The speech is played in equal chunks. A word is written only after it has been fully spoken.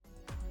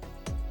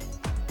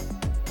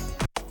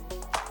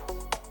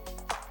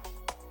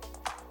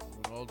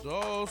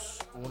dos,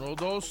 uno,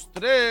 dos,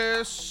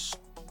 tres.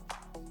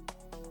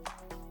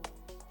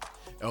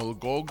 El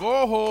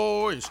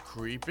Go-Goho is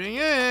creeping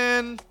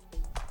in.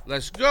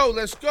 Let's go,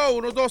 let's go.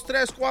 1, 2,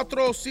 3,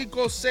 4,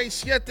 5, 6,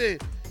 7.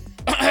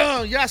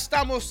 Ya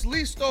estamos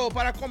listos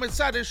para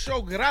comenzar el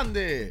show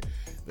grande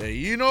de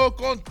Hino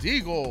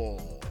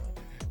Contigo.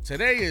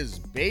 Today is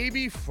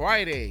Baby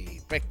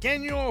Friday,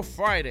 Pequeño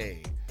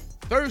Friday,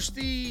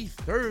 Thirsty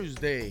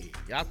Thursday.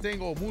 Ya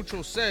tengo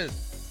mucho sed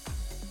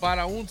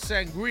para un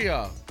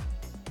sangría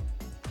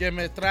que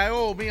me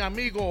trajo mi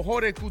amigo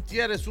Jorge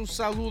Gutiérrez. Un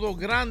saludo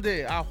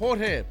grande a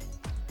Jorge.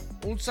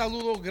 Un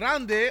saludo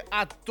grande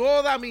a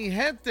toda mi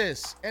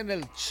gentes en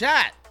el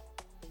chat.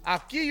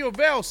 Aquí yo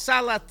veo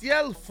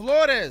Salatiel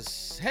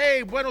Flores.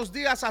 Hey, buenos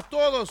días a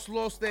todos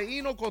los de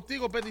Hino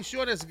Contigo.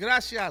 Bendiciones,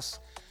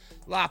 gracias.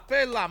 La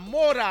Pela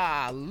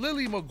Mora,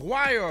 Lily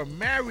Maguire,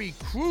 Mary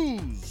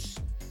Cruz.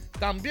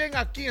 También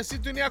aquí en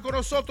sintonía con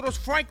nosotros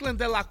Franklin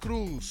de la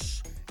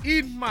Cruz,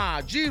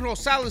 Irma G.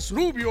 Rosales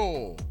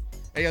Rubio.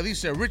 Ella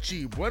dice,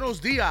 Richie,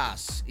 buenos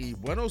días y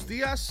buenos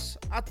días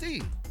a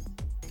ti.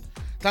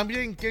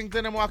 También, ¿quién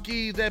tenemos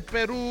aquí de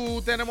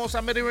Perú? Tenemos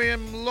a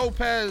Miriam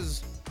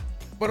López.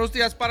 Buenos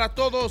días para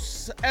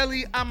todos.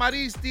 Eli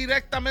Amariz,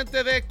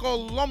 directamente de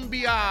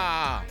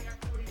Colombia.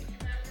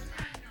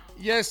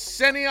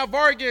 Yesenia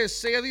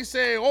Vargas, ella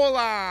dice,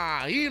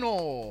 hola,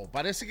 Hino.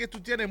 Parece que tú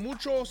tienes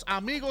muchos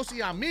amigos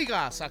y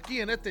amigas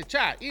aquí en este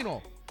chat,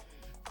 Hino.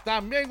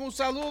 También un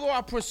saludo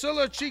a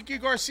Priscilla Chiqui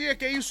García,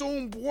 que hizo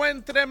un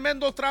buen,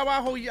 tremendo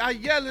trabajo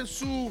ayer en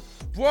su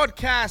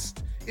broadcast,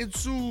 en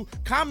su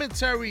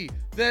commentary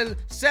del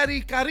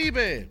Serie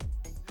Caribe.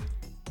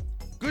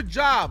 Good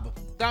job.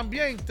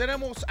 También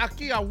tenemos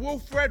aquí a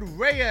Wilfred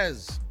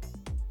Reyes,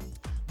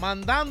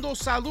 mandando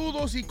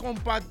saludos y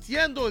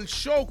compartiendo el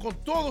show con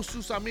todos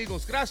sus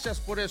amigos. Gracias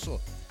por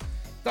eso.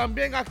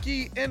 También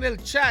aquí en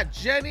el chat,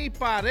 Jenny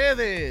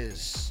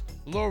Paredes,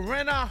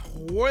 Lorena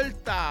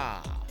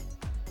Huerta.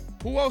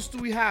 Who else do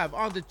we have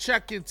on the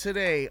check-in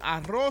today?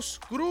 Arroz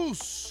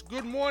Cruz.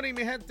 Good morning,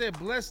 mi gente.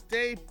 Blessed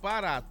day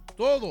para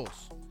todos.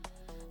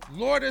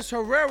 Lourdes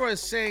Herrera is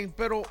saying,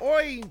 pero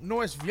hoy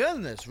no es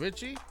viernes,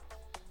 Richie.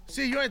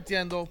 Sí, yo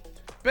entiendo.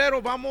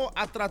 Pero vamos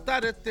a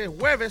tratar este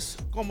jueves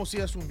como si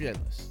es un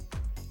viernes.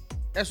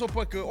 Eso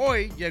porque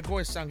hoy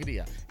llegó el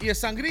sangría. Y el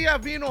sangría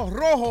vino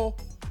rojo,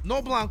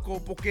 no blanco,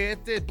 porque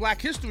este es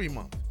Black History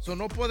Month. So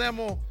no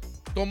podemos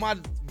tomar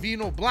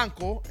vino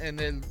blanco en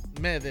el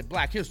mes de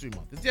Black History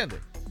Month, ¿entiendes?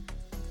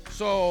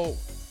 So,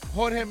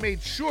 Jorge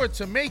made sure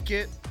to make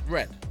it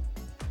red.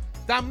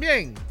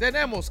 También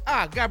tenemos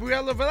a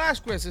Gabriela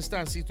Velázquez,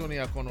 está en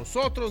sintonía con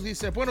nosotros.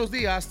 Dice, buenos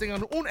días,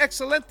 tengan un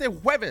excelente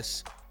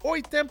jueves.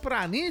 Hoy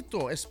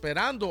tempranito,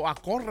 esperando a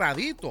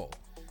Conradito.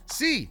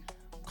 Sí,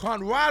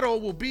 Conrado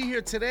will be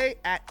here today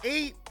at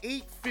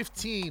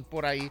 8:15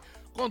 por ahí,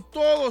 con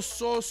todos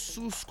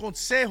sus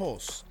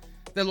consejos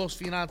de los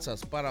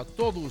finanzas para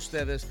todos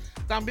ustedes.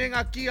 También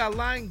aquí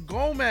Alain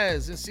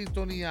Gómez en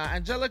sintonía,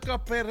 Angélica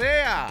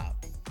Perea,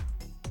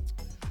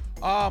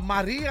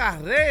 María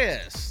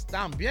Reyes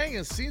también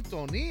en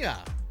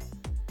sintonía.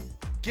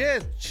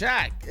 ¿Qué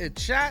chat? El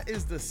chat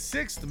is the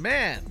sixth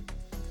man.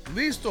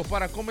 Listo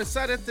para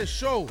comenzar este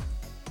show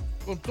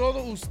con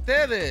todos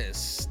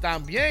ustedes.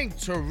 También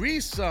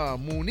Teresa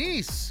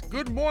Muniz.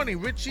 Good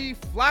morning, Richie.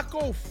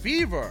 Flaco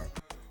Fever.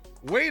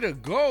 Way to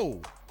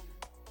go.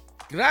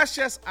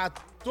 Gracias a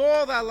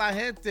toda la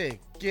gente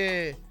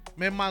que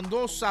me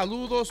mandó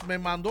saludos, me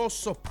mandó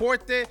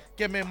soporte,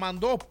 que me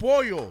mandó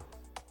apoyo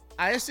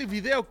a ese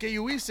video que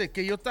yo hice,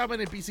 que yo estaba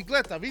en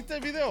bicicleta. ¿Viste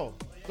el video?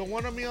 The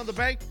one of me on the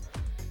bike.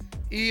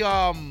 Y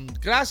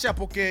gracias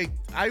porque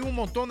hay un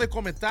montón de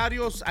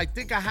comentarios. I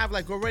think I have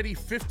like already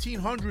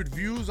 1,500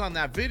 views on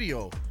that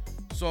video.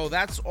 So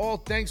that's all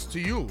thanks to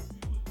you.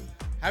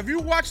 Have you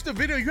watched the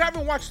video? You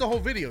haven't watched the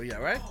whole video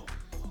yet, right?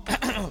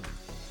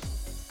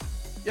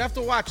 You have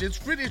to watch it.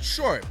 It's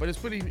short, but it's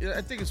pretty,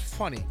 I think it's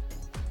funny.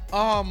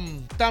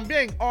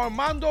 También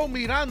Armando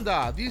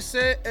Miranda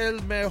dice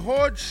el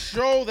mejor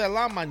show de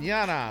la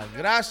mañana.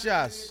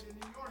 Gracias.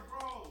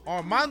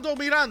 Armando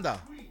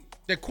Miranda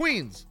de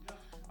Queens.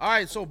 All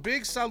right, so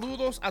big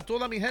saludos a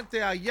toda mi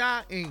gente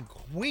allá en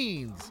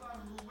Queens.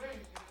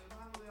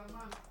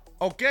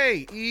 Ok,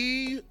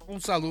 y un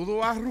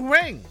saludo a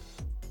Rubén,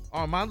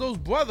 Armando's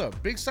brother.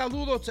 Big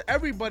saludo to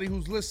everybody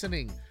who's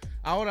listening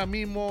ahora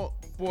mismo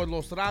por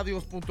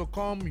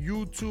losradios.com,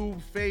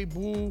 YouTube,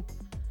 Facebook.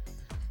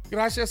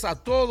 Gracias a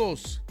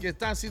todos que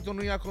están en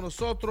sintonía con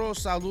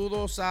nosotros.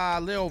 Saludos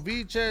a Leo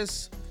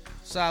Viches.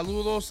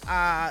 Saludos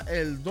a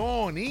el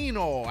Don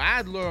Hino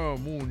Adler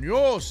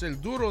Muñoz,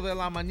 el duro de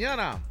la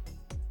mañana.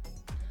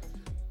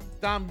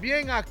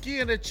 También aquí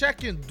en el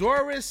check-in,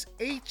 Doris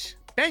H.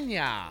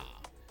 Peña,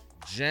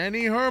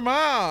 Jenny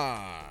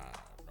Herman.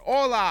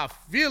 Hola,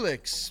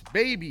 Felix,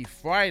 Baby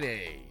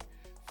Friday.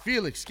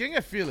 Felix, ¿quién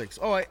es Felix?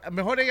 Oh,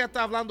 mejor ella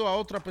está hablando a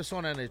otra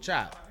persona en el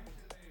chat.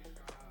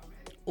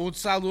 Un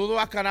saludo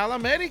a Canal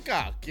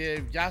América,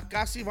 que ya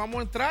casi vamos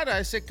a entrar a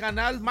ese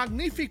canal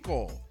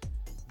magnífico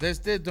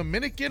desde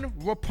Dominican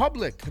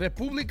Republic,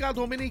 República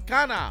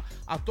Dominicana.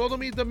 A todos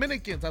mis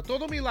Dominicans, a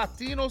todos mis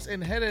latinos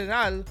en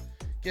general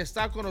que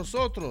está con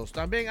nosotros.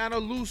 También Ana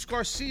Luz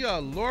García,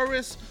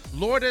 Lourdes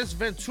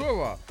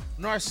Ventura,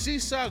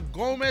 Narcisa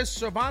Gómez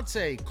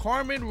Cervantes,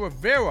 Carmen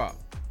Rivera,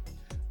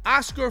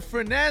 Oscar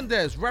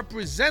Fernandez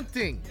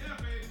representing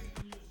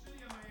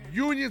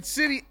Union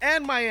City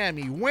and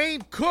Miami,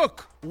 Wayne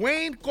Cook,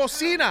 Wayne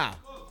Cocina.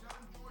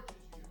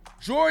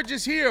 George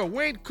is here.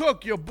 Wayne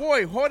Cook, your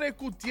boy Jorge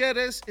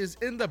Gutierrez is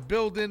in the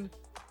building,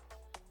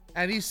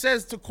 and he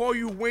says to call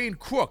you Wayne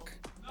Crook.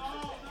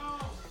 No.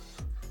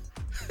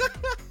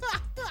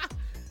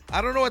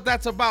 I don't know what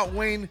that's about,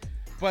 Wayne,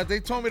 but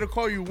they told me to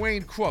call you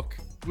Wayne Crook,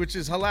 which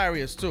is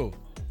hilarious too.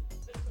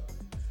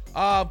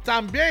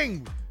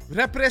 También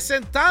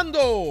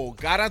representando,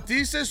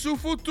 garantice su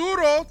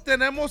futuro,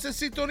 tenemos en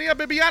sintonía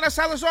Viviana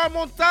Salazar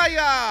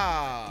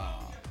Montaya.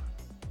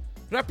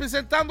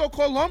 Representando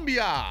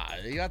Colombia,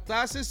 ella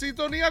está en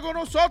sintonía con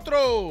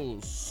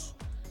nosotros.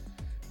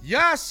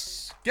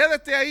 Yes,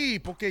 quédate ahí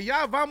porque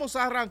ya vamos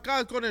a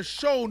arrancar con el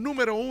show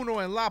número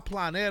 1 en la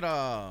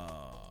planeta.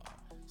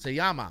 Se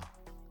llama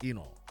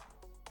Hino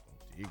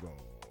Contigo.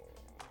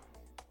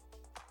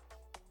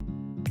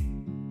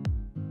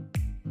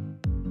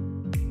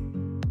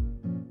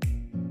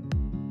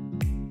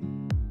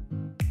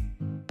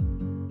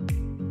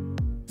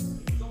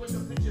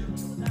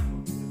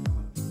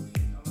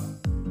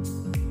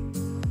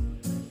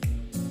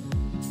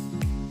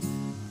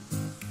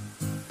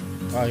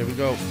 All right, here we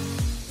go.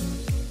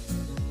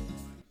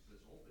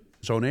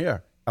 It's on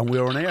air, and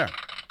we're on air.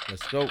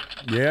 Let's go.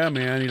 Yeah,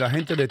 man. Y la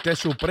gente de Té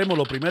Supremo,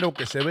 lo primero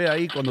que se ve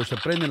ahí cuando se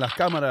prenden las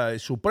cámaras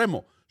es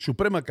Supremo.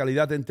 Suprema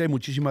calidad en té.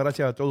 Muchísimas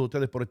gracias a todos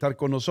ustedes por estar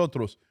con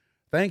nosotros.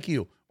 Thank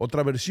you.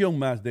 Otra versión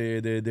más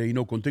de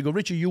Hino Contigo.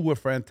 Richie, you were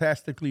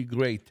fantastically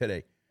great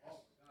today.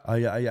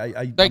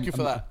 Thank you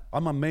for that.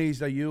 I'm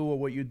amazed at you or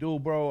what you do,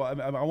 bro.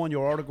 I want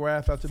your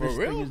autograph after For this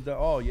real? thing is done.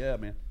 Oh, yeah,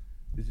 man.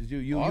 This is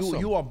you. Awesome.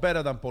 You are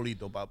better than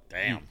Polito, Bob.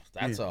 Damn,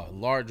 that's a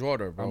large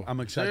order, bro. I'm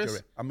exaggerating.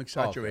 Serious? I'm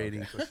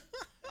exaggerating. Okay. 'Cause,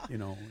 you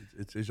know,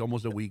 it's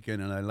almost the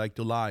weekend, and I like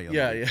to lie.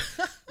 Yeah.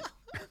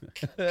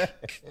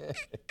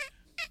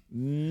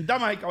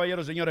 Damas y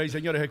caballeros, señoras y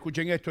señores,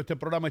 escuchen esto. Este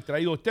programa es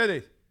traído a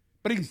ustedes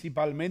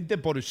principalmente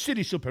por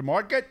City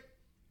Supermarket,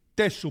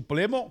 Té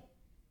Supremo,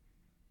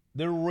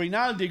 The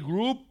Rinaldi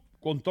Group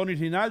con Tony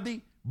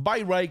Rinaldi,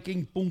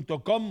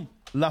 BuyRiking.com,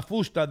 La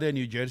Fusta de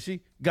New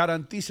Jersey,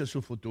 garantice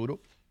su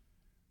futuro.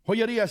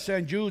 Joyería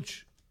St.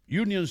 Jude's,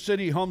 Union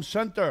City Home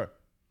Center,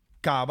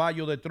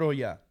 Caballo de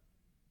Troya,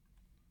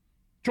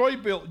 Joy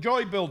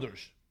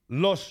Builders,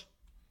 los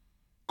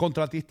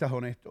contratistas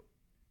honestos.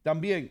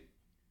 También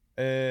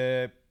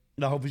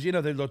las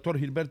oficinas del doctor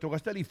Gilberto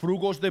Castelli,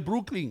 Frugos de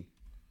Brooklyn.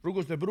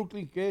 Frugos de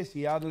Brooklyn, que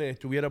si Adle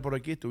estuviera por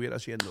aquí, estuviera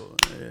haciendo...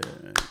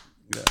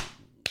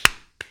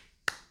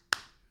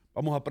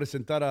 Vamos a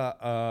presentar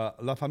a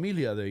la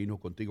familia de Hino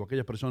Contigo,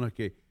 aquellas personas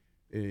que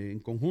en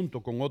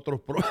conjunto con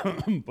otros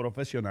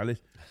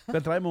profesionales le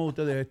traemos a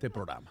ustedes este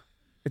programa.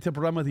 Este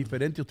programa es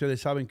diferente,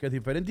 ustedes saben que es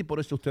diferente y por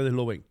eso ustedes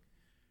lo ven.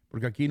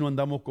 Porque aquí no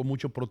andamos con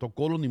muchos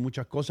protocolos, ni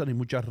muchas cosas, ni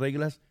muchas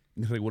reglas,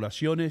 ni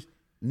regulaciones,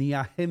 ni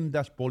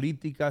agendas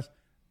políticas,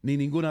 ni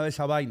ninguna de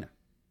esa vaina.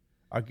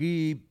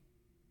 Aquí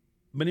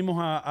venimos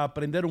a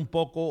aprender un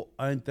poco,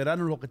 a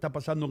enterarnos de lo que está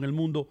pasando en el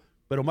mundo,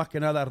 pero más que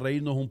nada a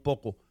reírnos un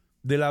poco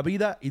de la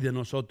vida y de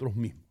nosotros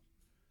mismos.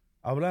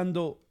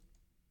 Hablando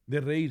de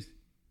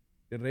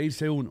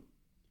reírse uno.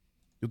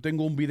 Yo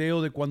tengo un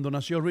video de cuando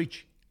nació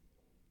Richie,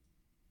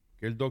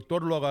 que el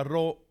doctor lo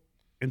agarró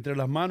entre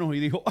las manos y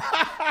dijo,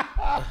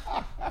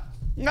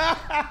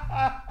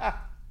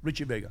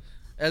 Richie Vega.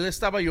 ¿Él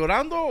estaba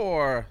llorando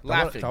o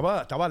laughing?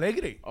 Estaba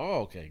alegre.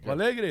 Oh, okay. Estaba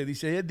alegre.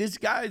 Dice, this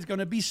guy is going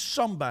to be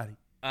somebody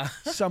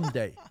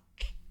someday.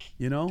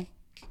 You know?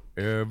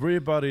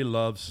 Everybody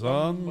loves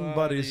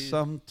somebody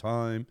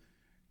sometime.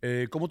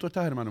 ¿Cómo tú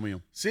estás, hermano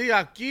mío? Sí,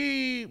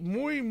 aquí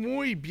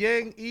muy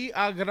bien y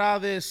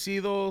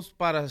agradecidos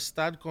para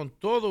estar con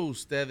todos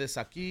ustedes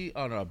aquí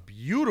on a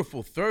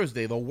beautiful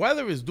Thursday. The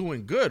weather is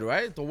doing good,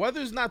 right? The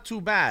weather is not too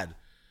bad.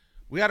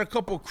 We had a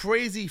couple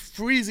crazy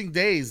freezing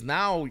days.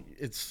 Now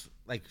it's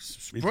like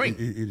spring.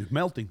 It's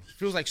melting. It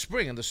feels like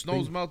spring and the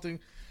snow's melting.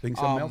 Things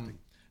are melting.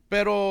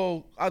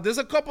 Pero there's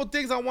a couple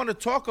things I want to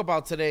talk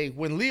about today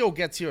when Leo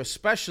gets here,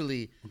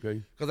 especially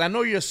because I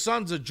know your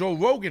son's a Joe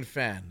Rogan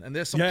fan, and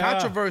there's some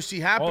controversy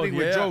happening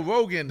with Joe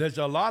Rogan. There's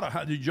a lot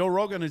of Joe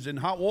Rogan is in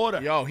hot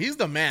water. Yo, he's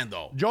the man,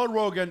 though. Joe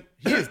Rogan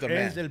is the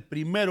man. Es el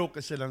primero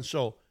que se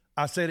lanzó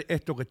a hacer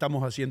esto que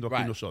estamos haciendo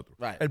aquí nosotros.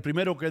 Right. El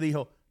primero que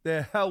dijo,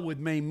 the hell with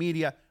main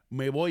media,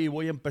 me voy y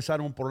voy a empezar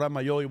un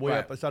programa yo y voy a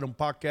empezar un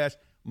podcast.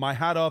 My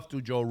hat off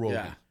to Joe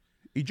Rogan. Yeah.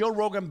 Y Joe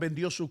Rogan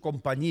vendió su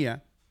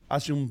compañía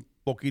hace un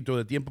poquito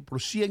de tiempo por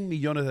 $100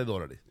 millones.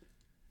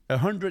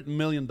 $100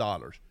 million.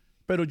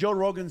 Pero Joe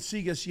Rogan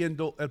sigue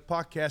siendo el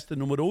podcast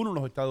número 1 en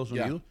los Estados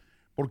Unidos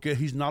porque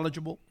he's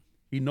knowledgeable,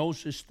 he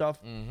knows his stuff.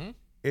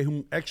 Es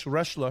un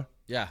ex-wrestler.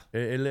 Yeah.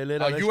 Él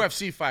era a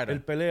UFC fighter.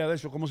 Él pelea de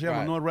eso. ¿Cómo se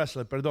llama? No es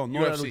wrestler, perdón.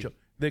 No era lucha.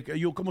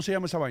 ¿Cómo se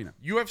llama esa vaina?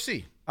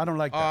 UFC. I don't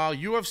like that.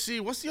 UFC.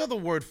 What's the other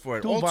word for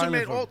it? Too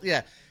violent for-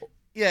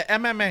 Yeah,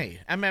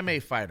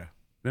 MMA fighter.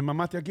 ¿Le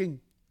mamaste a quién?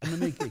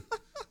 MMA, ¿qué?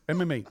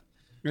 MMA.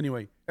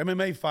 Anyway,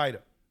 MMA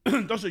fighter.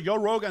 Entonces, Joe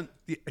Rogan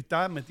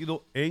está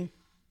metido en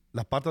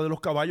las patas de los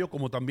caballos,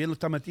 como también lo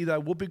está metida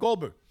Whoopi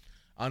Goldberg.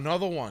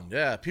 Another one.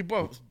 Yeah,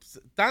 people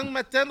están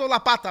metiendo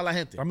la pata a la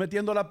gente. Están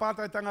metiendo la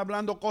pata, están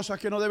hablando cosas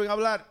que no deben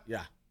hablar.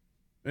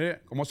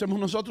 Yeah, Como hacemos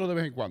nosotros de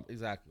vez en cuando.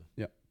 exactly.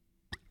 Yeah.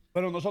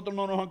 Pero nosotros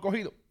no nos han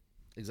cogido.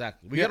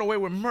 Exactly. We Yeah. get away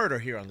with murder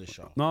here on this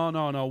show.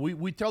 No.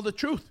 We tell the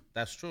truth.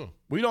 That's true.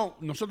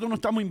 Nosotros no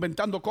estamos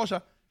inventando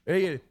cosas.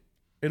 El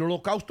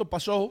holocausto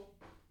pasó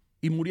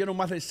y murieron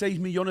más de 6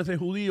 millones de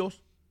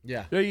judíos.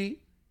 Yeah.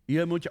 Y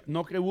hay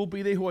no que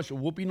Whoopi dijo eso.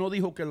 Whoopi no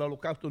dijo que el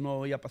holocausto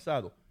no había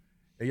pasado.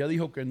 Ella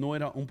dijo que no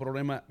era un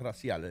problema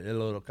racial el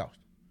holocausto.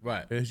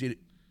 Right. Es decir,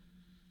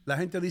 la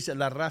gente dice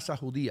la raza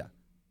judía.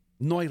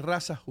 No hay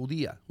raza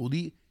judía.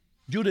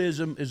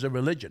 Judaism is a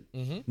religion.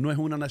 No es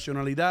una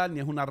nacionalidad, ni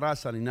es una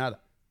raza, ni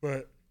nada.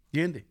 Right.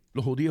 ¿Entiendes?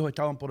 Los judíos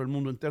estaban por el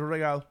mundo entero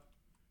regados.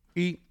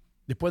 Y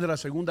después de la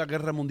Segunda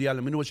Guerra Mundial,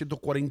 en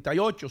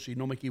 1948, si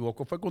no me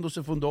equivoco, fue cuando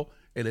se fundó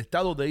el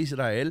Estado de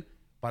Israel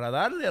para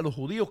darle a los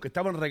judíos que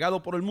estaban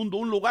regados por el mundo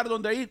un lugar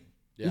donde ir,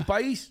 un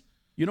país.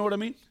 You know what I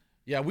mean?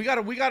 Yeah, we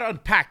gotta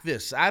unpack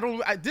this.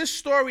 This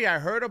story I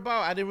heard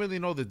about. I didn't really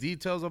know the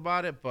details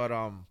about it, but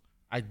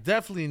I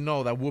definitely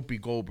know that Whoopi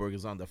Goldberg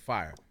is under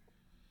fire.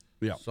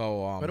 Yeah.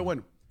 So, pero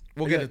bueno,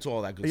 we'll get into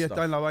all that good ella stuff.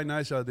 está en la vaina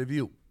esa de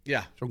View.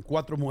 Yeah. Son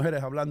 4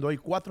 mujeres hablando ahí.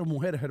 4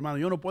 mujeres, hermano.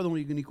 Yo no puedo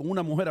ni con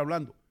una mujer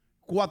hablando.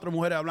 4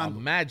 mujeres hablando.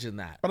 Imagine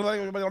that.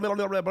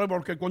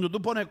 Porque cuando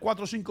tú pones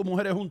 4 o 5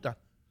 mujeres juntas,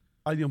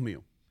 ay, Dios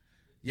mío.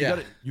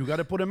 Yeah. You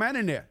gotta put a man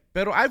in there.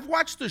 But I've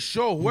watched the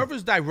show.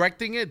 Whoever's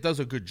directing it does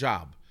a good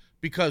job.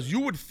 Because you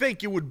would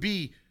think it would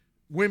be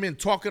women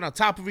talking on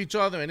top of each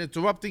other and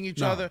interrupting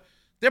each other.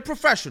 They're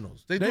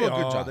professionals. They do a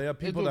good job. They are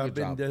people that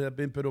have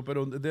been, pero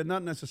they're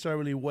not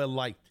necessarily well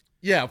liked.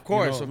 Yeah, of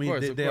course, You know,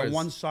 of they are course.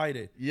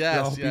 one-sided. Yes,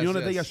 Las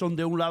opiniones yes. de ellas son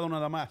de un lado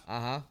nada más.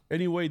 Uh-huh.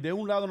 Anyway, de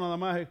un lado nada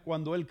más es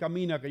cuando él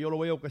camina, que yo lo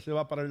veo que se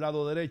va para el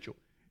lado derecho.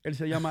 Él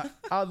se llama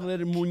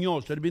Adler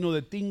Muñoz. Él vino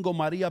de Tingo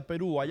María,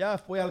 Perú. Allá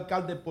fue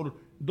alcalde por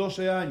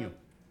 12 años.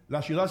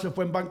 La ciudad se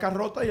fue en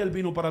bancarrota y él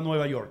vino para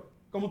Nueva York.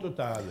 ¿Cómo tú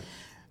estás, Adler?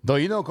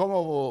 Doino,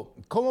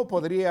 ¿cómo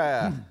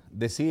podría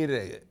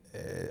decir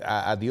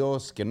a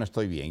Dios que no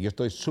estoy bien? Yo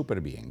estoy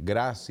súper bien,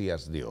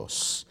 gracias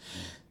Dios.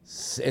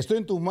 Estoy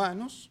en tus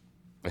manos,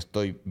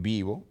 estoy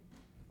vivo,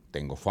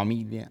 tengo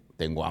familia,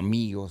 tengo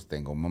amigos,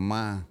 tengo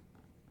mamá,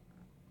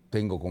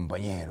 tengo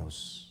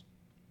compañeros.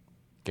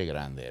 Qué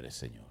grande eres,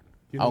 Señor.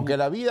 Aunque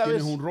la vida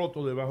Tienes ves... un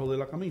roto debajo de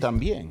la camisa.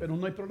 También. Pero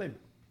no hay problema.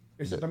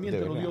 Ese De- también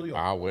de te lo verdad. dio Dios.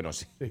 Ah, bueno,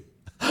 sí. Sí.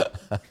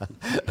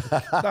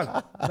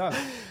 Dale.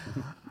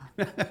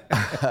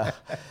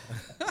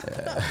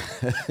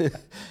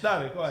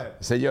 Dale, coge.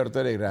 Señor, tú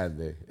eres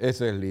grande.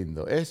 Eso es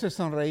lindo. Eso es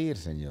sonreír,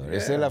 Señor.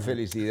 Esa es la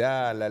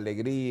felicidad, la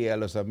alegría.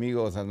 Los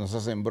amigos nos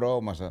hacen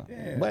bromas.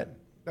 Bueno,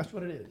 That's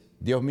what it is.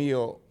 Dios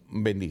mío,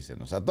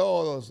 bendícenos a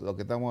todos los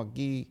que estamos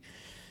aquí.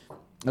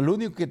 Lo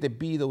único que te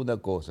pido una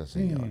cosa,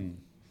 Señor.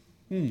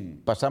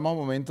 Pasamos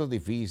momentos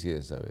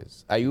difíciles,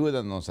 ¿sabes?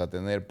 Ayúdanos a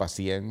tener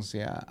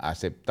paciencia, a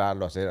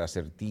aceptarlo, a ser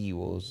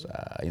asertivos,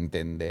 a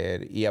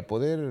entender y a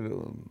poder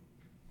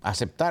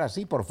aceptar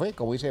así por fe,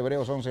 como dice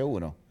Hebreos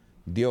 11:1.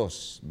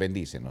 Dios,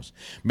 bendícenos.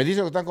 Bendice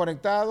a los que están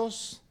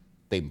conectados.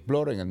 Te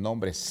imploro en el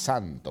nombre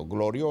santo,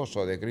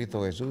 glorioso de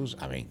Cristo Jesús.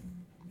 Amén.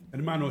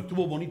 Hermano,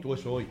 estuvo bonito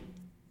eso hoy.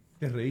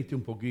 Te reíste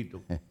un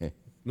poquito.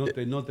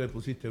 No te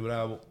pusiste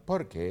bravo.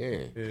 ¿Por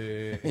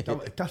qué?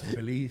 Estás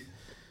feliz.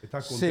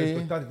 Estás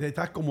contento. Sí.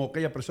 Estás como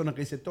aquella persona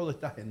que dice todo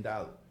está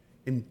agendado.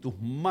 En tus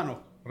manos.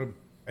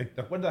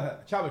 ¿Te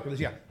acuerdas Chávez que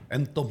decía?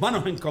 En tus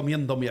manos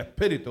encomiendo mi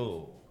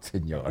espíritu.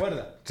 Señor. ¿Te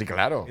acuerdas? Sí,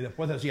 claro. Y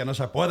después decía, no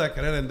se puede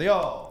creer en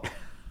Dios.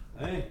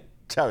 ¿Eh?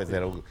 Chávez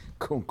era un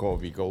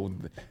cómico,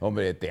 un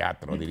hombre de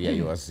teatro, diría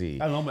yo así.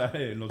 Ah, no,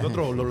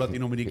 nosotros los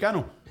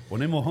latinoamericanos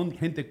ponemos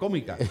gente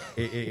cómica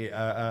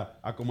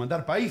a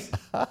comandar país.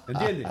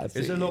 ¿Entiendes? Sí.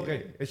 Eso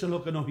es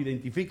lo que nos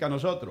identifica a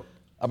nosotros.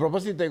 A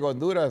propósito de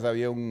Honduras,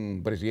 había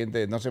un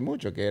presidente no hace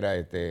mucho que era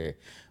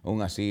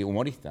un así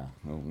humorista,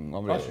 un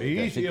hombre.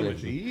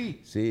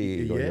 Sí.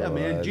 Yeah,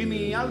 man,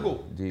 Jimmy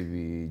algo.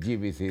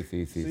 Jimmy,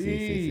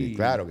 sí,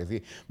 claro que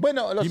sí.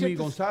 Bueno, Jimmy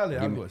González,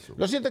 algo eso.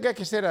 Lo siento que hay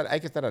que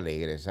estar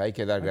alegres, hay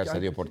que dar gracias a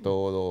Dios por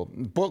todo.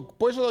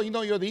 Por eso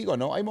yo digo,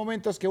 ¿no? Hay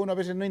momentos que uno a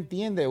veces no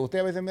entiende.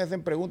 Ustedes a veces me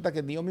hacen preguntas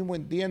que ni yo mismo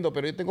entiendo,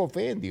 pero yo tengo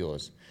fe en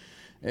Dios.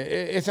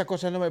 Esas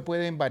cosas no me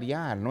pueden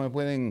variar, no me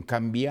pueden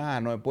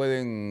cambiar, no me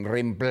pueden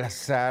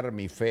reemplazar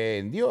mi fe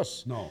en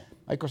Dios. No.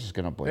 Hay cosas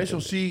que no pueden. Eso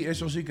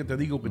sí que te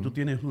digo que tú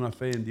tienes una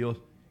fe en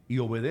Dios y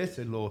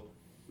obedeces los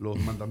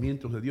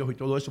mandamientos de Dios y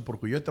todo eso,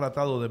 porque yo he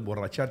tratado de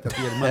emborracharte a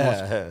ti,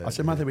 hermano.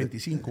 Hace más de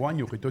 25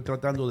 años que estoy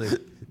tratando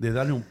de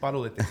darle un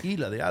palo de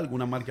tequila, de algo,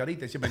 una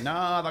margarita, y siempre,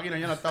 nada, aquí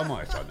ya no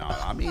estamos eso. No,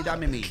 a mí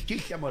dame mi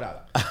chicha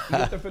morada. Y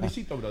yo te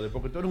felicito, brother,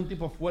 porque tú eres un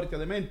tipo fuerte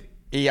de mente.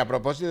 Y a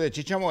propósito de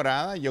chicha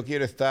morada, yo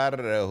quiero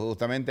estar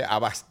justamente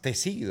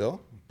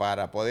abastecido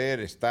para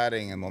poder estar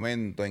en el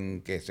momento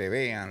en que se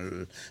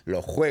vean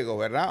los juegos,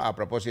 ¿verdad? A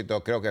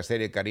propósito, creo que la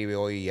Serie Caribe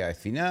hoy ya es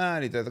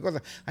final y todas esas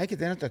cosas. Hay que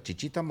tener nuestra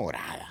chichita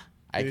morada.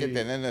 Hay que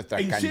tener nuestra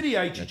En City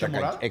hay chicha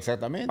morada.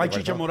 Exactamente. Hay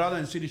chicha morada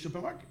en City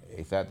Supermarket.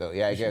 Exacto,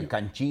 y hay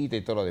canchita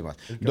y todo lo demás.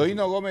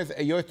 Doino Gómez,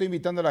 yo estoy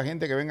invitando a la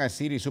gente que venga a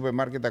City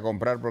Supermarket a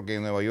comprar porque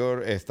en Nueva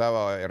York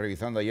estaba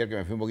revisando ayer que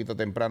me fui un poquito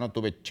temprano,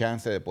 tuve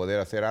chance de poder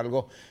hacer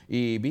algo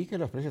y vi que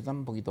los precios están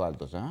un poquito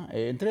altos.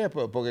 Entré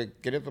porque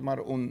quería tomar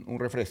un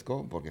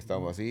refresco porque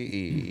estaba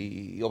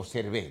así y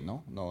observé,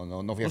 ¿no?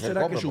 No fui a ¿No hacer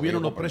será compra que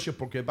subieron los precios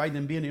porque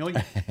Biden viene hoy?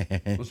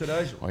 ¿No será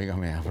eso?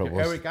 Óigame, a Porque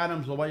propósito. Eric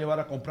Adams lo va a llevar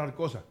a comprar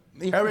cosas.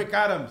 Eric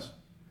Adams,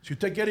 si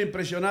usted quiere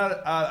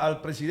impresionar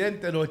al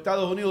presidente de los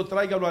Estados Unidos,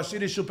 tráigalo a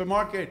City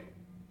Supermarket.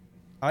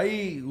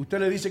 Ahí usted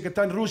le dice que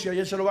está en Rusia y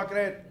él se lo va a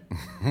creer.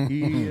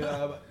 Y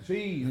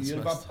sí, y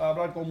él va a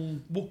hablar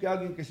busque a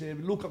alguien que se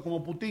luzca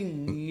como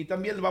Putin y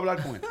también va a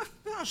hablar con él.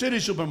 City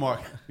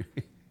Supermarket.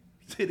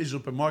 City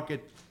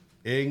Supermarket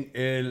en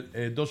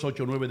el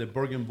 289 de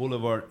Bergen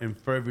Boulevard en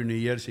Fairview, New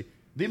Jersey.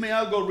 Dime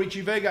algo,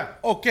 Richie Vega.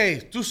 Ok,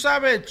 tú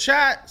sabes,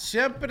 chat,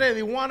 siempre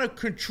they want to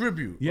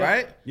contribute, Yeah,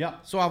 right?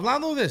 yeah. So,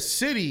 hablando de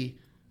City,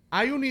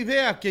 hay una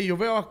idea que yo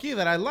veo aquí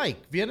that I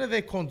like. Viene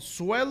de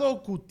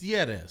Consuelo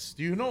Gutierrez.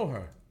 Do you know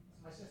her?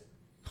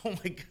 Oh,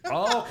 my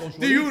God. Oh,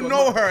 Do you Consuelito,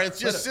 know hermano. her?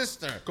 It's your Espera.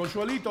 sister.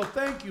 Consuelito,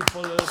 thank you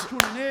for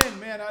tuning in,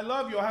 man. I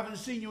love you. I haven't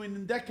seen you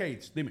in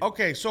decades. Dime.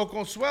 Okay, so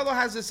Consuelo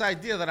has this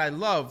idea that I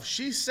love.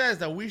 She says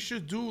that we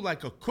should do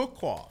like a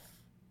cook-off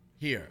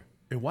here.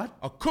 ¿A what?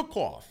 A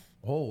cook-off.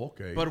 Oh,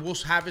 okay. But we'll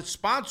have it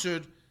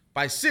sponsored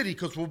by City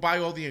because we'll buy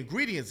all the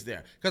ingredients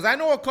there. Because I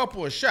know a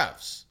couple of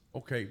chefs.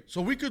 Okay.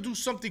 So we could do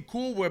something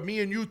cool where me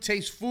and you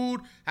taste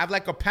food, have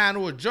like a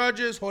panel of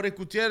judges. Jorge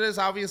Gutierrez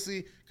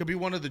obviously could be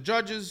one of the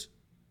judges.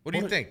 What do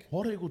you think?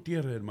 Jorge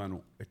Gutiérrez,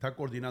 hermano, está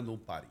coordinando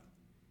un party.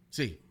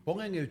 Sí.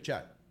 Pongan en el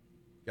chat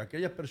que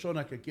aquellas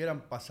personas que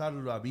quieran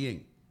pasarla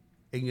bien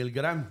en el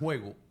gran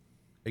juego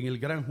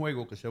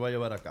que se va a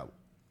llevar a cabo.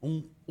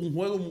 Un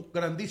juego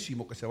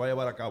grandísimo que se va a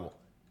llevar a cabo.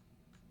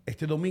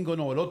 Este domingo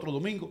no, el otro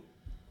domingo,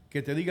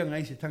 que te digan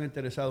ahí si están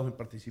interesados en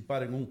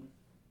participar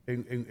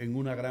en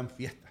una gran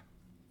fiesta.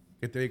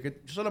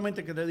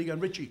 Solamente que te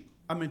digan, Richie,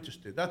 I'm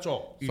interested, that's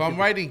all. So I'm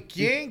writing,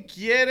 ¿quién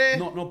quiere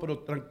No,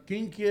 pero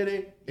 ¿quién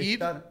quiere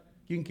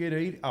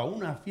ir a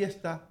una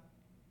fiesta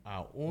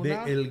a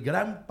una del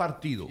gran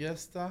partido?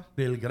 fiesta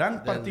Del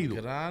gran partido.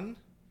 del gran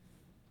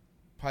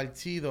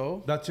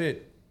partido? That's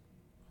it.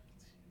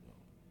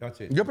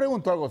 Yo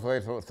pregunto algo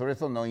sobre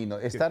eso, Noino.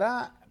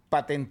 ¿Estará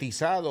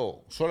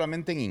patentizado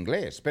solamente en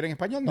inglés, pero en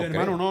español no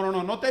Hermano,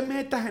 creo? no te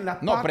metas en las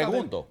patas. No,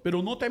 pregunto.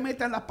 Pero no te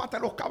metas en las patas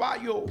de los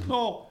caballos.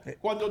 No.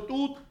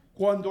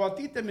 Cuando a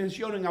ti te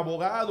mencionen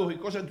abogados y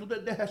cosas, tú te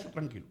dejas eso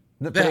tranquilo.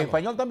 ¿Pero en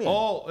español también?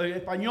 En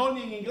español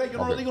ni en inglés, yo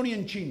no lo digo ni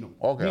en chino.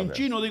 Ok, ni en ok.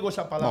 chino digo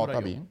esa palabra. No,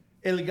 está yo. bien.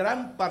 El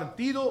gran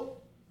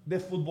partido de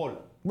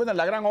fútbol. Bueno,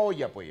 la gran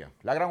olla, pues ya.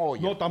 La gran olla.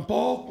 No,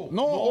 tampoco.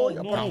 No,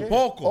 olla, ¿por qué?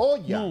 tampoco.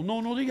 Olla.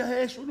 No digas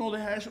eso, no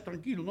deja eso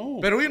tranquilo, no.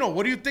 Pero,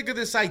 what do you think of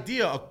this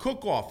idea, a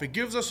cook-off? It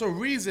gives us a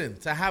reason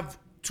to have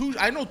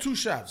I know two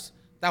chefs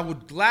that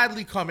would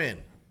gladly come in.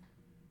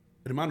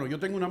 Hermano, yo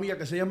tengo una amiga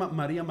que se llama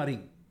María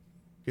Marín,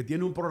 que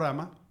tiene un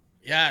programa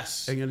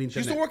Yes. en el She used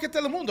internet. to work at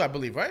Telemundo, I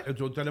believe, right?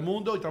 en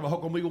Telemundo y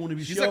trabajó conmigo en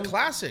Univision. She's a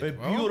classic, A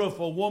bro.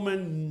 beautiful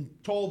woman,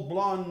 tall,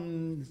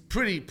 blonde.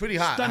 Pretty hot, I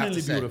have to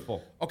Stunningly say.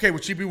 beautiful. Okay,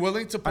 would she be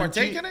willing to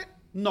partake in it?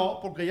 No,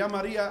 porque ya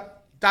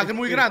María... Está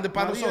muy grande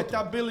para María nosotros.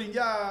 está billing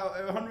ya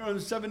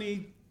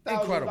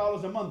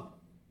 $170,000 a month.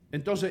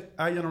 Entonces,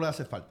 a ella no le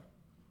hace falta.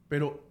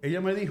 Pero ella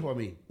me dijo a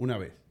mí una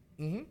vez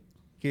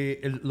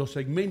que los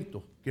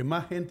segmentos que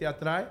más gente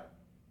atrae,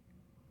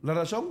 la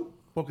razón,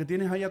 porque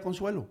tienes ahí a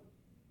Consuelo,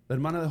 la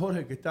hermana de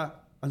Jorge, que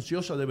está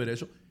ansiosa de ver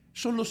eso,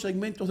 son los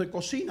segmentos de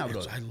cocina,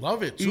 bro. I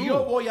love it, too. Y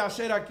yo voy a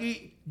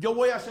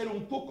hacer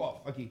un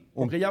cook-off aquí.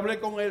 Porque ya hablé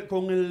con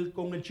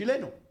el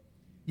chileno.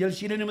 Y el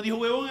chileno me dijo,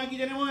 huevón, aquí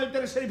tenemos el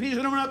tercer piso,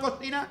 tenemos una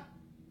cocina.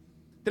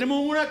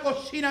 Tenemos una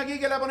cocina aquí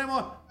que la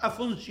ponemos a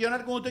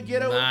funcionar como usted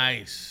quiera.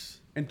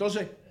 Nice.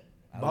 Entonces,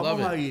 love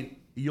vamos a it.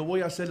 ir y yo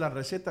voy a hacer las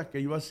recetas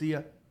que yo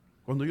hacía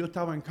cuando yo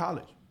estaba en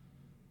college.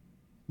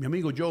 Mi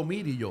amigo Joe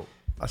Mead y yo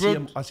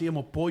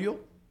hacíamos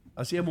pollo,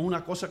 hacíamos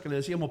una cosa que le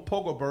decíamos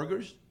Pogo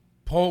Burgers.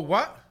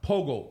 What?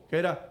 Pogo, que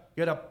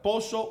era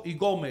Pozo y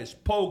Gómez,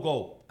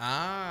 Pogo.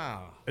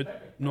 Ah.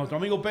 Nuestro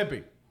amigo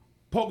Pepe,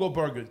 Pogo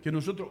Burger, que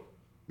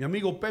mi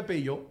amigo Pepe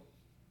y yo,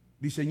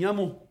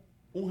 diseñamos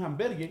un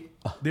hamburgues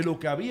de lo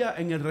que había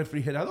en el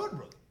refrigerador,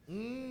 bro.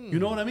 You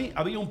know what I mean?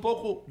 Había un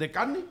poco de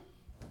carne,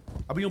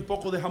 había un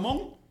poco de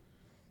jamón,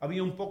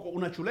 había un poco,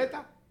 una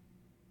chuleta,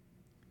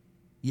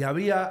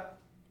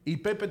 y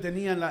Pepe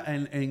tenía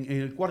en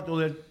el cuarto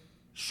de él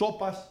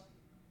sopas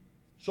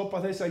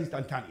de esas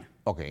instantáneas.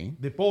 Ok.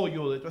 De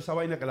pollo, de toda esa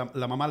vaina que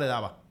la mamá le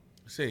daba.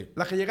 Sí.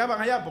 Las que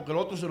llegaban allá, porque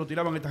los otros se lo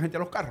tiraban a esta gente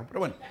a los carros. Pero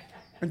bueno,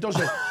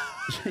 entonces,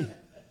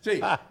 sí.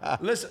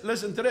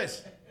 Listen to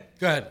this.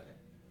 Good.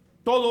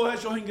 Todos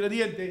esos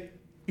ingredientes,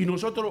 y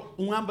nosotros,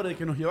 un hambre de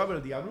que nos llevaba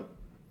el diablo,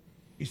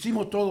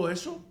 hicimos todo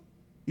eso,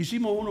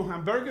 hicimos unos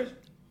hamburgers,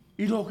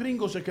 Y los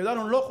gringos se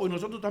quedaron locos y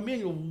nosotros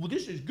también.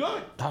 This is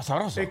good. Está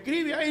sabroso.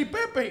 Escribe ahí,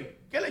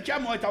 Pepe, ¿qué le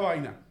echamos a esta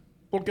vaina?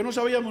 Porque no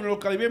sabíamos lo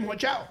que le habíamos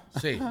echado.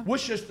 Sí.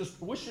 Worcester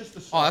Oh,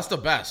 sauce. that's the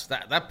best.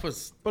 That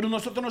puts Pero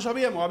nosotros no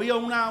sabíamos. Había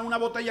una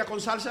botella con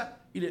salsa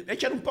y le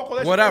echan un poco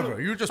de eso. whatever.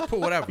 You just put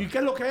whatever. ¿Y qué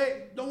es lo que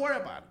es? Don't worry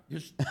about it.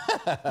 Just,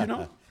 you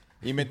know?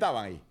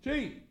 Inventaban ahí.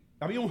 Sí.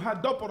 Había un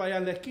hot dog por allá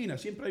en la esquina.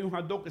 Siempre hay un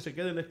hot dog que se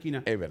queda en la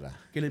esquina. Es verdad.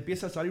 Que le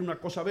empieza a salir una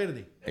cosa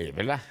verde. Es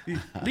verdad. Y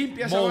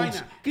limpia esa Mold. vaina.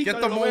 Get Quítale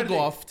the lo mold verde.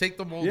 off. Take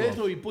the mold Y off.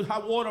 eso, y put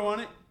hot water on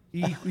it.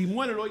 Y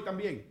muélelo ahí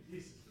también.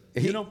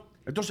 You know?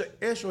 Entonces,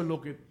 eso es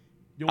lo que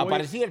yo voy a...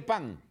 Aparecía el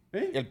pan.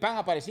 ¿Eh? El pan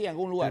aparecía en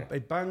algún lugar.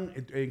 El pan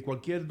en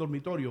cualquier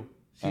dormitorio,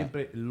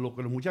 siempre lo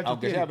que los muchachos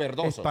Aunque sea tienen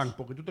verdosos. es pan,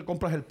 porque tú te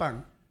compras el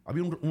pan.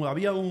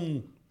 Había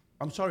un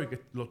I'm sorry que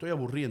lo estoy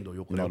aburriendo,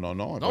 yo creo. No.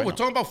 No, bueno. we're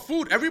talking about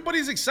food.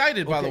 Everybody's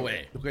excited, by the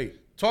way. Okay.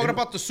 Talking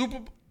about the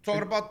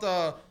talking about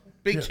the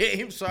big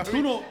game. Sorry.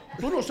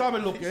 Tú no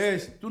sabes lo que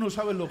es, tú no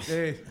sabes lo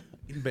que es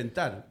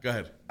inventar. Go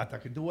ahead. Hasta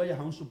que tú vayas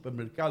a un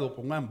supermercado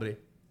con hambre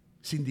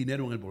sin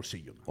dinero en el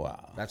bolsillo.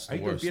 Wow. That's the Ahí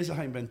tú worst. empiezas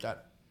a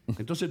inventar.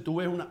 Entonces tú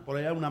ves por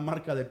allá una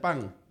marca de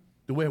pan.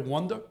 Tú ves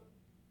Wonder,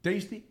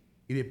 Tasty,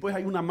 y después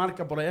hay una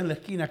marca por allá en la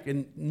esquina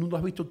que no lo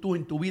has visto tú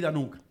en tu vida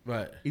nunca.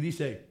 Right. Y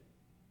dice,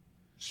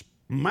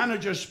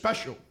 Manager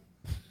Special,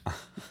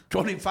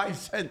 25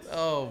 cents.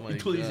 Oh, my y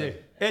tú God. dices,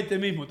 este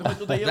mismo. Entonces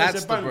tú te llevas That's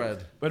ese pan. the bread.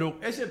 Pero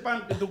ese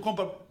pan que tú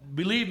compras,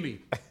 believe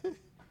me,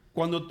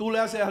 cuando tú le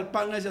haces al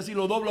pan ese así,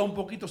 lo doblas un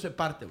poquito, se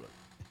parte, bro.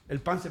 El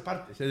pan se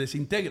parte, se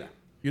desintegra.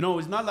 You know,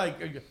 it's not like,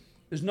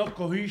 there's no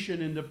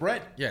cohesion in the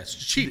bread. Yeah, it's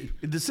cheap.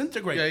 It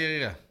disintegrates.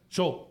 Yeah.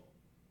 So,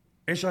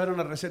 esa era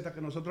una receta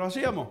que nosotros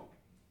hacíamos.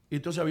 Y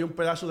entonces había un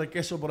pedazo de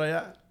queso por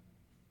allá,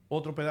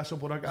 otro pedazo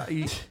por acá.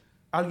 Y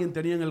alguien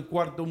tenía en el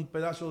cuarto un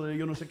pedazo de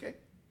yo no sé qué.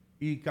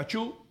 Y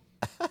cachú.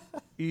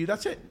 Y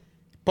that's it.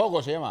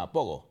 Pogo se llama,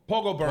 Pogo.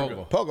 Pogo burger.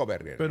 Pogo. Pogo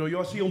Burger. Pero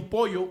yo hacía un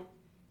pollo,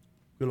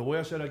 que lo voy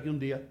a hacer aquí un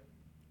día.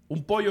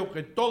 Un pollo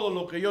que todo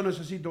lo que yo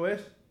necesito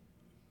es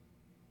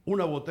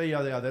una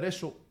botella de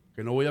aderezo,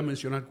 que no voy a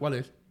mencionar cuál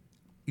es,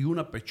 y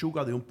una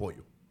pechuga de un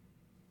pollo.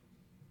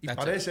 Y That's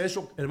parece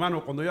eso,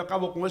 hermano, cuando yo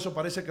acabo con eso,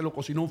 parece que lo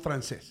cocinó un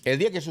francés. El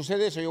día que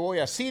sucede eso, yo voy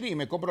a City y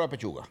me compro la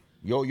pechuga.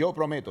 Yo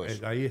prometo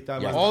eso. Ahí está.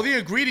 Ya. hermano. All the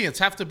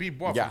ingredients have to be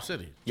bought Ya. from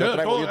City. Yo Todo,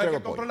 traigo hay que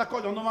pollo. comprar las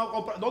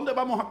cosas. ¿Dónde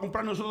vamos a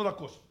comprar nosotros las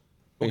cosas?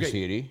 En Ok.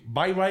 City.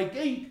 Buy Right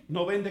King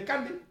no vende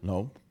carne,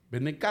 No.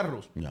 venden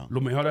carros. No.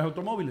 Los mejores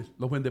automóviles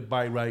los vende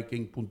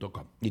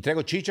buyrightking.com. Y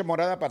traigo chicha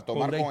morada para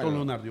tomar Dayton con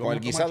Leonardo. el Vamos a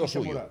tomar guisado chicha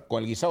suyo. morada.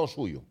 Con el guisado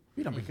suyo.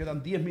 Mira, me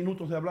quedan 10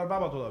 minutos de hablar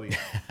baba todavía.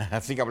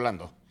 Sigue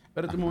hablando.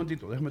 Espérate un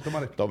momentito, déjame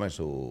tomar esto. Tome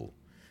su...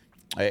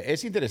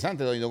 es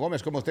interesante, don Hino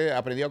Gómez, cómo usted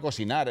aprendió a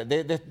cocinar.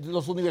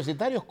 Los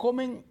universitarios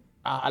comen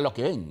a lo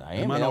que ven. Me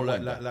he Hermano, dado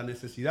cuenta. la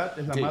necesidad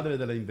es la Sí. madre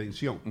de la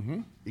invención.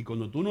 Y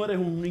cuando tú no eres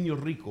un niño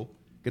rico,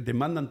 que te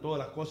mandan todas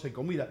las cosas y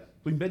comida,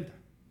 tú inventas.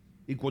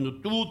 Y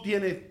cuando tú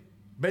tienes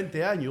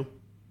 20 años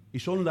y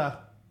son las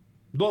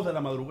 2 de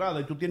la madrugada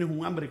y tú tienes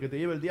un hambre que te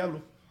lleva el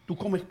diablo, tú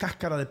comes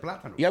cáscara de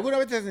plátano. ¿Y alguna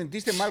vez te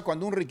sentiste mal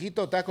cuando un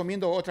riquito está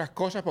comiendo otras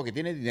cosas porque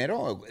tiene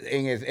dinero?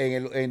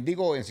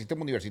 Digo, en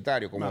sistema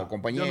universitario, como No,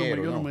 compañero.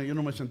 yo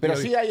no me sentía Pero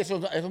sí bien. hay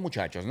esos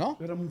muchachos, ¿no?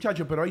 Era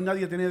muchacho, pero ahí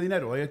nadie tenía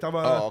dinero. Ahí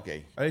estaba, Oh, ok.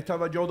 ahí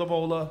estaba Joe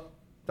Davola,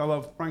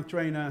 estaba Frank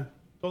Trainer,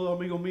 todos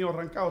amigos míos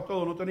arrancados,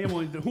 todos. No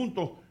teníamos,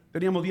 juntos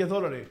teníamos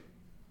 $10.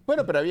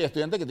 Bueno, pero había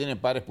estudiantes que tienen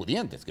padres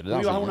pudientes. Que le Tú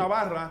dan ibas a su una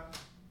dinero. barra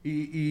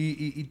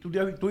y tú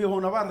ibas a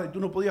una barra y tú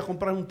no podías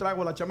comprar un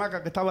trago a la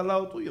chamaca que estaba al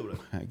lado tuyo, bro.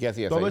 ¿Qué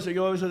hacías Yo a ahí?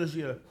 veces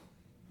decía,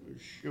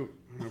 shoot,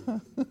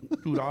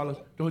 $2.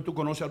 Entonces tú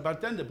conoces al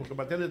bartender, porque el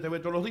bartender te ve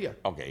todos los días.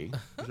 Ok.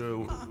 So,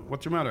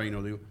 what's the matter? You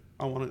know, digo,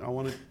 I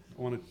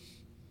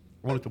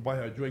wanted to buy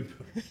her a drink.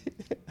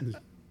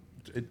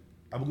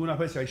 Algunas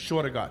veces, I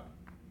swear to God,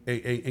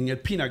 en el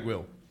Peanut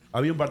Grill,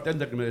 había un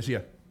bartender que me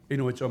decía, you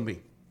know, it's on me.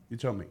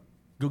 It's on me.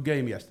 Good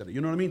game yesterday.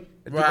 You know what I mean?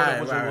 El tipo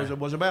Right.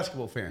 was a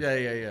basketball fan.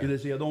 Yeah. Y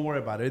decía, don't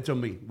worry about it. It's on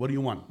me. What do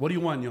you want? What do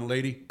you want, young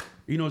lady?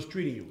 You know, it's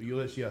treating you. Y yo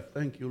decía,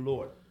 thank you,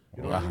 Lord.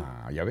 You know what I mean?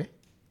 Ah, ¿ya ve?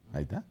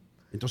 Ahí está.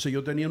 Entonces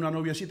yo tenía una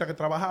noviecita que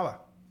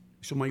trabajaba.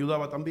 Eso me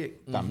ayudaba también.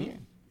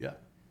 También. Yeah.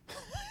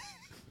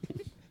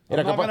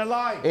 Era I'm not capaz,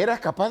 gonna lie. ¿Eras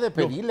capaz de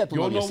pedirle a tu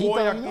yo no noviecita?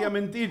 voy aquí dinero? a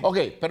mentir. Ok,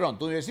 perdón,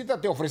 ¿tu noviecita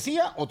te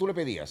ofrecía o tú le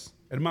pedías?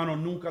 Hermano,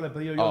 nunca le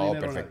pedí yo Oh, dinero. a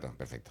perfecto, nadie.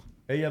 perfecto.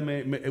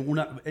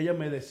 Ella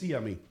me decía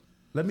a mí,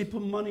 let me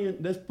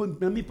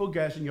put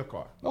gas in your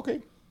car. Ok.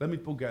 Let me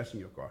put gas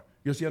in your car.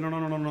 Yo decía,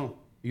 no.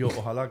 Y yo,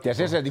 ojalá que... Te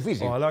hacías el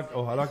difícil.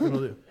 Ojalá que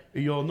no...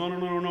 Y yo,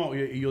 no.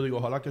 Y yo digo,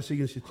 ojalá que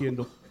siga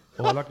insistiendo.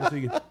 Ojalá que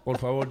siga. Por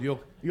favor, Dios.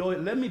 Y yo,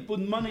 let me put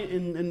money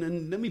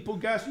let me put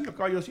gas in your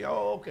car. Yo decía,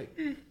 oh, ok.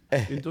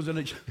 Entonces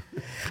le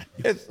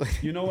Eso-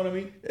 you know what I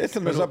mean?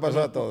 Eso nos ha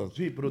pasado a todos.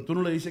 Sí, pero tú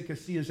no le dices que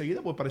sí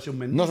enseguida, pues parece un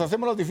mentira. Nos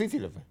hacemos los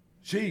difíciles. pues.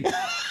 Sí.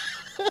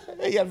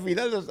 Y al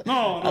final...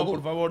 No, algún-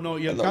 por favor, no.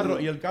 Y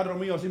el carro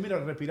mío así, mira,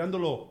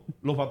 respirando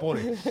los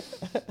vapores.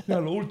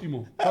 Mira, lo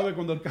último. ¿Sabes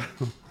cuando el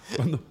carro?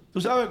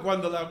 Tú sabes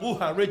cuando la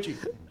aguja, Richie,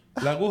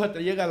 la aguja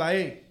te llega a la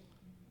E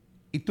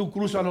y tú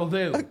cruzas los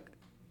dedos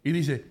y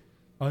dices,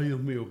 Ay,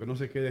 Dios mío, que no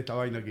se quede esta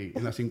vaina aquí.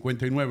 En la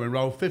 59, en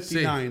Route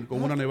 59,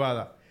 con una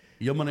nevada.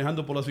 Y yo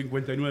manejando por la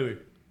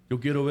 59. Yo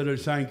quiero ver el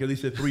sign que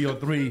dice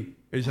 303.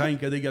 El sign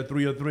que diga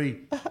 303.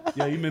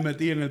 Y ahí me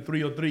metí en el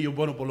 303. Yo,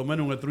 bueno, por lo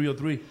menos en el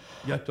 303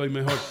 ya estoy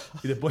mejor.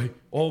 Y después,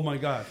 oh my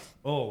God.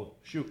 Oh,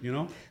 shoot, you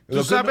know.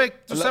 ¿Tú sabes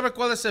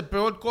cuál es la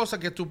peor cosa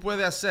que tú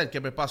puedes hacer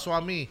que me pasó a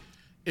mí?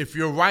 If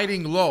you're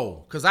riding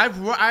low. Because I've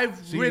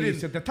ridden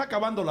se te está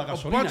acabando la a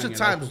gasolina. bunch of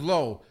times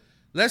low.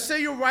 Let's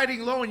say you're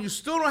riding low and you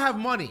still don't have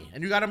money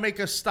and you got to make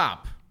a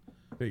stop.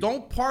 Sí.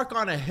 Don't park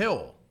on a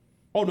hill.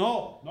 Oh,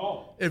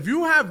 no. If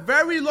you have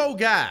very low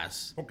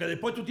gas, Porque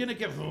después tú tienes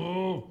que...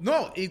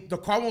 the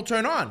car won't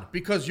turn on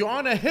because you're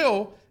on a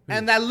hill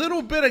and that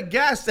little bit of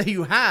gas that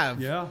you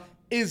have Yeah.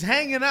 is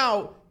hanging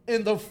out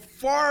in the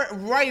far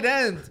right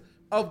end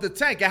of the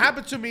tank. It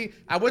happened to me.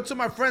 I went to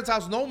my friend's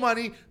house, no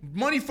money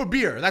for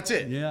beer. That's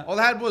it. Yeah. All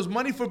I had was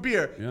money for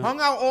beer. Yeah.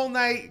 Hung out all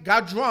night,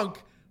 got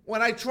drunk.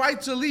 When I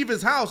tried to leave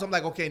his house, I'm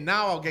like, okay,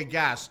 now I'll get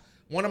gas.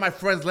 One of my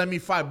friends lent me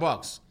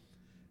 $5.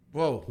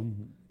 Bro,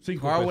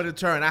 car pesos. wouldn't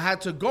turn. I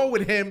had to go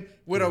with him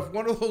with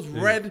one of those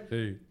red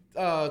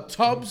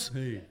tubs.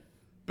 Sí.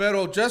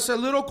 Pero just a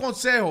little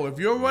consejo. If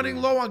you're running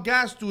low on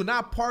gas, do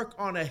not park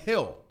on a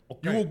hill.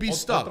 Okay. You will be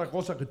stuck. Otra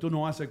cosa que tú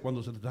no haces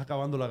cuando se te está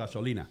acabando la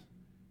gasolina.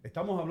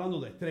 Estamos hablando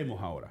de extremos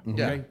ahora. ¿Ok?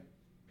 Yeah.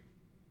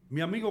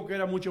 Mi amigo, que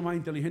era mucho más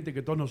inteligente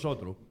que todos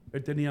nosotros,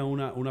 él tenía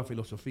una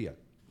filosofía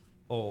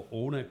o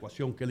una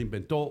ecuación que él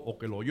inventó o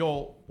que lo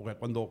oyó, porque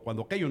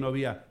cuando aquello no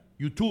había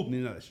YouTube ni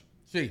nada de eso.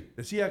 Sí.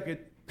 Decía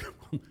que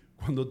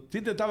cuando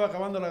sí te estaba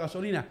acabando la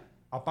gasolina,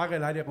 apaga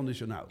el aire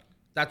acondicionado.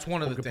 That's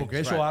one of the things. Porque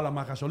eso right. da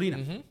más gasolina.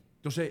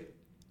 Entonces,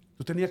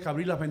 tú tenías que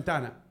abrir las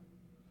ventanas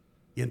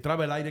y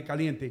entraba el aire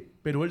caliente,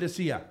 pero él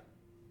decía,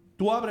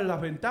 tú abres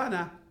las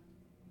ventanas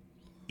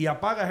y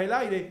apagas el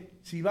aire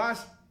si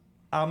vas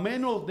a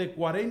menos de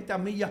 40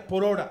 millas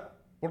por hora.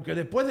 Porque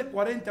después de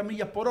 40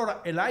 millas por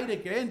hora, el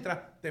aire que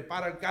entra te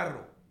para el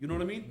carro. You know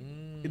what I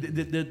mean?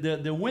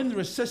 The wind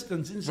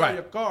resistance inside Right.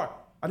 your car.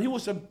 And he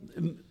was a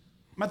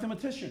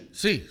mathematician.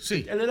 Sí,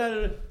 sí. Él era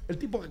el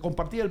tipo que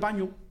compartía el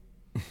baño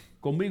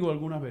conmigo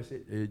algunas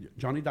veces.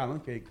 Johnny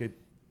Dallin, que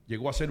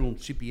llegó a ser un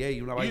CPA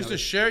y una You vaina. used to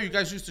share? You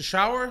guys used to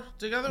shower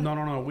together? No.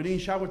 We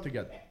didn't shower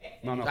together.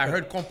 No. I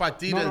heard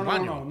compartir el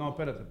baño. No,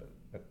 espérate.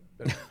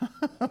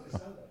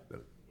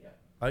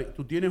 Ahí,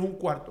 tú tienes un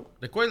cuarto.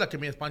 Recuerda que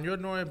mi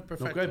español no es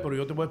perfecto. Ok, pero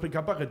yo te voy a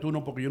explicar para que tú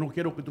no, porque yo no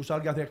quiero que tú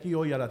salgas de aquí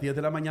hoy a las 10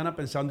 de la mañana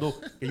pensando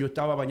que yo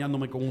estaba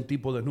bañándome con un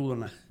tipo desnudo en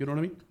la... You know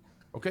what I mean?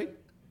 Ok?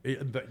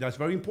 That's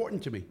very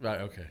important to me.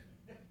 Right, okay.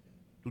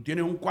 Tú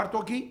tienes un cuarto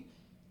aquí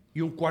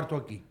y un cuarto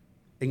aquí.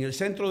 En el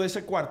centro de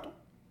ese cuarto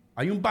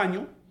hay un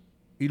baño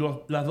y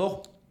las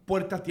dos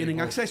puertas tienen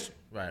acceso.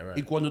 Right.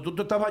 Y cuando tú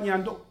te estás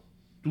bañando,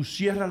 tú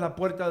cierras la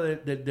puerta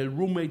del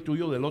roommate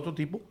tuyo, del otro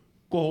tipo,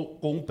 con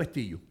un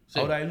pestillo. Sí.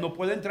 Ahora él no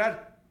puede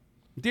entrar.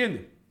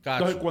 ¿Entiendes? Gotcha.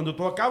 Entonces, cuando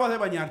tú acabas de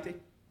bañarte,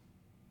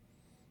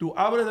 tú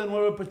abres de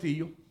nuevo el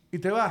pestillo y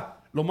te vas.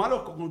 Lo malo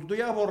es que cuando tú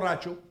llegas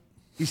borracho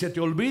y se te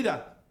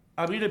olvida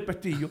abrir el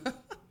pestillo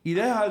y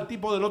dejas al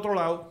tipo del otro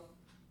lado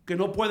que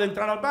no puede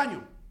entrar al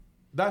baño.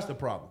 That's the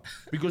problem.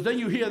 Because then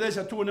you hear this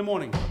at 2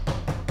 a.m.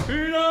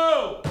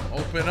 Pino!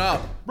 Open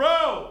up.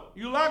 Bro,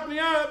 you locked me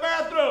out of the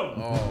bathroom.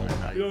 Oh,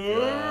 my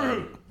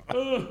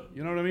God.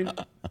 You know what I mean?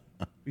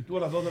 Y tú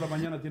a las 2 de la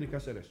mañana tienes que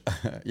hacer eso.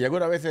 Y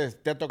algunas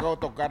veces te ha tocado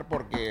tocar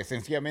porque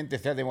sencillamente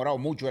se ha demorado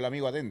mucho el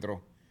amigo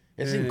adentro.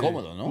 Es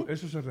incómodo, ¿no?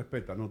 Eso se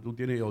respeta, ¿no? Tú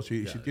tienes, o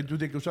si tú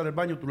tienes que usar el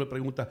baño, tú le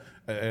preguntas,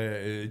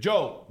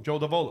 Joe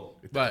Davolo.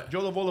 Right.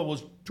 Joe Davolo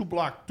was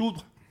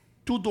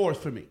two doors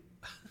for me.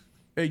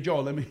 Hey,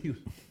 Joe, let me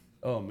use.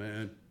 Oh,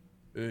 man.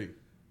 Hey.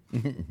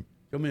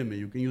 Come in, man.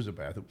 You can use the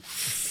bathroom.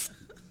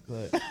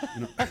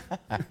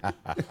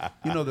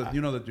 You know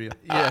the drill.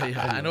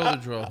 Yeah, I know the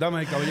drill.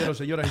 Damas y caballeros,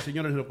 señoras y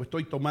señores, lo que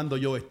estoy tomando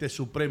yo es té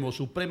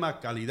suprema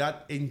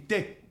calidad en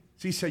té.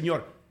 Sí,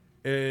 señor.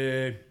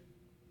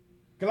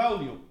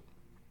 Claudio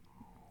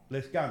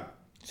Lescano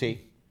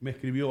Sí. me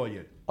escribió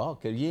ayer. Oh,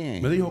 qué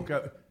bien. Me dijo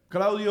que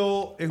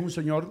Claudio es un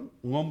señor,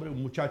 un hombre,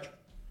 un muchacho,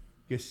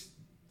 que es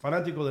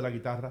fanático de la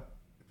guitarra,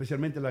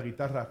 especialmente la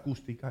guitarra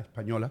acústica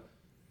española,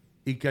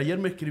 y que ayer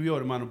me escribió,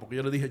 hermano, porque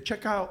yo le dije,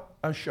 check out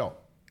our show,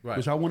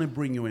 because I want to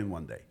bring you in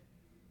one day.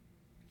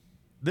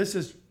 This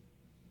is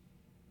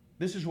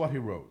what he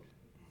wrote.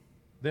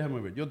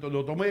 Déjame ver. Yo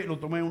lo tomé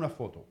en una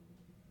foto.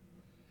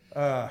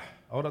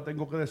 Ahora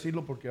tengo que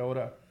decirlo porque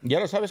ahora... Ya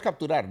lo sabes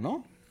capturar,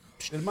 ¿no?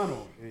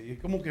 Hermano,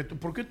 como que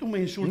 ¿por qué tú me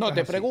insultas? No,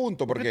 te así?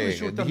 pregunto, ¿Por qué tú porque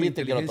insultas mi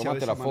dijiste que lo inteligencia tomaste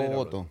de la esa manera,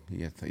 foto. bro?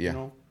 Y esto, ya.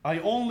 No.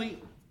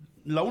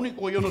 Lo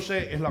único que yo no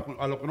sé es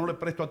a lo que no le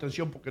presto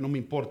atención porque no me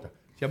importa.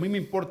 Si a mí me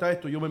importa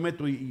esto, yo me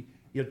meto y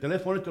el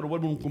teléfono lo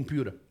vuelvo un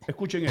computer.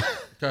 Escuchen esto.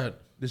 Go ahead.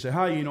 Dice,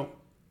 hi,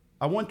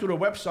 I went to the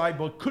website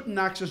but couldn't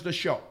access the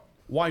show.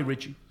 Why,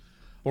 Richie?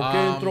 ¿Por qué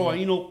entró a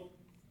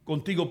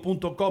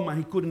inocontigo.com and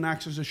he couldn't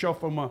access the show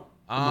from a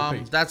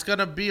page? That's going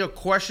to be a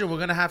question we're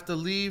going to have to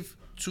leave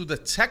to the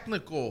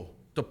technical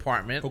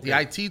department, Okay.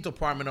 the IT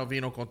department of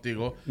Vino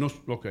Contigo.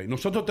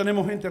 Nosotros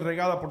tenemos gente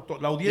regada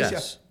por la audiencia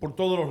Yes. por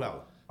todos los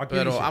lados. Aquí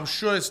Pero dice, I'm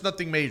sure it's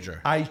nothing major.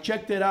 I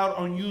checked it out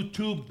on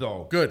YouTube,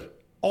 though. Good.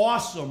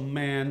 Awesome,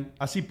 man.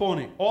 Así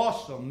pone.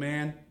 Awesome,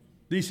 man.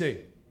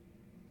 Dice,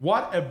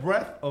 what a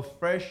breath of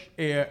fresh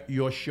air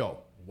your show.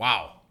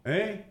 Wow.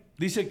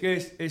 Dice que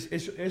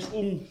es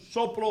un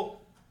soplo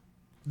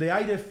de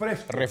aire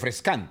fresco.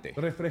 Refrescante.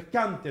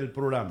 Refrescante el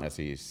programa.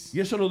 Así es. Y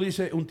eso lo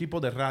dice un tipo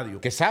de radio.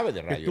 Que sabe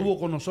de Que radio. estuvo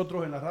con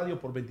nosotros en la radio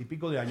por 20 y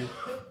pico de años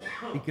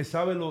y que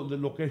sabe de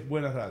lo que es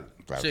buena radio.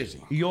 Claro Sí. que sí.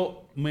 Y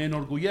yo me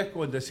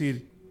enorgullezco en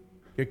decir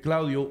que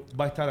Claudio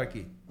va a estar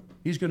aquí.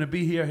 He's going to be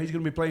here. He's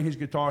going to be playing his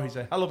guitar. He's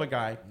a hell of a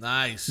guy.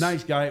 Nice.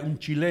 Nice guy. Un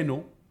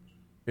chileno,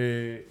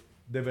 de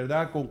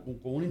verdad, con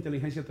una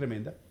inteligencia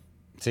tremenda.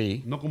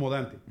 Sí. No como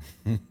Dante.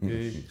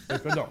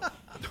 Perdón.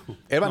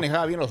 Él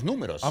manejaba bien los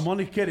números. I'm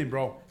only kidding,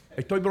 bro.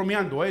 Estoy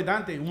bromeando,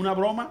 Dante. Una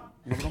broma.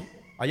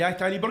 Allá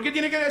está. ¿Y por qué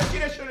tiene que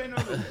decir eso?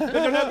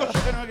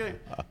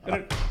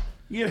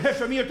 Y el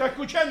jefe mío está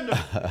escuchando.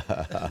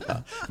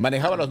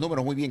 Manejaba los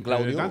números muy bien,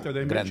 Claudio. Dante,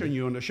 they Grande. mentioned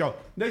you on the show.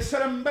 They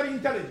said I'm very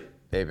intelligent.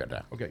 Es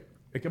verdad. Ok.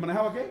 ¿Es que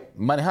manejaba qué?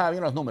 Manejaba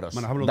bien los números.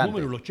 Manejaba los Dante.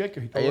 números, los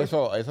cheques y todo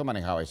eso. Eso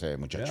manejaba ese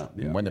muchacho.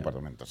 Yeah, Un buen yeah.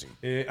 departamento, sí.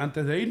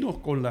 Antes de irnos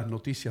con las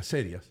noticias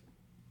serias,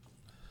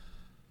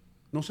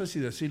 no sé si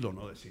decirlo o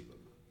no decirlo.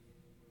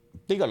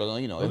 Dígalo,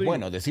 Donino. Lo Es digo.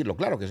 bueno decirlo.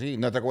 Claro que sí.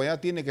 Nuestra comunidad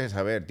tiene que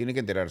saber, tiene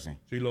que enterarse.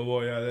 Sí lo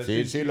voy a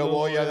decir. Sí, sí lo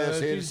voy a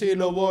decir, sí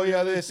lo voy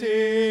a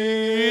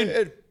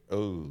decir.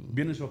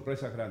 Vienen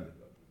sorpresas grandes.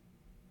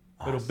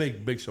 Pero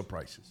big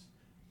surprises.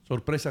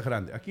 Sorpresas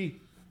grandes.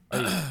 Aquí,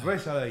 ahí,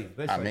 reza de ahí.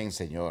 Reza Amén,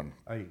 Señor.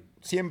 Ahí.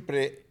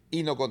 Siempre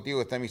Hino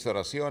contigo está en mis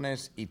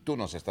oraciones y tú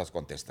nos estás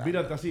contestando.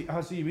 Mírate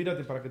así,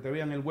 mírate para que te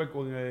vean el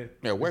hueco. El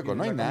hueco, en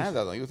no hay la camisa.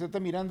 nada, don. Y usted está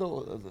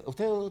mirando.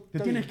 Usted Te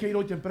está tienes bien. que ir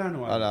hoy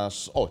temprano. A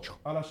las 8.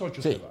 A las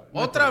 8 Sí. se va.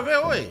 ¿Otra vez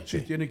hoy?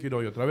 Sí, tiene que ir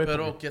hoy otra vez.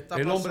 Pero, porque ¿qué está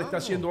el hombre pasando? está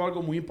haciendo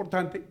algo muy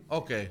importante.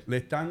 Ok. Le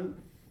están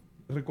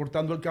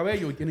recortando el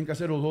cabello y tienen que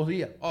hacerlo 2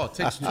 días. Oh, it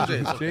takes 2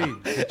 days. Sí.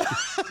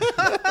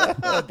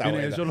 Está Miren,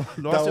 buena. eso lo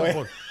Está hacen buena.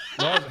 por...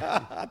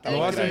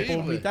 Lo hacen por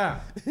increíble. mitad.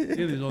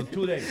 ¿Entiendes? Son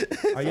 2 days.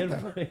 Ayer,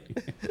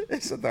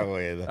 Eso está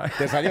bueno.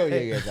 Te salió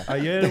bien esa.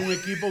 ayer un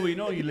equipo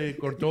vino y le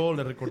recortó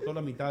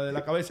la mitad de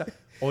la cabeza.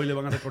 Hoy le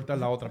van a recortar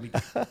la otra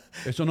mitad.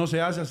 Eso no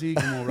se hace así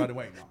como right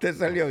away, no. Te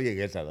salió bien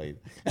esa, don.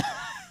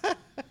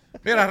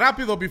 Mira,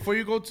 rápido, before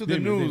you go to the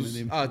Dime, news,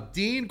 dime.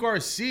 Dean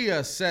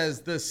Garcia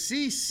says the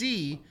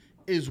CC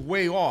is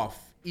way off.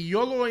 Y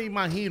yo lo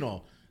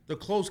imagino, the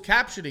closed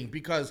captioning,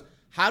 because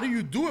how do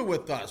you do it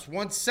with us?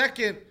 1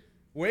 second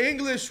we're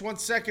English, 1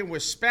 second we're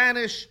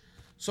Spanish.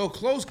 So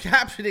closed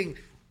captioning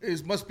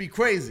must be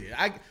crazy.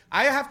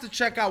 I have to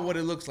check out what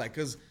it looks like,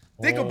 because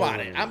think about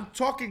it. I'm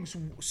talking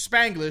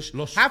Spanglish.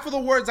 Half of the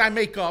words I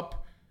make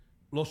up.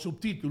 Los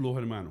subtítulos,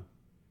 hermano.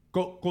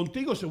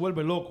 Contigo se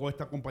vuelve loco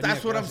esta compañía.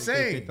 That's what I'm que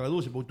saying.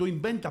 traduce, porque tú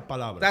inventas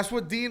palabras. That's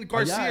what Dean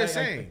Garcia Allá is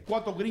hay saying.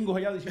 4 gringos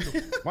allá diciendo,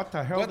 what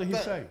the hell did he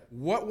say?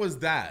 What was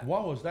that?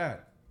 What was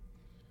that?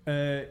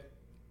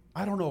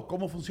 I don't know,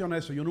 ¿cómo funciona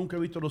eso? Yo nunca he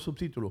visto los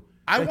subtítulos.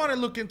 I want to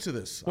look into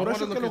this. Por I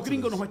eso wanna es que look los into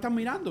gringos this. nos están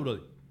mirando,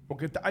 brother.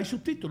 Porque hay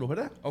subtítulos,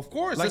 ¿verdad? Of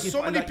course, Like there's if so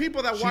I many like-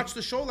 people that si- watch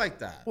the show like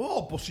that.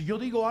 Oh, pues si yo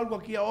digo algo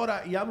aquí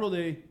ahora y hablo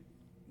de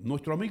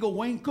nuestro amigo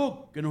Wayne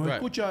Cook, que nos Right.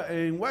 escucha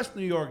en West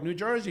New York, New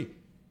Jersey,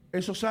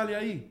 eso sale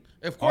ahí.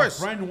 Of course.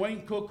 Our friend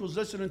Wayne Cook who's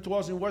listening to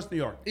us in West New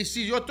York. Y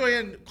si yo estoy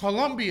en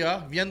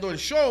Colombia viendo el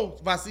show,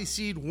 vas a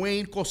decir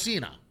Wayne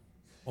Cocina.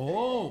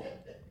 Oh,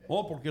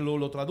 porque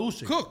lo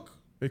traduce. Cook.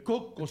 El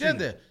Cook cocina.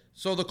 ¿Entiendes?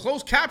 So the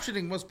closed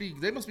captioning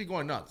they must be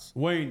going nuts.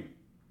 Wayne,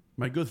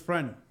 my good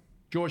friend,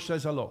 George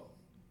says hello.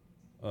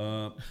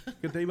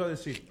 ¿Qué te iba a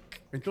decir?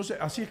 Entonces,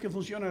 así es que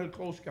funciona el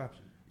closed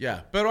caption.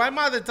 Yeah. Pero hay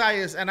más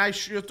detalles, and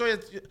yo estoy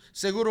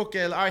seguro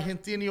que el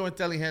argentino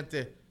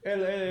inteligente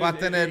Él va a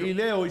tener. y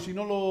Leo, y si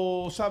no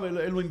lo sabe,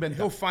 él lo inventa.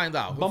 He'll find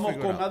out. He'll Vamos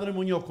figure it con out. Adri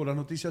Muñoz con las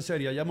noticias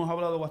serias. Ya hemos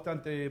hablado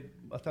bastante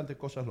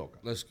cosas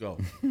locas. Let's go.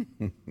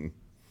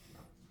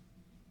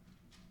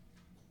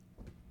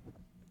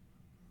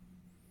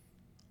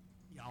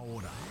 Y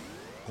ahora,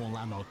 con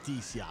las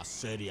noticias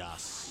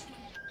serias,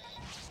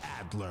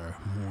 Adler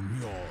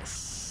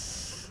Muñoz.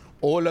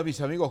 Hola mis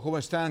amigos, ¿cómo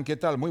están? ¿Qué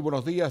tal? Muy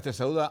buenos días. Te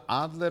saluda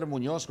Adler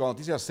Muñoz con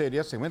noticias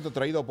serias, segmento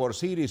traído por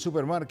City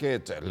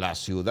Supermarket, la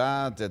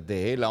ciudad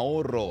del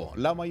ahorro.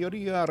 La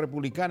mayoría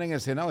republicana en el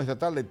Senado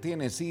Estatal de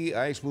Tennessee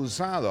ha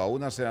expulsado a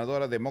una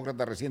senadora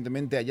demócrata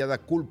recientemente hallada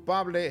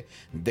culpable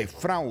de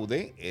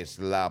fraude. Es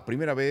la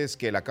primera vez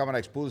que la Cámara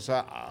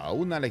expulsa a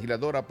una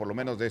legisladora, por lo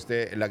menos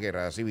desde la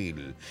Guerra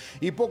Civil.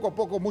 Y poco a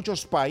poco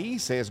muchos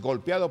países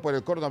golpeados por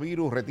el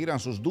coronavirus retiran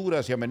sus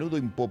duras y a menudo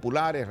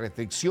impopulares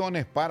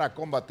restricciones para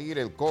combatir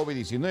el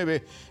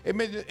COVID-19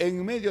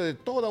 en medio de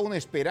toda una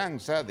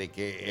esperanza de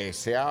que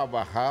se ha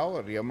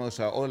bajado, digamos,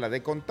 la ola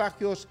de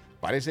contagios.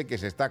 Parece que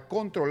se está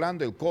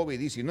controlando el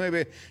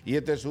COVID-19 y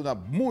esta es una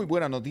muy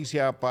buena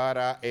noticia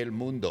para el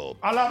mundo.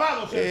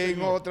 Alabado sea el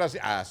Señor.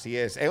 Así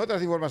es. En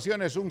otras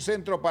informaciones, un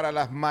centro para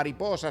las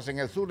mariposas en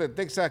el sur de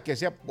Texas que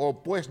se ha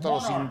opuesto a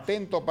los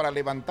intentos para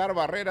levantar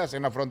barreras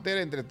en la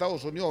frontera entre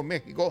Estados Unidos y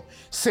México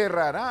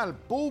cerrará al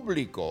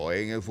público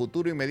en el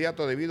futuro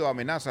inmediato debido a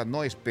amenazas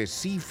no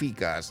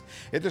específicas.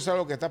 Esto es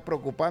algo que está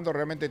preocupando,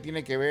 realmente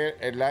tiene que ver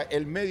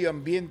el medio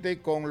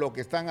ambiente con lo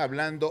que están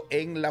hablando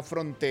en la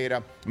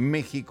frontera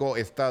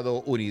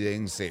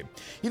México-estadounidense.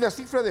 Y la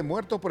cifra de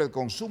muertos por el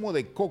consumo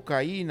de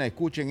cocaína,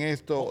 escuchen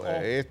esto,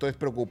 esto es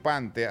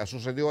preocupante, ha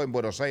sucedido en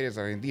Buenos Aires,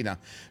 Argentina.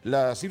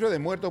 La cifra de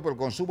muertos por el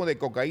consumo de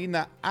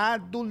cocaína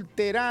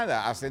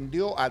adulterada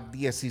ascendió a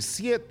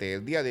 17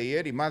 el día de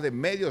ayer y más de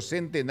medio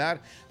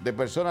centenar de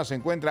personas se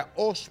encuentran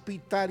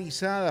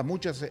hospitalizadas,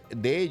 muchas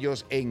de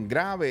ellos en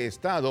grave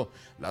estado.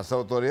 Las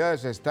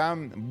autoridades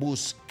están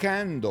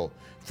buscando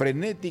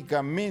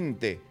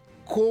frenéticamente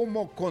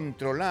cómo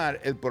controlar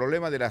el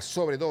problema de la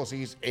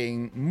sobredosis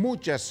en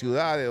muchas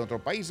ciudades de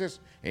otros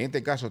países. En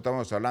este caso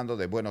estamos hablando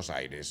de Buenos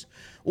Aires.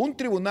 Un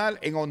tribunal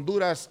en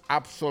Honduras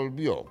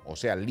absolvió, o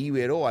sea,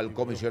 liberó al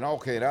comisionado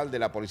general de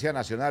la Policía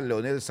Nacional,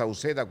 Leonel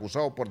Sauceda,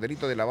 acusado por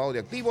delito de lavado de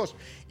activos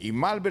y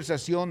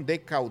malversación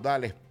de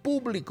caudales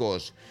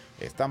públicos.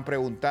 Están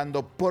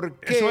preguntando por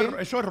qué.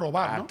 Eso es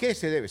robar, ¿no? ¿A qué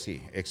se debe?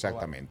 Sí,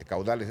 exactamente.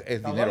 Caudales es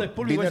Caudales dinero.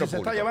 públicos, Dinero se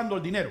está llevando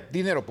el dinero.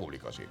 Dinero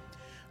público, sí.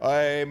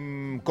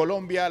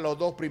 Colombia, los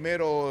dos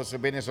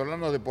primeros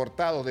venezolanos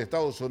deportados de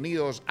Estados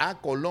Unidos a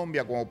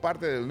Colombia como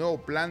parte del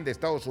nuevo plan de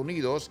Estados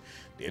Unidos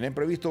tienen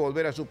previsto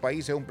volver a su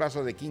país en un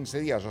plazo de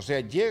 15 días. O sea,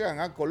 llegan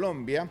a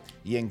Colombia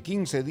y en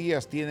 15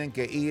 días tienen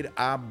que ir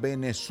a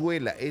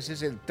Venezuela. Ese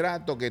es el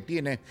trato que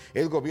tiene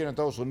el gobierno de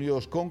Estados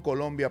Unidos con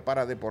Colombia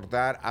para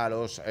deportar a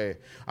los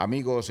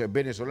amigos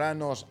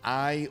venezolanos.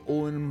 Hay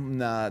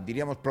una,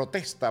 diríamos,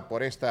 protesta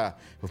por esta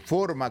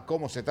forma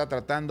como se está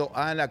tratando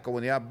a la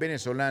comunidad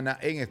venezolana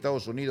en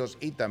Estados Unidos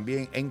y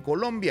también en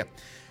Colombia.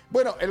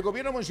 Bueno, el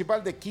gobierno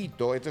municipal de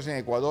Quito, esto es en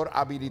Ecuador,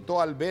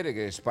 habilitó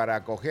albergues para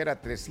acoger a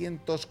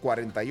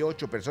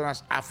 348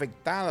 personas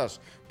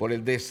afectadas por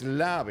el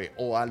deslave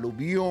o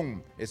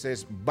aluvión. Ese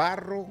es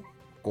barro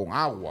con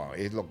agua,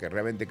 es lo que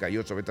realmente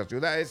cayó sobre estas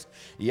ciudades,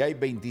 y hay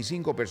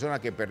 25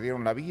 personas que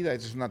perdieron la vida.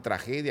 Esta es una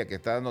tragedia que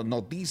está dando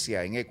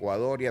noticia en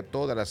Ecuador, ya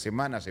toda la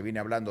semana se viene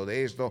hablando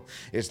de esto.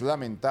 Es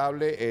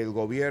lamentable. El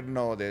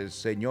gobierno del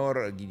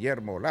señor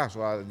Guillermo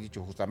Lasso ha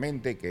dicho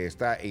justamente que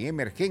está en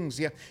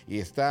emergencia y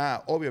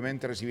está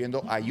obviamente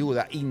recibiendo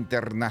ayuda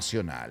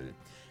internacional.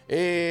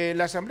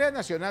 La Asamblea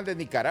Nacional de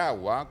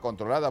Nicaragua,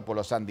 controlada por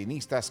los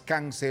sandinistas,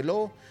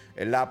 canceló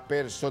la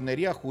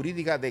personería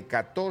jurídica de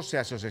 14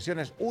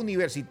 asociaciones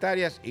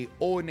universitarias y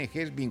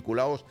ONGs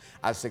vinculados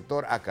al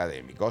sector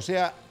académico. O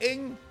sea,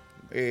 en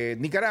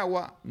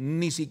Nicaragua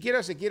ni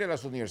siquiera se quieren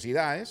las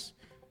universidades,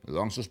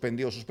 lo han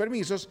suspendido sus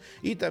permisos,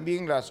 y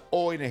también las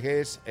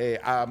ONGs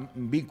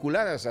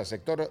vinculadas al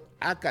sector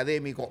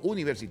académico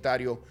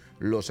universitario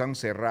los han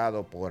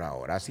cerrado por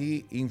ahora.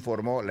 Así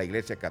informó la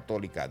Iglesia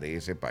Católica de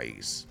ese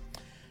país.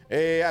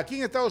 Aquí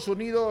en Estados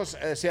Unidos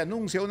se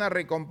anuncia una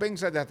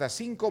recompensa de hasta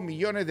 $5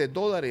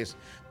 millones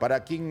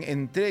para quien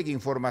entregue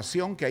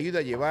información que ayude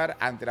a llevar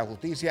ante la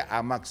justicia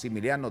a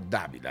Maximiliano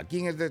Dávila.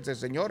 ¿Quién es este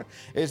señor?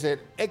 Es el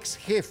ex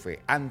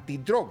jefe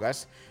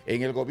antidrogas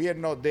en el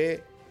gobierno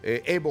de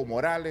Evo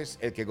Morales,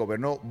 el que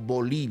gobernó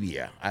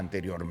Bolivia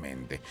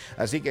anteriormente.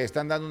 Así que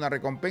están dando una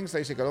recompensa.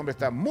 Dice que el hombre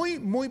está muy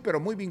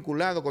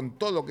vinculado con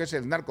todo lo que es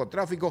el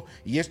narcotráfico,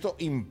 y esto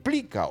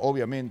implica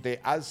obviamente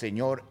al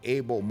señor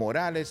Evo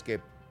Morales, que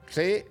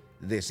se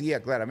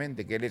decía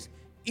claramente que él es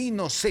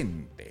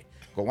inocente.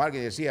 Como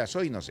alguien decía,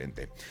 soy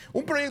inocente.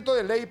 Un proyecto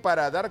de ley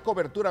para dar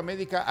cobertura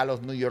médica a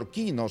los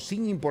neoyorquinos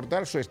sin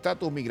importar su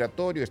estatus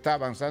migratorio está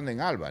avanzando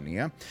en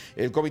Albany.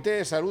 El Comité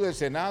de Salud del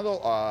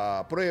Senado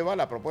aprueba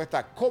la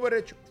propuesta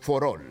Coverage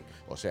for All,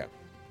 o sea,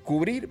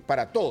 cubrir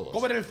para todos.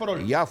 Coverage for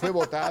All. Ya fue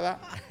votada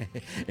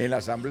en la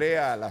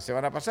Asamblea la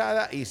semana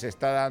pasada y se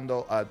está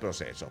dando al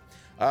proceso.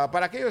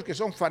 Para aquellos que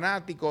son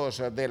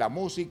fanáticos de la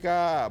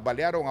música,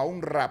 balearon a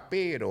un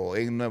rapero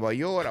en Nueva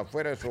York,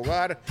 afuera de su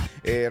hogar,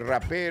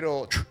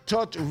 rapero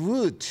Todd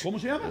Wood. ¿Cómo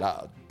se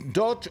llama?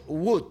 Todd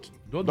Wood.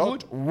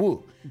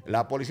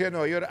 La policía de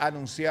Nueva York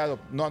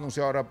no ha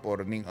anunciado ahora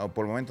por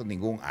el momento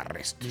ningún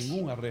arresto.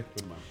 Ningún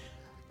arresto, hermano.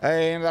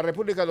 En la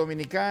República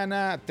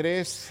Dominicana,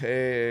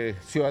 3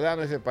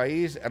 ciudadanos de ese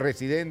país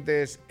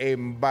residentes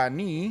en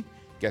Baní,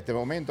 que hasta el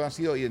momento han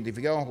sido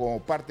identificados como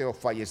parte de los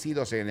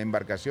fallecidos en la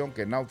embarcación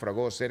que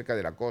naufragó cerca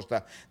de la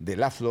costa de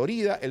la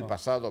Florida el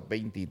pasado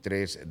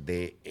 23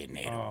 de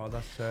enero.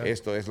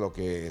 Esto es lo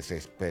que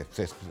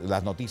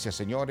las noticias,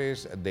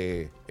 señores,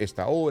 de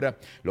esta hora,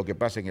 lo que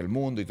pasa en el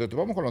mundo. Entonces,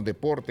 vamos con los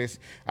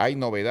deportes. Hay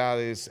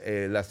novedades.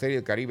 La Serie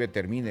del Caribe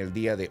termina el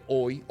día de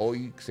hoy.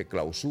 Hoy se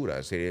clausura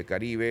la Serie del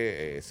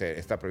Caribe.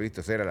 Está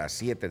previsto ser a las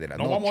 7 de la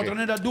noche. ¿No vamos a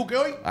tener al Duque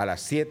hoy? A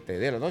las 7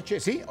 de la noche,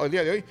 sí, el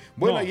día de hoy.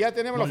 Bueno, No, ya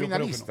tenemos los yo creo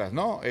que finalistas,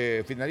 ¿no?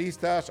 ¿no?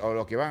 Finalistas o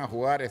los que van a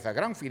jugar esta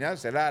gran final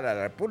será la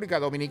República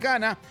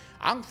Dominicana,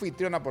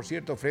 anfitriona, por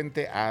cierto,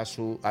 frente al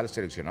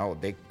seleccionado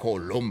de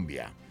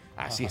Colombia.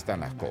 Así están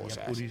las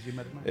cosas.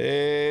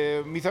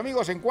 Mis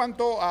amigos, en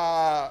cuanto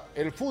a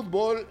el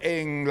fútbol,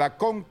 en la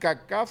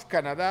CONCACAF,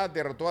 Canadá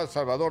derrotó a El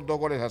Salvador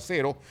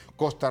 2-0.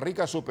 Costa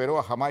Rica superó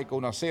a Jamaica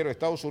 1-0.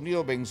 Estados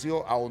Unidos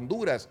venció a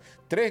Honduras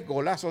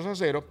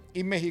 3-0.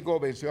 Y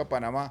México venció a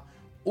Panamá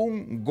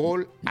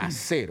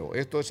 1-0.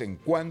 Esto es en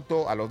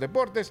cuanto a los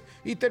deportes.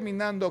 Y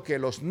terminando que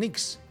los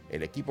Knicks,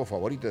 el equipo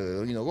favorito de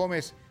Donino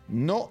Gómez,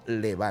 no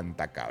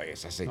levanta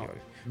cabeza,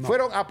 señores. No.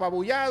 Fueron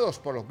apabullados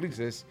por los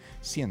Grizzlies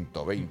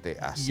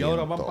 120-108. Y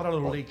ahora van para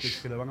los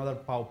Lakers, que le van a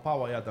dar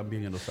pau allá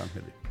también en Los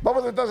Ángeles.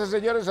 Vamos entonces,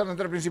 señores, a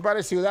nuestras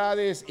principales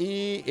ciudades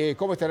y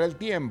cómo estará el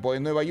tiempo.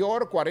 En Nueva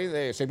York,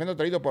 segmento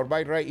traído por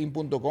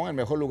BuyRayIn.com, el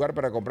mejor lugar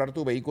para comprar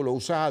tu vehículo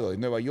usado.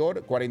 En Nueva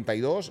York,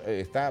 42,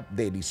 está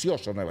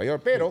delicioso Nueva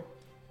York, pero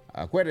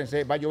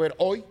acuérdense, va a llover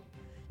hoy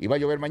y va a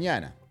llover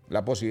mañana.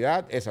 La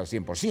posibilidad es al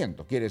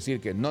 100%. Quiere decir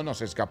que no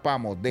nos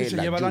escapamos de la lluvia.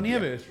 ¿Se lleva la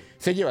nieve eso?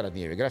 Se lleva la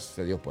nieve, gracias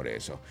a Dios por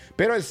eso.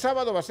 Pero el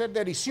sábado va a ser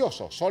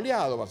delicioso,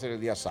 soleado va a ser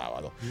el día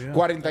sábado.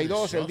 42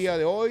 delicioso. El día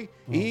de hoy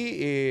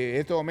y en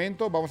este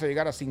momento vamos a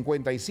llegar a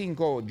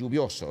 55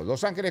 lluvioso.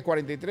 Los Ángeles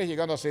 43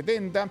 llegando a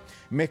 70,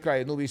 mezcla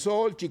de nube y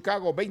sol.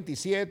 Chicago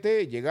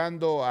 27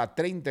 llegando a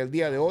 30 el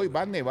día de hoy.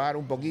 Va a nevar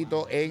un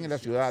poquito en la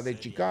ciudad de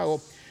Chicago.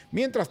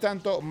 Mientras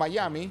tanto,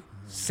 Miami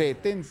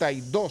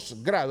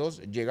 72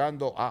 grados,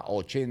 llegando a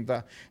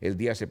 80. El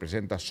día se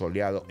presenta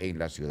soleado en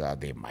la ciudad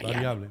de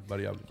Miami.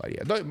 Variable.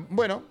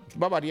 Bueno,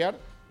 va a variar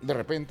de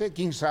repente.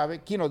 ¿Quién sabe?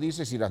 ¿Quién nos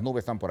dice si las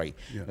nubes están por ahí?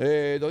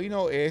 Yeah.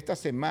 Doino, esta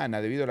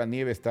semana, debido a la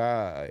nieve,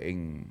 está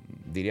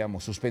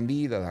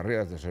suspendida las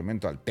reglas de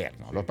estacionamiento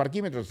alterno. Sí. Los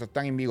parquímetros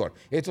están en vigor.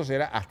 Esto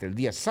será hasta el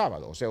día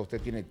sábado. O sea,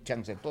 usted tiene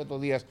chance todos los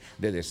días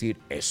de decir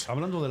eso.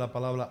 Hablando de la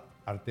palabra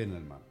alterna,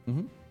 hermano,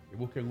 que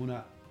busquen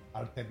una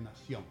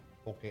alternación.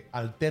 O que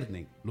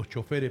alternen los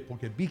choferes,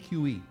 porque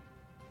BQE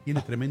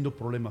tiene tremendos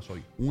problemas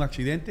hoy. Un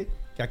accidente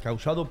que ha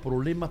causado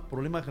problemas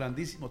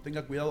grandísimos.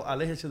 Tenga cuidado,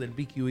 aléjese del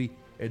BQE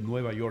en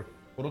Nueva York.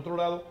 Por otro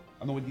lado,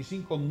 a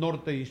 95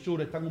 norte y sur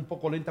están un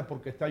poco lentas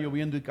porque está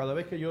lloviendo y cada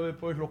vez que llueve,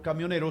 pues los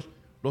camioneros,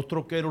 los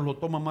troqueros lo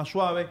toman más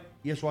suave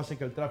y eso hace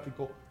que el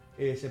tráfico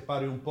se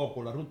pare un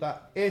poco. La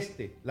ruta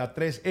la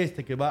 3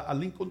 este que va a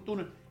Lincoln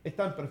Tunnel,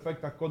 está en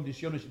perfectas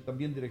condiciones y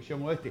también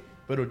dirección oeste,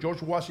 pero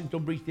George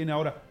Washington Bridge tiene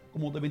ahora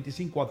como de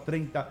 25 a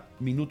 30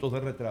 minutos de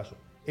retraso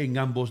en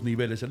ambos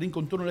niveles. El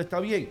Lincoln Tunnel está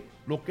bien,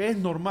 lo que es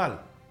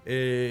normal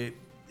en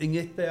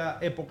esta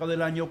época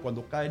del año,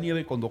 cuando cae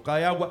nieve, cuando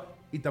cae agua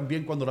y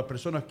también cuando las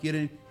personas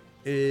quieren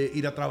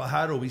ir a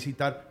trabajar o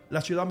visitar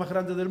la ciudad más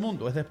grande del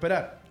mundo, es de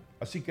esperar.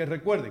 Así que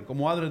recuerden,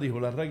 como Adler dijo,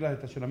 las reglas de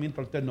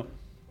estacionamiento alterno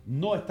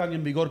no están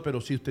en vigor,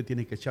 pero sí usted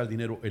tiene que echar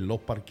dinero en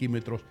los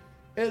parquímetros.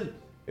 El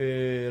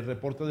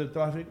reporte del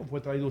tráfico fue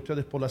traído a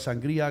ustedes por la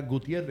Sangría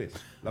Gutiérrez,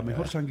 la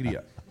mejor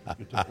sangría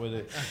que usted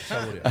puede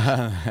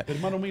saborear.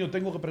 Hermano mío,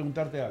 tengo que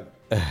preguntarte algo.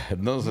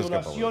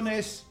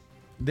 Violaciones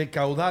de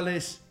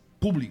caudales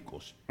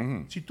públicos.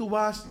 Si tú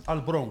vas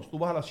al Bronx, tú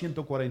vas a la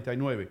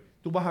 149,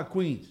 tú vas a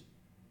Queens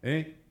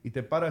y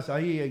te paras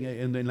ahí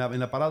en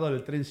la parada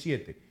del tren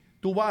 7,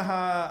 tú vas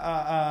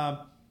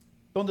a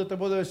 ¿dónde te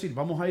puedo decir?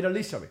 Vamos a ir a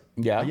Elizabeth,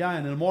 allá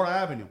en el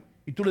Mora Avenue,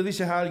 y tú le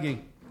dices a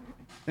alguien: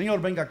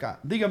 señor, venga acá,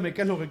 dígame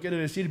qué es lo que quiere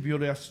decir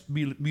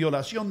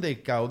violación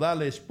de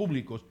caudales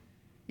públicos,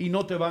 y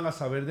no te van a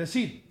saber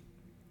decir.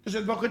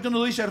 Entonces, ¿por qué tú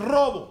no dices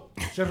robo?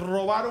 Se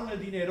robaron el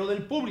dinero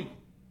del público.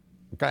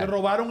 Claro. Se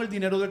robaron el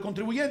dinero del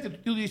contribuyente.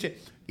 Tú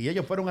dices, y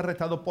ellos fueron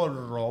arrestados por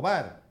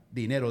robar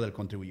dinero del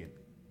contribuyente,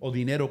 o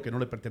dinero que no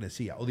le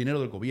pertenecía, o dinero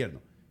del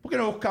gobierno. Porque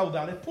no los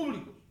caudales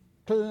públicos.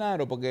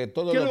 Claro, porque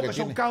todo ¿Qué lo es que lo que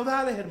tiene, son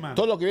caudales, hermano?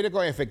 todo lo que viene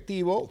con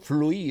efectivo,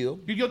 fluido.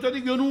 Y yo te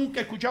digo, yo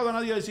nunca he escuchado a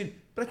nadie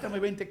decir, préstame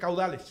 20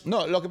 caudales.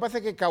 No, lo que pasa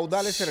es que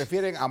caudales se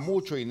refieren a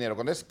mucho dinero.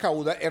 Cuando es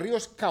caudal, el río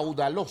es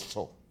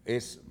caudaloso,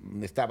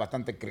 está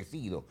bastante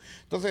crecido.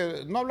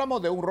 Entonces, no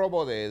hablamos de un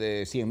robo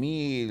de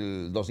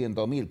 100,000,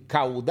 200,000.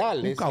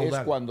 Caudales es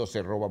cuando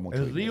se roba mucho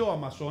dinero. El río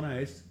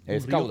Amazonas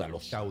es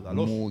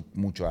caudaloso.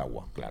 Mucho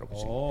agua, claro que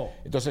sí.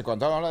 Entonces,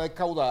 cuando hablamos de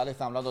caudales,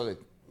 estamos hablando de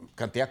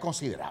cantidad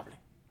considerable.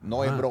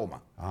 No es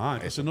broma.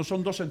 Eso no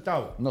son 2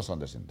 centavos. No son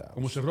 2 centavos.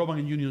 Como se roban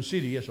en Union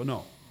City, eso no.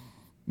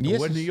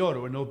 O en New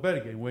York, o en North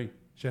Bergen, güey.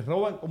 Se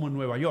roban como en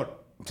Nueva York.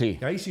 Sí.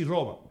 Que ahí sí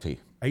roban. Sí.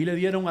 Ahí le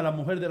dieron a la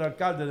mujer del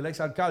alcalde, del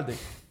exalcalde,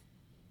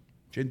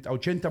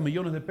 80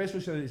 millones de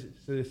pesos y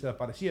se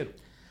desaparecieron.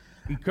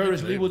 Y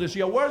Curtis Leewood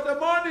decía, "Where's the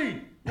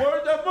money?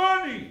 Where's the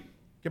money?"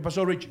 ¿Qué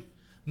pasó, Richie?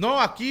 No,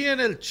 aquí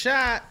en el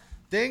chat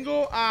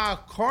tengo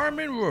a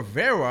Carmen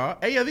Rivera.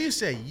 Ella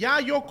dice, ya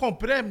yo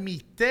compré mi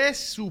té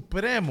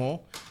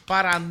supremo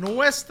para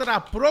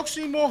nuestra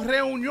próxima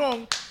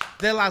reunión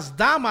de las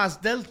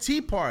damas del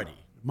Tea Party.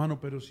 Hermano,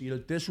 pero si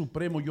el té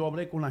supremo, yo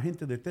hablé con la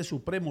gente de té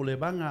supremo, le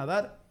van a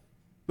dar...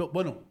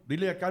 Bueno,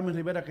 dile a Carmen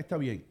Rivera que está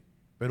bien,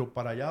 pero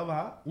para allá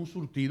va un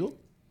surtido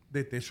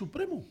de té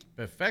supremo.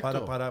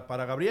 Perfecto.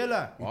 Para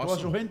Gabriela y toda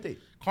su gente.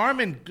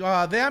 Carmen,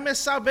 déjame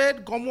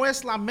saber cómo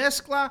es la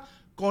mezcla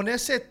con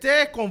ese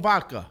té con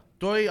vodka.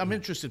 I'm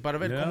interested para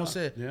ver Yeah, cómo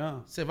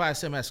se va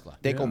esa mezcla.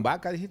 ¿Té con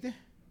vaca, dijiste?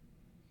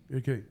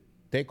 ¿Qué?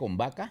 ¿Té con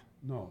vaca?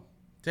 No.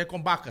 Té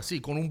con vaca, sí,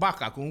 con un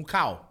vaca, con un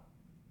cow.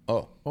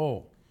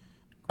 Oh.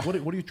 What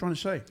are you trying to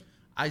say?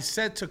 I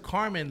said to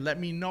Carmen, let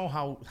me know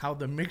how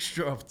the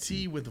mixture of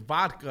tea with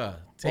vodka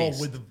tastes.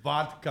 Oh, with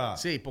vodka.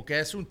 Sí, porque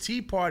es un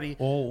tea party,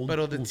 Oh,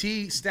 pero the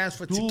tea stands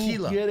for Tú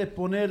tequila. quieres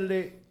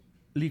ponerle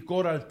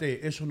licor al té.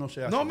 Eso no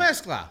se hace. No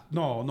mezcla.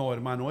 No,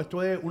 hermano.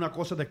 Esto es una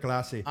cosa de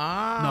clase.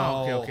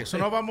 Ok. So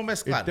no vamos a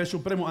mezclar. El té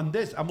supremo. And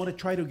this, I'm going to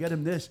try to get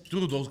him this.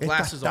 Dude, those Estas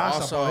glasses are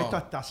tazas, bro, awesome.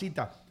 estas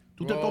tacitas.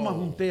 Tú te tomas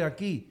un té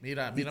aquí.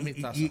 Mira mi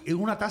taza. Y es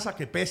una taza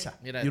que pesa.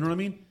 Mira you know esto.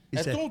 what I mean?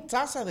 Es Dice, una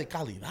taza de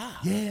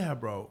calidad. yeah,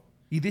 bro.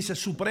 Y dice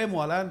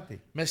supremo adelante.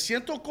 Me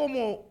siento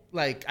como,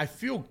 like, I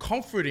feel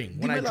comforting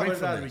when Dime I la drink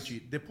verdad, from this.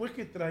 Richie. Después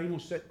que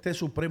traímos té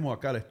supremo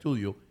acá al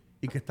estudio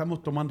y que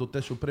estamos tomando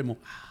té supremo,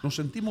 nos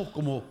sentimos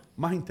como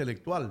más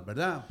intelectual,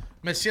 ¿verdad?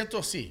 Me siento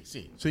así,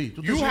 sí. Sí,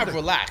 tú te You have sientes-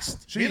 relaxed.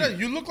 Sí. Mira,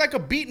 you look like a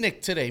beatnik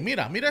today.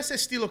 Mira ese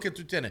estilo que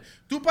tú tienes.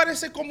 Tú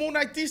pareces como un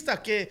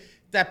artista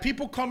that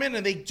people come in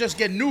and they just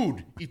get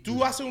nude. Y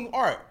tú haces un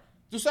art.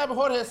 Tú sabes,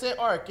 Jorge, ese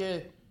art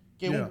que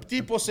Yeah. un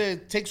tipo se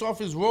takes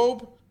off his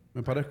robe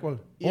 ¿Me parezco al?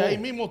 y ahí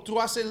mismo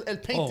tú haces el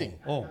painting.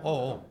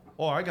 Oh,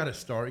 I got a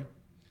story.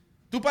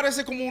 Tú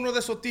pareces como uno de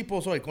esos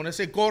tipos hoy, con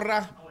ese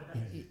gorra,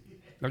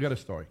 I got a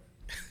story.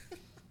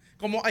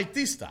 como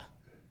artista.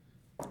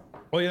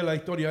 Oye, la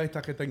historia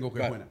esta que tengo que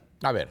es Claro. buena.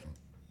 A ver.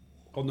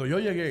 Cuando yo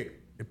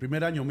llegué, el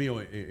primer año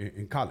mío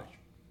en college,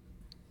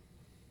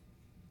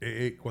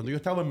 cuando yo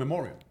estaba en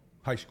Memorial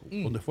High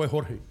School, donde fue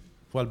Jorge,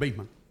 fue al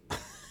basement,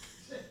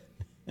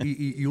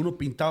 y uno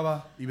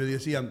pintaba y me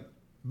decían,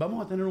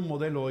 vamos a tener un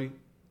modelo hoy,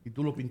 y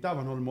tú lo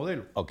pintabas, no el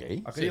modelo. Ok.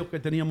 Aquellos que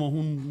teníamos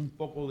un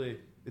poco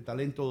de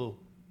talento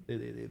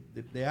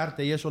de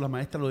arte y eso, las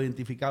maestras lo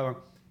identificaban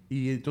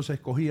y entonces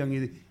escogían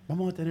y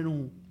vamos a tener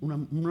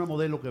una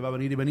modelo que va a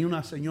venir. Y venía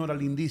una señora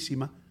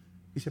lindísima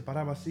y se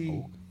paraba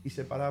así y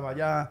se paraba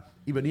allá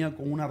y venía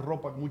con una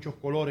ropa con muchos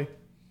colores.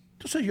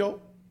 Entonces yo,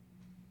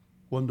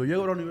 cuando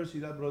llego a la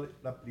universidad, brother,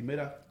 la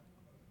primera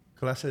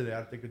clase de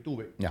arte que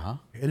tuve,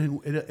 Ajá.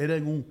 era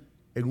en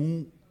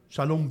un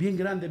salón bien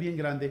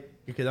grande,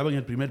 que quedaba en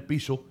el primer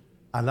piso,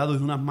 al lado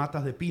de unas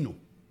matas de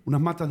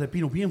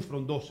pino bien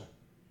frondosas.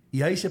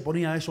 Y ahí se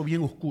ponía eso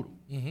bien oscuro.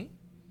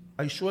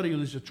 I swear to you,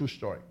 this is a true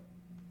story.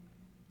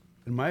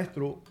 El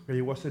maestro, que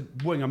llegó a ser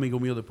buen amigo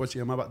mío, después se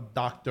llamaba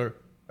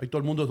Doctor. Ahí todo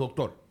el mundo es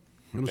doctor.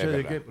 Yo no sé Es de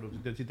verdad. qué, pero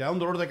si te da un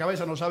dolor de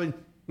cabeza no saben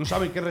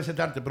qué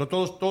recetarte, pero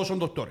todos son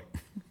doctores.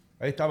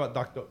 Ahí estaba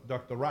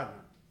Dr.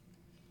 Radner.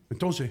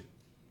 Entonces,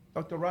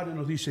 Dr. Radner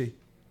nos dice,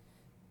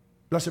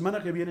 la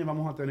semana que viene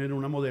vamos a tener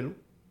una modelo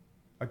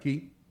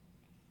aquí.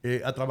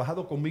 Ha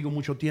trabajado conmigo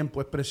mucho tiempo,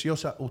 es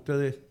preciosa.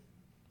 Ustedes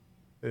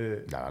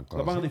la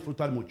van a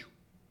disfrutar mucho.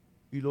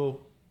 Y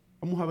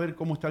vamos a ver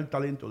cómo está el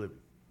talento de...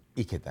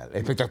 ¿Y qué tal?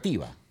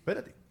 Expectativa.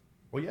 Espérate,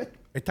 oye esto.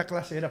 Esta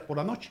clase era por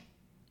la noche.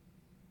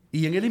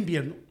 Y en el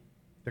invierno,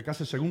 de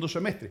casi el segundo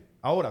semestre,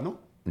 ahora, ¿no?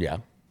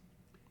 Ya.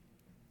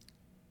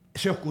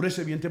 Se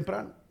oscurece bien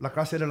temprano. La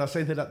clase era a las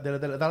 6 de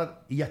la tarde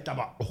y ya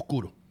estaba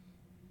oscuro.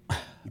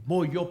 Y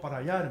voy yo para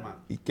allá, hermano.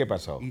 ¿Y qué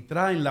pasó? Y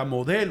traen la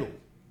modelo.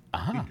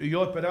 Ajá. Y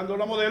yo esperando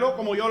la modelo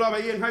como yo la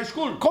veía en high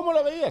school. ¿Cómo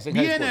lo veías en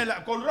high Viene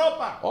school? con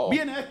ropa. Oh.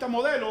 Viene esta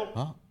modelo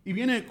Ah. y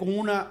viene con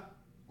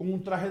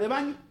un traje de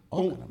baño.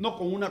 Como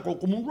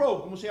un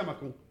robe, ¿cómo se llama?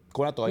 Con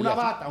una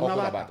toalla.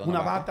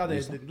 Una bata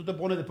Listo. que tú te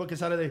pones después que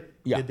sales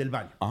Ya. del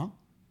baño. Ajá.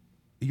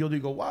 Y yo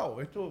digo, wow,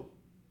 esto,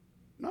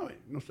 no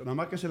sé, nada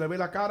más que se le ve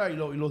la cara y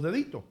los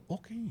deditos.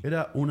 Ok.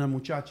 Era una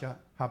muchacha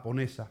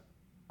japonesa,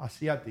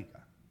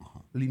 asiática,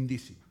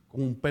 lindísima,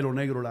 con un pelo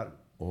negro largo.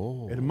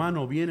 Oh.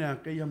 Hermano, viene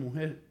aquella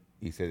mujer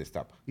Y se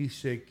destapa. y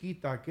se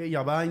quita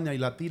aquella vaina y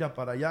la tira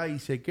para allá y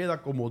se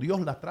queda como Dios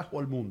la trajo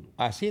al mundo.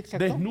 Así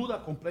exacto.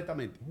 Desnuda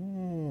completamente.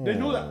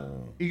 Desnuda.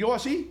 Y yo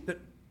así,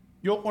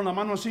 yo con la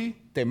mano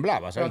así,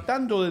 Temblabas ahí.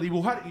 tratando de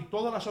dibujar y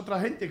todas las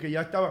otras gente que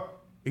ya estaba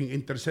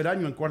en tercer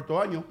año, en cuarto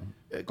año,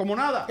 como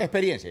nada.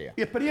 Experiencia ya.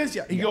 Y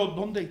experiencia. Y yo,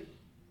 ¿dónde?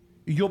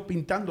 Y yo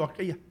pintando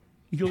aquella.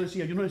 Y yo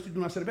decía, yo no necesito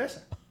una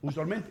cerveza,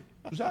 usualmente.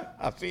 ¿Tú sabes?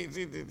 Ah, sí.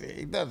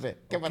 Entonces,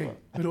 ¿qué Ok, pasó?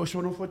 pero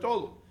eso no fue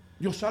todo.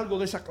 Yo salgo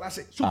de esa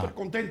clase súper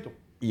contento.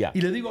 Ya.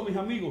 Y le digo a mis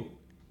amigos,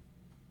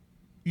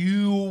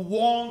 you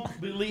won't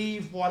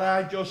believe what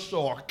I just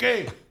saw.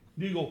 ¿Qué?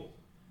 Digo,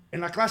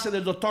 en la clase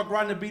del Dr.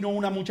 Radner vino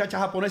una muchacha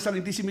japonesa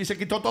lindísima y se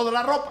quitó toda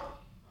la ropa.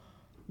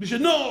 Dice,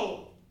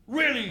 no,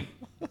 really,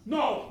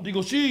 no.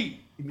 Digo,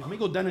 sí. Y mi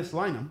amigo Dennis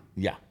Lynam,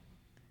 Ya.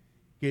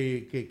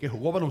 que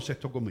jugó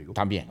baloncesto conmigo,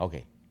 También, ok.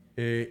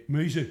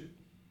 me dice,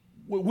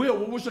 Will,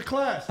 what was the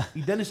class?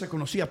 Y Dennis se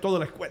conocía toda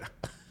la escuela.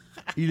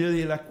 Y le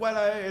dije,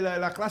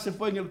 la clase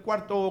fue en el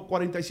cuarto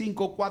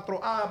 45,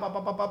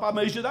 4A,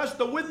 Me dice, that's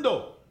the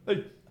window.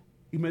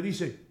 Y me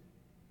dice,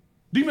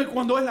 dime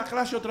cuándo es la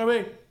clase otra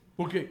vez,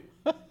 porque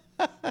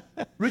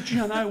Richie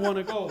and I want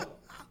to go.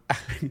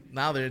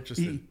 Now they're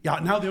interested.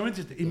 Now they're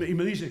interested. Y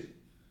me dice,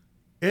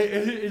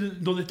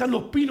 ¿donde están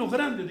los pinos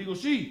grandes? Digo,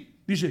 sí.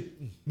 Dice,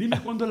 dime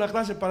cuándo es la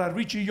clase para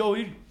Richie y yo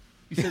ir.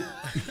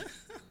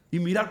 y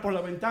mirar por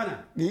la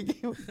ventana.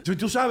 Si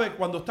tú sabes,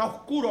 cuando está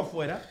oscuro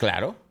afuera,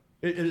 Claro.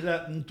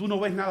 tú no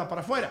ves nada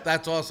para afuera.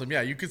 That's awesome.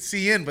 Yeah, you could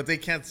see in, but they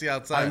can't see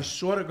outside. I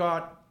swear to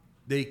God,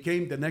 they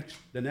came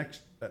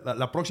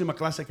la próxima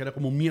clase, que era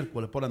como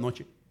miércoles por la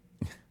noche.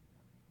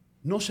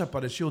 No se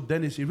apareció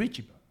Dennis y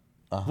Richie.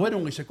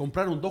 Fueron y se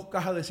compraron 2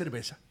 cajas de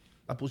cerveza.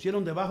 La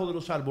pusieron debajo de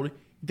los árboles.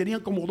 Y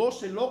tenían como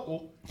 12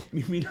 locos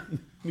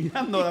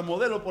mirando a la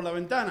modelo por la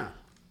ventana.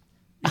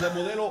 Y la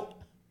modelo...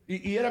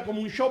 Y era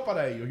como un show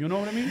para ellos, you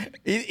know what I mean?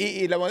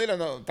 Y la modelo,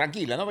 no,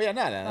 tranquila, no veía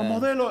nada.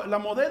 La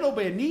modelo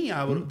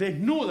venía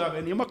desnuda,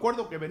 yo me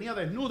acuerdo que venía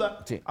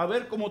desnuda Sí. a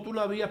ver cómo tú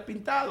la habías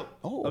pintado,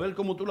 Oh. a ver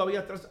cómo tú la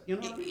habías trazado. You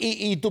know what I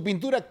mean? Y tu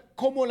pintura,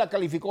 ¿cómo la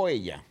calificó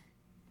ella?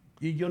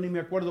 Y yo ni me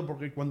acuerdo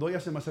porque cuando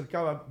ella se me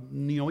acercaba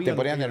ni oía. Te lo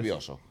ponías que ella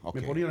nervioso. decía. Ok.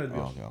 Me ponía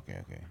nervioso. Ok.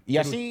 Y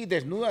así,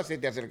 desnuda, se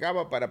te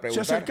acercaba para Se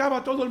preguntar. acercaba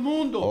a todo el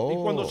mundo. Oh.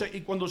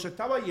 Y cuando se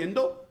estaba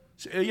yendo,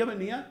 ella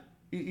venía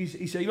y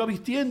se iba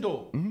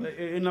vistiendo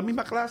en la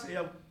misma clase.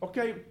 Ella, ok,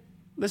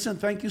 listen,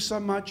 thank you so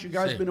much. You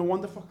guys Sí. been a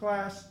wonderful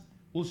class.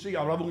 We'll see.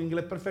 Hablaba un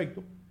inglés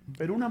perfecto.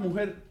 Pero una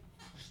mujer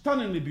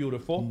stunningly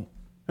beautiful.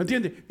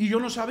 ¿Entiendes? Y yo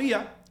no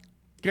sabía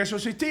que eso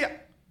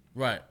existía.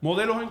 Right.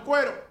 Modelos en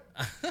cuero.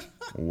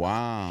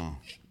 Wow.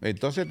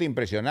 Entonces te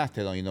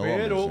impresionaste, don Hino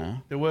Pero Gómez,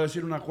 ¿eh? te voy a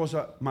decir una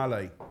cosa mala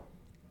ahí.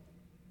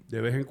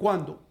 De vez en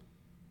cuando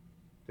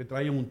te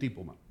traen un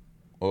tipo, man.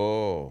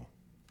 Oh.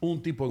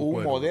 Un tipo en Un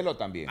cuero. modelo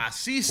también.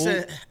 Así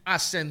se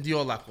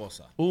ascendió la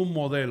cosa. Un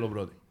modelo,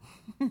 brother.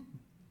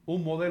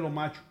 Un modelo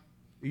macho.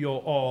 Y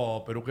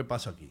yo, pero ¿qué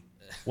pasa aquí?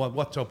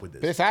 What's up with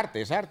this? Es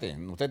arte, es arte.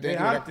 Usted tiene Es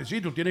que ver- arte, sí,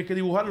 tú tienes que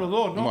dibujar los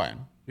dos, ¿no?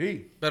 Bueno.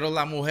 Sí. Pero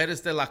las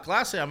mujeres de la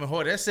clase, a lo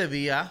mejor ese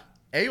día,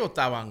 ellos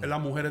estaban. Las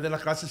mujeres de la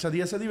clase ese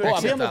día se Oh, divertían.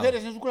 ¿había Excitado.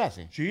 mujeres en su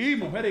clase? Sí,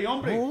 mujeres y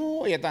hombres.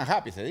 Oh, ella tan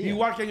happy ese día.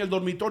 Igual que en el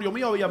dormitorio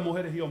mío había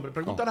mujeres y hombres.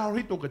 Pregúntale a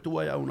Jorgito que estuvo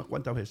allá unas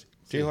cuantas veces.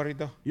 Sí,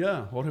 Jorrito.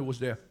 Yeah, Jorge was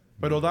there.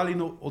 Pero Dali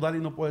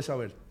no puede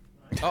saber.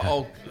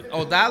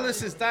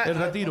 Dallas está. El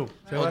retiro.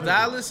 Se va a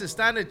retirar. Dallas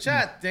está en el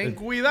chat. Ten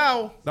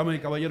cuidado. Damas y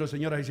caballeros,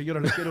 señoras y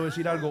señores, les quiero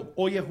decir algo.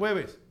 Hoy es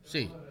jueves.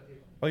 Sí.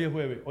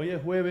 Hoy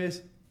es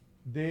jueves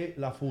de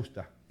la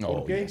fusta. Oh,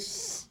 ¿Por qué?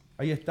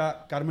 Ahí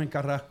está Carmen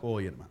Carrasco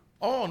hoy, hermano.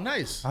 Oh,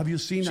 nice. Have you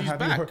seen her? She's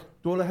Have you back. heard?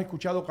 ¿Tú la has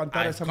escuchado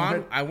cantar a esa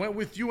mujer? I went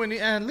with you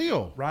and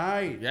Leo.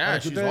 Right. Yeah, Para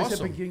que she's ustedes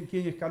awesome. sepan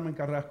quién es Carmen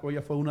Carrasco.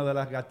 Ella fue una de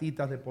las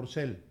gatitas de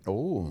Porcel.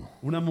 Oh.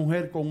 Una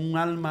mujer con un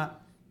alma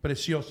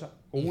preciosa,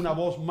 con una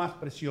voz más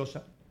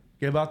preciosa,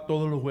 que va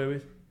todos los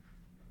jueves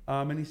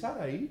a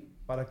amenizar ahí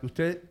para que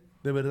usted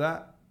de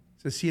verdad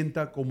se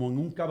sienta como en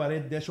un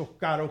cabaret de esos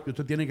caros que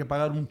usted tiene que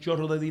pagar un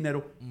chorro de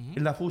dinero.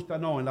 En la fusta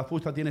no, en la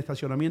fusta tiene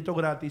estacionamiento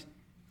gratis.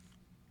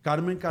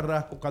 Carmen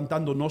Carrasco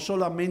cantando no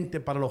solamente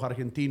para los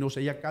argentinos,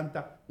 ella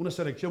canta una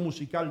selección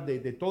musical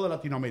de toda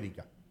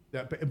Latinoamérica.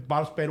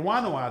 Vals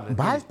peruano, Adler.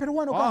 Vals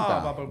peruano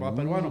canta. Vals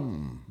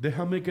peruano.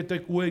 Déjame que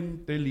te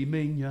cuente,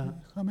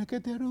 limeña. Déjame que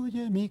te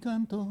arrulle mi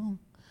canto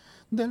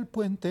del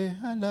puente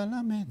a la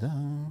Alameda,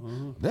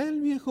 del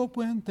viejo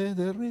puente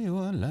de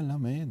Río a la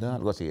Alameda.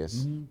 Algo así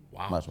es.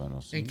 Wow. Más o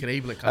menos.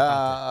 Increíble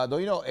cantante.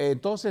 Don Hino,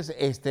 entonces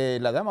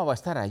la dama va a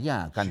estar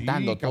allá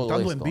cantando Sí, todo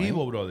cantando esto, en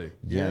vivo, ¿eh? brother.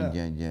 Ya.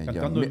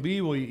 Cantando en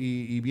vivo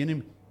y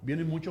vienen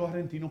muchos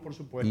argentinos, por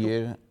supuesto.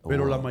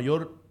 Pero Oh. la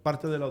mayor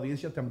parte de la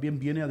audiencia también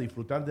viene a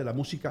disfrutar de la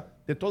música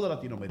de toda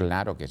Latinoamérica.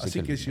 Claro que sí, Así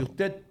que que lindo. si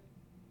usted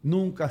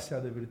nunca se ha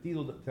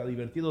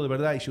divertido de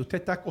verdad y si usted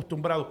está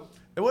acostumbrado,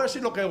 le voy a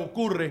decir lo que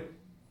ocurre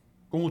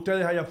con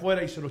ustedes allá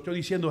afuera y se lo estoy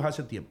diciendo desde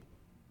hace tiempo.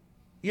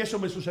 Y eso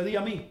me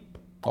sucedía a mí.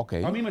 Ok.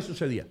 A mí me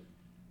sucedía.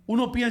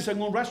 Uno piensa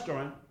en un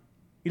restaurante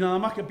y nada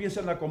más que piensa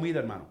en la comida,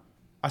 hermano.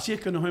 Así es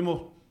que nos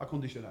hemos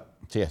acondicionado.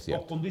 Sí, es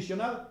cierto. ¿O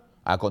condicionado?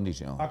 A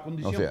condición. A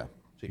condición. O sea,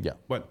 Sí. ya.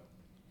 Bueno,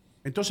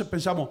 entonces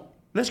pensamos,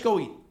 let's go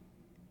eat.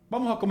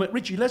 Vamos a comer.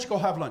 Richie, let's go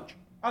have lunch.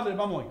 Adler,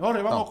 vamos hoy.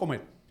 Jorge, vamos a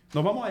comer.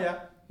 Nos vamos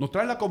allá, nos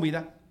traen la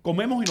comida,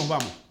 comemos y nos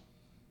vamos.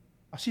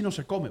 Así no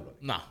se come, bro.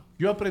 No.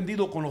 Yo he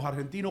aprendido con los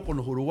argentinos, con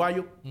los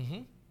uruguayos,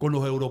 con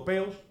los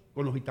europeos,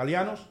 con los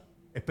italianos,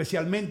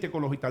 especialmente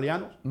con los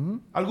italianos,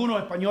 algunos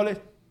españoles,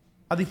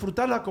 a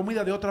disfrutar la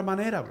comida de otra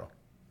manera, bro.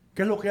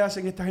 ¿Qué es lo que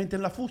hacen esta gente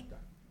en la fusta?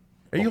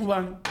 Ellos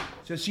van,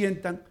 se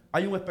sientan,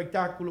 hay un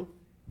espectáculo,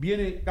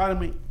 viene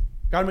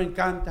Carmen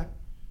canta.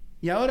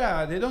 Y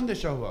ahora, ¿de dónde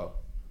sos vos?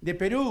 De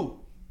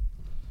Perú.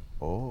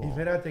 Oh.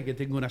 Espérate que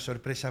tengo una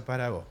sorpresa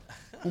para vos.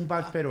 Un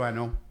vals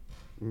peruano.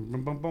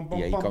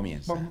 Y ahí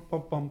comienza.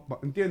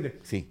 ¿Entiendes?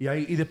 Sí.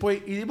 Y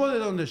después, ¿y vos de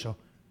dónde sos?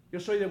 Yo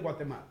soy de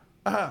Guatemala.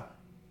 Ajá.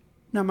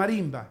 Una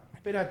marimba.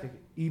 Espérate.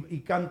 Y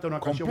canta una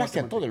canción. Complace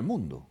a guatemalteca. todo el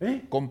mundo.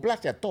 ¿Eh?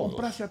 Complace a todos.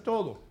 Complace a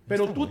todo.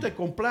 Pero tú te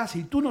complaces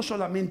y tú no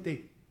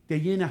solamente te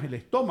llenas el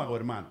estómago,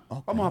 hermano.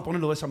 Ok. Vamos a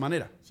ponerlo de esa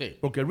manera. Sí.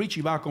 Porque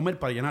Richie va a comer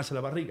para llenarse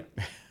la barriga.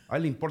 A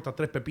él le importa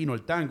 3 pepinos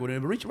el tango.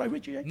 Richie, right,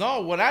 Richie?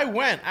 No, when I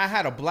went, I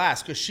had a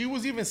blast because she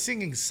was even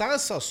singing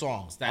salsa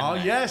songs that Oh,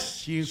 night.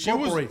 yes. She She was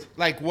incorporates.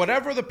 like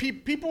whatever the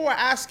people were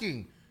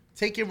asking,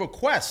 taking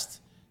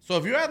requests. So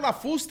if you're at La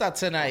Fusta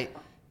tonight,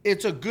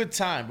 it's a good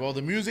time, bro.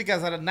 The music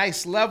is at a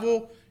nice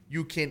level.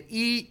 You can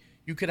eat.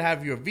 You could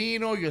have your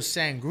vino, your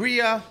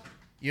sangria.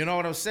 You know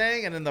what I'm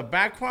saying? And in the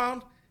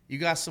background, you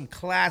got some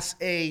Class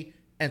A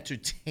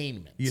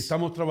entertainment. Y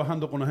estamos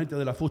trabajando con la gente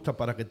de la Fusta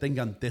para que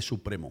tengan té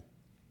supremo.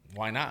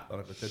 Why not?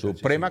 Para que esté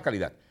Suprema sencillo.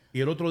 calidad.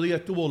 Y el otro día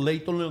estuvo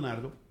Leighton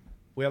Leonardo.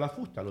 Fue a la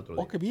Fusta el otro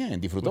día. Oh, qué bien,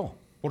 disfrutó.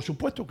 Por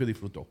supuesto que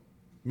disfrutó.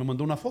 Me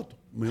mandó una foto.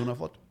 Me dio una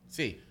foto.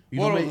 Sí. Y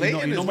Well, no me, y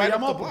Leighton no is me right up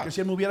llamó the porque block.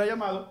 si él me hubiera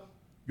llamado,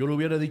 yo le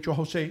hubiera dicho a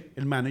José,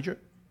 el manager,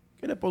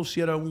 que le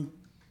pusiera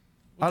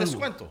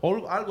descuento.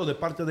 algo de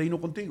parte de Hino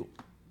Contigo.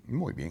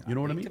 Muy bien. You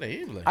know what I mean?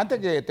 Increíble. Antes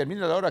que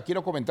termine la hora,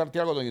 quiero comentarte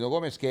algo, don Hino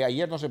Gómez, que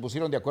ayer no se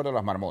pusieron de acuerdo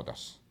las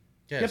marmotas.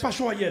 ¿Qué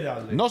pasó ayer,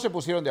 Ale? No se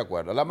pusieron de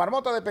acuerdo. La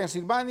marmota de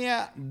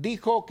Pensilvania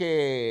dijo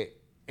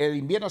que el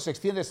invierno se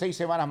extiende 6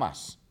 semanas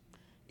más.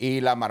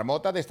 Y la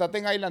marmota de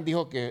Staten Island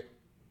dijo que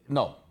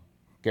no,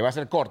 que va a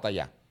ser corta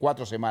ya,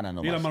 4 semanas Y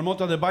la nomás.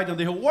 marmota de Biden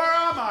dijo, "Where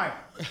am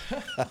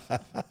I?"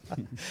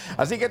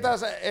 Así que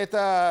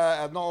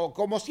no,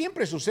 como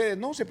siempre sucede,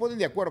 no se ponen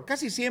de acuerdo.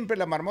 Casi siempre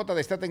la marmota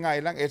de Staten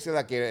Island es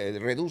la que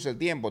reduce el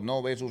tiempo,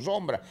 no ve su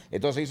sombra.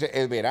 Entonces dice,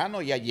 el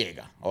verano ya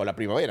llega, o la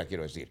primavera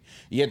quiero decir.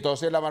 Y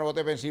entonces la marmota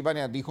de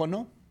Pensilvania dijo,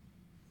 no,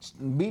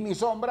 vi mi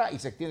sombra y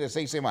se extiende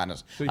 6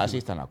 semanas. Sí, Así sí.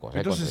 están las cosas.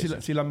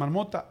 Entonces, si la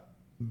marmota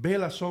ve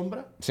la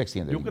sombra, Se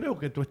extiende. yo creo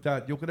que tú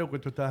estás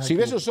Si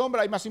ve equivocado. su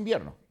sombra hay más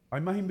invierno. Hay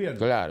más invierno.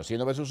 Claro, si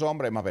no ve su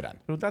sombra hay más verano.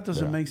 Pero that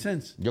doesn't make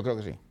sense. Yo creo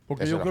que sí.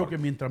 Porque Esa yo es la creo forma.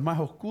 que mientras más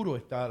oscuro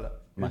está el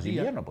Más día,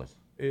 invierno, pues.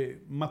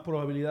 más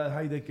probabilidades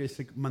hay de que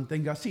se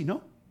mantenga así,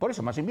 ¿no? Por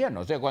eso, más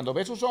invierno. O sea, cuando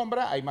ve su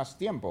sombra hay más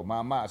tiempo,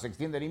 se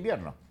extiende el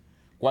invierno.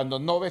 Cuando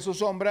no ve su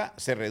sombra,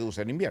 se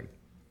reduce el invierno.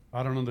 I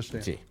don't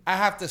understand. Sí. I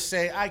have to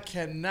say, I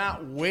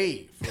cannot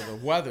wait for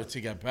the weather to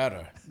get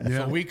better.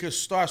 Yeah. So we could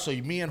start, so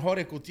me and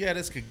Jorge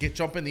Gutierrez could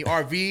jump in the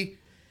RV,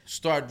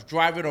 start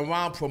driving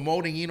around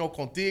promoting Hino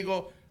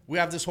Contigo. We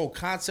have this whole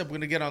concept. We're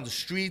going to get on the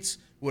streets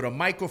with a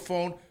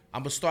microphone.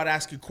 I'm going to start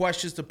asking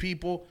questions to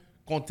people.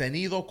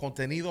 Contenido,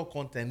 contenido,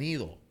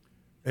 contenido.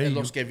 Hey, En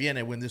los que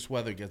viene when this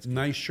weather gets good.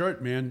 Nice shirt,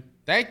 man.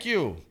 Thank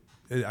you.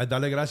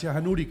 Dale gracias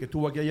a Nuri que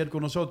estuvo aquí ayer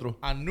con nosotros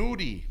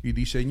Anuri, y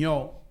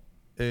diseñó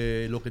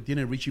lo que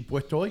tiene Richie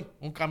puesto hoy.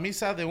 un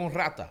camisa de un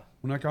rata.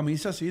 Una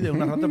camisa así de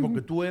una rata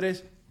porque tú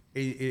eres,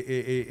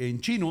 en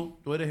chino,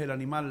 tú eres el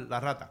animal, la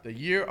rata. The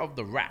year of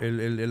the rat.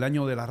 El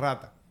año de la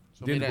rata.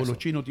 So ¿Entiendes? mira Porque los eso.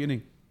 chinos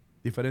tienen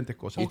diferentes Y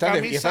cosas. Un están,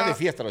 camisa- están de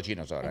fiesta los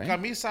chinos Un ahora, ¿eh?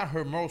 camisa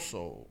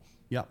hermoso.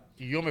 Ya.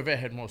 Y yo me veo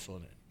hermoso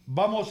en él.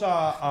 Vamos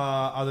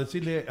a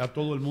decirle a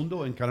todo el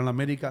mundo en Canal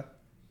América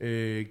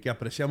que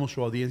apreciamos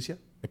su audiencia,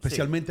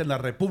 especialmente en la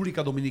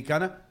República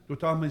Dominicana. Tú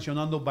estabas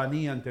mencionando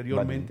Baní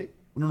anteriormente,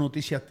 una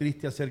noticia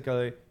triste acerca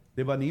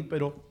de Baní,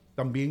 pero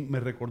también me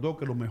recordó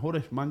que los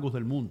mejores mangos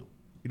del mundo,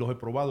 y los he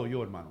probado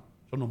yo, hermano,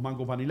 son los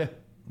mangos banilejos.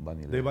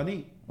 Banilejos. De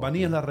Baní.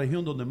 Baní es la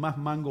región donde más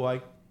mango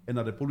hay en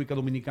la República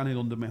Dominicana y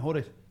donde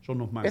mejores son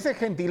los mangos. Ese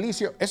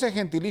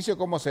gentilicio,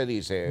 ¿cómo se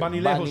dice?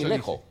 Banilejo. se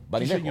Banilejo. dice.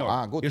 Banilejo. Sí, señor.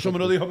 Ah, good. Y eso me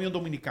lo dijo a mí un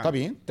dominicano. Está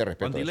bien, te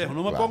respeto. Banilejo. eso,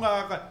 No me claro.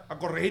 ponga a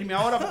corregirme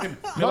ahora porque me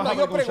No, vas a no, yo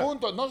avergonzar.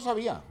 pregunto, no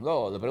sabía.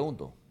 No, le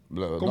pregunto.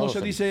 ¿Cómo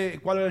se dice,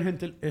 cuál es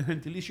el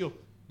gentilicio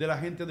de la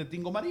gente de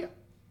Tingo María?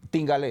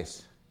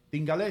 Tingalés.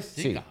 Tingalés.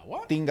 Sí, Tinga,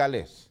 what?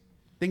 tingalés.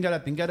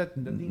 Tingala.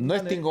 No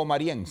es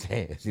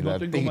tingomariense. No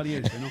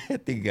tingomariense, ¿no?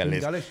 Tingalés.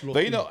 Tingalés, los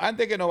Toñito,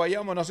 antes que nos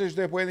vayamos, no sé si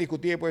ustedes pueden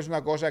discutir pues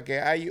una cosa que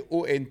hay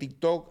en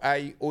TikTok,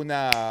 hay un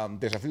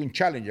desafío, un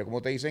challenger,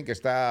 como te dicen, que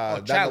está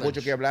dando challenge.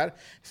 mucho que hablar.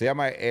 Se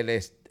llama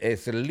el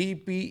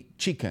Sleepy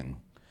Chicken.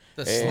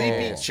 The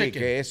Sleepy Sí, Chicken.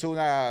 que es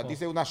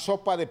dice una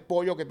sopa de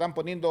pollo que están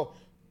poniendo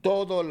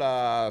todos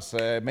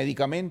los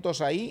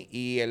medicamentos ahí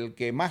y el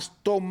que más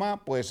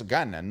toma, pues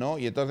gana, ¿no?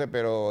 Y entonces,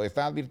 pero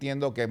están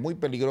advirtiendo que es muy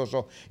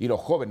peligroso y los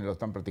jóvenes lo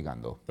están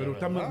practicando. Pero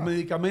están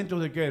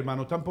medicamentos de qué,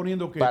 hermano? Están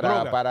poniendo que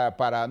Para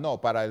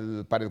droga.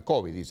 el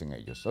COVID, dicen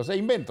ellos. O sea,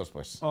 inventos,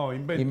 pues. Oh,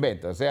 inventos.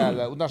 Inventos. O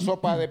sea, una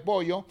sopa de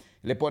pollo,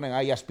 le ponen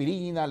ahí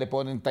aspirina, le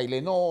ponen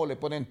Tylenol, le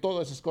ponen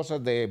todas esas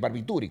cosas de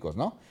barbitúricos,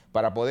 ¿no?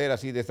 Para poder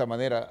así, de esta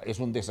manera, es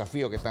un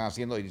desafío que están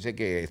haciendo y dice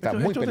que está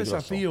muy Estos peligroso.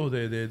 desafíos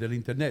del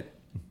Internet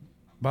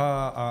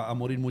va a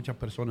morir muchas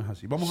personas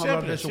así. Vamos a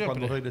hablar de eso Siempre.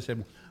 cuando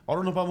regresemos.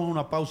 Ahora nos vamos a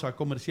una pausa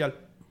comercial.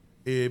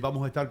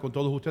 Vamos a estar con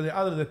todos ustedes.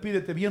 Adri,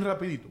 despídete bien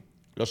rapidito.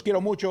 Los quiero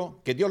mucho,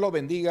 que Dios los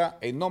bendiga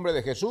en nombre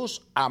de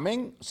Jesús.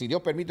 Amén. Si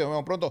Dios permite, nos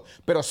vemos pronto.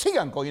 Pero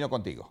sigan con Hino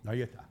Contigo.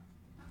 Ahí está.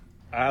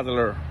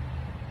 Adler.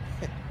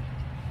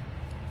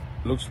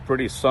 Looks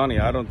pretty sunny.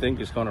 I don't think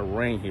it's going to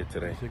rain here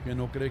today. Dice que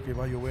no cree que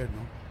va a llover,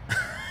 ¿no?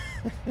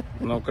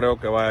 No creo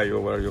que vaya a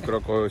llover. Yo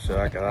creo que hoy se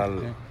va a quedar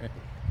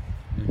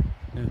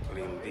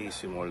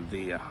lindísimo el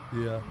día.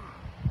 Yeah.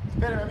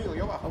 Espérame, amigo,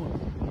 yo bajo.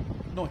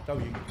 No, está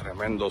bien.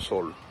 Tremendo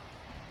sol.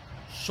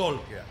 Sol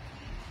que hay.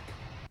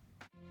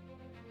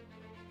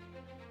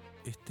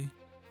 Este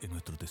es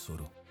nuestro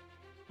tesoro.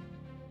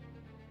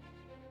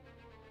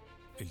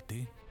 El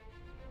té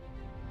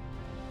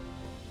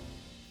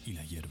y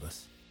las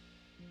hierbas.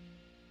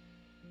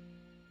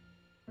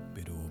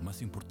 Pero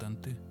más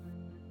importante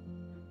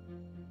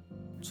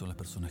son las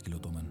personas que lo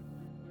toman.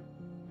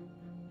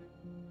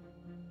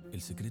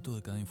 El secreto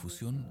de cada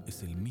infusión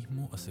es el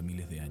mismo hace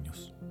miles de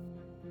años.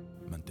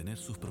 mantener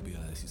sus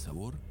propiedades y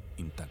sabor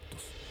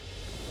intactos.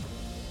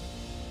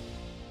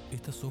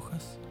 Estas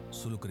hojas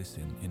solo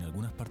crecen en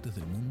algunas partes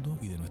del mundo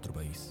y de nuestro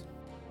país.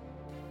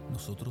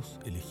 Nosotros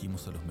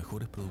elegimos a los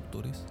mejores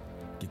productores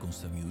que con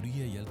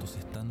sabiduría y altos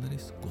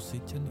estándares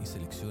cosechan y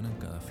seleccionan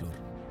cada flor.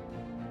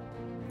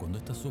 Cuando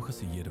estas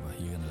hojas y hierbas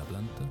llegan a la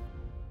planta,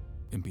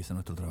 empieza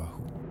nuestro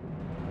trabajo.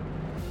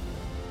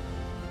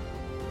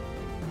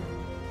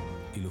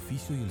 El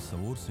oficio y el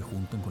sabor se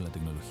juntan con la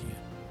tecnología,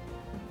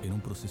 en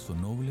un proceso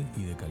noble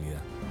y de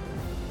calidad,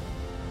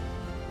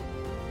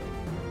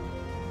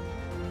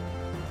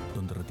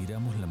 donde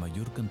retiramos la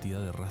mayor cantidad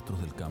de rastros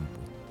del campo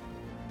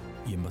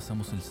y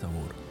envasamos el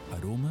sabor,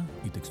 aroma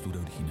y textura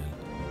original.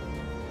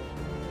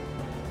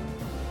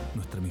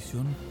 Nuestra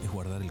misión es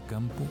guardar el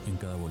campo en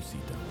cada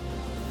bolsita,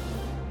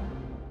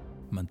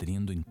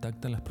 manteniendo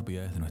intactas las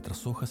propiedades de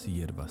nuestras hojas y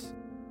hierbas,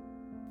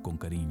 con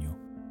cariño,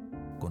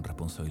 con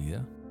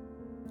responsabilidad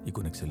y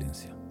con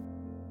excelencia.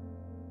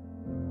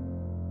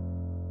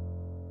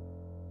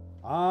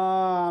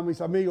 Mis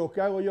amigos,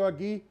 ¿qué hago yo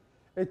aquí?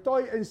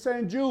 Estoy en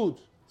St.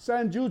 Jude's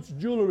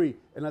Jewelry,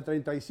 en la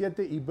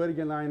 37 y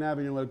Bergen Line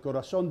Avenue, en el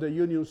corazón de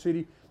Union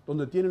City,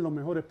 donde tienen los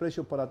mejores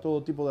precios para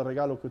todo tipo de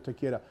regalos que usted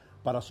quiera.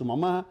 Para su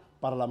mamá,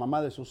 para la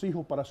mamá de sus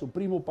hijos, para su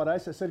primo, para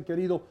ese ser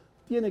querido,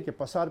 tiene que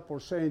pasar por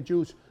St.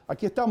 Jude's.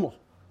 Aquí estamos.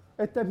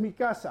 Esta es mi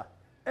casa,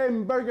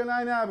 en Bergen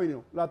Line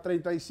Avenue, la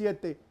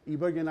 37 y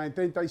Bergen Line,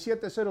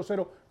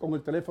 3700 con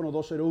el teléfono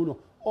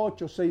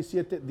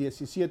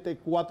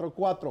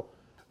 201-867-1744.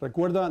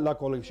 ¿Recuerda la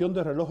colección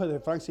de relojes de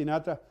Frank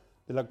Sinatra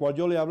de la cual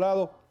yo le he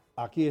hablado?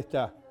 Aquí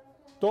está.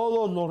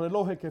 Todos los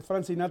relojes que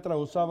Frank Sinatra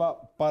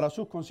usaba para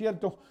sus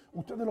conciertos,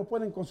 ustedes los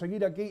pueden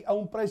conseguir aquí a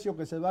un precio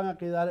que se van a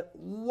quedar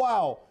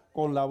wow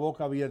con la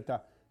boca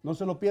abierta. No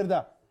se lo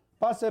pierda.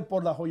 Pase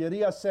por la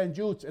joyería St.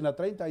 Jude's en la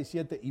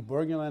 37 y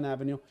Bergen Line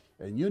Avenue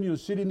en Union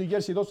City, New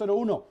Jersey,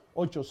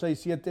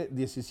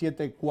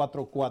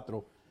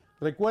 201-867-1744.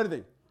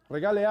 Recuerden,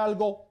 regale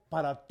algo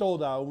para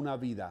toda una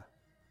vida.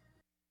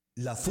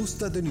 La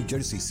Fusta de New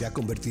Jersey se ha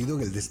convertido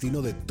en el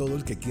destino de todo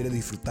el que quiere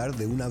disfrutar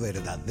de una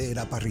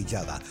verdadera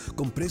parrillada,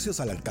 con precios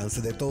al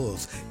alcance de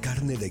todos,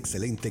 carne de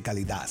excelente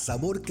calidad,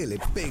 sabor que le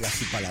pega a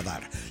su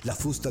paladar. La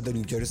Fusta de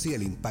New Jersey,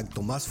 el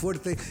impacto más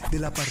fuerte de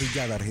la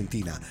parrillada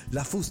argentina.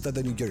 La Fusta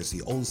de New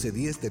Jersey,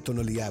 1110 de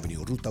Tonelli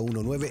Avenue, Ruta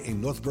 19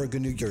 en North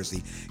Bergen, New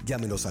Jersey.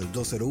 Llámenos al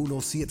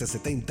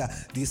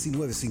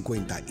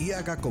 201-770-1950 y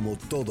haga como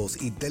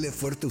todos y dele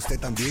fuerte usted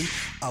también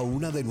a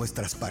una de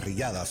nuestras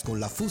parrilladas con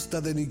La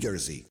Fusta de New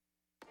Jersey.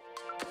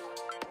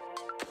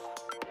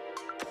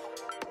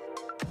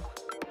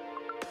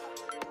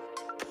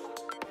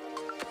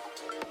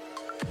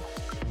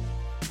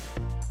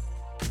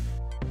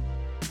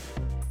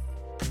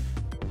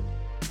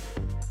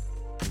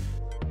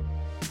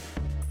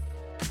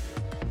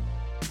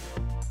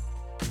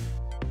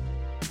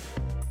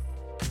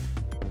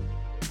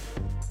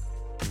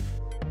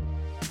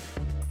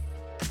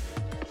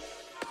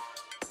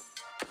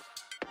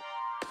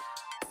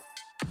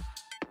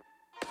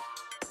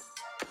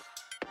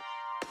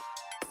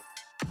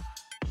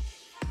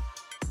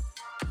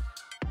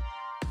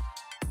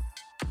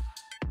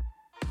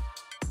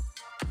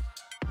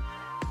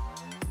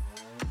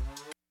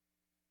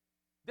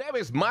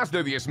 ¿Debes más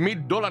de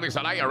 $10,000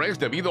 al IRS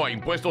debido a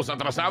impuestos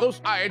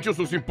atrasados? ¿Ha hecho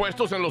sus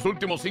impuestos en los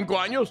últimos 5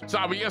 años?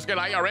 ¿Sabías que el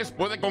IRS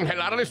puede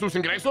congelarle sus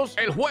ingresos?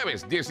 El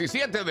jueves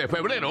 17 de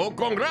febrero,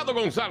 Conrado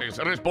González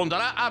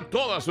responderá a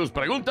todas sus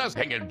preguntas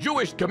en el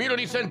Jewish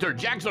Community Center,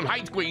 Jackson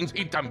Heights, Queens,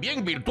 y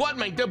también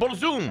virtualmente por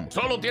Zoom.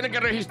 Solo tiene que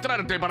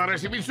registrarte para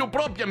recibir su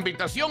propia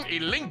invitación y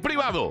link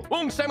privado.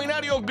 Un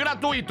seminario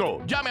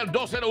gratuito. Llame al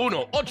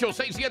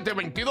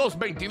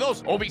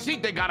 201-867-2222 o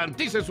visite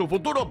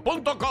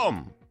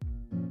garanticesufuturo.com.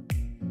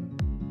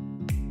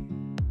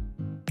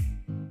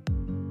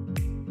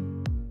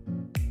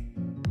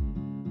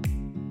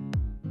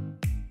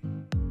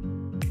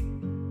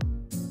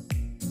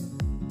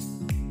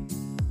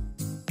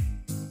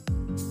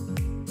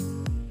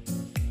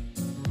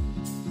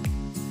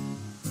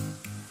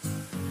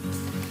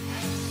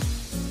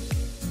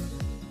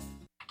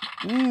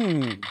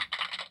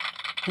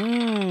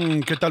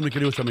 ¿Qué tal, mis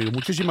queridos amigos?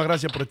 Muchísimas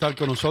gracias por estar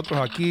con nosotros.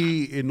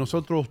 Aquí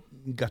nosotros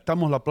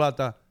gastamos la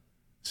plata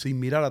sin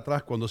mirar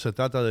atrás cuando se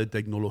trata de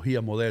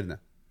tecnología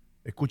moderna.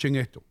 Escuchen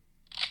esto.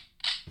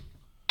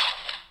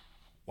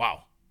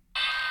 Wow.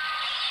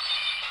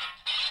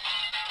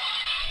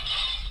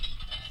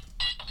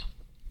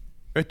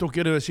 ¿Esto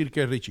quiere decir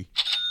qué, Richie?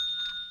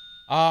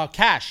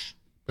 Cash.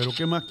 ¿Pero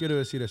qué más quiere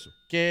decir eso?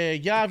 Que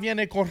ya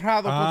viene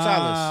Conrado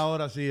González.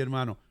 Ahora sí,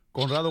 hermano.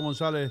 Conrado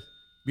González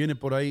viene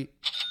por ahí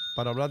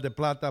para hablar de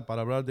plata,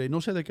 para hablar de...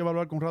 No sé de qué va a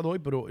hablar Conrado hoy,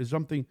 pero es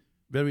something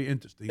very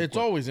interesting. It's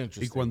always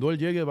interesting. Y cuando él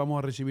llegue, vamos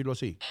a recibirlo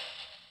así.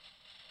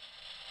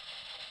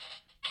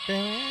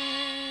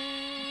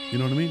 You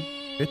know what I mean?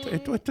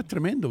 Esto es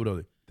tremendo,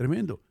 brother.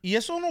 Tremendo. Y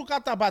eso no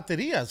gasta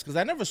baterías, because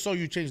I never saw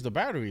you change the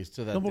batteries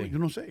to that No, thing. yo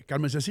no sé.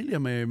 Carmen Cecilia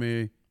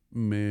me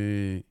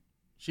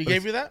She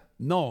gave you that?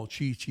 No,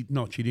 she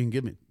didn't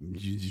give me.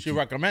 She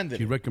recommended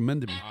She it.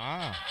 recommended me.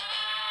 Ah.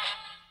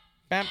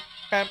 Pam,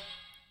 pam.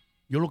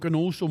 Yo lo que no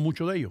uso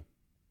mucho de ellos.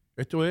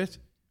 Esto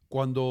es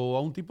cuando a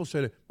un tipo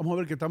se le... Vamos a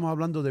ver que estamos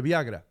hablando de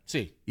Viagra.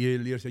 Sí. Y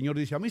el señor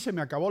dice, a mí se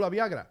me acabó la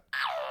Viagra.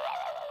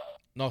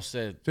 No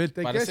sé. ¿Se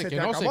te Parece que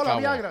no se acabó la acabó.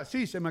 Viagra?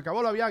 Sí, se me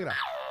acabó la Viagra.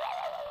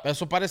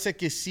 Eso parece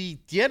que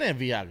sí tiene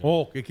Viagra.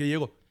 Oh, que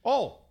llegó.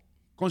 Oh,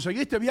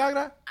 ¿conseguiste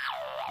Viagra?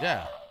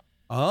 Yeah.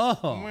 Ah,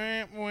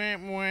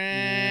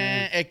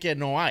 Es que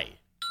no hay.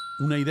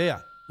 una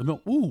idea.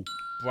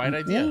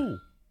 Bright idea.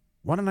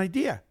 What an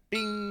idea.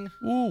 Bing.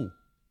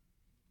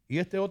 ¿Y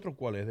este otro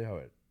cuál es? Deja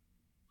ver.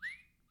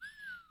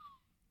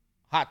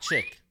 Hot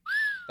chick.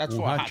 That's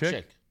Un for a hot hot chick.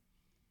 chick.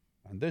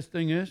 And this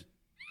thing is...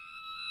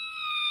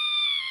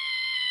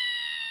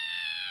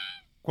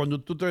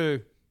 Cuando tú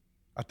te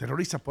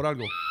aterrorizas por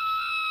algo.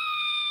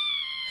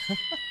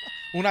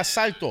 Un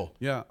asalto.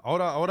 Ya,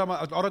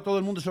 ahora todo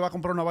el mundo se va a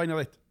comprar una vaina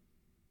de esta.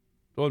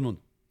 Todo el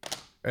mundo.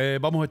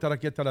 Vamos a estar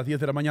aquí hasta las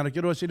 10 de la mañana.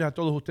 Quiero decirles a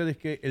todos ustedes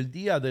que el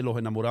Día de los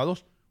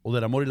Enamorados o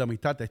del Amor y la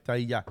Amistad está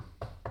ahí ya,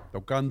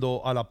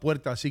 tocando a la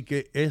puerta. Así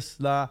que es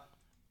la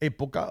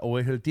época o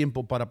es el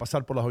tiempo para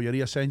pasar por la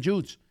joyería St.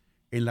 Jude's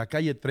en la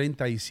calle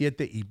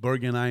 37 y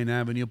Bergen Line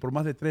Avenue por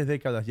más de 3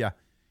 décadas ya,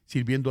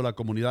 sirviendo a la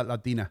comunidad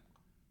latina.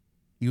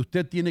 Y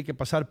usted tiene que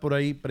pasar por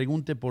ahí.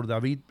 Pregunte por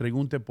David,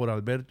 pregunte por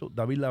Alberto,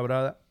 David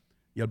Labrada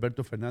y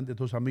Alberto Fernández,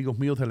 dos amigos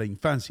míos de la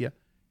infancia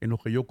en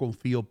los que yo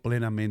confío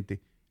plenamente.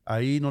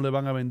 Ahí no le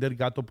van a vender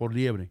gato por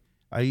liebre.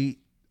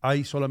 Ahí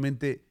hay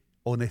solamente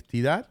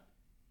honestidad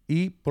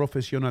y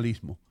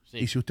profesionalismo. Sí.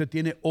 Y si usted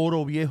tiene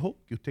oro viejo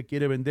que usted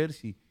quiere vender,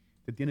 si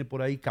usted tiene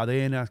por ahí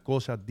cadenas,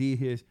 cosas,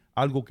 dijes,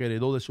 algo que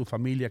heredó de su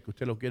familia que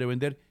usted lo quiere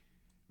vender,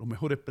 los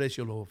mejores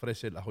precios los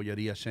ofrece la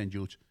joyería St.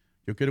 Jude's.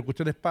 Yo quiero que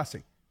ustedes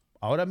pasen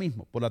ahora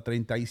mismo por la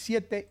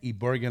 37 y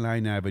Bergen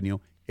Line Avenue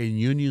en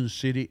Union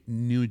City,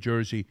 New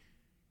Jersey.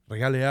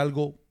 Regale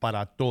algo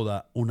para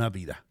toda una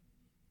vida.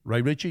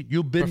 Right, Richie?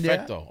 You've been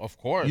Perfecto. there. Of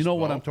course. You know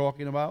what bro. I'm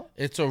talking about?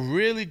 It's a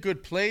really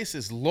good place.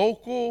 It's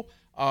local,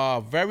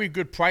 very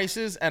good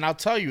prices. And I'll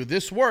tell you,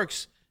 this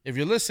works. If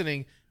you're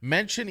listening,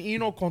 mention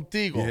Eno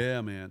Contigo. Yeah,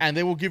 man. And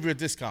they will give you a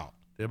discount.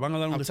 Te van a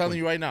dar un I'm descuento. telling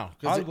you right now.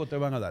 'Cause Algo te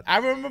van a dar. I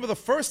remember the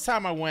first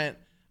time I went,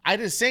 I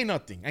didn't say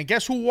nothing. And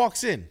guess who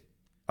walks in?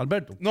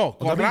 Alberto. No,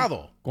 O David.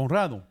 Conrado.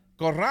 Conrado.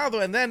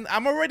 Conrado. And then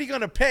I'm already going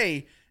to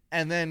pay.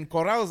 And then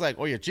Conrado's like,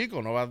 oye,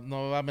 chico, no va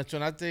a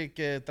mencionarte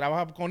que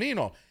trabaja con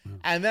Eno.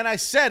 And then I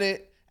said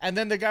it. And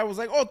then the guy was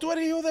like, oh, tú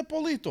eres hijo de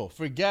Polito.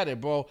 Forget it,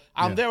 bro.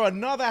 I'm there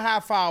another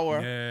half hour.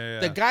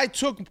 Yeah. The guy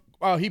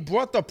he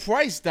brought the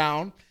price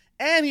down,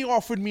 and he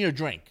offered me a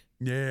drink.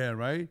 Yeah,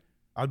 right?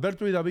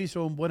 Alberto y David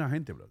son buena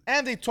gente, brother.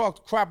 And they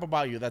talked crap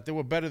about you, that they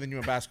were better than you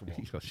in basketball.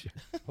 Oh, shit.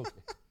 Okay.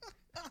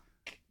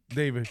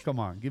 David, come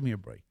on. Give me a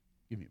break.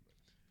 Give me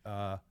a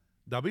break.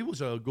 David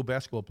was a good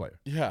basketball player.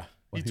 Yeah.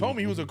 He told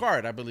me he was a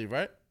guard, I believe,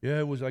 right? Yeah,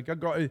 it was like a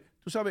guy.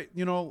 Tú sabes,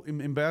 you know,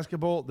 in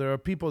basketball, there are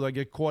people that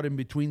get caught in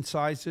between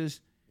sizes.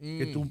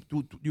 Que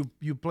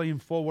you playing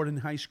forward in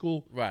high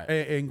school, Right.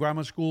 In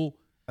grammar school,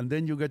 and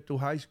then you get to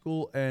high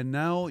school, and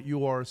now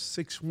you are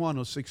 6'1"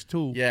 or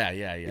 6'2". Yeah.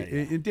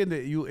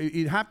 Entiende?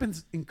 It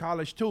happens in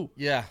college too.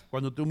 Yeah.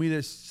 Cuando tú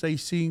mides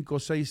 6'5",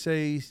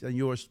 6'6", and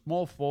you're a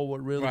small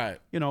forward, really. Right.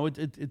 You know, it's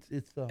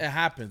It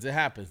happens. It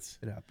happens.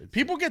 It happens.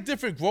 People get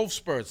different growth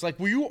spurts. Like,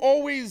 were you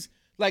always,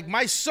 like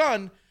my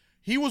son,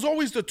 he was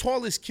always the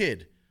tallest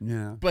kid,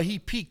 yeah, but he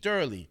peaked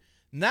early.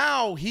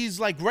 Now he's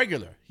like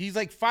regular. He's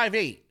like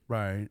 5'8".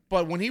 right.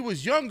 But when he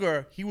was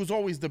younger, he was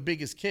always the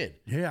biggest kid.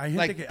 Yeah, hay gente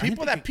Like que, hay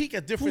people gente that peak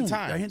at different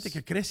Hay times. gente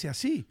que crece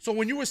así. So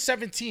when you were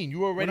 17, you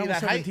were When already I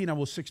was that height. 17, I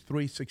was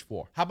 6'3",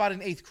 6'4". How about in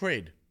 8th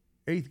grade?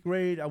 8th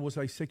grade, I was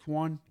like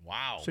 6'1".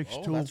 Wow.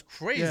 6'2". Oh, that's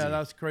crazy. Yeah,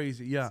 that's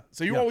crazy. Yeah.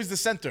 So you're yeah. always the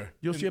center.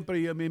 Yo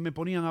siempre me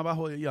ponían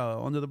abajo,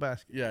 under the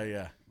basket.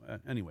 Yeah.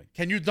 Anyway,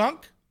 Can you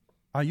dunk?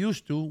 I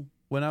used to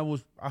when I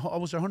was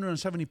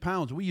 170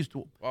 pounds. We used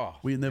to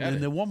in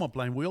the warm-up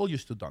line, we all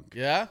used to dunk.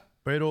 Yeah.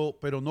 Pero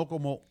no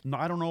como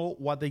I don't know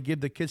what they give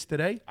the kids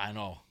today. I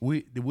know.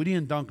 We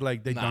didn't dunk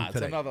like they dunk It's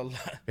today.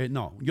 another.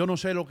 No, yo no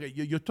sé lo que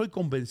yo estoy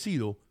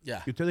convencido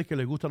Yeah. que ustedes que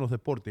les gustan los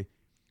deportes,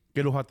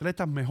 que los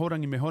atletas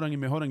mejoran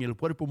y el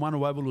cuerpo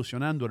humano va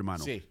evolucionando,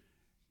 hermano. Sí.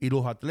 Y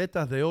los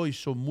atletas de hoy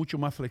son mucho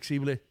más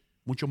flexibles,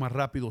 mucho más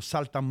rápidos,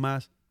 saltan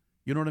más.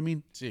 You know what I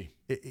mean? Sí.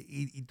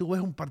 Y tú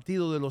ves un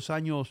partido de los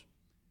años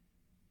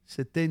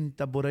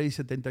 70, por ahí,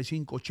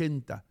 75,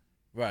 80,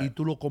 Right. y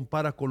tú lo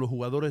comparas con los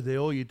jugadores de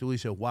hoy y tú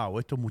dices, wow,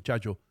 estos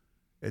muchachos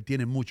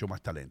tienen mucho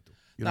más talento.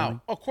 You know what I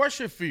Now, mean? a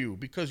question for you,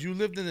 because you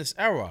lived in this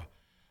era.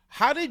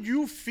 How did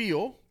you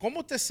feel?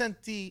 ¿Cómo te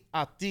sentí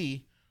a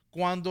ti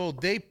cuando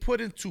they put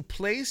into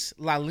place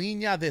la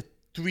línea de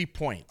 3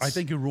 points? I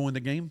think you ruined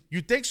the game.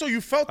 You think so?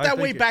 You felt I that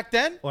think way it- back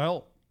then?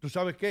 Well, tú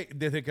sabes que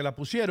desde que la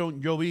pusieron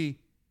yo vi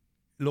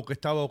lo que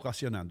estaba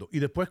ocasionando. Y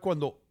después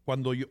cuando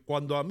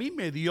a mí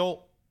me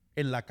dio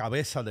en la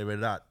cabeza de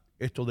verdad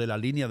esto de la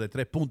línea de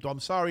 3 puntos,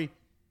 I'm sorry,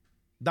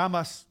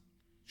 damas,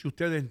 si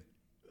ustedes,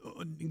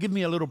 give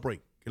me a little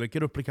break, que le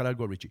quiero explicar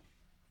algo a Richie.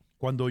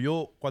 Cuando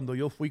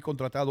yo fui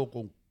contratado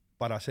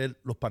para hacer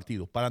los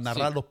partidos, para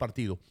narrar Sí. los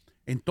partidos,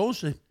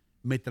 entonces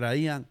me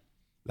traían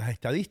las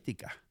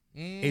estadísticas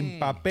en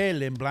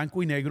papel, en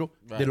blanco y negro,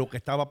 de lo que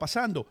estaba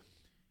pasando.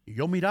 Y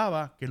yo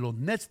miraba que los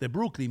Nets de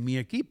Brooklyn, mi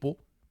equipo,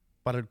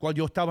 para el cual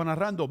yo estaba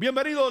narrando,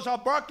 bienvenidos a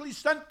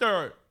Barclays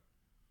Center,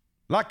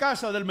 la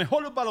casa del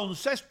mejor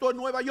baloncesto en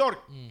Nueva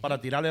York, para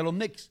tirarle a los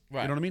Knicks.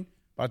 Right. You know what I mean?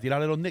 Para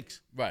tirarle a los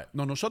Knicks. Right.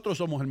 No, nosotros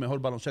somos el mejor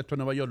baloncesto en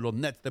Nueva York, los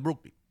Nets de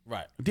Brooklyn.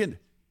 Right. ¿Entiendes?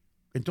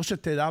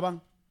 Entonces te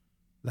daban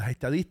las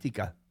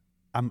estadísticas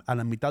a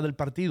la mitad del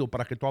partido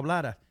para que tú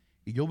hablaras.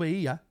 Y yo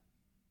veía,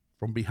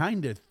 from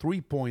behind the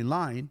three-point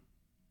line,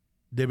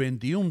 de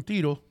 21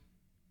 tiros,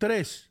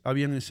 3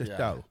 habían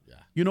encestado.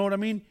 Yeah. You know what I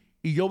mean?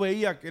 Y yo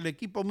veía que el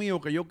equipo mío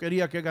que yo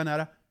quería que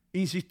ganara,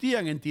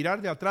 insistían en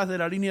tirar de atrás de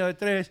la línea de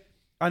 3,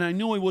 and I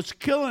knew it was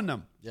killing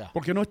them. Yeah.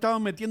 Porque no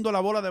estaban metiendo la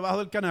bola debajo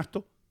del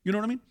canasto. You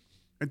know what I mean?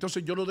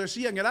 Entonces yo lo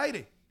decía en el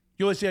aire.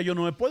 Yo decía, yo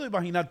no me puedo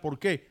imaginar por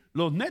qué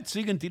los Nets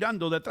siguen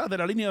tirando detrás de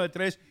la línea de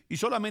 3 y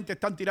solamente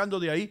están tirando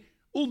de ahí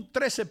un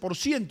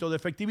 13% de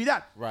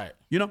efectividad. Right.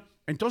 You know?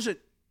 Entonces,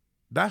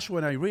 that's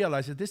when I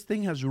realized that this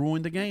thing has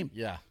ruined the game.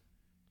 Yeah.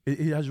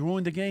 It has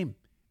ruined the game.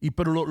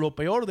 Pero lo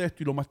peor de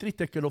esto y lo más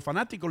triste es que a los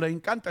fanáticos les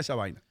encanta esa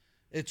vaina.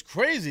 It's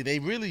crazy. They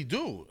really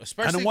do. And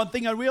Especially. one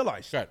thing I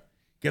realized, Right.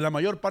 que la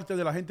mayor parte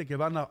de la gente que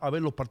van a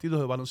ver los partidos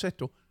de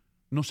baloncesto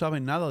no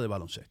saben nada de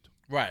baloncesto.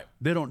 Right.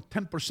 They don't,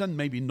 10%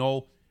 maybe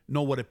know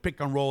what a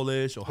pick and roll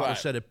is, or how to Right.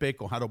 set a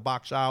pick, or how to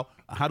box out,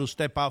 or how to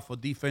step out for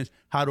defense,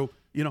 how to,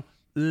 you know.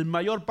 La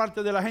mayor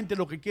parte de la gente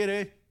lo que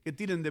quiere es que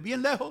tiren de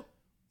bien lejos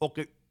o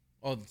que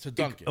To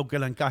dunk it. o que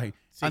la encajen.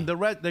 Sí. And the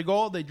rest, they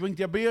go, they drink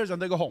their beers,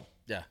 and they go home.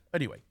 Yeah.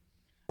 Anyway.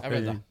 Es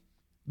verdad.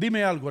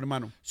 Dime algo,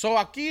 hermano. So,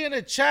 aquí en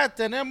el chat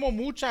tenemos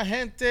mucha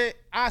gente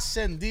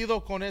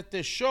ascendido con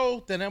este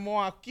show.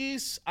 Tenemos aquí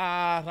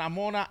a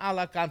Ramona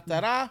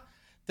Alcántara.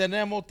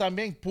 Tenemos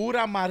también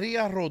Pura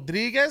María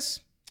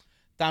Rodríguez.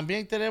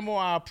 También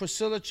tenemos a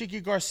Priscilla Chiqui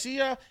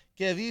García,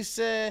 que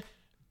dice,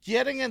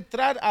 quieren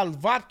entrar al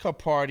vodka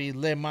party,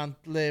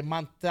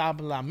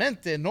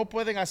 lamentablemente no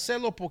pueden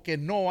hacerlo porque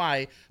no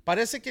hay.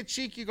 Parece que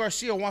Chiqui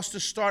García wants to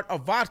start a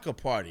vodka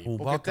party. Un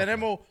Porque vodka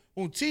tenemos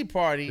un tea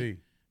party. Sí.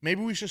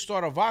 Maybe we should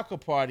start a vodka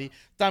party.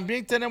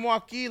 También tenemos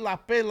aquí La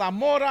Pela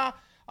Mora,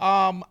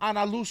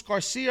 Ana Luz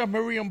García,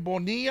 Miriam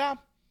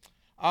Bonilla.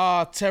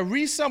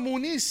 Teresa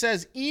Muniz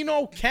says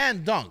Eno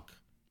can dunk.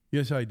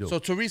 Yes, I do. So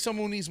Teresa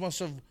Muniz must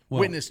have Well,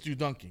 witnessed you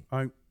dunking.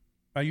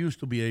 I used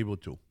to be able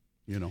to,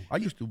 you know. I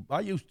used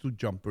to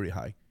jump very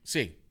high.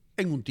 Sí.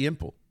 En un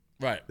tiempo.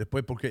 Right.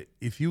 Después, porque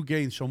if you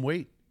gain some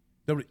weight,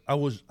 I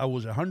was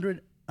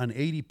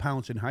 180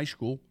 pounds in high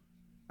school,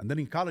 and then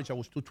in college I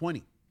was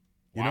 220.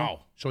 You know?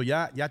 Wow. So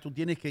ya tú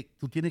tienes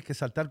que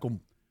saltar con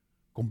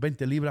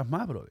 20 libras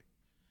más, brother.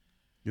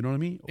 You know what I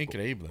mean?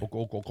 Increíble.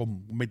 O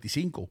con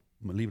 25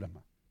 libras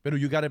más. Pero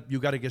you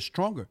gotta get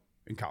stronger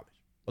in college.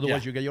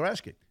 Otherwise, Yeah. you get your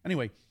ass kicked.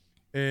 Anyway,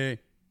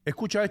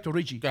 escucha esto,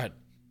 Richie. Go ahead.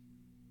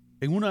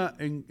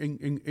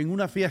 En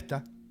una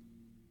fiesta,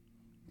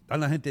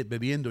 están la gente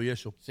bebiendo y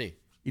eso. Sí.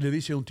 Y le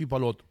dice un tipo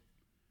al otro,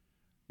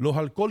 ¿los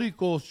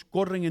alcohólicos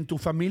corren en tu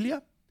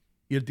familia?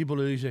 Y el tipo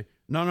le dice,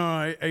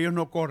 no, ellos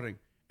no corren.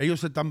 Ellos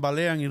se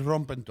tambalean y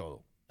rompen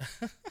todo.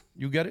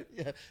 You get it?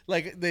 Yeah.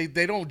 Like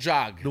they don't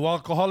jog. Do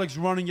alcoholics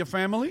run in your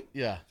family?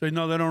 Yeah. Say,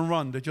 no, they don't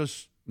run. They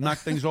just knock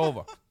things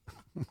over.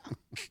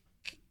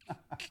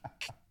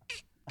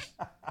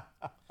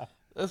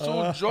 Es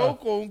un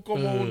joke o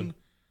un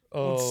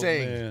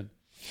saying. Man.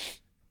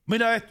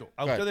 Mira esto,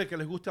 a Right. ustedes que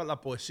les gusta la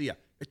poesía.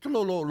 Esto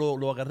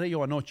lo agarré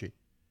yo anoche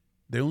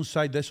de un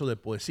site de eso de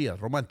poesía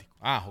romántico.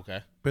 Ah, okay.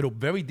 Pero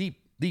very deep.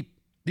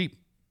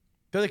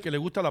 Ustedes que les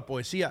gusta la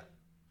poesía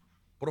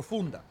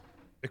profunda,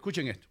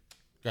 escuchen esto.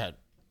 Go ahead.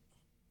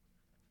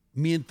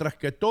 Mientras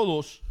que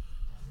todos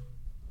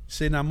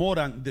se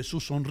enamoran de su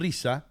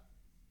sonrisa,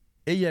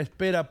 ella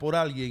espera por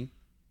alguien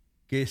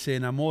que se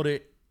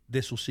enamore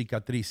de sus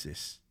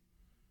cicatrices.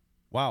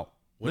 Wow.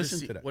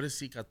 Listen to that. What is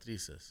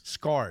cicatrices?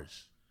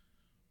 Scars.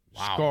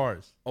 Wow.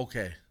 Scars.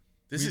 Okay.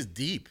 This is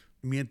deep.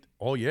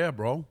 Oh, yeah,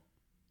 bro.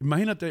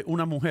 Imagínate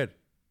una mujer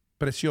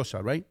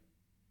preciosa, right?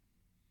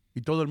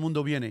 Y todo el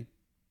mundo viene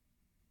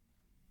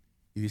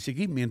y dice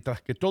aquí,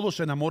 mientras que todos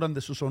se enamoran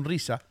de su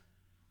sonrisa,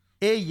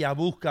 ella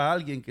busca a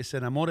alguien que se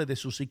enamore de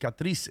sus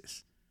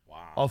cicatrices,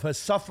 Wow. of her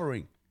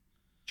suffering.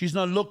 She's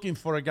not looking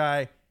for a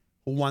guy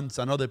who wants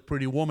another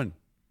pretty woman.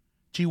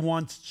 She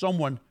wants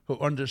someone who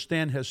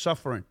understands her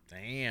suffering,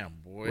 Damn,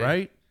 boy.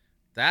 right?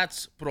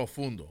 That's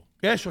profundo.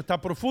 Eso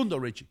está profundo,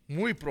 Richie.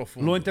 Muy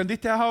profundo. ¿Lo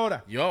entendiste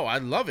ahora? Yo, I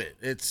love it.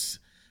 It's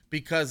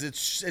because it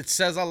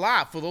says a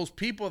lot for those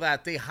people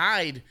that they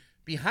hide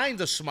behind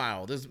the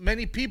smile. There's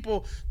many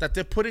people that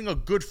they're putting a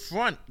good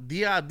front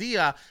día a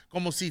día,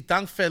 como si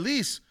tan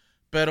feliz,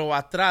 pero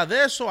atrás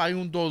de eso hay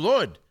un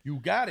dolor. You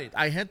got it.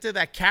 Hay gente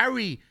that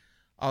carry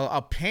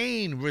a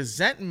pain,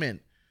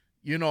 resentment,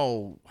 you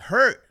know,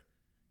 hurt,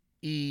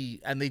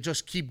 and they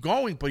just keep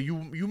going, but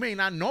you may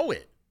not know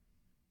it.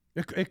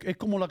 Es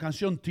como la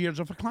canción Tears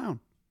of a Clown.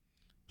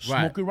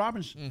 Right. Smokey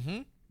Robinson.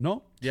 Mm-hmm.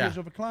 ¿No? Yeah. Tears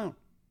of a Clown.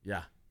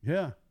 Yeah.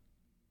 Yeah.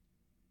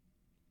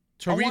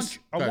 Therese,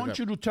 I want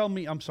you to tell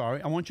me, I'm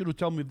sorry, I want you to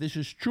tell me if this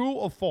is true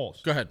or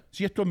false. Go ahead.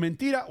 Si esto es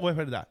mentira o es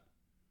verdad.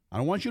 I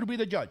don't want you to be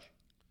the judge.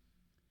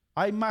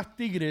 Hay más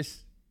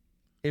tigres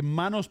en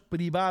manos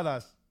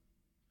privadas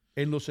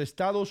en los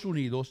Estados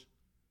Unidos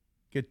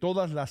que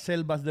todas las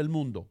selvas del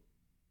mundo.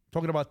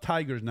 Talking about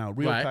tigers now,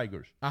 real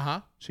tigers.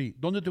 Ajá. Sí.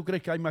 ¿Dónde tú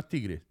crees que hay más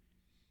tigres?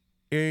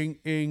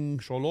 ¿En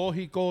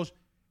zoológicos,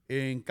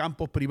 en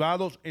campos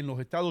privados en los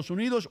Estados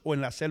Unidos o en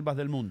las selvas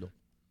del mundo?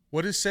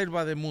 What is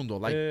selva del mundo?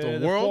 Like the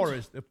The world?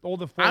 forest, all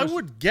the I forest.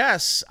 would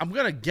guess, I'm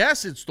going to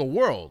guess it's the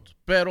world,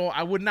 pero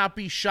I would not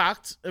be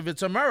shocked if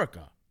it's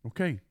America.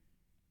 Ok.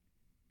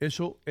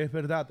 Eso es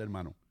verdad,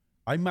 hermano.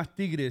 Hay más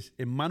tigres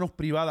en manos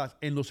privadas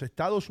en los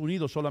Estados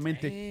Unidos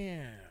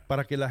solamente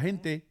para que la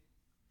gente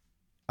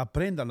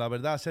aprenda la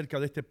verdad acerca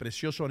de este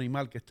precioso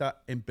animal que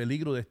está en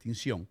peligro de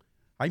extinción.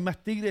 Hay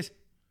más tigres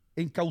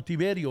en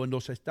cautiverio en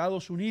los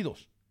Estados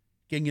Unidos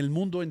que en el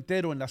mundo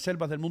entero, en las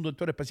selvas del mundo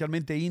entero,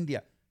 especialmente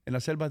India, en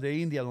las selvas de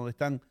India donde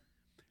están.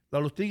 A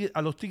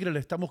los tigres le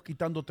estamos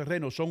quitando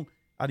terreno, son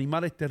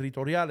animales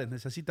territoriales,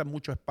 necesitan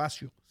mucho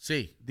espacio.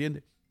 Sí.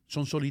 ¿Entiendes?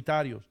 Son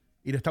solitarios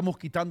y le estamos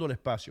quitando el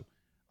espacio.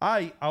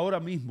 Hay, ahora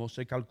mismo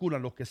se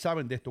calculan, los que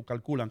saben de esto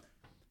calculan,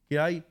 que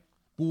hay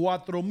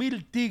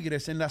 4,000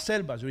 tigres en las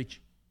selvas,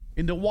 Rich.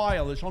 In the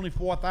wild, there's only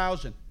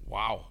 4,000.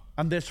 Wow.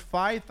 And there's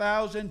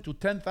 5,000 to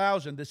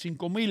 10,000, de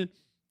 5,000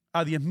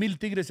 a 10,000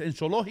 tigres en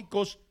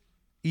zoológicos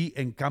y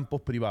en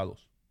campos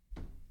privados.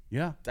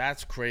 Yeah,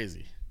 That's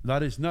crazy.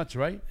 that is nuts,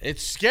 right?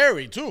 It's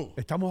scary too.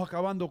 Estamos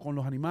acabando con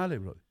los animales,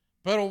 brother.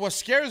 But what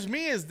scares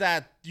me is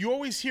that you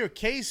always hear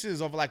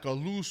cases of like a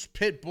loose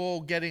pit bull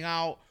getting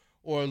out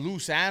or a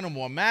loose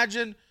animal.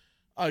 Imagine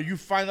you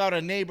find out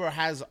a neighbor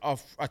has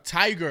a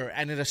tiger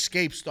and it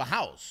escapes the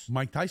house.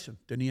 Mike Tyson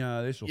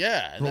tenía eso.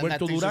 Yeah, and then that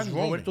thing's just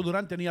roaming. Roberto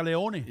Durán tenía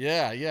leones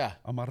Yeah.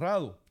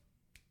 amarrados.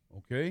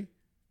 Ok.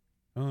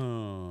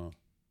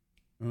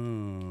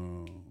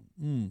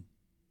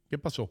 ¿Qué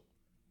pasó?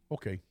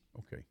 Ok.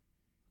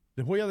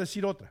 Les voy a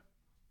decir otra.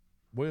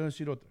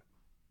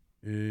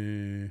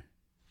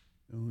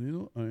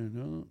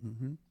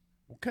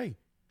 Ok.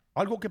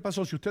 Algo que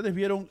pasó, si ustedes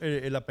vieron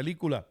la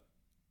película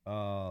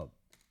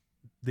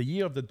The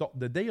Day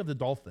of the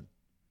Dolphin,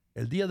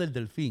 el Día del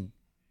Delfín,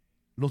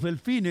 los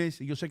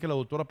delfines, y yo sé que la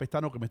doctora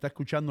Pestano que me está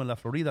escuchando en la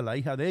Florida, la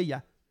hija de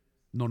ella,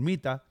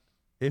 Normita,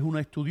 es una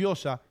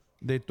estudiosa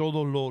de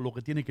todo lo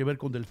que tiene que ver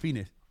con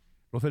delfines.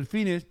 Los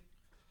delfines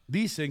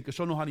dicen que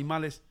son los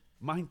animales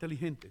más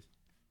inteligentes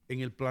en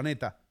el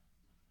planeta.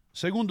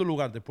 Segundo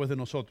lugar, después de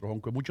nosotros,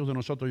 aunque muchos de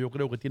nosotros yo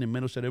creo que tienen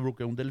menos cerebro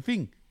que un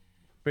delfín.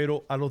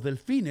 Pero a los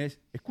delfines,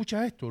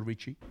 escucha esto,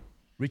 Richie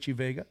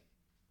Vega,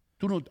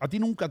 a ti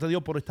nunca te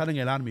dio por estar en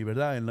el Army,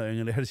 ¿verdad? En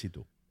el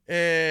ejército.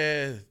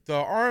 The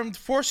armed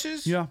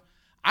forces? Yeah.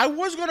 I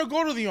was going to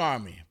go to the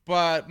army,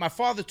 but my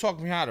father talked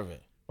me out of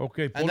it. Ok,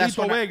 And that's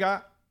Polito when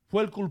Vega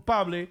fue el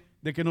culpable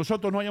de que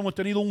nosotros no hayamos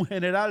tenido un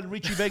general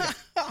Richie Vega,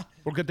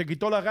 porque te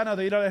quitó las ganas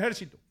de ir al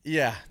ejército.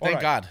 Yeah, thank All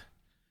right. God.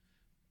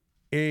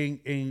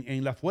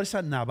 En la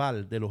Fuerza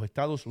Naval de los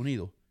Estados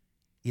Unidos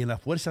y en la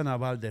Fuerza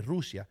Naval de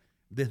Rusia,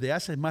 desde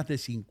hace más de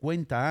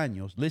 50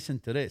 años, listen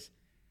to this,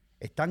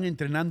 están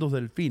entrenando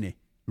delfines,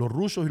 los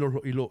rusos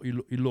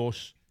y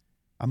los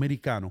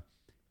americanos,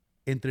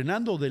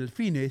 entrenando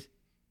delfines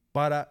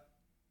para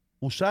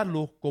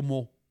usarlos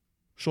como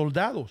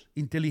soldados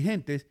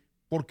inteligentes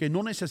porque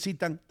no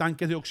necesitan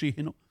tanques de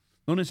oxígeno,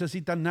 no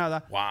necesitan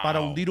nada para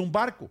hundir un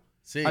barco.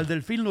 Sí. Al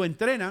delfín lo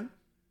entrenan,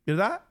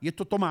 ¿verdad? Y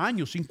esto toma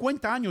años,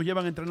 50 años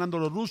llevan entrenando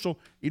los rusos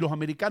y los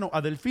americanos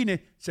a delfines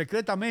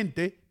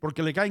secretamente,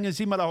 porque le caen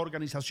encima las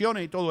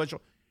organizaciones y todo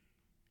eso.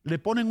 Le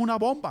ponen una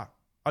bomba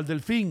al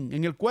delfín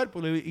en el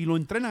cuerpo y lo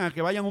entrenan a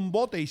que vayan a un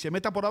bote y se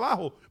meta por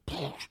abajo.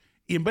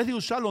 Y en vez de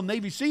usar los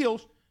Navy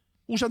SEALs,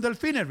 usan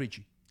delfines,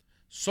 Richie.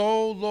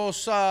 So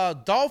los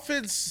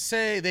dolphins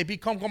say they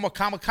become como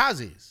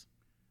kamikazes.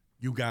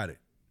 You got it.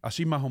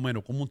 Así más o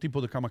menos, como un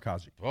tipo de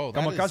kamikaze. Oh,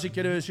 that Kamikaze is-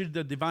 quiere decir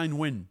the divine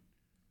wind.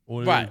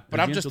 O Right, el but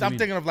I'm viento divino.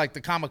 thinking of like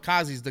the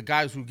kamikazes, the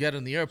guys who get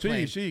in the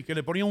airplane. Sí, que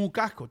le ponían un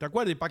casco. ¿Te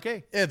acuerdas? ¿Y para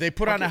qué? Yeah, they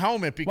put on a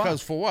helmet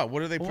because Why? for what?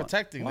 What are they Why?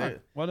 protecting? Why?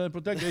 Why do they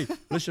protect? Hey,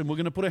 listen, we're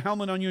going to put a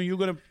helmet on you and you're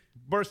going to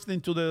burst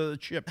into the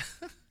ship.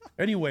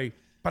 Anyway,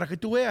 para que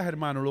tú veas,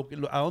 hermano,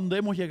 a dónde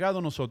hemos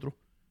llegado nosotros,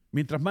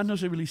 mientras más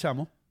nos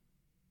civilizamos,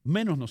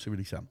 menos nos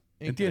civilizamos.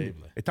 ¿Entiendes?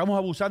 Increíble. Estamos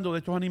abusando de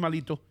estos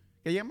animalitos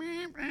que ya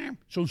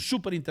son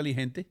súper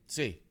inteligentes.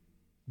 Sí.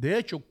 De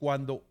hecho,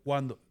 cuando,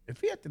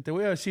 fíjate, te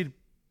voy a decir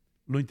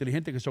lo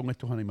inteligentes que son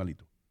estos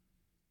animalitos.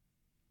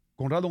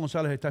 Conrado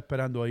González está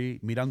esperando ahí,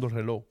 mirando el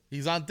reloj.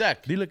 He's on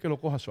deck. Dile que lo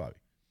coja suave.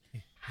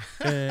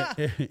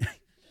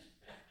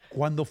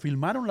 Cuando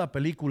filmaron la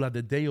película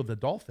The Day of the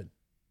Dolphin,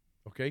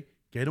 ¿okay?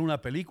 Que era una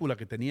película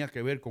que tenía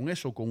que ver con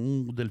eso, con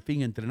un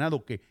delfín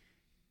entrenado, que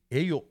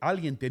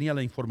alguien tenía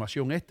la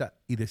información esta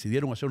y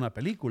decidieron hacer una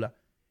película.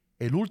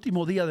 El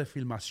último día de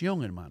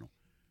filmación, hermano,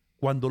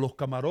 cuando los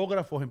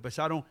camarógrafos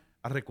empezaron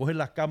a recoger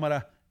las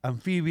cámaras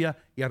anfibias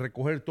y a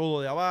recoger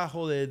todo de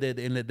abajo,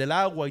 del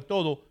agua y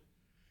todo,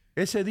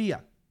 ese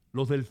día,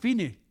 los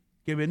delfines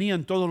que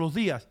venían todos los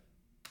días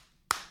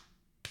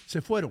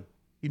se fueron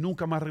y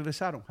nunca más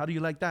regresaron. How do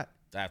you like that?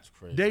 That's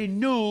crazy. They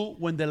knew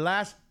when the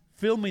last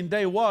filming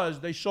day was,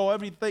 they saw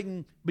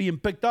everything being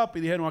picked up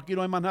y dijeron, aquí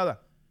no hay más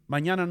nada.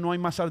 Mañana no hay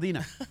más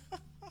sardinas.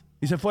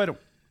 Y se fueron.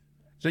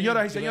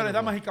 Señoras y señores,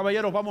 damas y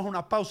caballeros, vamos a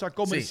una pausa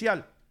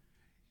comercial.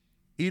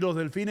 Sí. Y los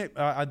delfines,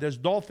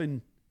 there's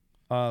dolphin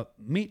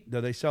meat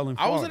that they sell in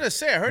Florida. I was going to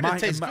say, I heard it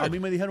tastes good. A mí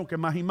me dijeron que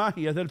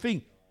maji es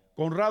delfín.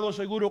 Conrado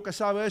seguro que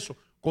sabe eso.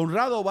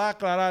 Conrado va a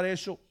aclarar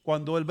eso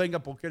cuando él venga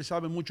porque él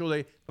sabe mucho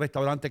de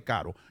restaurantes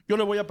caros. Yo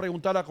le voy a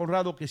preguntar a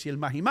Conrado que si el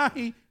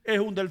maji es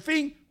un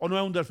delfín o no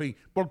es un delfín.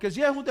 Porque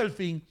si es un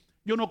delfín,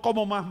 yo no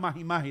como más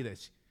maji de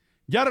ese.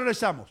 Ya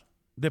regresamos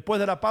después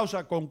de la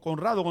pausa con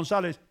Conrado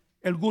González,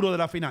 el gurú de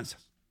las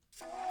finanzas.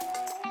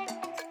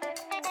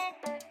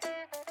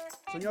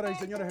 Señoras y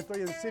señores,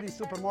 estoy en City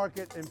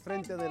Supermarket,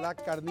 enfrente de la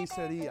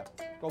carnicería.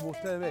 Como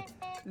ustedes ven,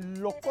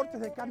 los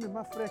cortes de carne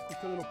más frescos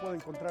ustedes los pueden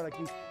encontrar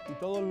aquí. Y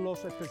todos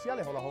los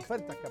especiales o las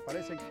ofertas que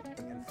aparecen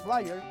en el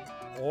flyer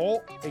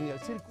o en el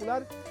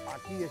circular,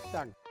 aquí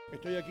están.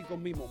 Estoy aquí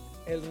con Mimo,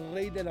 el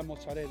rey de la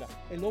mozzarella,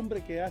 el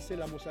hombre que hace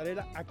la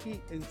mozzarella aquí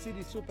en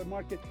City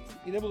Supermarket.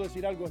 Y debo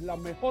decir algo, es la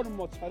mejor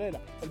mozzarella,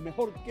 el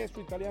mejor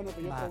queso italiano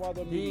que yo he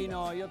probado en mi vida.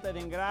 Dino, io te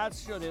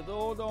ringrazio di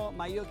tutto,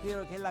 ma io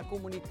chiedo che la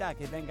comunità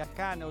che venga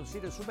qua nel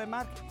City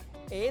Supermarket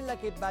è la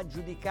che va a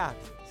giudicare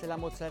se la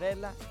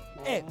mozzarella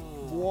è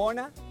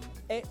buona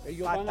e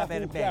ellos fatta van a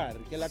per juzgar,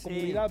 bene. que la Sì.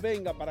 comunidad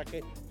venga para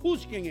que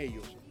juzguen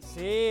ellos.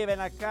 Sì, ven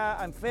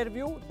acá in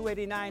Fairview,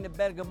 289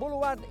 Berg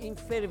Boulevard in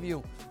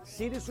Fairview.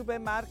 City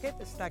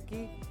Supermarket sta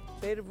qui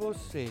per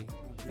voi.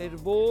 Per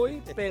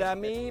voi, per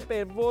me,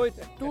 per voi,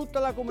 tutta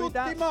la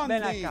comunità, Tutti mondi.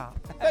 ven acá.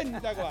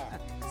 Venta qua.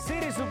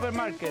 City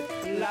Supermarket,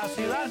 la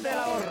ciudad del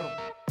ahorro.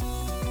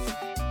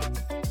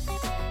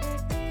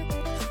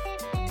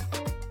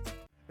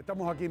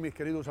 Estamos aquí, mis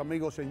queridos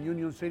amigos, en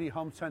Union City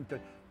Home Center.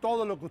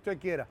 Todo lo que usted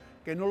quiera,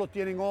 que no lo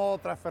tienen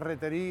otras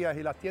ferreterías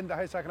y las tiendas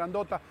esas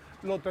grandotas,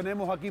 lo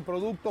tenemos aquí.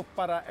 Productos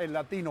para el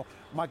latino,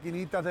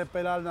 maquinitas de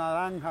pelar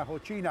naranjas o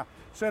chinas,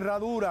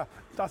 cerraduras,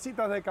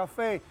 tacitas de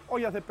café,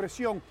 ollas de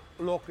presión,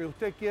 lo que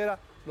usted quiera,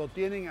 lo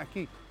tienen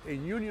aquí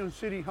en Union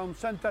City Home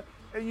Center,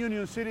 en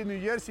Union City,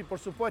 New Jersey, por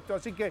supuesto.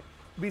 Así que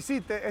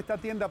visite esta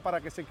tienda para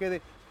que se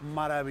quede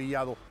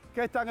maravillado.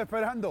 ¿Qué están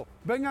esperando?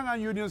 Vengan a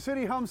Union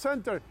City Home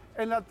Center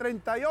en la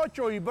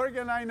 38 y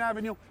Bergen Line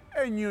Avenue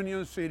en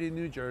Union City,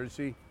 New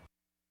Jersey.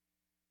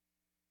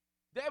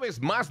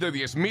 ¿Debes más de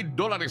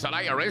 $10,000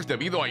 al IRS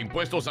debido a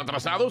impuestos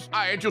atrasados?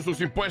 ¿Ha hecho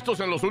sus impuestos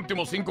en los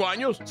últimos 5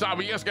 años?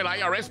 ¿Sabías que el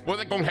IRS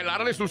puede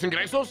congelarle sus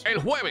ingresos? El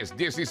jueves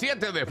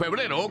 17 de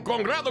febrero,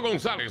 Conrado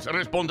González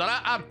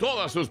responderá a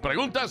todas sus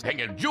preguntas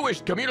en el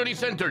Jewish Community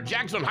Center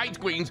Jackson Heights,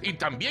 Queens y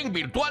también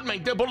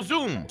virtualmente por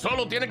Zoom.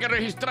 Solo tiene que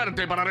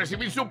registrarte para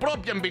recibir su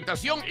propia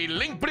invitación y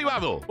link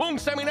privado. Un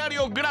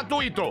seminario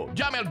gratuito.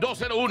 Llame al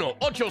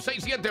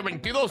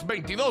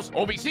 201-867-2222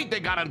 o visite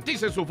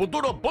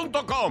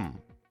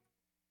garanticesufuturo.com.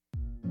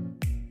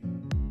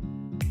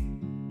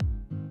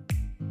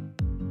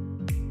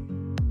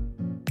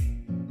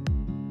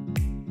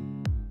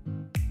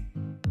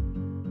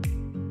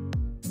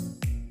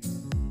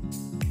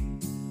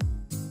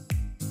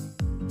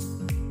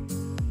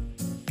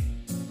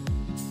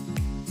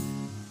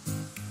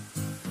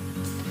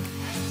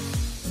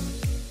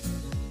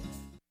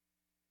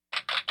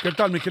 ¿Qué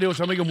tal, mis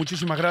queridos amigos?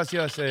 Muchísimas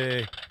gracias.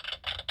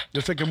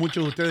 Yo sé que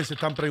muchos de ustedes se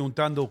están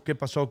preguntando qué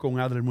pasó con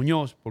Adler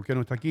Muñoz, por qué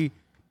no está aquí.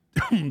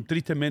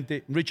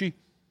 Tristemente, Richie,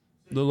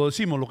 lo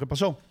decimos, lo que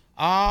pasó.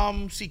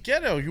 Si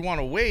quiere, you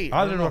want to wait.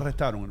 Adler lo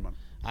arrestaron, hermano.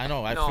 I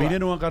know.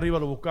 Vinieron acá arriba,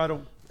 lo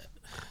buscaron.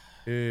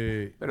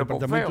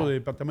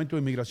 Departamento de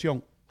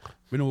Inmigración.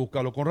 Vino a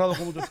buscarlo. Conrado,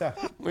 ¿cómo tú estás?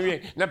 Muy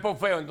bien. No es por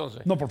feo,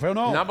 entonces. No, por feo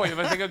no. No, pues yo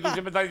pensé que tú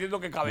siempre estás diciendo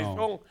que cabezón.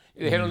 No.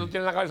 Y dijeron, tú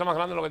tienes la cabeza más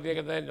grande de lo que tiene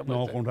que tener.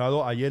 No,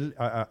 Conrado, ayer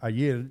a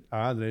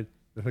Adler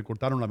le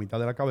recortaron la mitad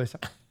de la cabeza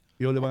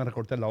y hoy le van a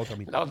recortar la otra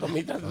mitad. La otra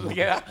mitad se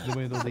queda.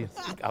 2 días.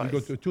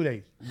 2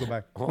 days. Go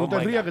back. No te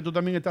rías que tú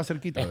también estás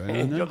cerquita.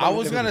 I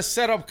was going to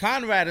set up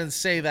Conrad and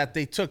say that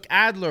they took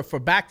Adler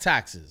for back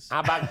taxes.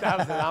 Back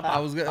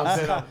taxes.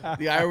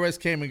 The IRS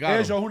came and got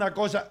Eso him. es una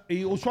cosa.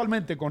 Y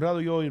usualmente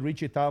Conrado, yo y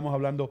Richie estábamos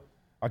hablando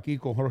aquí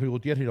con Jorge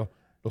Gutiérrez y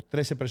los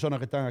 13 personas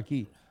que están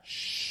aquí.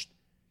 Shh.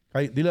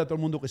 Dile a todo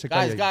el mundo que se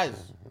calle.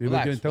 Guys,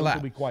 relax. Tell them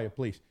to be quiet,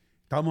 please.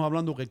 Estábamos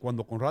hablando que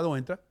cuando Conrado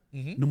entra,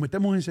 nos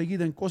metemos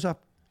enseguida en cosas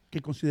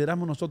que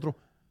consideramos nosotros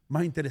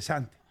más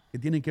interesantes, que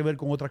tienen que ver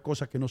con otras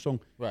cosas que no son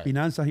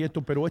finanzas y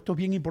esto, pero esto es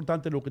bien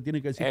importante lo que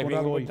tiene que decir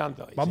Conrado hoy.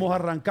 Vamos a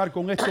arrancar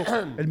con esto.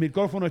 El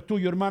micrófono es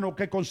tuyo, hermano.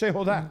 ¿Qué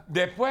consejo da?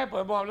 Después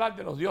podemos hablar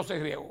de los dioses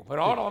griegos,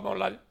 pero ahora vamos a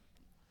hablar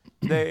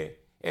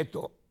de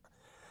esto.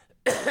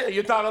 Yo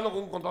estaba hablando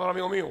con un contador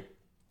amigo mío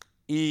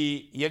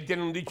y él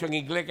tiene un dicho en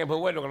inglés que es muy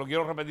bueno, que lo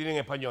quiero repetir en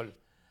español.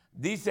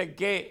 Dice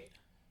que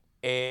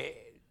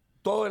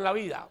todo en la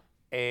vida,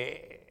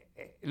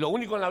 lo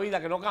único en la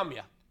vida que no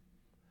cambia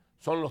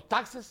son los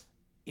taxes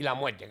y la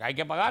muerte, que hay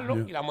que pagarlo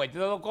y la muerte.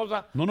 Estas dos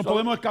cosas no nos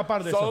podemos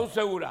escapar de eso. Son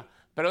seguras.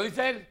 Pero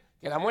dice él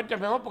que la muerte es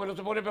mejor porque no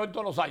se pone peor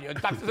todos los años.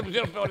 El taxi se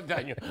pusieron peor este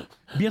año.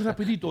 Bien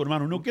rapidito,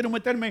 hermano. No quiero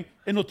meterme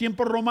en los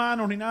tiempos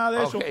romanos ni nada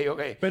de eso.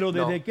 Ok. Pero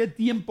 ¿desde No. qué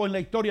tiempo en la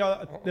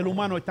historia del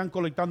humano están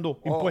colectando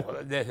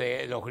impuestos?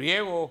 Desde los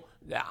griegos,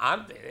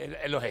 antes,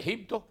 en los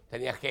egiptos,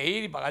 tenías que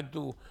ir y pagar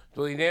tu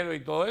dinero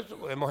y todo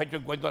eso. Hemos hecho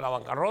el cuento de la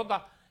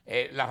bancarrota.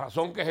 La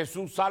razón que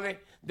Jesús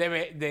sale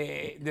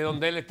de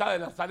donde él está, de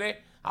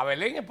Nazaret, a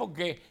Belén, es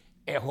porque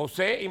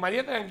José y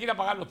María tenían que ir a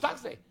pagar los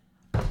taxes.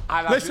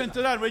 Listen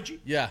to that, Richie.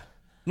 Yeah.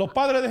 Los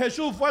padres de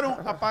Jesús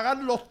fueron a pagar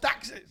los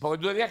taxes.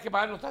 Porque tú tenías que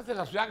pagar los taxes en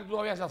la ciudad que tú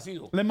habías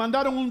nacido. Le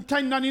mandaron un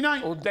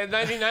 1099. Un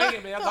 1099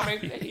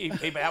 inmediatamente y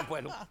allá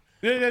fueron.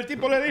 Y el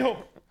tipo le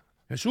dijo,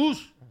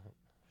 Jesús,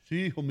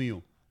 sí, hijo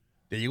mío,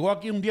 te llegó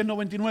aquí un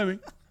 1099,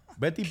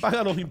 vete y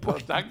paga los Los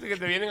impuestos. taxis que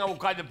te vienen a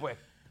buscar después.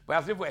 Pues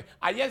así fue.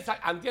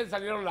 Antier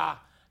salieron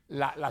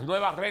las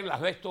nuevas reglas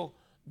de esto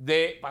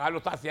de pagar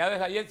los taxis. Ya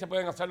desde ayer se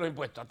pueden hacer los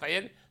impuestos. Hasta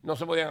ayer no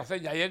se podían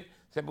hacer y ayer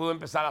se pudo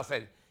empezar a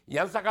hacer. Y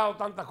han sacado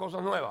tantas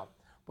cosas nuevas.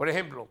 Por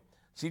ejemplo,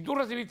 si tú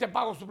recibiste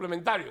pagos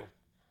suplementarios.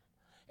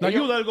 La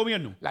ayuda del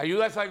gobierno. La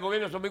ayuda esa del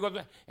gobierno.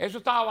 Eso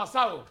estaba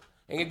basado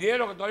en el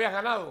dinero que tú habías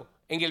ganado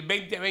en el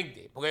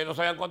 2020, porque no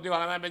sabían cuánto iba a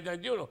ganar en el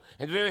 2021.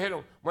 Entonces ellos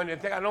dijeron, bueno,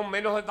 este ganó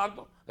menos de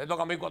tanto, le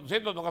toca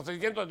 1.400, le toca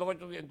 600, le toca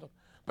 800.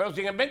 Pero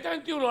si en el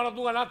 2021 ahora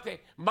tú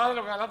ganaste más de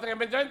lo que ganaste en el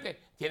 2020,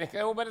 tienes que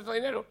devolver ese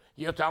dinero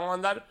y ellos te van a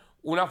mandar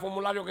un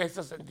formulario que es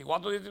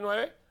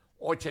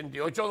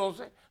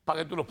 6419-8812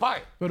 para que tú los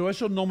pagues. Pero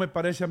eso no me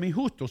parece a mí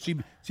justo. Si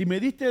me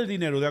diste el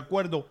dinero de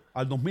acuerdo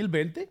al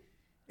 2020,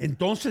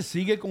 entonces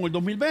sigue con el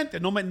 2020.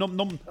 No me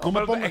pongas...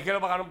 Es que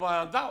lo pagaron por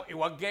adelantado.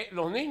 Igual que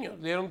los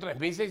niños, dieron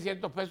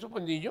 3.600 pesos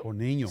por niño. Por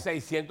niño.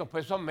 600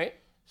 pesos al mes.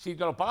 Si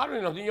te los pagaron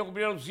y los niños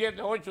cumplieron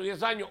 7, 8,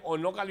 10 años o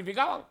no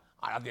calificaban,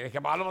 ahora tienes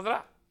que pagarlo para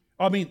atrás.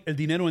 ¿El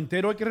dinero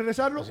entero hay que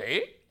regresarlo?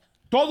 Sí.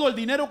 ¿Todo el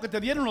dinero que te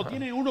dieron lo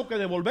tiene uno que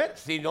devolver?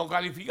 Si no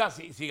calificas,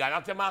 si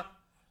ganaste más,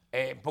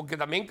 porque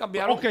también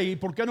cambiaron. Ok, ¿y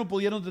por qué no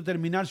pudieron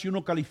determinar si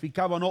uno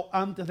calificaba o no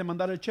antes de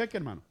mandar el cheque,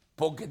 hermano?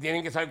 Porque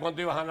tienen que saber cuánto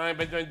ibas a ganar en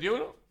el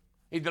 2021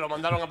 y te lo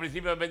mandaron a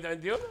principios del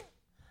 2021.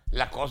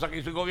 Las cosas que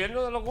hizo el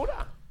gobierno de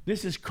locura.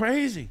 This is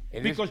crazy.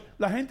 Because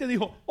la gente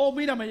dijo, oh,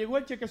 mira, me llegó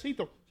el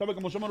chequecito. ¿Sabe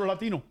cómo somos los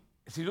latinos?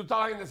 Si tú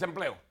estabas en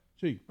desempleo,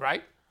 sí,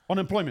 right?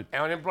 Unemployment.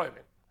 En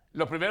unemployment.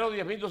 Los primeros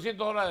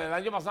 $10,200 del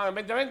año pasado, en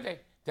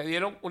 2020, te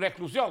dieron una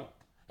exclusión.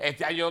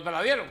 Este año no te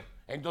la dieron.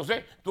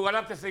 Entonces, tú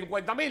ganaste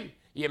 50,000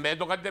 y en vez de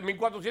tocarte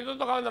 1.400, te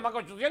tocaban nada más que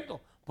 800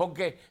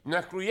 porque no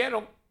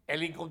excluyeron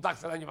el income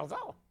tax el año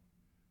pasado.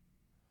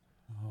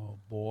 Oh,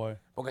 boy.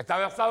 Porque está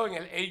basado en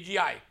el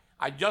AGI,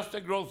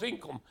 Adjusted Gross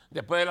Income,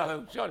 después de las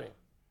deducciones.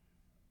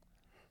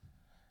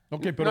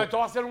 Okay, pero... No, esto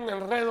va a ser un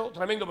enredo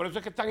tremendo, por eso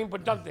es que es tan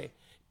importante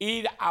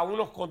ir a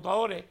unos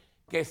contadores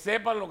que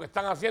sepan lo que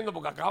están haciendo,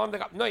 porque acaban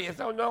de... No, y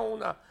esa no es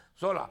una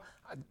sola.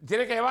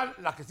 Tienes que llevar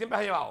las que siempre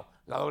has llevado,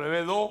 la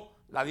W2,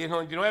 la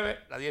 1099,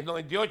 la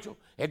 1098,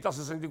 estas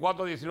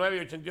 6419 y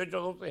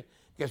 8812,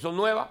 que son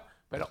nuevas,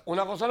 pero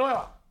una cosa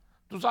nueva.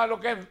 ¿Tú sabes lo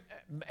que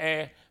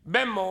es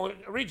Venmo,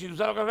 Richie? ¿Tú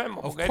sabes lo que es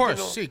Venmo? Of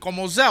course, sí,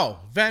 como Zelle,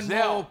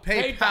 Venmo,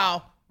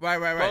 PayPal.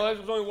 Right. Todos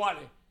esos son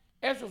iguales.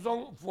 Esos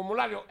son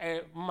formularios,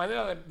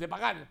 maneras de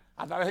pagar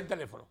a través del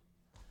teléfono.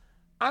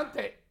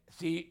 Antes,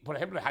 si, por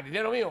ejemplo, el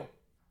jardinero mío,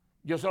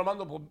 yo se lo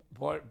mando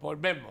por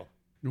Venmo.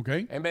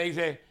 Okay. Él me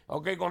dice,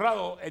 ok,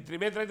 Conrado, el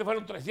trimestre este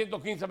fueron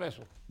 315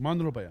 pesos.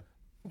 Mándalo para allá.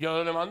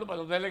 Yo le mando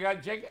para usted le cae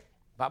el cheque.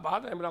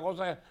 Papá, tenemos una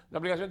cosa, la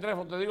aplicación de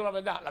teléfono, te digo la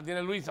verdad, la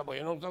tiene Luisa,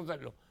 pues yo no sé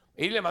hacerlo.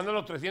 Y le mando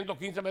los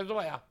 315 pesos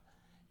para allá.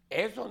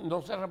 Eso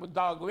no se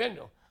reportaba al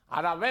gobierno.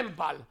 Ahora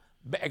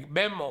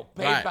Venmo,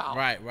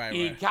 PayPal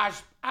y Cash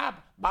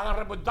App van a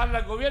reportarle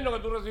al gobierno que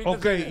tú recibiste.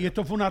 Ok, y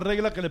esto fue una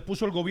regla que le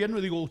puso el gobierno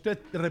y digo, usted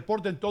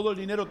reporten todo el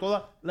dinero,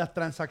 todas las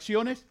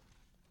transacciones.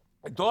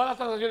 Todas las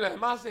transacciones de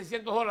más de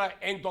 $600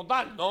 en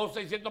total, no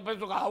 600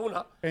 pesos cada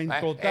una. En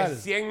total.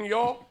 100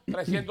 yo,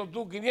 300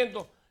 tú,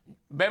 500.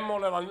 Venmo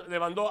le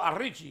mandó a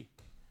Richie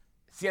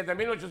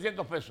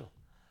 7,800 pesos.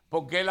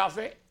 Porque él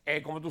hace,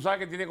 como tú sabes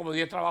que tiene como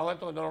 10 trabajos de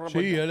esto que no lo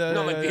reporta. Sí,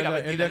 no, mentira.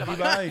 Él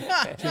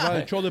se va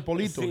del show de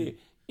Polito. Sí.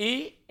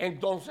 Y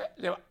entonces,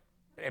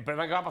 el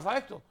problema es que va a pasar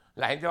esto.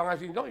 La gente va a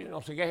decir, no, yo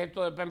no sé qué es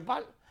esto de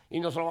PayPal y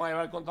no se lo van a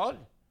llevar al contador.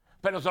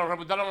 Pero se lo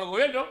reportaron al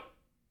gobierno.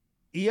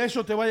 ¿Y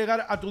eso te va a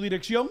llegar a tu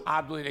dirección?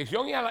 A tu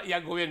dirección y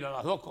al gobierno,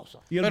 las dos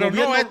cosas. ¿Y el Pero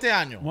gobierno? no este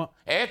año.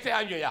 Este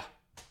año ya.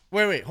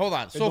 Wait, hold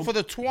on. So for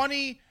the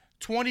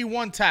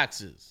 2021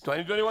 taxes.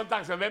 2021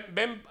 taxes,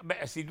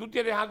 si tú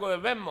tienes algo de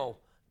Venmo,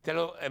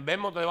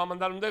 Venmo te va a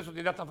mandar un de esos,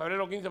 tienes hasta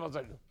febrero 15 para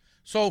hacerlo.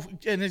 So,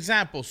 an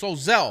example. So,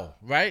 Zelle,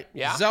 right?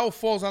 Yeah. Zelle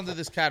falls under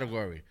this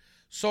category.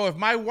 So, if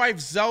my wife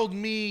Zelled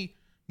me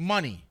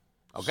money.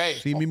 Okay.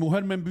 Si mi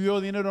mujer me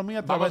envió dinero a mí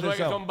a través Vamos a de ver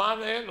que Zelle. son más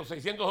de los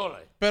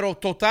 $600. Pero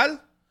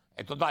total?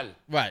 Es total.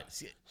 Right. O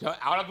sea,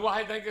 ahora tú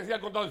vas a tener que decir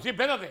al contador, sí,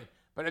 espérate,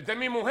 pero esta es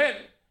mi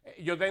mujer,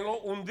 yo tengo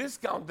un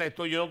discount de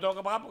esto, yo no tengo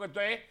que pagar porque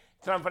esto es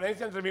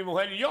transferencia entre mi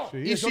mujer y yo. Sí,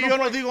 ¿Y eso si no yo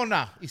fue- no digo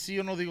nada? ¿Y si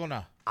yo no digo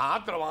nada?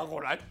 Ah, te lo van a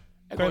cobrar.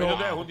 El Pero- gobierno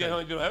te deja un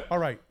 1099.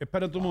 All right,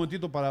 espérate un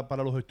momentito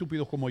para los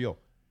estúpidos como yo.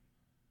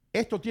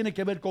 Esto tiene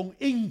que ver con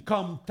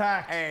income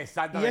tax.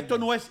 Exactamente. Y esto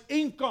no es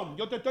income.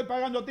 Yo te estoy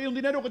pagando a ti un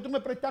dinero que tú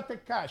me prestaste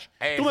cash.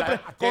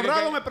 Exacto.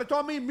 Conrado me prestó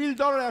a mí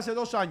 $1,000 hace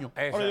 2 años.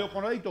 Exacto. Ahora yo,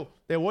 Conradito,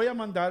 te voy a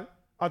mandar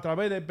a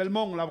través de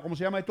Belmont, ¿cómo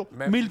se llama esto?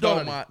 Me-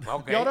 $1,000.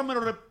 Ok. Y ahora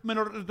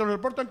te lo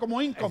reportan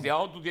como income.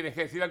 Ahora tú tienes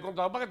que decir al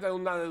contador para que te dé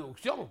una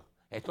deducción.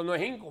 Esto no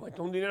es income,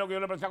 esto es un dinero que yo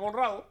le presté a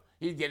Conrado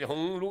y tienes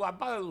un lugar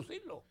para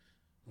deducirlo.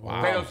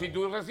 Wow. Pero si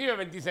tú recibes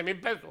 26,000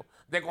 pesos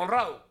de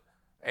Conrado,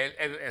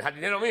 el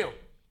jardinero mío,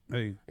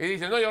 Sí. y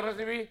dice, no, yo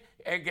recibí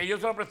que yo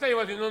se lo presté, yo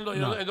voy a decir, no,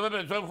 No.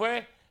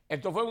 entonces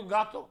esto fue un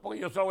gasto porque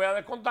yo se lo voy a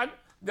descontar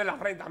de las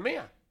rentas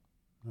mías.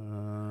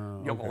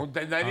 Yo cojo un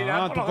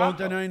 1099 por tú los coges un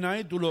gastos. 1099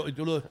 y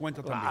tú lo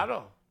descuentas también.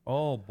 Claro.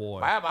 Oh,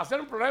 boy. Vaya, va a ser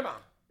un problema.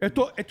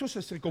 Esto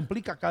se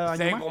complica cada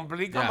año Se más.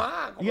 complica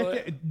más. Y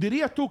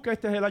 ¿dirías tú que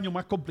este es el año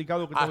más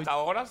complicado que tú has Hasta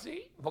ahora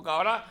sí, porque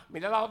ahora,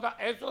 mira la otra,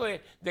 eso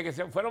de que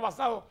se fueron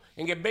basados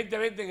en el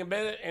 2020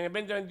 en el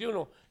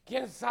 2021,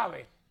 ¿quién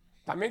sabe?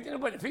 También tiene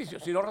un beneficio.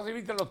 Si no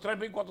recibiste los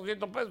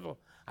 3,400 pesos,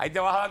 ahí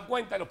te vas a dar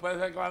cuenta y los puedes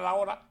declarar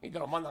ahora y te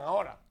los mandan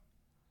ahora.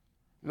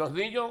 Los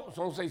niños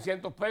son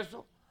 600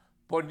 pesos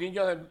por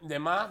niños de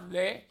más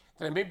de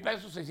 3,000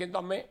 pesos, 600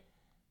 al mes,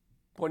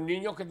 por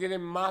niños que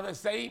tienen más de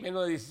 6,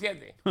 menos de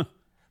 17.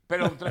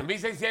 Pero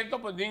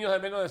 3,600 por niños de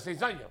menos de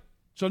 6 años.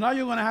 So now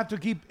you're going to have to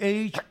keep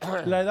age,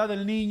 la edad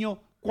del niño,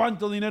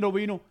 cuánto dinero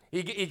vino.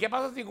 ¿Y qué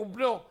pasa si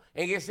cumplió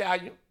en ese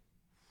año?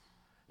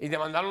 Y te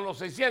mandaron los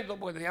 600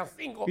 porque tenían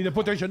 5. Y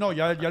después te dicen, no,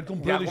 ya él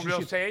cumplió Ya cumplió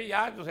 17. 6,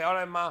 ya, entonces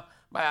ahora es más.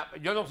 Vaya,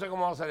 yo no sé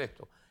cómo va a ser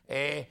esto.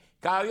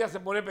 Cada día se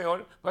pone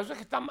peor. Por eso es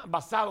que está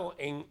basado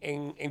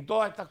en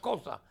todas estas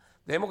cosas.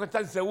 Tenemos que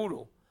estar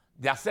seguros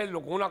de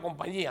hacerlo con una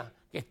compañía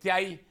que esté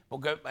ahí,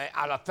 porque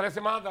a las 3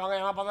 semanas te van a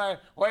llamar para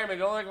decir, oye, me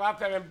lo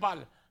declaraste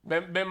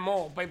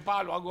Venmo,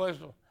 PayPal o algo de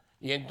eso.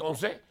 Y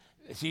entonces,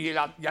 si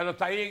ya no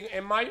está ahí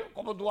en mayo,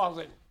 ¿cómo tú vas a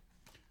hacer?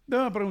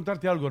 Déjame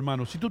preguntarte algo,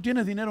 hermano. Si tú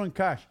tienes dinero en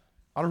cash,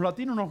 a los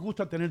latinos nos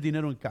gusta tener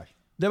dinero en cash.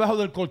 Debajo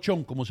del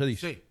colchón, como se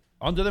dice. Sí.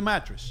 Under the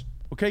mattress.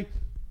 ¿Ok?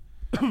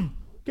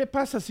 ¿Qué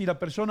pasa si la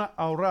persona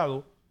ha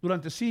ahorrado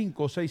durante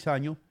 5 o 6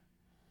 años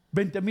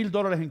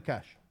 $20,000 en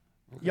cash?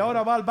 Y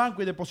ahora va al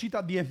banco y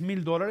deposita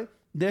 $10,000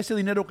 de ese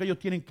dinero que ellos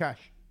tienen cash.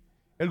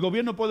 El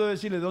gobierno puede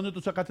decirle, ¿de dónde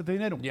tú sacaste este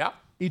dinero? Ya.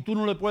 Y tú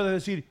no le puedes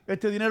decir,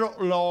 este dinero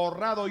lo he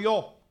ahorrado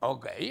yo.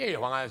 Ok,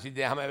 ellos van a decir,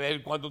 déjame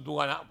ver cuánto tú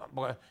ganas,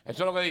 porque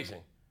eso es lo que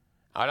dicen.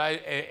 Ahora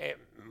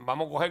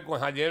vamos a coger con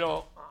el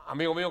jardinero,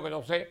 amigo mío, que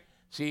no sé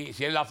si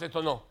él hace esto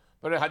o no,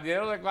 pero el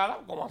jardinero declara,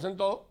 como hacen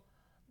todos,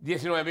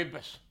 19,000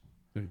 pesos.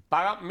 Sí.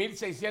 Paga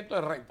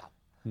 1,600 de renta.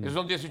 Esos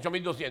son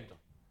 18,200.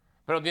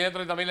 Pero tiene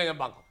 30,000 en el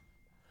banco.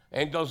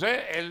 Entonces,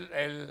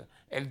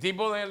 el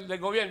tipo del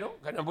gobierno,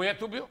 que no es muy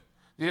estúpido,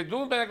 dice,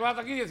 tú me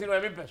declaraste aquí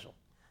 19,000 pesos.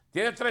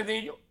 Tienes 3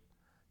 niños,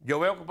 yo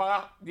veo que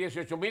pagas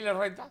 18,000 de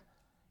renta,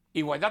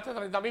 y guardaste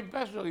 30,000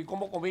 pesos, y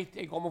cómo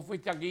comiste, y cómo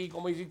fuiste aquí, y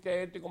cómo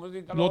hiciste esto, y cómo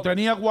hiciste Lo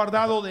tenía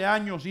guardado de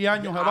años y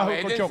años a abajo ver,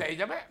 del colchón.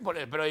 enséñame,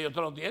 pero ellos te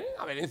lo tienen.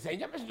 A ver,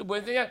 enséñame si tú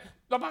puedes enseñar.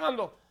 Tú estás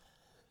pagando.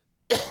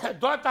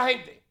 Toda esta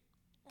gente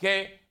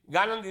que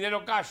ganan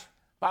dinero cash,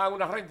 pagan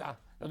una renta.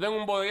 Yo tengo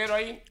un bodeguero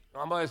ahí, no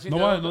vamos a decir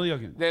No diga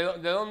quién. de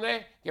dónde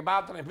es, que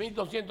paga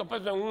 3,200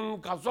 pesos en un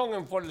calzón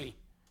en Fort Lee.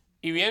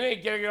 Y viene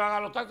y quiere que yo haga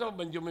los taxes por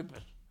 21,000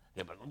 pesos.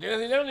 Digo, pero no tienes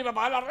dinero ni para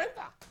pagar la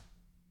renta.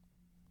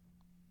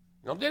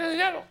 No tienes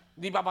dinero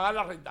ni para pagar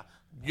la renta.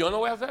 Yo no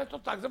voy a hacer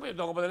estos taxes porque yo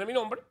tengo que ponerle mi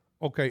nombre.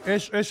 Ok,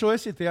 eso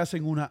es si te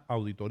hacen una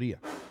auditoría.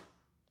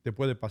 Te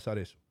puede pasar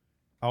eso.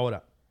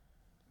 Ahora,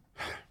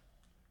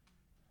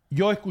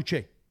 yo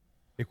escuché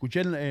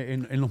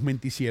en los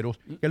noticieros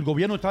que el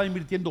gobierno estaba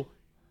invirtiendo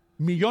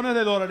millones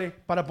de dólares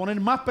para poner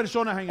más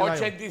personas en el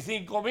IRS.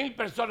 85,000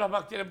 personas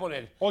más quieren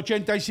poner.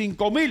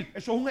 85,000.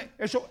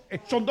 Eso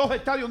son 2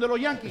 estadios de los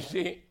Yankees.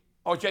 Sí,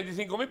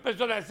 85,000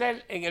 personas ese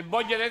es en el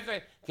budget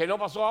ese que no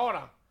pasó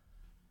ahora.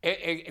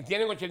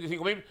 Tienen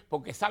 85,000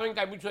 porque saben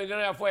que hay mucho dinero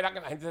de afuera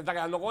que la gente se está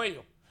quedando con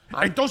ellos.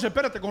 Entonces,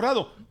 espérate,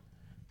 Conrado.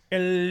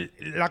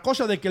 La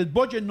cosa de que el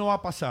budget no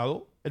ha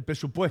pasado, el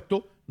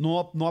presupuesto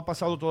no ha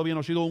pasado todavía, no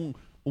ha sido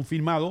un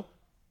firmado,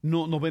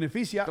 nos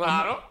beneficia.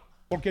 Claro.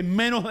 Porque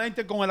menos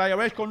gente con el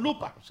IRS con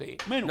lupa. Sí.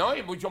 Menos. No,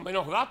 y mucho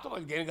menos gastos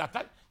que quieren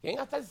gastar. Quieren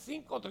gastar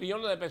 5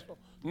 trillones de pesos.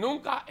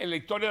 Nunca en la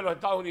historia de los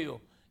Estados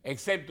Unidos,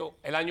 excepto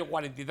el año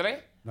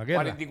 43, La guerra.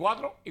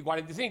 44 y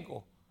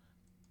 45,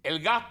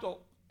 el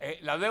gasto,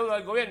 la deuda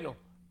del gobierno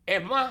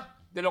es más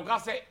de lo que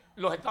hace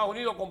los Estados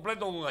Unidos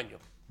completo en un año.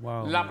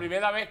 Wow. La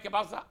primera vez que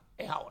pasa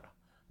es ahora.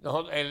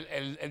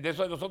 El de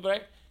eso de nosotros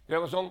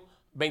creo que son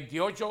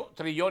 28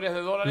 trillones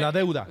de dólares. La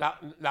deuda.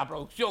 La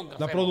producción. Que La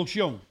hacemos.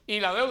 producción. Y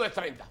la deuda es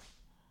 30.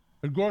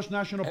 El Gross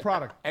National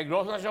Product. El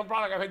Gross National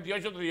Product es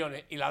 28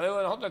 trillones y la deuda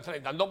de nosotros es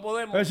 30. No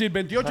podemos. Es decir,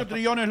 28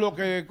 trillones es lo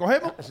que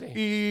cogemos Sí.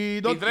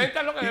 y 30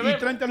 es lo que debemos.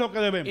 30 es lo que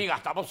debemos. Y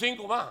gastamos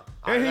 5 más.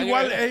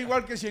 Es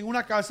igual que si en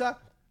una casa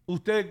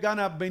usted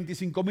gana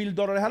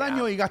 $25,000 al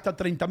año y gasta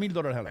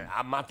 $30,000 al año.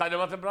 Más tarde o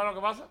más temprano,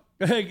 ¿qué pasa?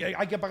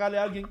 Hay que pagarle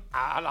a alguien.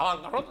 A la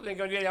bancarrota tienen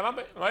que venir a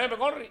llamarme. No, me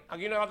corre.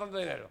 Aquí no hay bastante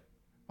dinero.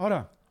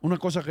 Ahora, una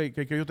cosa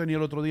que yo tenía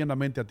el otro día en la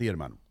mente a ti,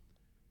 hermano.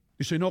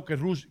 Dice, no, que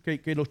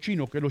los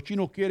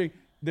chinos quieren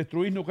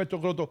destruirnos, que esto,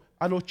 que lo otro.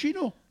 A los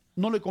chinos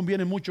no les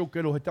conviene mucho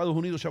que los Estados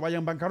Unidos se vayan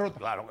en bancarrota.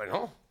 Claro que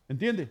no.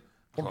 ¿Entiendes?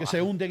 Porque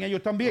se hunden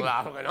ellos también.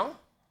 Claro que no.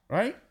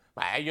 Right?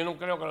 Vaya, yo no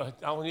creo que los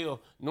Estados Unidos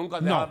nunca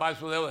han dejado de pagar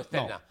su deuda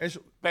externa. No,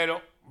 eso-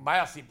 Pero,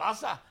 vaya, si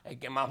pasa, el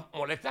que más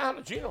molesta es a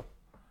los chinos.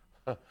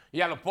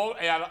 Y a los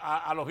pobres,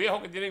 a los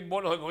viejos que tienen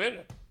bonos de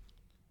gobierno.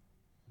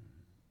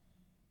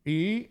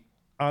 Y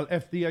al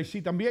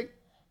FDIC también.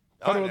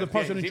 Federal el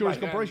Deposit FDIC, Insurance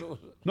vaya, Corporation.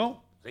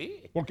 ¿No?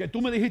 Sí. Porque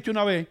tú me dijiste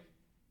una vez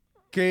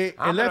que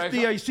el pero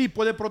FDIC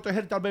puede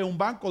proteger tal vez un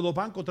banco, 2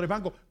 bancos, 3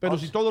 bancos, pero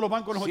si todos los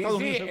bancos en los Sí, Estados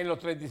sí, Unidos... en los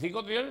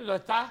 35 trillones no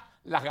está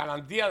las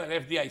garantías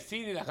del FDIC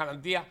ni las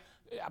garantías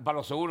para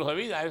los seguros de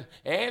vida. Es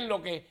en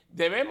lo que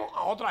debemos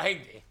a otra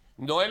gente.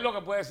 No es lo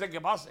que puede ser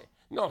que pase.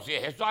 No, si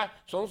es eso,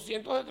 son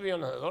cientos de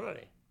trillones de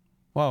dólares.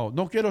 Wow,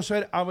 no quiero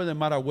ser ave de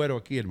mal agüero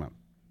aquí, hermano.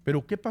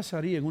 Pero ¿qué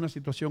pasaría en una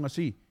situación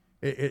así?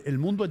 El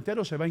mundo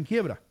entero se va en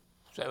quiebra.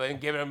 Se ve en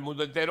quiebra el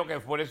mundo entero, que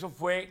por eso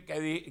fue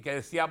que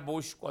decía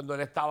Bush cuando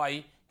él estaba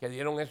ahí, que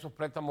dieron esos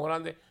préstamos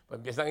grandes, pues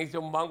empiezan a irse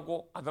un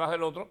banco atrás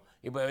del otro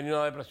y puede venir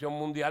una depresión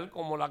mundial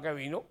como la que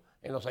vino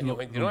en los años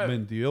 29.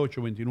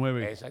 28,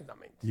 29.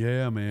 Exactamente.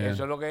 Yeah, man.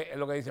 Eso es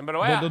lo que dicen. Pero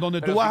vaya,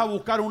 donde pero tú vas si- a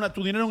buscar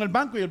tu dinero en el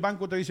banco y el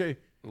banco te dice,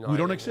 we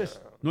don't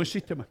exist. No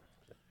existe más.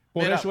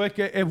 Por Mira. eso es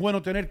que es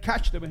bueno tener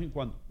cash de vez en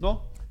cuando,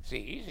 ¿no?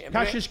 Sí, siempre.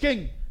 Cash is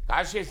king.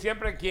 Cash es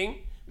siempre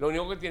king. Lo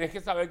único que tienes que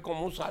saber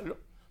cómo usarlo,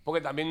 porque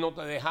también no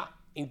te deja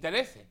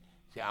intereses.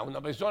 O sea, una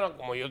persona,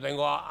 como yo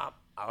tengo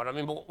ahora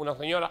mismo una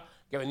señora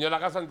que vendió la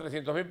casa en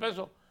 300 mil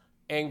pesos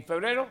en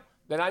febrero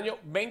del año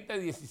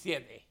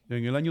 2017.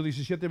 En el año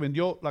 17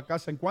 vendió la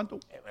casa ¿en cuánto?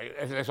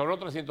 Le sobró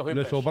 300 mil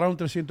Le pesos. sobraron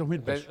 300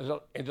 mil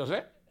pesos.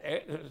 Entonces,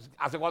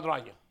 hace 4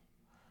 años.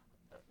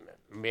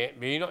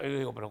 Vino y le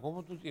digo, pero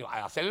 ¿cómo tú tienes?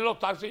 Al hacerle los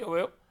taxes yo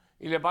veo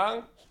y le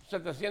pagan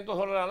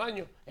 $700 al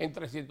año en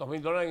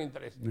 $300,000 en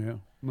interés. Yeah.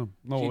 No,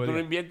 no Si tú bobería. lo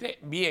inviertes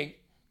bien,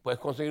 puedes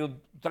conseguir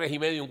un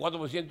 3,5, un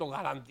 4%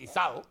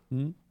 garantizado.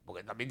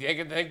 Porque también tienes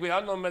que tener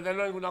cuidado no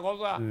meterlo en una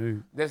cosa Sí.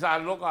 de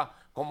esas locas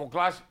como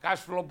cash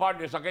flow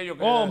partners, aquello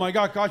que... Oh, my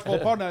God, cash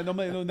for partner. No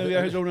me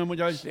digas eso una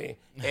muchacha. Sí.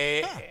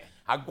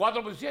 Al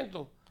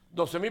 4%,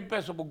 12 mil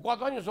pesos por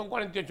 4 años son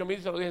 48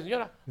 mil, se lo dije,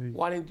 señora.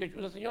 48,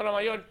 una señora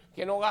mayor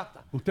que no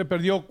gasta. Usted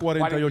perdió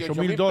 48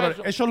 mil dólares.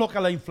 pesos. Eso es lo que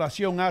la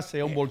inflación hace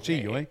a un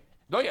bolsillo, ¿eh?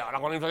 No, y ahora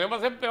con la inflación va a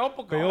ser peor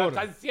porque Peor.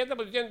 ahora está el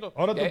 7%.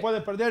 Ahora tú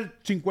puedes perder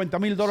 50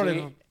 mil dólares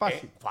Sí,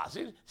 fácil.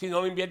 fácil, si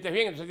no lo inviertes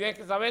bien. Entonces tienes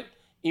que saber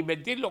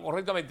invertirlo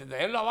correctamente,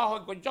 tenerlo abajo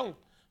del colchón.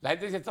 La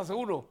gente dice, ¿está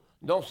seguro?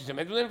 No, si se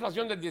mete una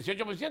inflación del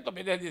 18%,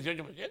 pierdes el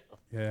 18%.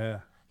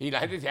 Yeah. Y la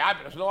gente dice,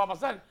 pero eso no va a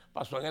pasar.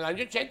 Pasó en el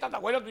año 80, ¿te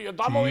acuerdas? Tú y yo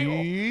estábamos vivos.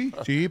 Sí,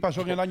 sí,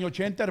 pasó en el año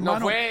 80, hermano.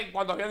 No fue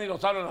cuando había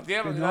dinosaurios en la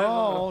Tierra. ni nada de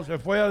eso, No, se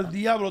fue al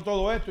diablo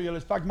todo esto y el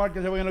stock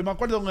market se fue. Me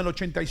acuerdo en el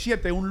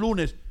 87, un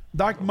lunes,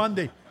 Dark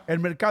Monday, el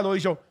mercado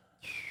hizo...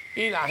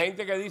 Y la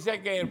gente que dice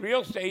que el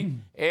real estate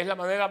es la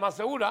manera más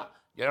segura,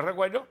 yo les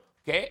recuerdo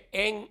que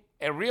en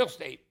el real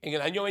estate, en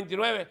el año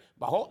 29,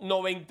 bajó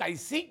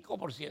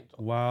 95%.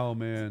 Wow,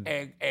 man.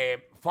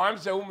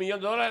 Farms de $1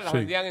 millón las Sí.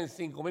 vendían en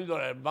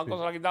 $5,000. El banco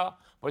se la quitaba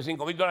por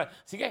 $5,000.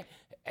 Así que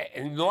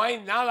no hay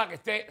nada que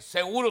esté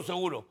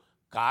seguro.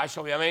 Cash,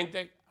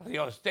 obviamente,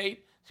 real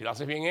estate, si lo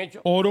haces bien hecho.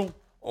 Oro,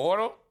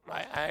 pero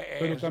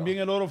eso. también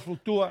el oro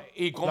fluctúa.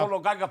 ¿Y cómo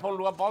lo cargas para un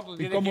lugar para otro? ¿Y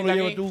Tienes cómo que lo ir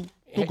llevas allí. tú?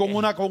 Tú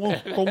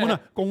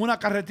con una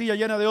carretilla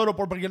llena de oro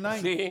por Burger Line.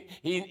 Sí,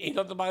 y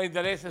no te pagan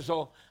intereses.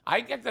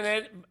 Hay que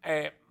tener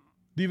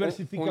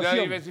Diversificación. una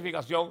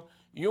diversificación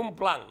y un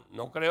plan.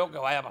 No creo que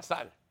vaya a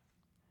pasar.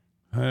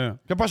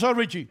 ¿Qué pasó,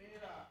 Richie?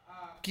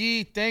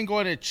 Aquí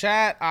tengo en el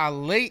chat a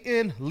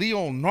Leighton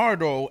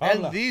Leonardo.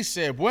 Habla. Él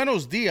dice,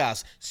 buenos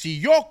días. Si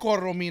yo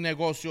corro mi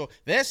negocio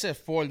de esa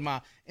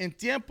forma, en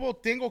tiempo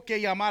tengo que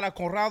llamar a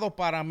Conrado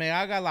para me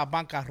haga la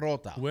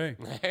bancarrota. Güey.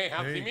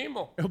 Así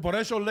mismo. Por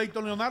eso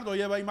Leighton Leonardo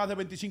lleva ahí más de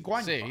 25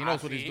 años. Sí, you know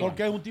what he's doing.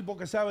 Porque es un tipo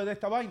que sabe de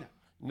esta vaina.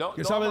 No,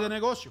 Que no, sabe ma- de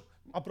negocio.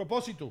 A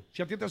propósito,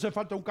 si a ti te hace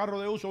falta un carro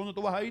de uso, ¿dónde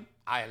tú vas a ir?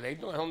 El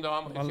Leighton es donde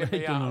vamos. A siempre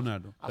Leighton ya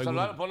Leonardo. a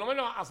saludar, por lo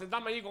menos a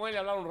sentarme allí con él y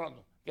hablar un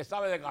rato. Que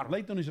sabe de carro.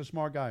 Leighton is a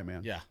smart guy,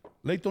 man. Yeah.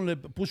 Leighton le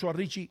puso a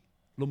Richie,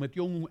 lo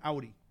metió en un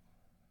Audi.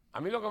 A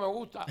mí lo que me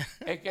gusta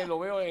es que lo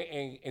veo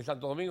en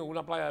Santo Domingo, en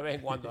una playa de vez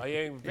en cuando. Ahí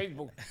en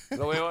Facebook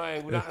lo veo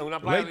en una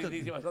playa Leighton-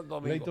 lindísima de Santo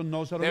Domingo. Leighton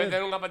knows how to Debe live.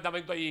 tener un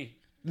apartamento allí.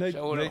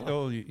 Seguro.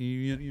 Oh,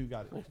 you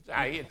got it.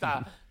 Ahí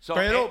está. So,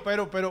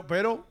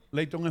 Pero,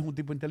 Leighton es un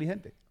tipo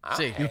inteligente.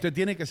 Sí. Y usted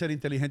tiene que ser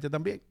inteligente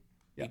también.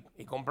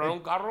 y comprar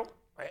un carro.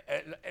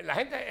 La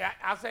gente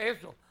hace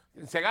eso.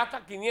 Se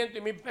gasta 500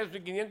 y 1,000 pesos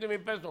y 500 y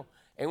 1,000 pesos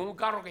en un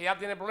carro que ya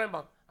tiene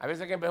problemas. A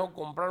veces que es mejor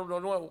comprar uno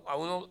nuevo a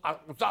uno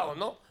usado,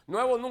 ¿no?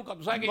 Nuevo nunca.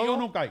 Tú sabes que No,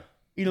 nunca hay.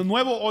 Y los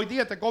nuevos hoy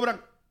día te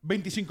cobran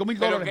 25,000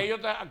 Pero dólares.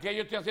 que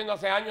yo estoy haciendo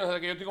hace años desde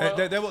que yo estoy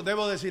con...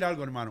 Debo decir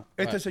algo, hermano.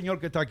 Este señor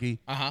que está aquí,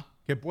 Ajá.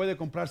 que puede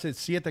comprarse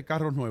 7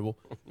 carros nuevos,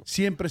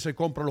 siempre se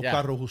compra los Yeah.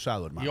 carros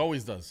usados, He hermano.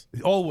 always does.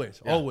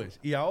 Always.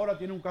 Y ahora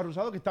tiene un carro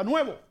usado que está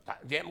nuevo,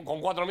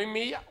 Con 4,000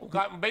 millas, un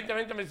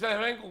 2020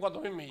 Mercedes-Benz con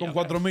 4,000 millas. con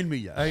 4,000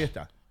 millas. Ahí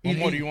está. What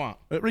more do you want?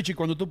 Richie,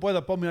 cuando tú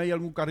puedas, ponme ahí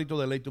algún carrito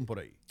de Layton por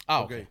ahí.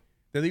 Ah, Ok. ok.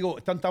 Te digo,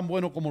 están tan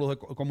buenos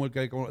como el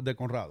que de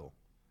Conrado.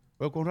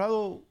 Pero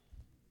Conrado,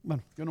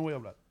 bueno, yo no voy a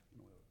hablar.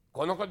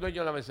 Conozco el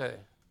dueño de la Mercedes.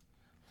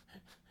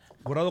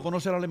 Conrado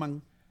conoce el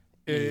alemán.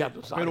 Y ya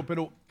tú sabes.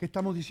 Pero, ¿qué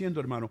estamos diciendo,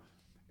 hermano?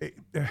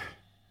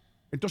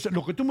 Entonces,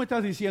 lo que tú me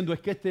estás diciendo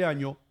es que este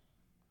año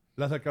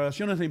las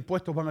declaraciones de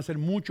impuestos van a ser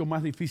mucho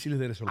más difíciles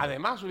de resolver.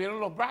 Además, subieron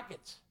los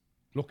brackets.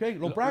 ¿Los qué?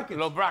 ¿Los brackets?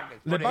 Los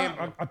brackets, por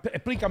ejemplo.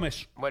 Explícame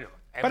eso. Bueno,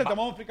 Espérate,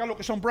 vamos a explicar lo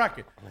que son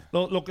brackets.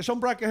 Lo que son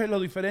brackets es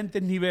los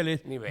diferentes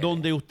niveles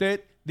donde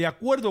usted, de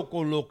acuerdo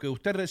con lo que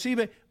usted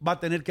recibe, va a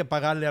tener que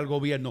pagarle al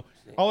gobierno.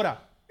 Sí.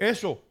 Ahora,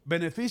 ¿eso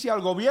beneficia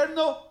al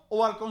gobierno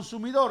o al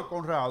consumidor,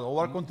 Conrado,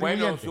 o al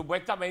contribuyente? Bueno,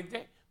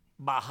 supuestamente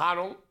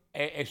bajaron,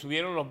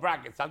 subieron los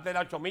brackets. Antes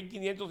era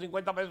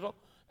 8.550 pesos,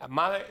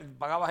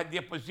 pagabas el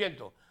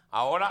 10%.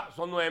 Ahora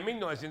son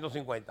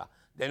 9.950.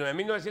 De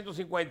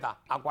 9.950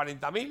 a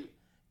 40.000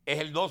 es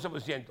el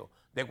 12%.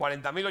 De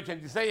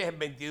 40.086 es el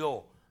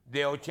 22%.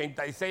 De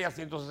 86 a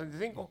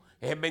 165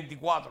 es el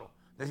 24%.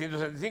 De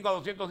 165 a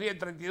 210 el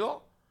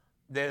 32%.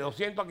 De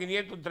 200 a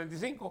 500 el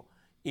 35%.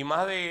 Y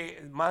más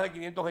de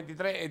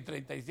 523 el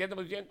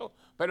 37%.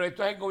 Pero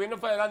esto es el gobierno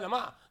federal nada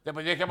más.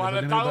 Después tienes que pagar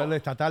el Estado.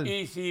 Estatal.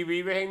 Y si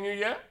vives en New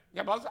York,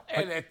 ¿qué pasa?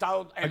 El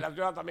Estado, en la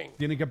ciudad también.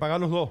 Tienen que pagar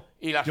los dos.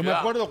 Y la yo ciudad. me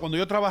acuerdo cuando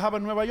yo trabajaba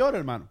en Nueva York,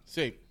 hermano.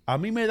 Sí. A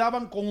mí me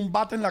daban con un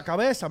bate en la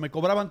cabeza, me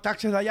cobraban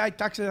taxes de allá y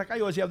taxes de acá.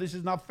 Yo decía, this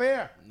is not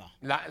fair. No.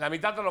 La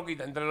mitad te lo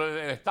quita entre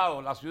el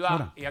Estado, la ciudad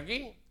Ahora, y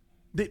aquí.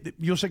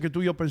 Yo sé que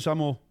tú y yo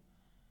pensamos,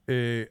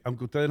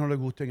 aunque a ustedes no les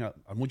gusten, a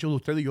muchos de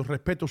ustedes, yo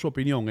respeto su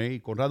opinión,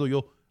 y Conrado y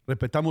yo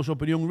respetamos su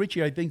opinión.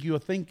 Richie, I think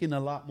you're thinking a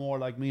lot more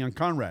like me and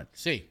Conrad.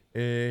 Sí.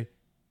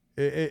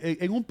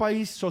 En un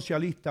país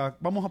socialista,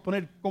 vamos a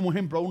poner como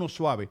ejemplo a uno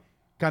suave,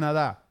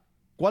 Canadá.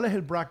 ¿Cuál es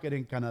el bracket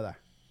en Canadá?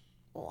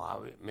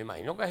 Me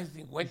imagino que es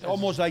el 50%.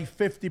 Almost like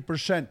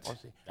 50%. Oh,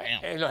 sí.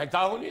 En los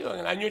Estados Unidos, en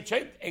el año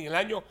 80, en el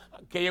año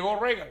que llegó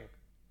Reagan,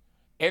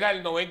 era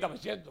el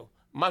 90%.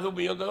 Más de $1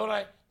 millón,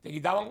 te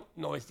quitaban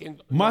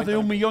 900. Más de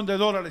 $1 millón.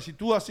 Si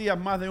tú hacías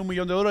más de $1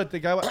 millón, te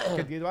quedaba.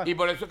 Y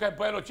por eso es que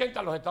después del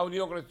 80 los Estados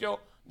Unidos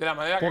creció de la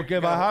manera porque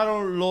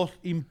bajaron los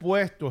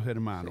impuestos,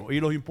 hermano, sí. Y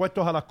los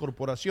impuestos a las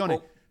corporaciones.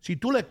 Si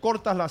tú le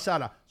cortas la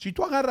sala, si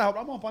tú agarras,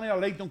 vamos a poner a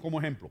Layton como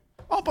ejemplo.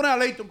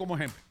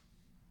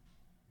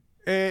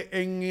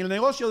 En el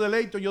negocio de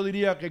Layton yo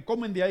diría que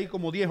comen de ahí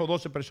como 10 o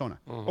 12 personas,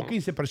 o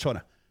 15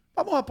 personas.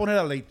 Vamos a poner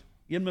a Layton,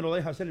 y él me lo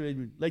deja hacer.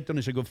 Layton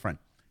is a good friend.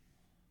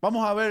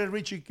 Vamos a ver,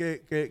 Richie,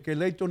 que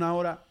Layton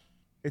ahora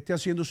esté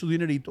haciendo su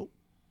dinerito,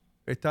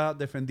 está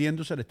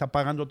defendiéndose, le está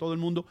pagando a todo el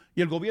mundo,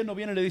 y el gobierno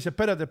viene y le dice,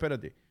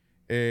 espérate.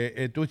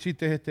 Tú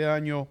hiciste este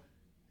año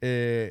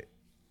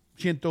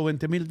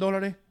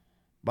 $120,000,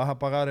 vas a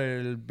pagar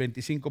el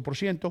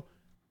 25%,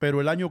 pero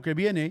el año que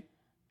viene,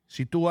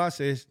 si tú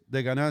haces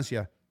de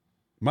ganancia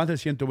más de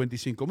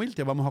 125,000,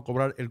 te vamos a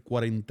cobrar el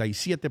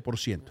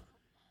 47%.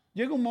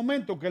 Llega un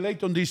momento que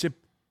Layton dice,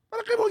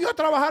 ¿para qué voy yo a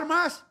trabajar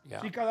más?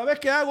 Yeah. Si cada vez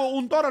que hago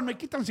 $1 me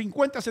quitan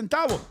 50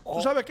 centavos.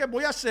 ¿Tú sabes qué?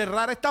 Voy a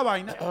cerrar esta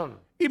vaina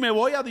y me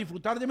voy a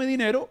disfrutar de mi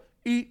dinero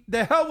y de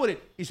hell with it.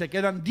 Y se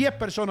quedan 10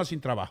 personas sin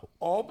trabajo.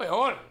 O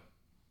peor,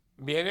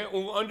 viene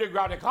un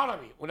underground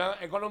economy, una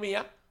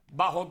economía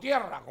bajo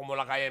tierra, como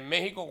la que hay en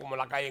México, como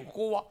la que hay en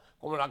Cuba,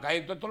 como la que hay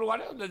en todos estos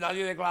lugares donde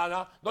nadie declara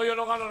nada. No, yo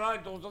no gano nada,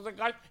 entonces se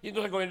cae y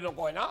entonces el gobierno no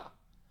coge nada.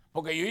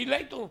 Porque yo y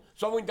Layton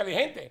somos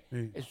inteligentes,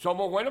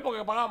 somos buenos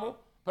porque pagamos,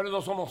 pero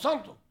no somos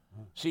santos.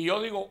 Si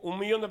yo digo $1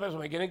 millón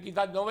me quieren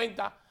quitar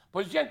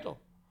 90%,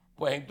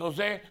 pues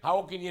entonces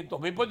hago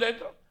 500,000 por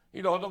dentro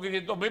y los otros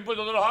 500,000 por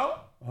dónde los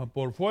hago.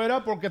 Por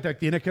fuera porque te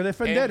tienes que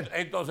defender.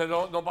 Entonces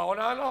no pago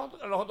nada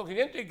los otros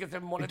 500 y que se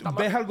molesta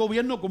más. Ves al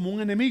gobierno como un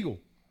enemigo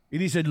y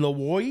dices, lo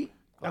voy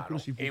a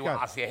crucificar. Igual,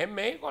 así es en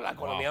México, la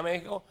economía de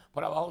México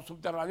por abajo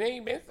subterránea es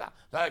inmensa.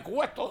 La de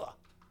Cuba es toda.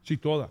 Sí,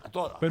 toda.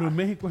 Pero en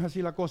México es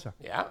así la cosa.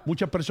 Yeah.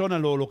 Muchas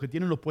personas, los que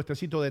tienen los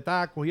puestecitos de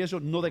tacos y eso,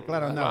 no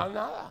declaran nada. No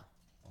declaran nada.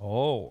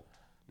 Oh.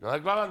 No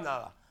declaran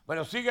nada.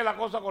 Bueno, sigue la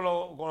cosa con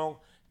lo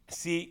bueno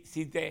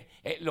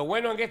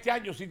en este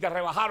año, si te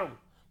rebajaron,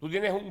 tú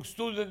tienes un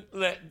student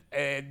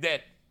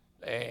debt,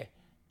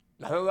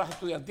 las deudas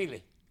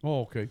estudiantiles.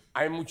 Oh, ok.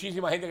 Hay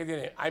muchísima gente que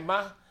tiene. Hay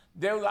más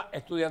deudas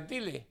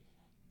estudiantiles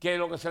que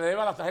lo que se le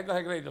debe a las tarjetas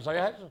de crédito.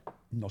 ¿Sabías eso?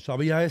 No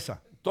sabía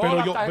esa.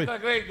 Todas las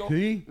tarjetas de crédito,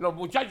 ¿sí? Los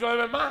muchachos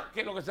deben más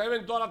que lo que se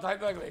deben todas las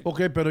tarjetas de crédito.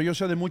 Ok, pero yo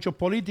sé de muchos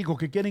políticos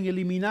que quieren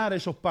eliminar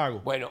esos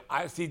pagos. Bueno,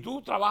 si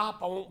tú trabajas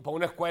para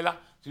una escuela,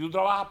 si tú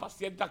trabajas para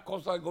ciertas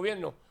cosas del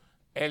gobierno,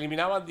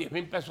 eliminaban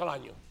 10,000 pesos al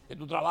año. Que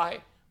tú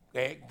trabajes,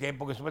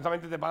 porque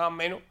supuestamente te pagan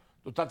menos,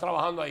 tú estás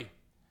trabajando ahí.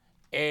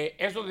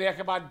 Eso tenías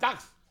que pagar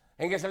tax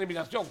en esa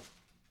eliminación.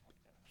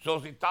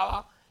 Si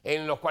estaba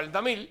en los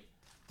 40,000,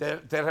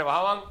 te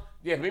rebajaban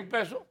 10,000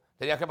 pesos.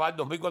 Tenías que pagar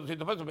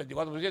 2.400 pesos,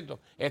 24%.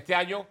 Este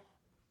año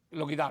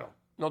lo quitaron.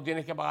 No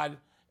tienes que pagar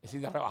si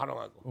te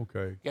rebajaron algo.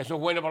 Okay. Que eso es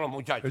bueno para los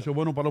muchachos. Eso es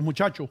bueno para los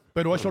muchachos,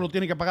 pero eso lo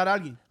tiene que pagar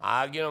alguien.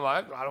 Alguien lo va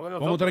a ver, claro que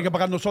nosotros. Vamos a tener que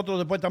pagar nosotros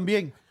después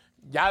también.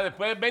 Ya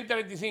después del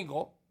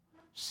 2025,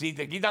 Si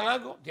te quitan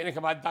algo, tienes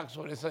que pagar tax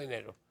sobre ese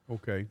dinero.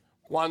 Ok.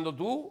 Cuando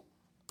tú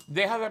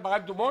dejas de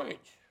pagar tu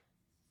mortgage,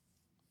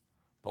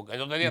 porque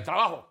no tenías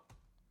trabajo,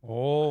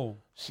 Oh,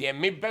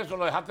 100,000 pesos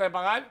lo dejaste de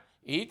pagar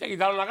y te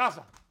quitaron la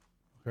casa.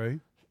 ok.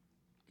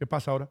 ¿Qué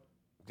pasa ahora?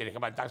 Tienes que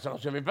pagar tax en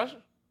los 100,000 pesos.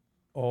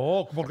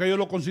 Oh, porque ellos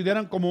lo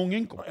consideran como un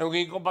income. Es un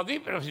income para ti,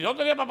 pero si no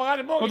tenías para pagar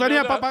el No mortgage.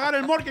 tenía te para va- pagar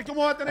el mortgage,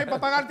 ¿cómo va a tener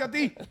para pagarte a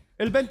ti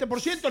el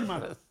 20%,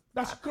 hermano?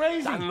 That's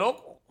crazy.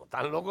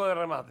 Tan loco de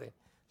remate.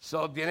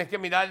 So, tienes que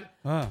mirar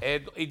Ah.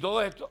 y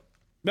todo esto.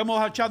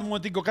 Vamos al chat un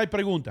momentico, que hay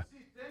preguntas.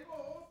 Tengo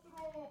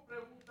otra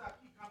pregunta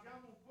aquí,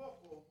 cambiando un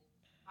poco.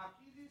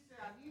 Aquí dice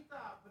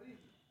Anita Abril.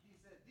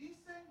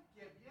 Dicen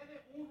que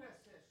viene un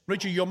receso.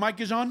 Richie, your mic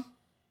is on.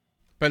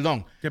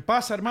 Perdón. ¿Qué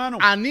pasa, hermano?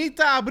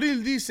 Anita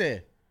Abril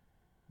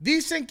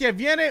dicen que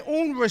viene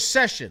un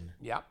recession.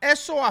 Ya.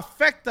 Eso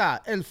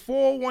afecta el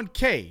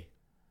 401k.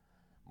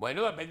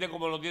 Bueno, depende de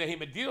cómo lo tienes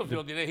invertido. Si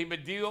lo tienes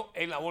invertido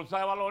en la bolsa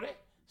de valores,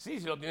 sí.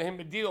 Si lo tienes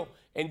invertido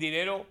en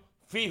dinero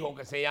fijo,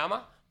 que se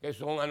llama, que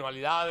son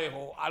anualidades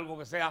o algo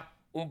que sea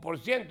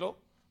 1%,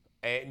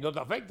 no te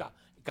afecta.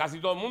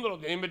 Casi todo el mundo lo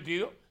tiene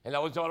invertido en la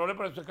bolsa de valores,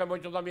 por eso es que hemos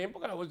hecho también,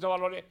 porque la bolsa de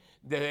valores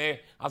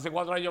desde hace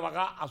 4 años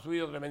para acá ha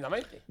subido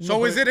tremendamente.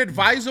 So is it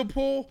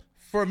advisable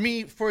for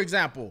me, for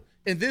example,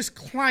 in this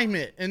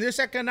climate, in this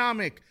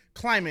economic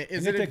climate,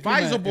 is En it este clima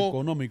advisable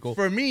económico,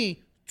 for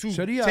me to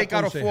 ¿Sería take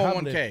out a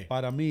aconsejable 401k?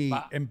 para mí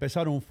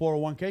empezar un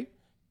 401k?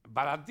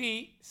 Para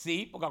ti,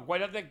 sí, porque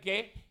acuérdate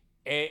que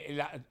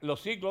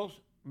los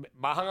ciclos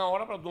bajan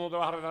ahora, pero tú no te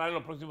vas a retirar en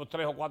los próximos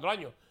 3 o 4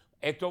 años.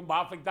 Esto va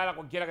a afectar a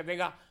cualquiera que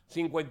tenga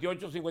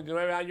 58,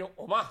 59 años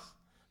o más.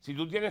 Si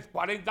tú tienes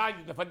 40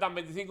 años y te faltan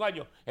 25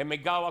 años, el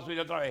mercado va a subir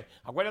otra vez.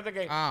 Acuérdate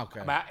que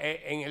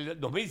en el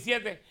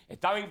 2007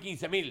 estaba en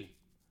 15,000.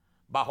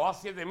 Bajó a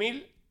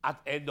 7,000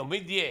 en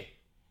 2010.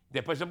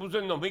 Después se puso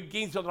en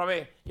 2015 otra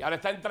vez y ahora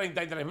está en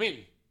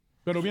 33,000.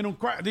 Pero viene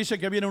dice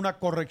que viene una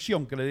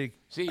corrección que le di.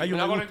 Sí, Hay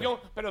una gusta. corrección,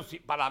 pero sí,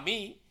 para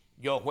mí,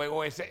 yo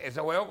juego ese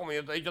juego, como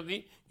yo te he dicho a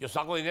ti, yo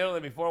saco dinero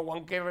de mi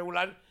 401k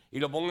regular y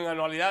lo pongo en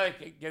anualidades,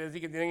 que quiere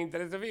decir que tienen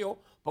intereses fijos,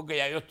 porque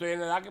ya yo estoy en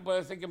la edad que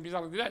puede ser que empiece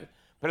a retirar.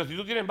 Pero si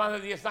tú tienes más de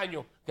 10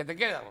 años que te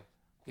quedan,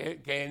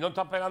 que no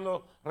estás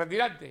esperando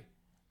retirarte,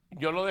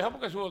 yo lo dejo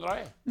porque subo otra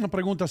vez. Una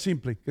pregunta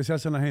simple que se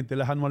hace a la gente,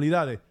 las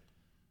anualidades.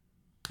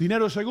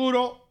 ¿Dinero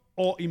seguro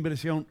o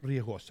inversión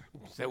riesgosa?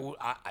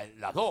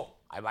 Las dos.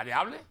 Hay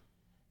variables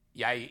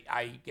y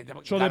hay que te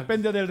Eso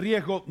depende del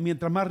riesgo.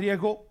 Mientras más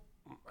riesgo,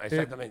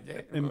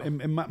 exactamente.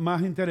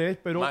 más interés,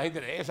 pero... Más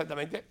interés,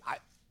 exactamente.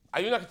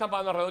 Hay unas que están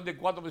pagando alrededor del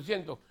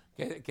 4%,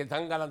 que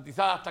están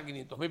garantizadas hasta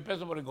 500,000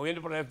 pesos por el gobierno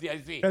y por el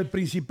FDIC. ¿El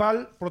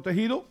principal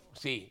protegido?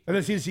 Sí. Es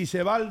decir, si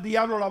se va al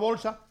diablo la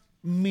bolsa,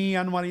 mi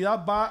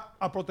anualidad va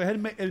a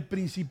protegerme el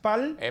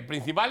principal. El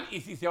principal,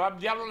 y si se va al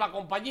diablo la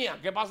compañía,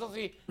 ¿qué pasa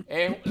si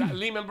es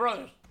Lehman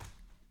Brothers?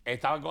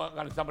 Estaba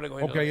garantizado por el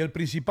gobierno. Ok, el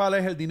principal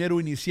es el dinero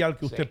inicial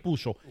que usted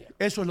puso.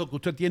 Eso es lo que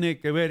usted tiene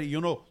que ver, y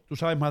tú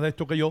sabes más de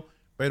esto que yo,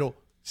 pero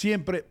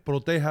siempre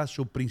proteja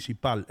su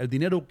principal. El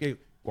dinero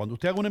que, cuando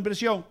usted haga una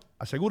inversión,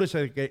 asegúrese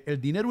de que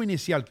el dinero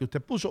inicial que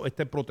usted puso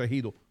esté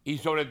protegido. Y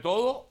sobre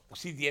todo,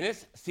 si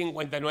tienes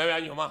 59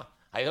 años más.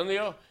 Ahí es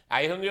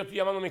donde yo estoy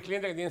llamando a mis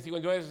clientes que tienen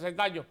 59,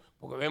 60 años,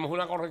 porque vemos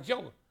una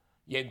corrección.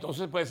 Y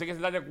entonces puede ser que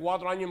se tarde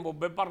 4 años en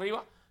volver para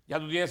arriba, ya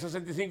tú tienes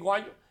 65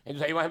 años,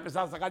 entonces ahí vas a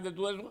empezar a sacar de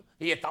tu eso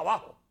y está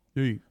abajo.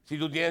 Sí. Si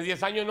tú tienes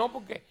 10 años, no,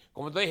 porque,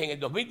 como te dije, en el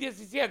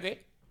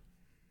 2017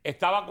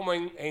 estaba como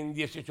en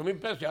 18,000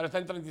 pesos y ahora está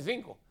en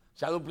 35.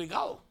 Se ha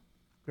duplicado.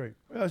 Okay.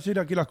 Voy a decir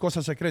aquí las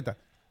cosas secretas.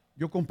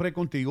 Yo compré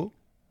contigo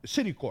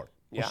Citicorp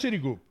o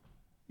Citigroup.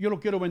 Yo lo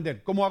quiero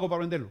vender. ¿Cómo hago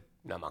para venderlo?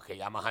 Nada más que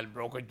llamas al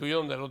broker tuyo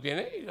donde lo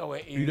tienes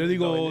y le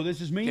digo,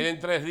 this is me. Tienen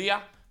 3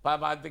 días para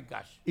pagarte en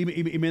cash. Y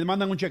me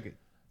mandan un cheque.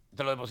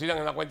 Te lo depositan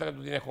en la cuenta que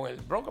tú tienes con el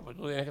broker, pero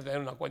tú tienes que tener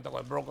una cuenta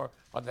con el broker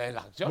para tener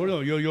las acciones.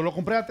 Bueno, yo lo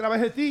compré a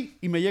través de ti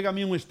y me llega a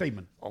mí un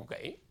statement. Ok.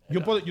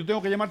 Yo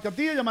tengo que llamarte a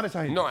ti o llamar a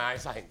esa gente. No, a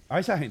esa gente. A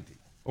esa gente.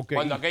 Okay.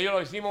 Cuando aquello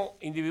lo hicimos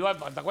individual,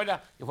 ¿te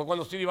acuerdas? Que fue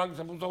cuando Citibank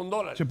se puso a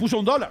 $1. Se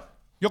puso $1.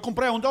 Yo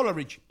compré a $1,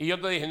 Rich. Y yo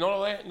te dije,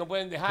 no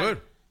pueden dejar. Good.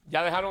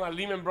 Ya dejaron a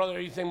Lehman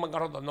Brothers irse en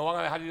bancarrota. No van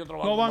a dejar ir otro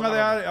banco. No van a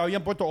dejar,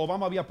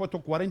 Obama había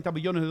puesto $40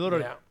 billones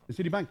en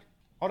Citibank.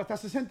 Ahora está a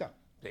 60.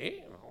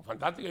 Sí,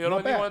 fantástico. Yo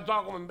lo vendí con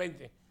todo como en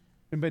 20.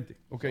 En 20,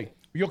 ok.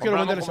 Yo quiero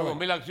vender esa como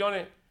 2,000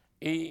 acciones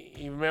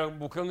y me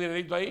busqué un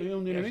dinerito ahí.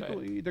 Un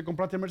dinerito y te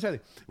compraste el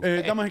Mercedes.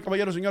 Damas y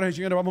caballeros, señoras y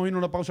señores, vamos a ir a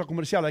una pausa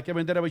comercial. Hay que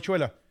vender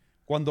habichuelas.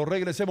 Cuando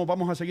regresemos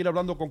vamos a seguir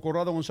hablando con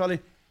Conrado González,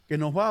 que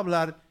nos va a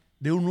hablar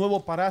de un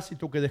nuevo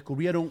parásito que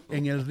descubrieron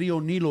en el río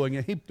Nilo, en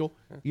Egipto,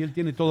 y él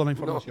tiene toda la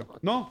información.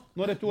 No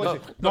eres tú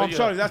ese. No, I'm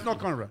sorry, that's not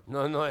Conrad.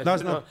 No, ese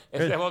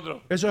es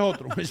otro. Ese es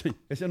otro.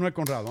 Ese no es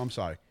Conrado, I'm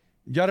sorry.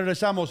 Ya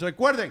regresamos.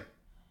 Recuerden,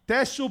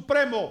 Té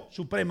Supremo,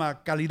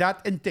 suprema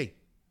calidad en té.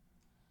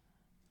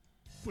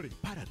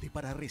 Prepárate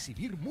para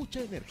recibir mucha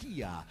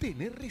energía,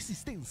 tener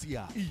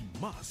resistencia y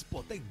más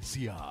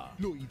potencia.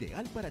 Lo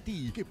ideal para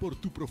ti que por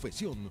tu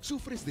profesión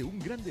sufres de un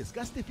gran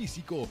desgaste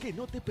físico que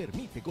no te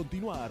permite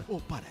continuar, o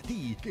para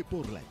ti que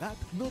por la edad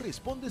no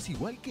respondes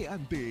igual que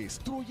antes.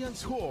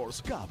 Trojan's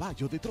Horse,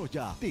 caballo de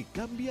Troya, te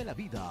cambia la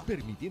vida,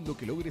 permitiendo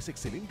que logres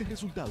excelentes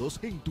resultados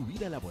en tu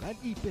vida laboral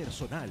y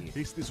personal.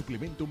 Este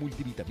suplemento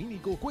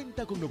multivitamínico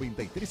cuenta con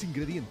 93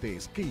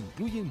 ingredientes que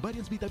incluyen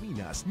varias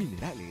vitaminas,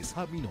 minerales,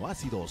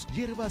 aminoácidos,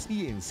 hierbas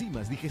y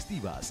enzimas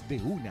digestivas,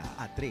 de 1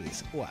 a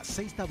 3 o a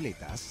 6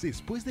 tabletas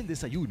después del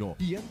desayuno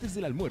y antes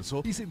del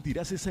almuerzo, y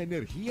sentirás esa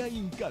energía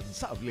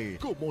incansable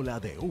como la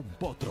de un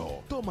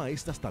potro. Toma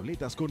estas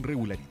tabletas con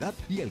regularidad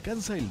y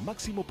alcanza el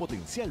máximo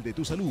potencial de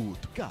tu salud.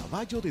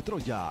 Caballo de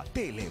Troya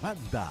te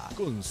levanta.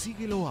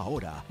 Consíguelo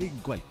ahora en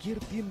cualquier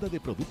tienda de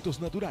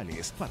productos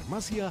naturales,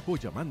 farmacia o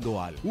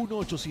llamando al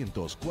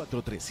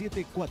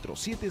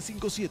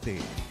 1-800-437-4757.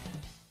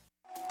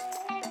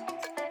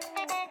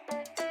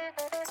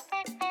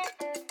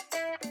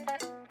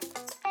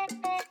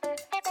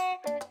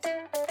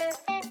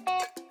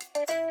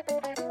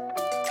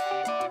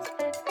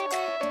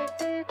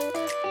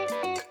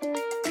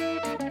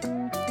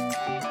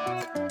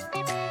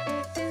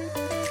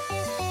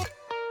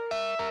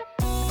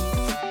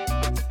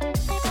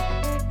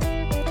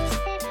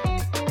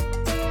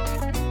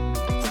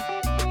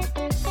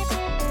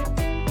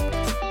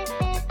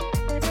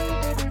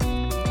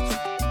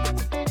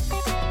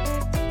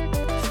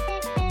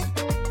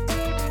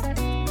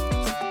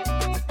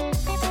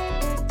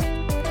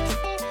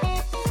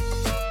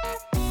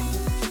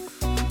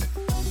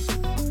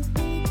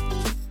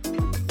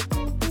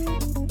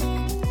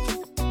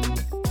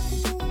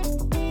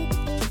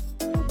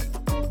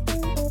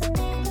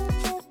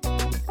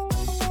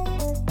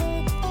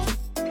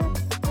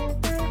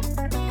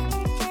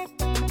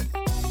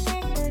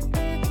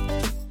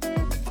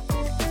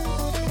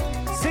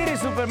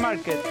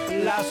 Supermarket,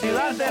 la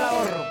ciudad del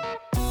ahorro.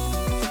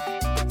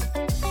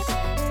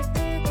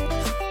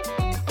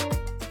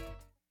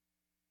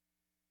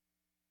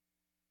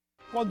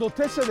 Cuando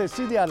usted se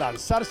decide a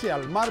lanzarse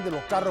al mar de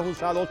los carros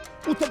usados,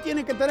 usted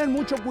tiene que tener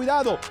mucho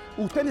cuidado.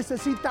 Usted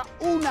necesita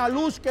una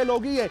luz que lo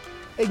guíe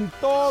en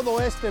todo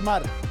este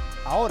mar.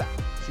 Ahora,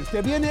 si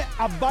usted viene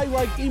a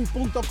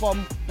buyrightinn.com,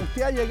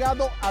 usted ha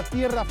llegado a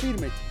tierra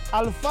firme,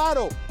 al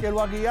faro que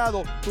lo ha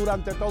guiado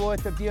durante todo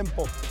este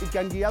tiempo y que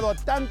han guiado a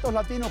tantos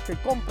latinos que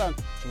compran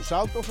sus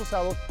autos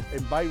usados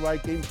en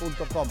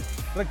buyrightinn.com.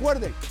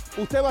 Recuerden,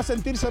 usted va a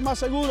sentirse más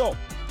seguro,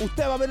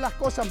 usted va a ver las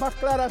cosas más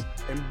claras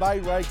en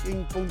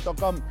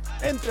buyrightinn.com.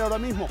 Entre ahora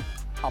mismo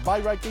a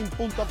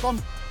buyrightinn.com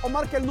o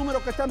marque el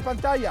número que está en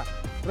pantalla.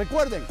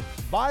 Recuerden,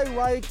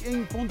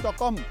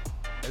 buyrightinn.com,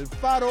 el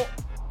faro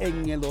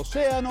en el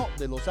océano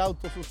de los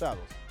autos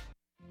usados.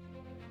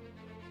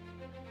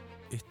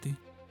 Este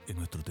es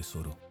nuestro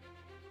tesoro.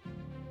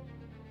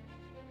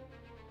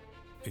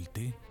 El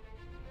té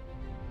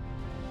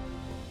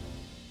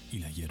y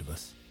las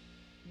hierbas.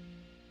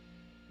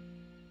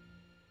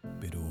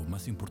 Pero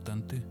más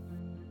importante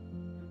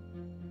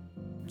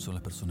son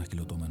las personas que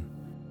lo toman.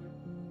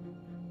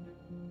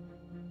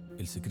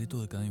 El secreto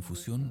de cada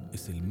infusión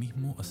es el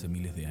mismo hace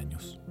miles de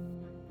años: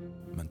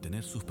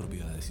 mantener sus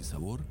propiedades y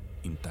sabor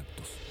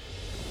intactos.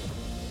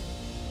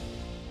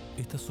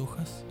 Estas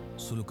hojas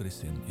solo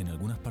crecen en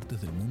algunas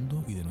partes del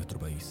mundo y de nuestro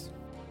país.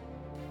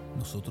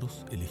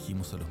 Nosotros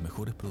elegimos a los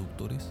mejores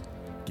productores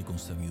que con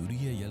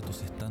sabiduría y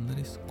altos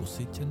estándares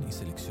cosechan y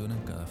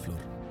seleccionan cada flor.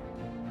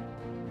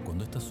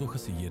 Cuando estas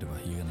hojas y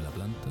hierbas llegan a la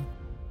planta,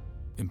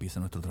 empieza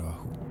nuestro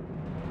trabajo.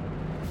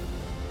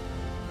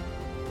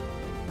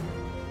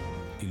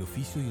 El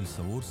oficio y el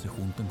sabor se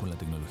juntan con la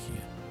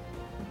tecnología,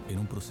 en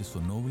un proceso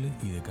noble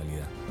y de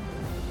calidad,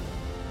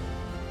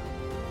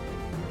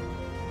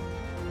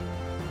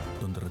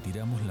 donde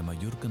retiramos la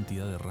mayor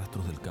cantidad de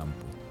rastros del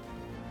campo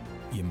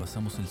y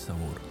envasamos el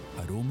sabor,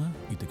 aroma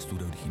y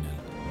textura original.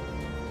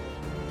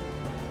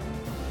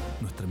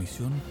 Nuestra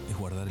misión es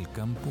guardar el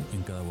campo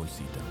en cada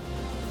bolsita,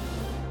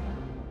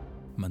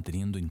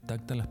 manteniendo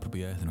intactas las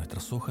propiedades de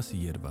nuestras hojas y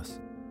hierbas,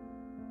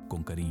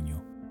 con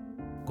cariño,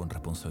 con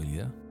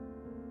responsabilidad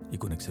y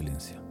con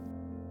excelencia.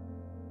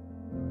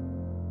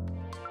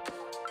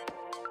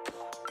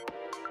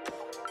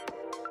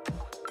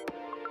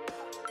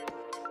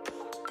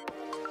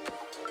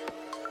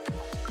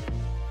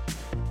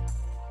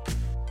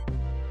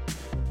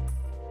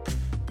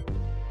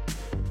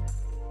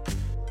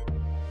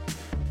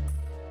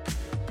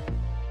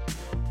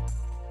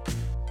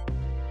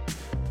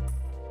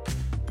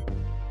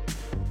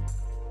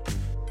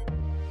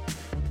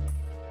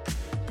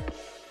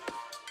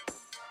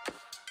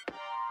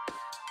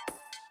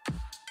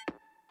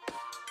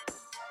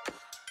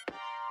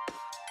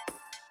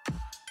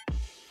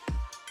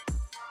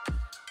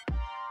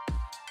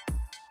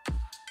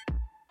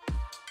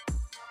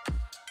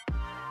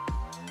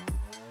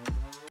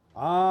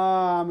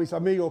 Mis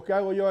amigos, ¿qué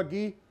hago yo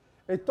aquí?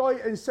 Estoy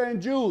en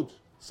St. Jude,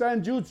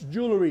 St. Jude's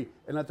Jewelry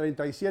en la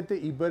 37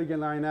 y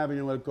Bergen Line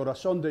Avenue, en el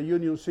corazón de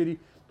Union City,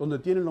 donde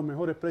tienen los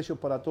mejores precios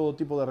para todo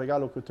tipo de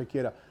regalos que usted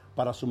quiera.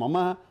 Para su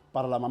mamá,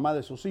 para la mamá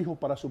de sus hijos,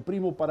 para su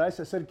primo, para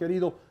ese ser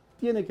querido,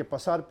 tiene que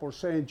pasar por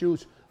St.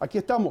 Jude's. Aquí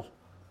estamos.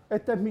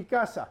 Esta es mi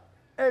casa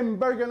en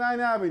Bergen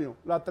Line Avenue,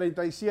 la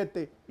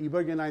 37 y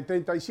Bergen Line,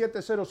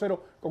 3700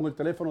 con el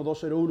teléfono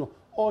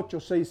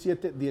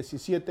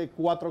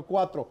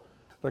 201-867-1744.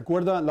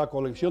 ¿Recuerdan la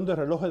colección de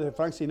relojes de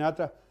Frank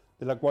Sinatra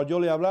de la cual yo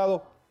le he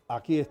hablado?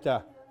 Aquí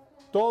está.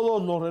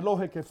 Todos los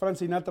relojes que Frank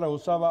Sinatra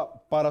usaba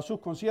para sus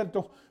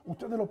conciertos,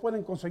 ustedes los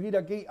pueden conseguir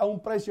aquí a un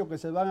precio que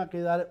se van a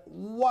quedar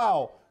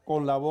wow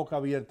con la boca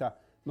abierta.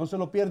 No se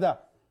lo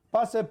pierda.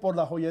 Pase por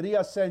la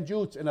joyería St.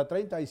 Jude's en la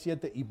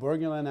 37 y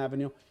Bergen Line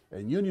Avenue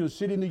en Union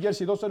City, New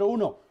Jersey,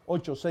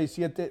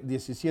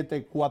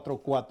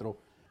 201-867-1744.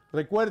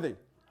 Recuerden,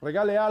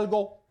 regale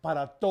algo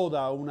para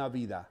toda una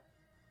vida.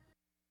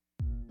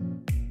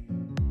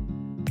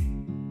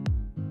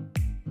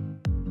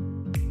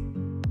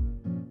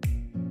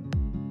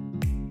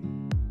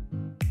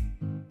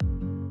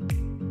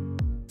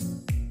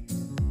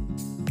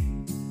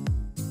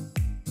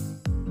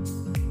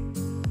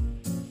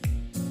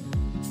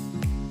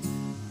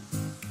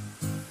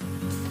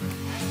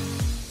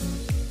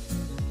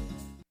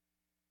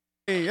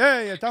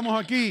 Hey,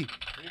 estamos aquí.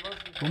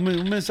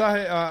 Un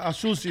mensaje a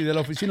Susi de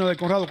la oficina de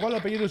Conrado. ¿Cuál es el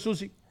apellido de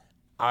Susi?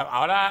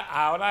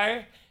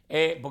 Ahora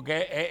es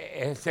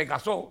porque se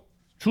casó.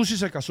 Susi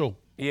se casó.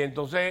 Y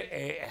entonces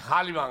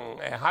Hallivan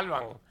es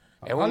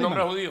un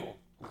nombre judío.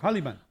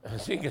 Hallivan.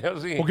 Sí, creo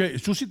sí. Porque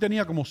Susi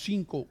tenía como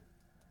 5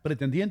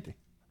 pretendientes.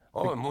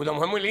 Oh, una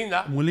mujer muy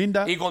linda. Muy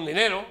linda. Y con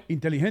dinero.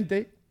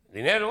 Inteligente.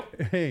 Dinero.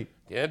 Hey.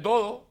 Tiene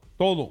todo.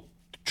 Todo.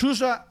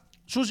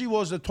 Susi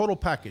was the total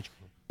package.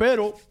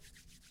 Pero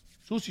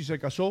Susi se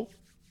casó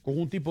con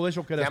un tipo de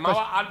esos que se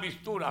llamaba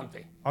Albistur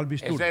antes.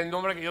 Albistur. Ese es el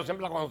nombre que yo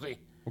siempre la conocí.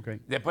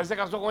 Okay. Después se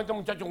casó con este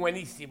muchacho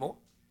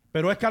buenísimo.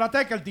 Pero es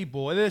karateca el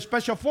tipo, es de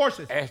Special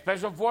Forces.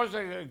 Special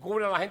Forces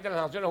cubre a la gente de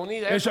las Naciones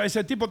Unidas.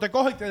 Ese tipo te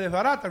coge y te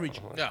desbarata,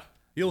 Rich. Yeah.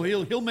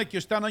 He'll make you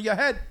stand on your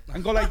head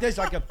and go like this.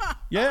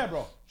 Yeah,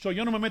 bro. So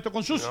yo no me meto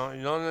con Susi.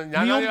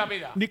 Nadie la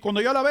pida. Ni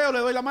cuando yo la veo le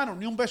doy la mano,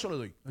 ni un beso le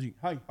doy. Así,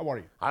 hi, how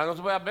are you? Ahora no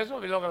se puede dar besos,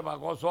 mira lo que le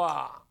pasó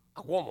a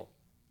Cuomo.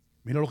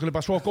 Mira lo que le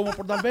pasó a Cuomo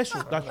por dar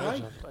besos. That's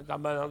right.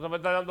 No se puede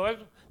estar dando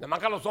besos. Nada más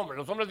que a los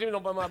hombres sí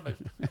no podemos dar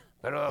besos.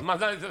 Pero además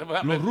nadie se le puede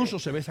dar Los besos.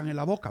 rusos se besan en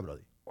la boca,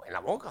 brother. ¿En la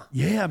boca?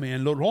 Yeah,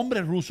 man. Los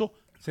hombres rusos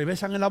se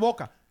besan en la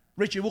boca.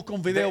 Richie, busca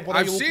un video por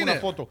ahí, busca una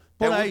foto.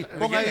 Pon ahí.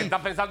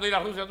 ¿Estás pensando ir a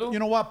Rusia tú? You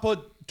know what?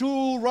 Put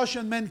 2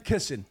 Russian men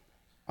kissing.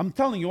 I'm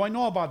telling you, I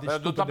know about this.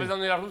 ¿Pero tú estás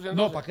pensando ir a Rusia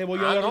No, ¿para qué voy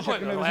yo a ir a Rusia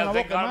que me besen en la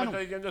boca, hermano?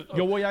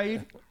 Yo voy a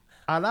ir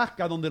a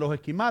Alaska, donde los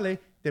esquimales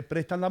te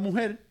prestan la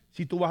mujer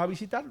si tú vas a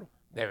visitarlo.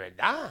 ¿De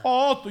verdad?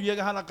 Oh, tú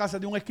llegas a la casa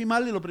de un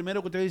esquimal y lo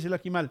primero que te dice el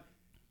esquimal,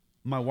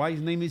 my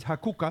wife's name is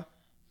Hakuka.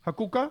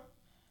 Hakuka,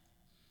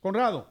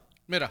 Conrado.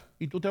 Mira.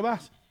 Y tú te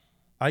vas.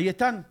 Ahí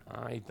están.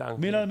 Ahí están.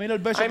 Mira el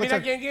beso. Ay,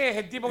 mira quién es,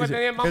 el tipo que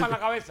tenía el mapa en la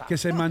cabeza. Que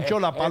se manchó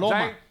la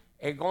paloma.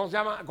 ¿Cómo se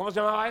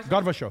llamaba eso?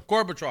 Gorbachev.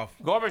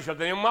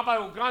 Tenía un mapa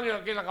de Ucrania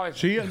aquí en la cabeza.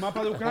 Sí, el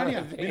mapa de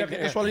Ucrania. Mira qué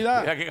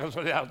casualidad. Mira qué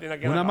casualidad. Tiene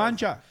aquí una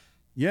mancha.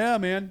 Yeah,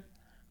 man.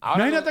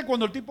 Ahora imagínate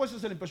cuando el tipo ese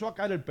se le empezó a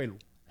caer el pelo.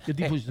 El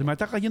tipo dice, se me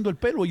está cayendo el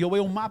pelo y yo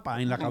veo un mapa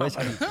en la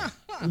cabeza.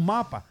 Un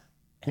mapa.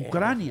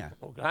 Ucrania.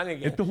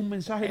 Esto es un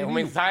mensaje. Es un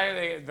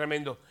mensaje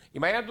tremendo.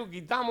 Imagínate, tú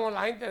quitamos a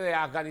la gente de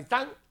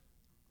Afganistán.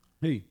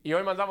 Sí. Y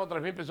hoy mandamos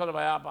 3,000 personas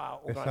para allá, para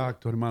Ucrania.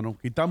 Exacto, hermano.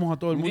 Quitamos a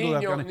todo el mundo de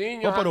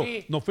Afganistán. No, pero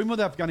aquí. nos fuimos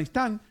de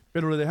Afganistán,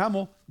 pero le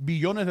dejamos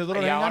billones de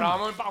dólares. Y ahora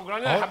vamos para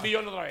Ucrania a dejar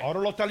billones otra vez. Ahora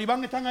los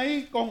talibán están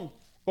ahí con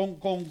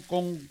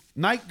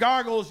night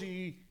gargles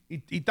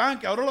y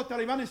tanques. Ahora los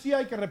talibanes sí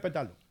hay que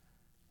respetarlos.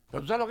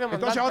 Pero ¿tú sabes lo que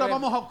entonces ahora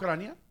vamos a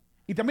Ucrania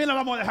y también la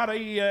vamos a dejar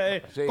ahí.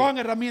 Sí. Cojan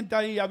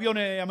herramientas y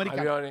aviones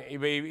americanos. Y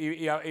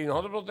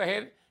nosotros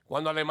proteger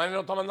cuando Alemania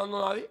no está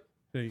mandando a nadie.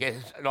 Sí. Que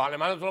los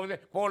alemanes son los que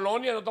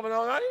Polonia no está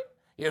mandando a nadie.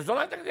 Y eso es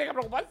la gente que tiene que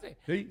preocuparse.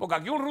 Sí. Porque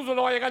aquí un ruso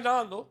no va a llegar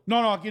nadando.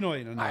 No, aquí no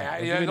hay. No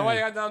va a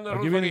llegar nadando el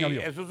ruso.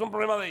 Eso es un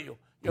problema de ellos.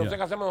 Yo no sé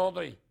qué hacemos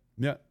nosotros ahí.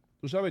 Ya.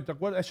 Tú sabes, ¿te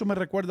acuerdas? Eso me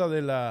recuerda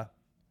de la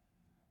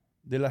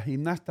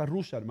gimnasta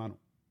rusa, hermano,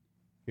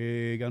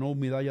 que ganó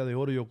medalla de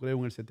oro, yo creo,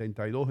 en el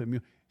 72.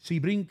 Si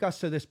brinca,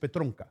 se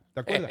despetronca. ¿Te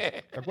acuerdas?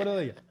 ¿Te acuerdas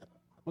de ella?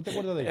 ¿No te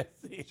acuerdas de ella?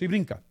 Sí. Si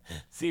brinca.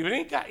 Si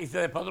brinca y se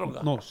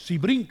despetronca. No, si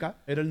brinca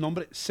era el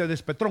nombre, se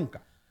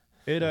despetronca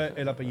era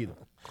el apellido.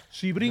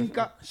 Si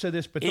brinca, se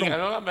despetronca. Y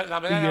ganó la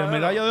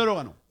medalla de oro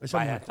ganó. Esa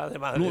Vaya, mujer. está de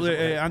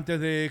madre. Antes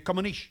de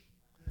Comaneci.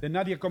 De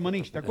Nadia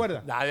Comaneci, ¿te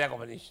acuerdas? Nadia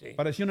Comaneci, sí.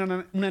 Parecía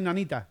una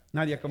enanita,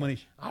 Nadia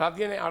Comaneci. Ahora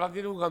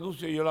tiene un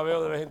anuncio y yo la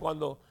veo de vez en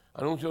cuando.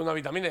 Anuncio de una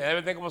vitamina.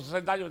 Debe tener como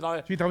 60 años.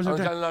 Sí, está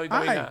anunciando una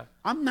vitamina.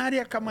 Hi, I'm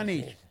Nadia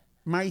Comaneci.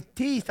 My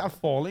teeth are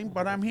falling,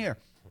 but I'm here.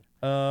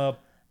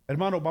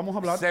 Hermano, vamos a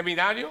hablar.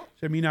 Seminario.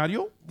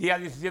 Día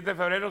 17 de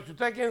febrero. Si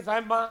ustedes quieren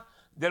saber más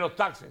de los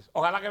taxes,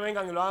 ojalá que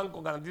vengan y lo hagan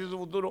con Garantiza Su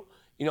Futuro.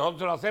 Y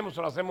nosotros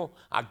se lo hacemos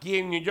aquí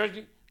en New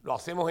Jersey, lo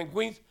hacemos en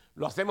Queens,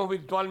 lo hacemos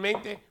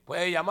virtualmente.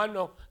 Puede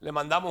llamarnos, le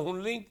mandamos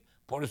un link.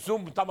 por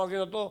Zoom estamos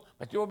haciendo todo,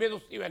 me estoy volviendo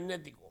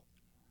cibernético.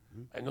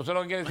 No sé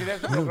lo que quiere decir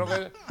eso, pero creo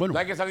que Bueno, no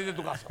hay que salir de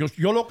tu casa.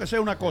 Yo lo que sé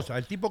es una cosa,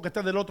 el tipo que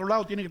está del otro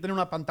lado tiene que tener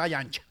una pantalla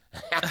ancha.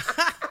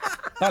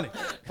 Dale.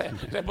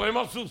 Le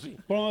ponemos Susi.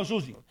 Ponemos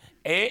Susi.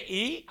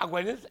 Y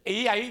acuérdense,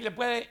 y ahí le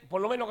puede,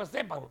 por lo menos que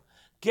sepan,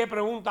 qué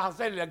preguntas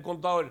hacerle al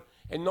contador.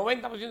 El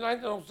 90% de la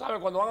gente no sabe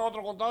cuando van a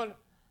otro contador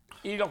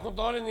y los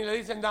contadores ni le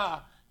dicen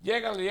nada.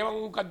 Llegan, le llevan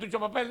un cartucho de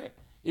papeles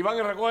y van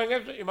y recogen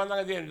eso y mandan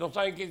el dinero. No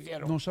saben qué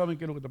hicieron. No saben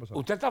qué es lo que está pasando.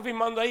 Usted está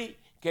firmando ahí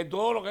que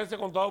todo lo que ese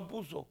contador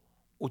puso,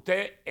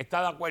 usted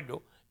está de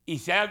acuerdo. Y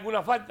si hay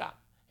alguna falta,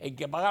 el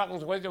que paga la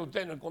consecuencia es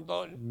usted, no el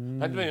contador. La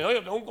gente me dice, no, yo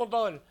tengo un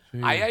contador. Sí.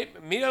 Ahí,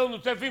 mira donde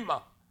usted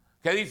firma,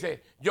 que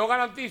dice, yo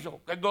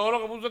garantizo que todo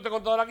lo que puso este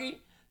contador aquí,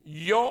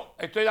 yo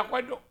estoy de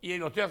acuerdo y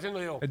lo estoy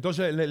haciendo yo.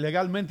 Entonces,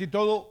 legalmente y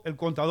todo, el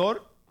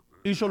contador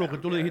hizo lo que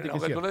tú le dijiste Lo que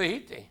que hiciera. tú le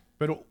dijiste.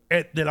 Pero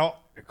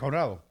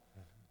Conrado,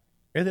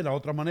 es de la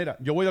otra manera.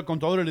 Yo voy al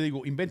contador y le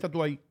digo, inventa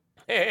tú ahí.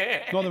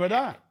 No, de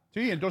verdad.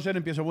 Sí, entonces él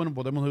empieza, bueno,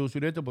 podemos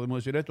deducir esto, podemos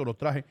decir esto, los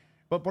trajes.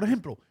 Por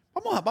ejemplo,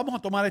 vamos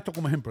a tomar esto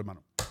como ejemplo,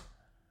 hermano.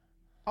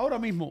 Ahora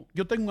mismo,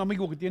 yo tengo un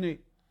amigo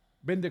que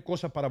vende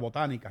cosas para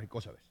botánicas y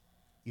cosas de eso.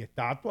 Y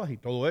estatuas y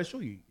todo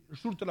eso, y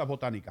surte las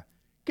botánicas.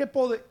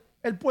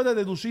 Él puede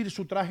deducir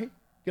su traje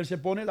que él se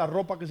pone, la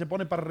ropa que se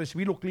pone para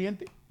recibir los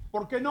clientes.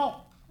 ¿Por qué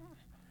no?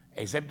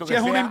 Excepto Si que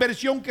es una sea-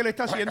 inversión que le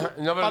está haciendo No,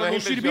 pero para no es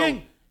deducir inversión.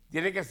 bien.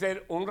 Tiene que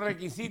ser un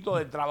requisito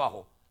del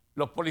trabajo.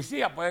 Los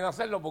policías pueden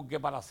hacerlo porque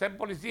para ser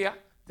policía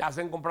te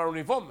hacen comprar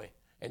uniforme.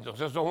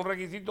 Entonces eso es un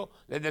requisito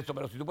desde eso.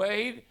 Pero si tú puedes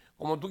ir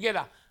como tú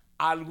quieras,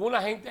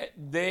 alguna gente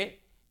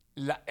de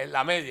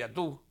la media,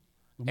 tú,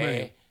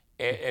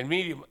 el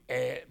medium,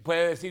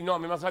 puede decir, no, a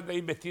mí me hace falta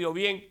ir vestido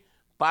bien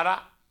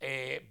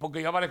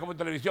porque yo aparezco por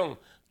televisión.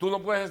 Tú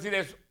no puedes decir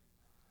eso.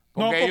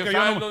 Porque ellos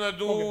saben dónde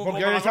tú porque compras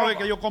ellos la saben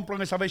ropa. que yo compro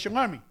en el Salvation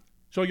Army.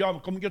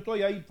 Como yo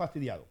estoy ahí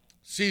fastidiado.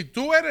 Si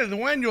tú eres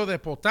dueño de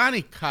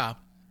Botánica,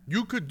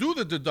 you could do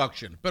the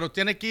deduction, pero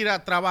tienes que ir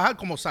a trabajar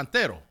como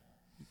santero.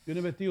 Tiene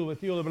vestido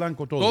de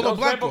blanco todo. Todo No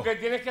sé, blanco. porque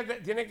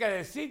tiene que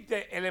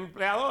decirte el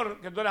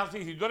empleador que tú eres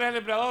así. Si tú eres el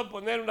empleador,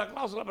 poner una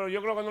cláusula, pero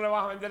yo creo que no le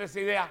vas a vender esa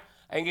idea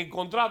en el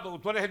contrato.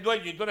 Tú eres el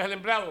dueño y tú eres el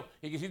empleado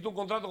y que hiciste un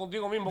contrato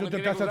contigo mismo. Tú que te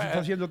tienes estás que usar-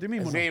 satisfaciendo a ti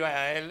mismo, ¿no? Sí,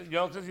 vaya,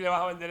 yo no sé si le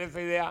vas a vender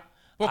esa idea.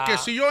 Porque a-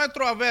 si yo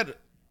entro a ver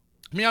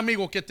mi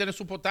amigo que tiene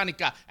su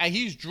botánica and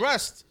he's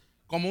dressed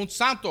como un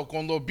santo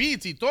con los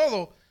beads y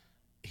todo,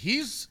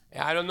 I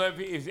don't know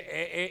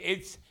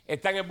if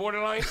está en el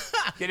borderline.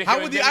 Tienes que how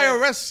would the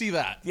venderle- IRS see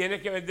that?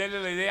 Tienes que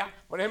venderle la idea.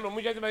 Por ejemplo,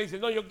 mucha gente me dice,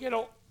 no, yo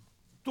quiero,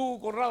 tú,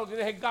 Conrado,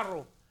 tienes el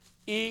carro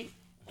y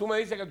tú me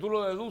dices que tú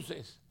lo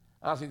deduces.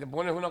 Si te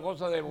pones una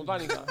cosa de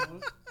botánica.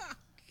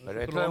 Pero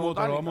Te esto lo de vamos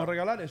a botánica.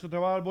 regalar, eso te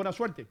va a dar buena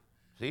suerte.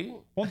 Sí.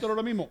 Póntelo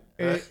lo mismo.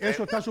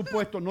 Eso está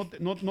supuesto,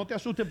 no te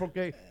asustes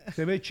porque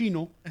se ve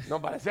chino.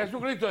 No, parece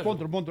Jesucristo eso.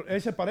 Póntelo.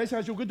 Ese parece a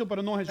Jesucristo,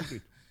 pero no es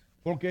Jesucristo.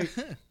 Porque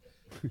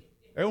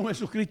es un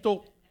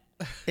Jesucristo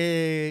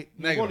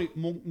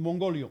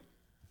mongolio.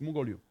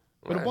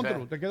 Pero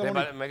póntelo, te queda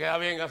bonito. Me queda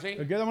bien así.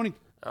 Te queda bonito.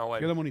 Bueno.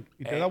 Queda bonito.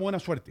 Y te da buena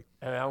suerte.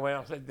 Me da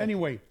buena suerte.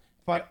 Anyway,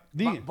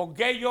 dime. ¿Por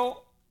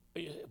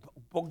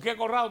qué,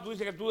 Conrado, tú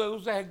dices que tú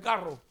deduces el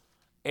carro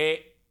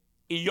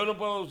y yo no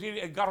puedo deducir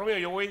el carro mío?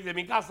 Yo voy de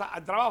mi casa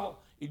al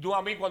trabajo y tú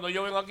a mí cuando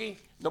yo vengo aquí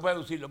no puedes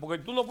deducirlo. Porque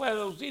tú no puedes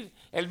deducir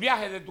el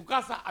viaje de tu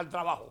casa al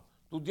trabajo.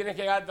 Tú tienes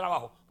que llegar al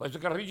trabajo. Por eso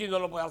es que Richie no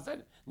lo puede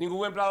hacer.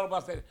 Ningún empleado lo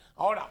puede hacer.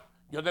 Ahora,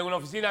 yo tengo una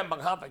oficina en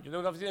Manhattan. Yo tengo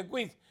una oficina en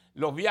Queens.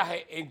 Los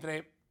viajes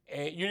entre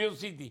Union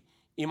City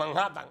y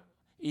Manhattan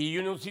y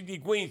Union City y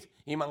Queens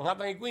y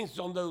Manhattan y Queens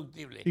son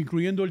deductibles.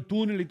 Incluyendo el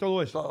túnel y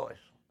todo eso. Todo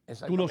eso. Tú lo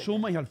Exactamente.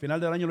 sumas y al final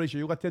del año le dices,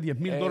 yo gasté $10,000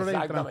 en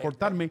Exactamente.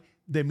 transportarme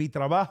de mi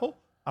trabajo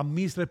a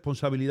mis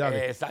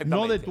responsabilidades. Exactamente.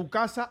 No de tu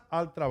casa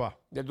al trabajo.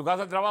 De tu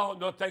casa al trabajo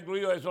no está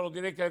incluido, eso lo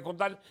tienes que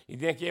descontar y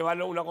tienes que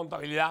llevarle una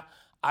contabilidad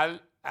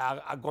al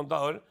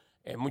contador.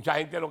 Mucha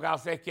gente lo que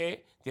hace es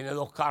que tiene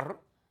 2 carros.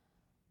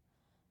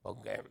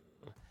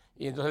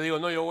 Y entonces digo,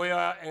 no, yo voy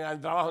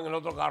al trabajo en el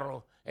otro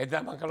carro. Este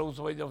además que lo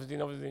uso de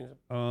oficina a oficina.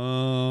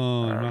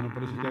 Hermano,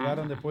 pero si te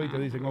agarran después y te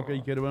dicen, ok,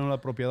 quiero ver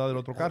la propiedad del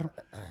otro carro.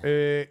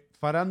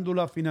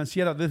 Farándula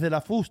financiera desde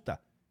la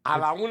fusta. A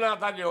la 1 de la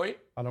tarde hoy,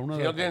 A la 1 si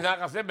de la no tienes nada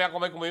que hacer, ve a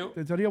comer conmigo.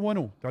 Estaría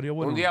bueno.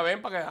 Un día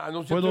ven para que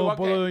anuncie tú igual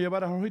 ¿Puedo que...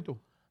 llevar a Jorgito?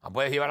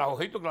 Puedes llevar a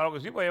Ojito, claro que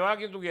sí, puedes llevar a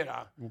quien tú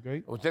quieras.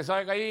 Okay. Usted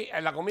sabe que ahí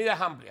la comida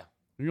es amplia.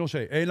 Yo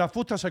sé. En la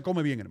fusta se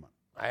come bien, hermano.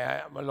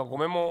 Lo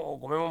comemos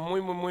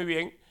muy, muy, muy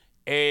bien.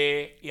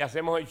 Y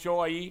hacemos el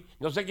show ahí.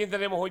 No sé quién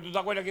tenemos hoy. ¿Tú te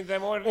acuerdas quién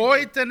tenemos hoy?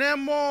 Hoy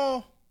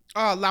tenemos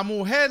la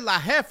mujer, la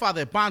jefa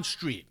de Bond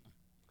Street.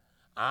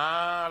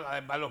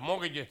 La de los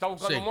mortgages. ¿Está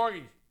buscando Sí.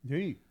 mortgage?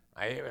 Sí.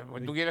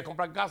 Pues tú quieres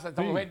comprar casa.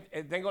 Esta Sí. mujer,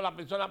 tengo la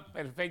persona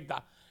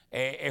perfecta.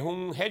 Es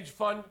un hedge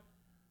fund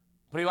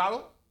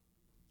privado,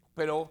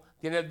 pero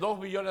tiene $2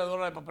 billones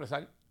para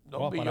prestar.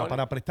 2 billones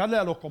Para prestarle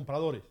a los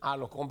compradores. a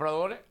los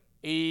compradores.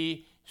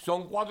 Y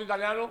son 4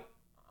 italianos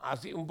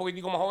así, un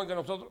poquitico más joven que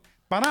nosotros.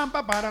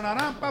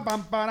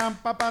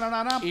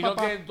 Y no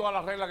tienen todas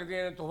las reglas que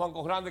tienen estos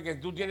bancos grandes, que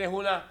tú tienes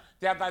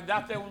te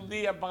tardaste un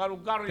día en pagar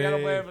un carro y ya no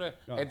puedes.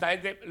 No. Esta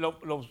gente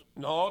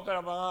no te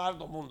la van a dar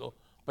todo el mundo.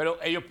 Pero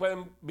ellos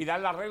pueden virar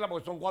las reglas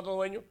porque son 4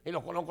 dueños y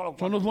los conozco a los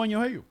 4. ¿Son los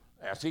dueños ellos?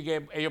 Así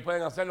que ellos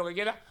pueden hacer lo que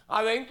quieran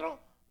adentro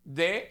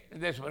de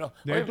eso. Pero,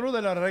 dentro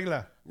de la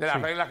regla. De las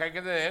reglas que hay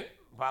que tener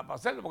para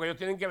hacerlo, porque ellos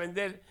tienen que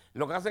vender.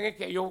 Lo que hacen es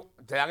que ellos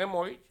te dan el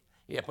mortgage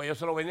y después ellos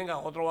se lo venden a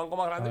otro banco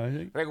más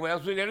grande,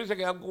 recuperan su dinero y se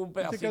quedan con un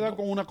pedacito. Se quedan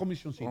con una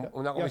comisioncita.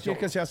 Y así es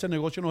que se hace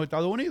negocio en los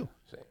Estados Unidos.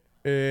 Sí.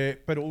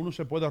 Pero uno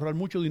se puede ahorrar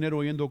mucho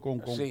dinero yendo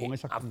con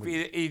esas cosas.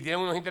 Y tienen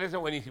unos intereses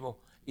buenísimos.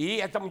 Y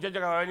esta muchacha que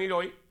va a venir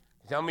hoy,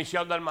 se llama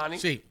Michelle Darmani.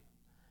 Sí.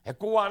 Es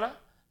cubana,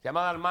 se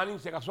llama Darmani,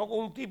 se casó con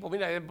un tipo.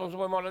 Mira, después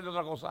podemos hablar de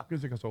otra cosa. ¿Quién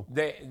se casó?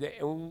 De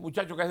un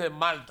muchacho que es de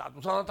Malta.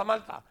 ¿Tú sabes dónde está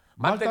Malta?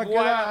 Malta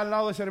queda al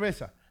lado de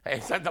cerveza.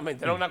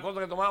 Exactamente, era una cosa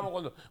que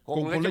tomábamos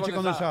con leche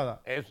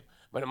condensada. Eso.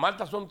 Bueno,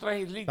 Malta son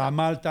 3 islitas. La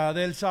Malta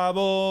del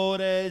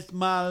sabor es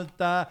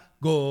Malta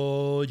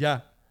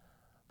Goya.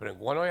 Pero en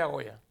Cuba no hay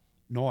Goya.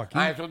 No, aquí.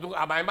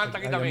 Hay Malta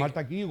aquí también. Malta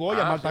aquí,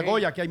 Goya, Malta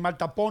Goya. Aquí hay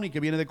Malta Pony que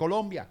viene de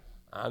Colombia.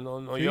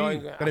 No, sí,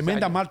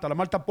 tremenda Malta. La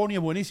Malta Pony es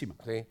buenísima.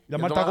 Sí. La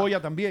Malta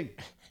Goya también.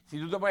 Si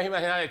tú te puedes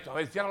imaginar esto, a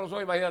ver, cierra los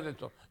ojos, imagínate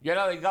esto. Yo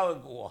era delgado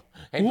en Cuba.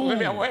 Entonces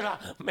mi abuela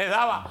me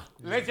daba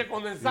leche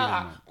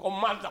condensada con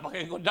Malta para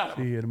que engordara.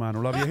 Sí,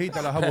 hermano. La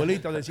viejita, las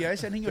abuelitas decían,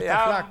 ese niño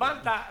está flaco.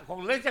 Malta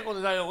con leche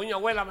condensada. Yo, coño,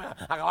 abuela,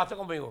 acabaste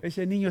conmigo.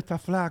 Ese niño está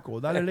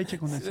flaco, dale leche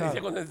condensada.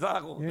 Leche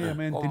condensada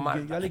con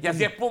Malta. Y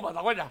así espuma, ¿te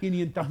acuerdas?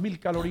 500,000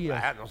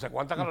 calorías. No sé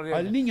cuántas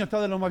calorías. El niño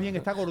está de lo más bien,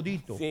 está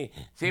gordito.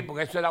 Sí,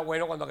 porque eso era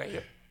bueno cuando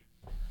aquello.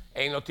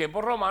 En los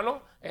tiempos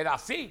romanos era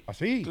así.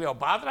 Así.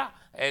 Cleopatra,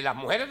 las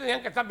mujeres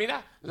tenían que estar,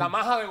 mira, la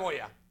maja de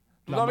Goya.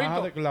 ¿Tú la lo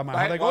has visto? La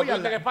maja de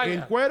Goya,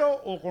 ¿en cuero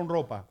o con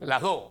ropa?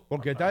 Las dos.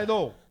 Porque está de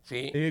dos.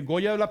 Sí.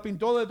 Goya las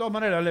pintó de todas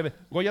maneras.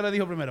 Goya le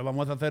dijo primero,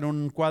 vamos a hacer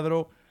un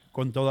cuadro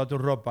con toda tu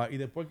ropa. Y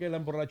después que la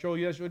emborrachó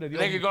y eso, y le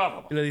quitó la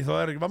ropa. Y le dijo,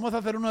 vamos a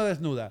hacer una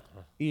desnuda.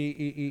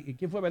 ¿Y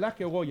quién fue,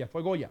 Velázquez o Goya?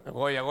 Fue Goya.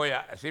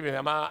 Goya. Sí, me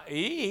llamaba.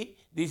 Y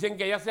dicen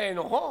que ella se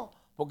enojó.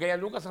 Porque ella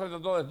nunca se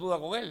retrató desnuda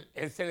con él.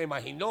 Él se le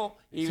imaginó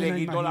y le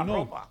quitó la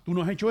ropa. ¿Tú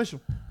no has hecho eso?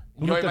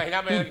 Yo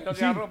imaginaba que no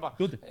tenía ropa.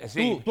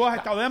 Tú has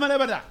estado, déjame de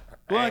verdad.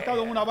 Tú has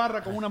estado en una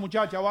barra con una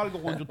muchacha o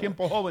algo con tus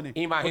tiempos jóvenes.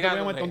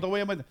 Imagínate. No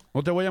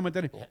te voy a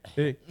meter.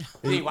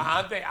 Sí,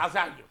 antes, hace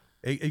años.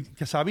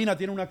 Sabina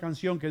tiene una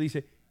canción que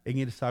dice, en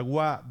el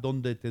zaguá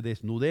donde te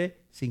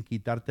desnudé sin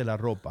quitarte la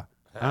ropa.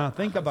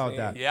 Think about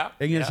that.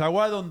 En el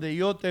zaguá donde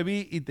yo te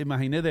vi y te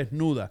imaginé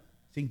desnuda,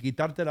 sin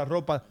quitarte la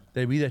ropa,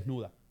 te vi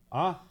desnuda.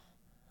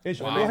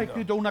 Eso, ¿tú has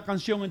escrito una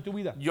canción en tu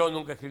vida? Yo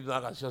nunca he escrito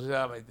una canción,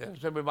 sinceramente.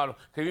 Soy muy malo.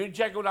 Escribí un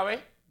cheque una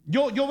vez.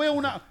 Yo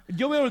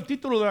veo el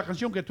título de la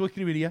canción que tú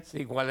escribirías.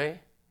 Sí, ¿cuál es?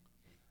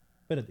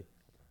 Espérate.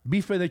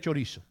 Bife de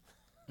chorizo.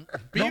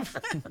 ¿Bife?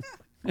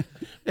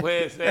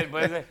 Puede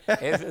ser.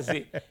 Ese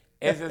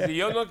sí.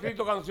 Yo no he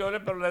escrito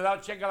canciones, pero le he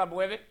dado cheque a las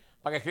mujeres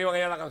para que escriban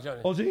ellas las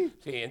canciones. ¿Oh, sí?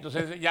 Sí,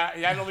 entonces ya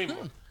es lo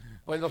mismo.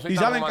 Pues no soy y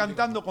salen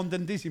cantando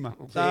contentísimas.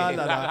 Sí,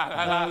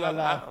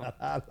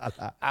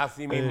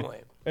 así mismo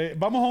es.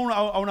 Vamos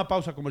a una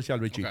pausa comercial,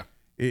 Richie.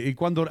 Okay. Y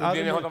cuando ¿Tú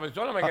tienes otra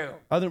persona? Me quedo.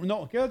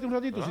 No, quédate un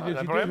ratito. Si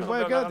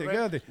puedes,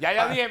 quédate.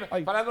 Ya dije,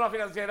 parando la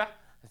financiera,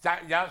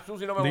 ya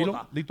Susi no me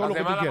vota. La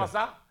semana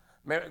pasada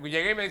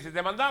llegué y me dice,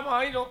 te mandamos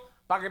ahí, ¿no?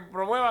 Para que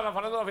promueva la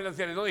farándula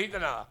financiera y no dijiste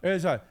nada.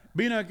 Exacto.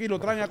 Vine aquí, lo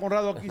traen a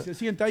Conrado aquí, se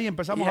sienta ahí,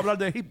 empezamos a hablar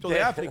de Egipto,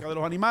 de África, de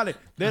los animales,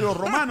 de los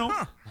romanos,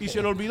 y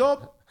se le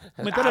olvidó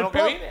meter el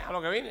plot. A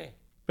lo que vine.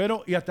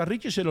 Pero, y hasta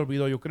Richie se le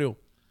olvidó, yo creo.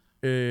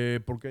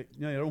 Porque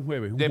era un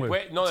jueves.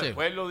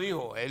 Después lo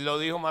dijo. Él lo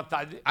dijo más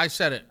tarde. I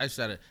said it.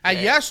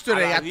 And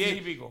yesterday,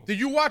 did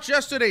you watch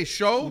yesterday's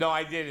show? No,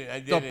 I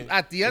didn't.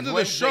 At the end of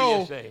the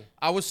show,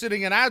 I was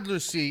sitting in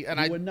Adler's seat, and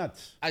went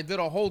nuts. I did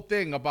a whole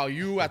thing about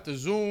you at the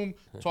Zoom,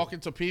 talking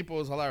to people. It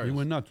was hilarious. You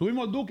went nuts.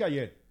 Tuvimos Duque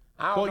ayer.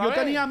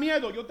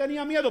 Yo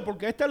tenía miedo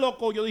porque este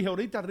loco, yo dije,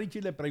 ahorita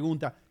Richie le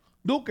pregunta,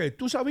 Duque,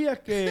 ¿tú sabías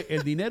que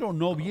el dinero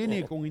no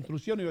viene con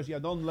instrucciones? Y yo decía,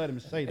 don't let him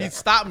say that. He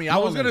stopped me. I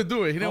was going to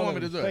do it. He didn't want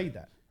me to do it.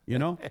 You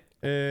know?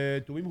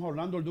 Estuvimos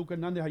hablando el Duque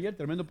Hernández ayer,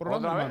 tremendo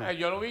programa.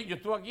 Yo lo vi, yo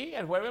estuve aquí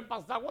el jueves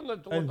pasado cuando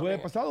estuvo. El jueves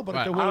pasado, pero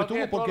este jueves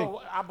estuvo porque...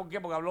 ¿Por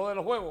qué? Porque habló de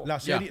los juegos. La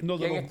serie, no,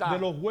 de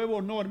los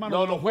huevos no, hermano.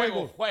 No, de los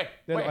juegos.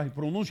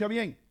 Pronuncia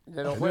bien.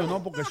 De los juegos.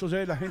 No, porque eso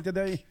es la gente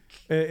de ahí.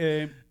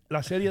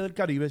 La Serie del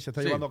Caribe se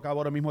está llevando a cabo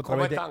ahora mismo a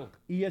través de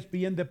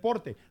ESPN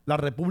Deporte. La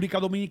República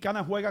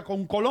Dominicana juega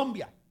con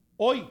Colombia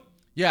hoy.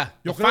 Yeah,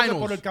 yo creo que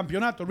por el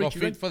campeonato,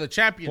 Richie. For the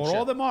championship. For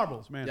all the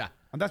marbles, man. Yeah.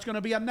 And that's going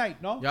to be at night,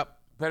 ¿no? Yep.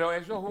 Pero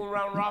eso es un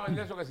round robin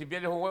de eso, que si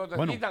pierdes un juego te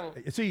quitan.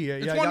 Sí,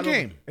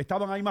 game.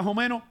 Estaban ahí más o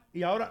menos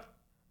y ahora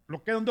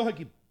nos quedan 2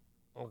 equipos.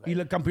 Okay. Y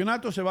el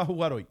campeonato se va a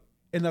jugar hoy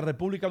en la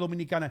República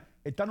Dominicana.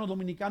 Están los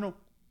dominicanos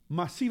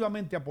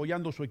masivamente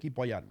apoyando su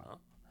equipo allá.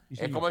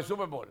 Es como el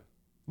Super Bowl.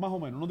 Más o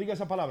menos, no diga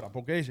esa palabra,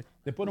 porque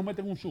después nos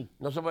meten un sub.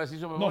 No se puede decir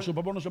Super Bowl. No,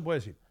 Super Bowl no se puede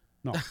decir.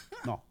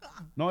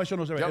 No, eso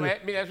no se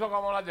ve. Mira, eso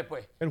vamos a hablar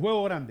después. El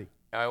juego grande.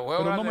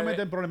 Pero no me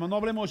meten en problemas, no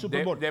hablemos de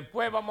Super Bowl.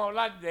 Después vamos a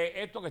hablar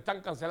de esto que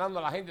están cancelando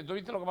a la gente. ¿Tú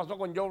viste lo que pasó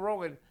con Joe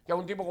Rogan, que es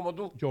un tipo como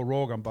tú? Joe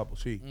Rogan, papo,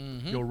 sí.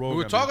 Joe Rogan. We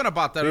were talking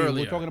about that Sí, earlier.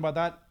 we were talking about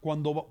that.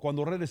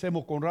 Cuando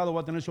regresemos, Conrado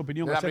va a tener su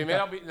opinión La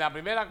acerca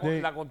primera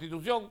de- la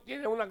Constitución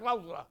tiene una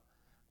cláusula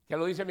que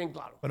lo dice bien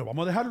claro. Pero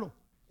vamos a dejarlo.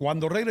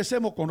 Cuando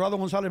regresemos, Conrado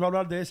González va a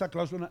hablar de esa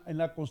cláusula en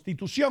la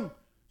Constitución.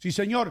 Sí,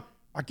 señor.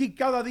 Aquí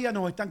cada día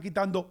nos están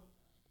quitando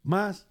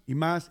más y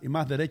más y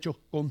más derechos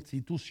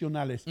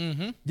constitucionales.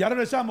 Ya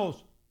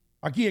regresamos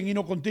aquí en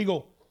Hino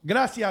Contigo.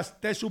 Gracias,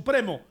 Té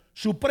Supremo.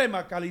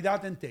 Suprema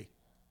calidad en té.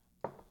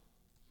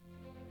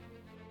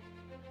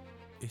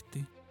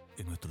 Este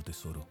es nuestro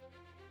tesoro.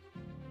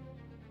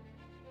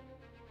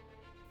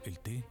 El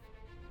té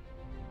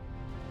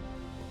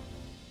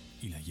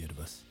y las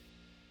hierbas.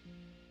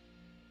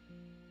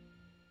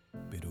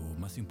 Pero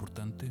más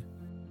importante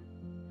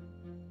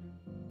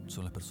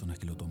son las personas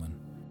que lo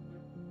toman.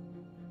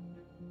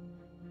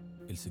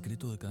 El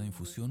secreto de cada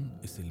infusión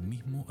es el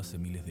mismo hace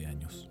miles de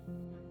años.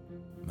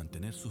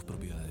 Mantener sus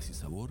propiedades y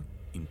sabor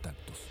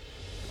intactos.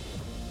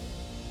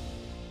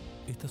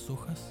 Estas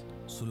hojas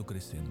solo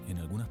crecen en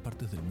algunas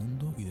partes del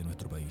mundo y de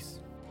nuestro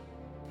país.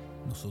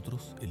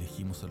 Nosotros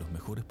elegimos a los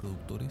mejores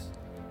productores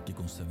que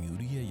con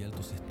sabiduría y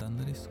altos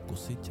estándares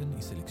cosechan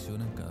y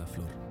seleccionan cada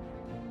flor.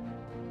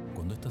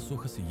 Cuando estas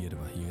hojas y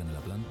hierbas llegan a la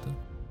planta,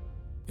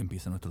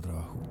 empieza nuestro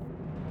trabajo.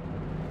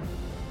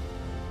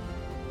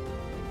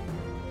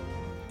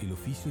 El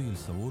oficio y el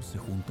sabor se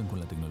juntan con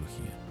la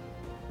tecnología,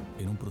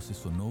 en un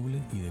proceso noble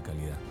y de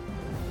calidad,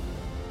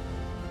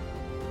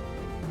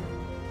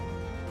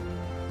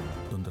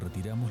 donde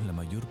retiramos la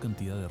mayor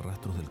cantidad de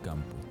rastros del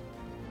campo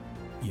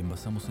y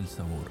envasamos el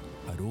sabor,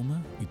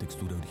 aroma y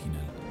textura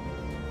original.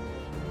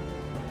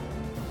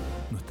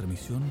 Nuestra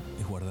misión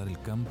es guardar el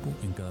campo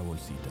en cada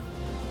bolsita,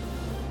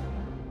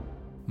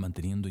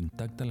 manteniendo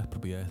intactas las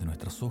propiedades de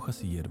nuestras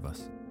hojas y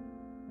hierbas,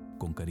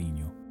 con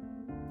cariño,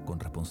 con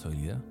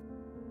responsabilidad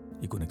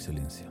y con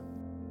excelencia.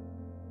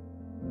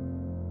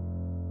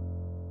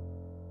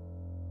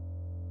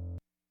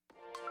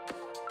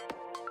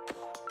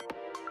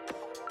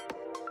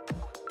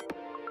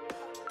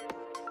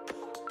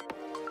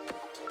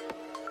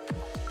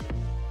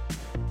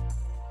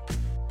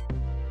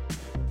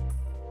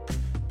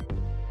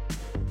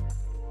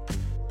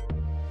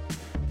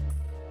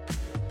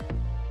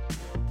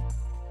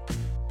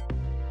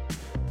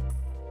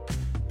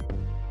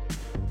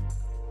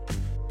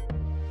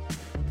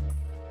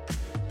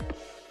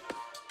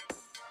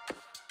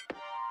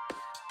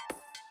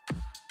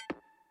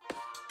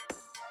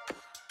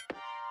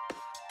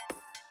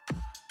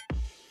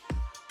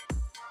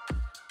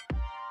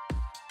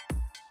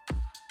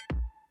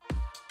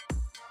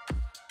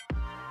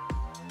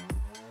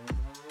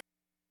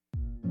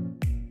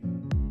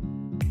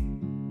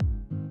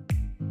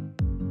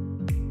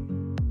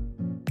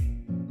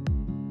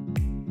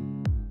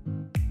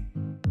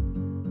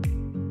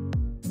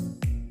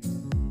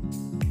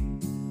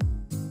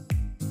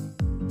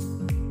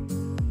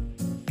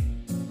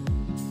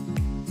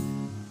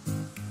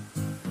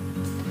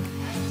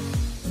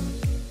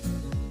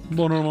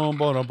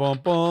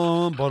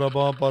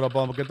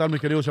 ¿Qué tal,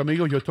 mis queridos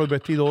amigos? Yo estoy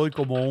vestido hoy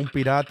como un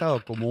pirata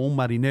o como un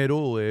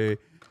marinero.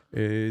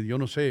 Yo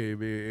no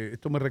sé,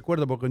 esto me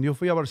recuerda porque yo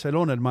fui a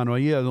Barcelona, hermano,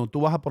 ahí donde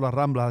tú bajas por las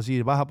Ramblas,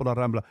 así, bajas por las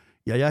Ramblas,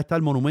 y allá está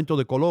el monumento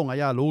de Colón,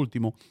 allá a lo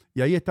último,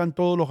 y ahí están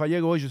todos los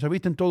gallegos, ellos se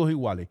visten todos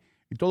iguales,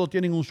 y todos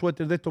tienen un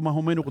suéter de estos más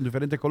o menos con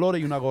diferentes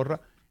colores y una gorra.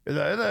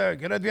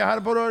 ¿Quieres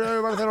viajar por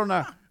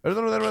Barcelona?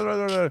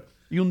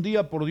 Y un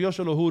día, por Dios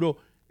se lo juro,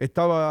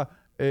 estaba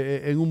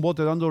en un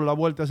bote dándole la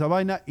vuelta a esa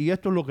vaina, y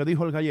esto es lo que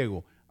dijo el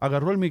gallego.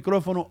 Agarró el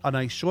micrófono,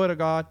 and I swear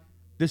to God,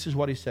 this is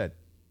what he said.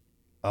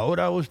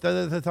 Ahora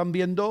ustedes están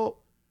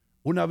viendo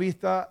una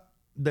vista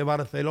de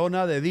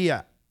Barcelona de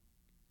día.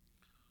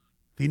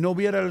 Si no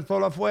hubiera el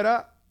sol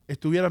afuera,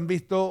 estuvieran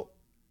visto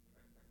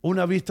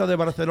una vista de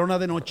Barcelona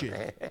de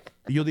noche.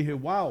 Y yo dije,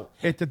 wow,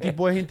 este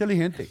tipo es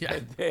inteligente.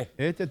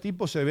 Este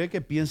tipo se ve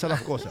que piensa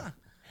las cosas.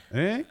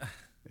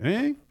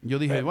 Yo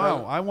dije,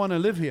 wow, I want to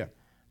live here.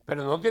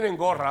 Pero no tienen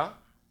gorra,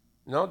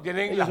 ¿no?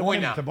 Tienen las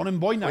boinas. Se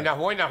ponen boinas. Unas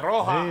boinas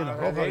rojas. Sí, las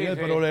rojas, Sí, sí.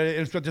 pero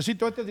el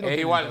suétercito este Es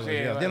igual, sí.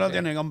 Ya lo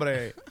tienen,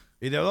 hombre.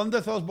 ¿Y de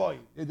dónde sos boy?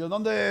 ¿Y de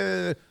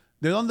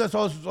dónde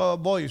sos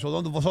boys o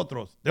dónde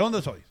vosotros? ¿De dónde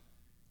sois?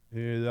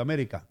 De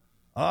América.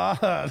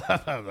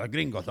 Los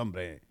gringos,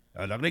 hombre.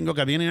 Los gringos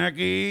que vienen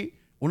aquí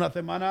una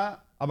semana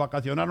a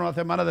vacacionar, una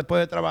semana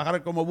después de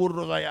trabajar como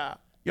burros allá.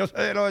 Yo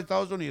sé de los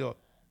Estados Unidos.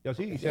 Y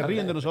así, y se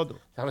ríen de nosotros.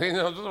 Se ríen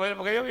de nosotros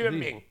porque ellos viven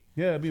bien.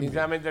 Bien.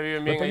 Sinceramente viven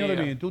Los bien. españoles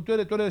ahí. bien. Tú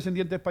eres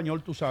descendiente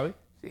español, tú sabes.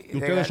 Sí, Y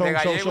ustedes de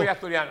gallego y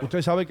asturiano.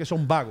 Ustedes saben que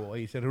son vagos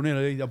y se reúnen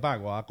ahí de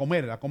vagos a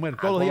comer,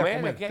 todos los días a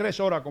comer. ¿qué? 3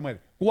 horas a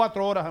comer,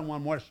 4 horas a un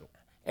almuerzo.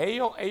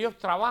 Ellos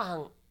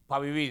trabajan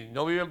para vivir,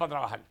 no viven para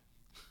trabajar.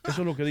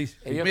 Eso es lo que dice.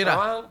 Ellos Mira.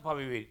 trabajan para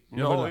vivir,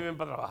 no verdad. viven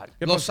para trabajar.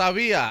 Lo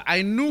sabía.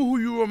 I knew who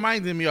you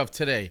reminded me of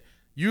today.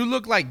 You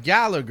look like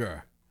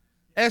Gallagher.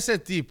 Ese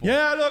tipo.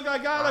 Yeah, look, I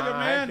got it,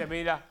 man.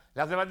 Mira,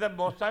 Le hace falta el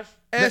mustache.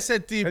 Ese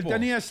tipo. Él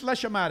tenía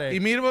Slash-O-Matic. Y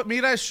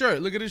mira el shirt.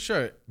 Look at his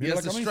shirt. Mira He la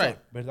has the camisa.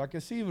 stripe. ¿Verdad que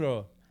sí,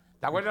 bro?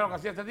 ¿Te acuerdas lo que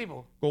hacía este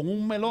tipo? Con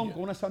un melón,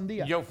 con una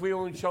sandía. Yo fui a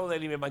un show de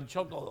él y me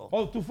manchó todo.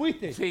 Oh, ¿tú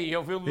fuiste? Sí,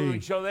 yo fui a un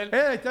show de él.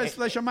 Está el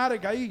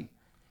Slash-O-Matic ahí.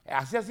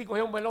 Hacía así,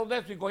 cogía un melón de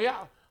eso y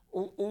cogía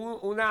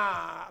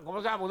una,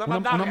 ¿cómo se llama? Una Una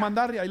mandaria.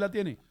 mandaria, ahí la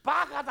tiene.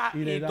 ¡Pácata! Y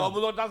Y le da. todo el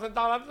mundo estaba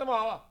sentado delante y se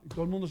mojaba. Y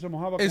todo el mundo se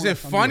mojaba Is con la it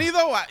sandía. funny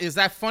though? Is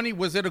that funny?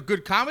 Was it a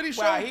good comedy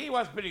show? Well, he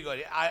was pretty good.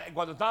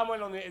 Cuando estábamos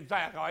en la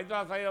universidad, acabadito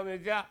de salir de la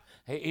universidad,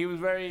 he was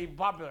very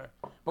popular.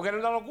 Porque era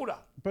una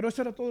locura. Pero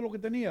eso era todo lo que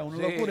tenía, una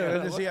Sí, locura. era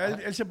Él decía,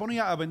 locura. él se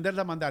ponía a vender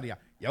la mandaria.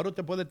 Y ahora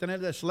te puede tener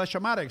de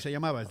Slash-O-Matic, se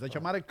llamaba.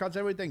 Slash-O-Matic cuts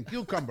everything,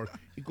 cucumbers.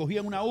 Y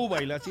cogía una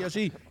uva y le hacía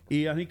así.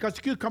 Y he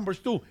cuts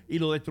cucumbers too. Y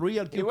lo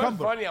destruía el It was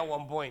cucumber. funny at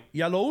one point.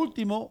 Y a lo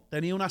último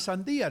tenía una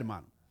sandía,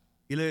 hermano.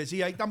 Y le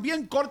decía, y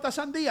también corta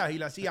sandías. Y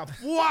le hacía,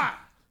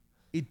 ¡fua!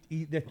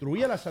 Y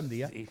destruía la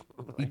sandía. Sí.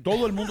 Y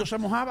todo el mundo se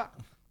mojaba.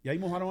 Y ahí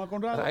mojaron a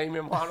Conrado. Ahí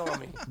me mojaron a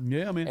mí.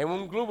 Yeah, man. En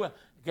un club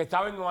que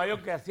estaba en Nueva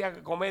York que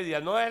hacía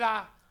comedia. No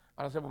era...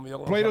 Ahora se me olvidó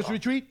cómo se Plato's llama.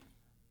 Retreat.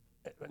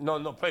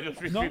 No, Plato's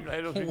Retreat. No.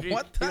 Plato's Retreat.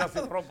 What the Iba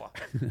sin ropa.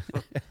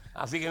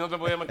 Así que no te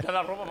podía manchar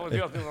la ropa porque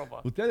iba sin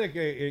ropa. Ustedes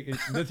que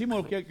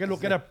decimos que es lo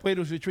que era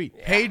Plato's Retreat.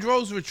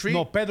 Pedro's Retreat?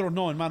 No, Pedro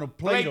no, hermano.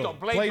 Plato,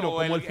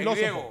 como el filósofo.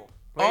 griego.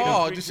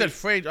 Oh, Plato's you said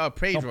Retreat.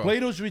 Pedro. No,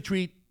 Plato's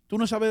Retreat. ¿Tú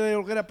no sabes de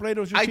lo que era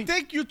Plato's I Retreat?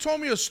 think you told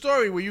me a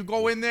story where you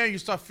go in there and you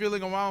start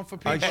feeling around for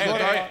people.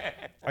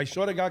 I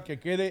swear to God que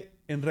quede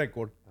en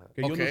récord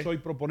que yo no Okay. soy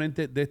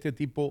proponente de este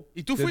tipo.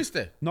 ¿Y tú de-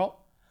 fuiste?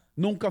 No,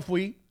 nunca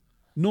fui.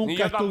 Ni Nunca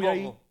yo estuve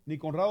ahí. tampoco. Ni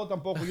Conrado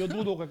tampoco. Yo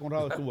dudo que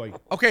Conrado estuvo ahí.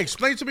 Okay,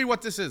 explain to me what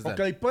this is then.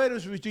 Ok,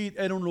 Plato's Retreat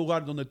era un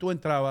lugar donde tú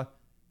entrabas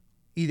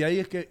y de ahí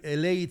es que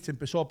el AIDS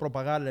empezó a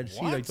propagar el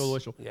SIDA y todo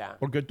eso. Yeah.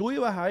 Porque tú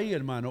ibas ahí,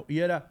 hermano, y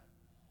era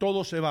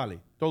todo se vale,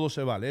 todo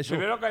se vale. Eso,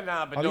 Primero que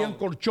nada, habían perdón.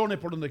 colchones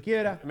por donde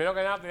quiera. Primero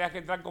que nada tenías que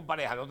entrar con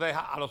pareja. No te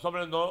a los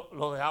hombres no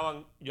los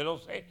dejaban, yo no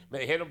sé, me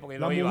dijeron porque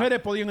no Las iba. mujeres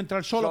podían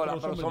entrar solas, Sola,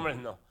 pero pero los hombres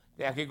no.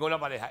 Tenías que ir con una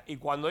pareja. Y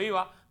cuando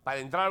iba, para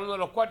entrar a uno de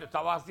los cuartos,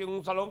 estabas así en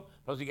un salón,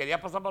 pero si querías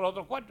pasar para los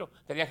otros cuartos,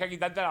 tenías que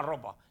quitarte la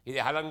ropa y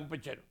dejarla en un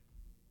pechero.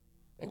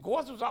 En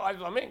Cuba se usaba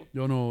eso también.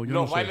 Yo no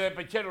Los sé. bailes de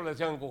pechero le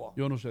decían en Cuba.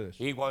 Yo no sé de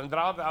eso. Y cuando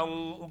entrabas te daban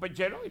un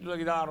pechero y tú te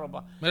quitabas la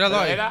ropa. Míralo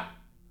Pero ahí. era,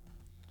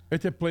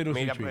 Este es Plato's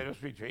mira, Retreat. pero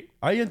Street Tree.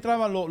 Ahí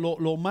entraba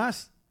lo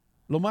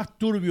más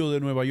turbio de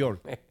Nueva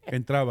York.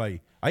 Entraba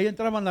ahí. Ahí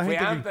entraban la Fue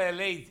gente. antes del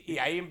AIDS y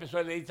ahí empezó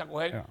el AIDS a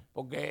coger Yeah.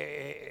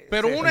 porque...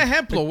 Pero un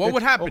ejemplo, what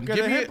would happen? Porque el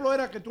Give me- ejemplo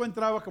era que tú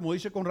entrabas, como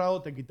dice Conrado,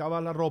 te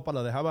quitabas la ropa,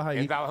 la dejabas ahí.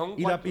 Entrabas en un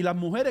Y, cuarto. y las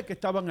mujeres que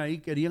estaban ahí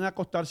querían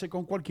acostarse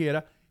con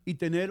cualquiera y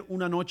tener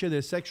una noche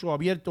de sexo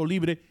abierto,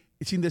 libre,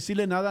 y sin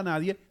decirle nada a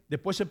nadie.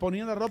 Después se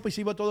ponían la ropa y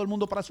se iba todo el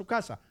mundo para su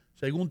casa,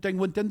 según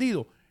tengo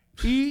entendido.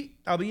 Y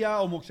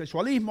había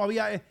homosexualismo,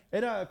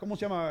 era, ¿cómo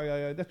se llama?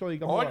 De esto de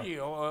Gamora. Oye,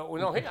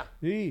 una ojera.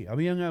 Sí,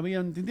 habían, ¿te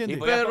Y entiendes?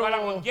 podías tomar a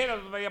cualquiera,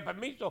 no te pedías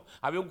permiso.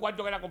 Había un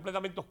cuarto que era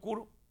completamente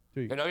oscuro,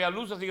 Sí. que no había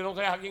luz, así que no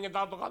sabías a quién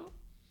estaba tocando.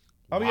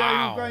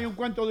 Había hay un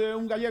cuento de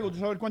un gallego, ¿tú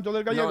sabes el cuento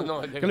del gallego?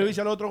 No, que le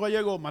dice al otro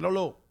gallego,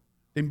 Manolo,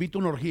 te invito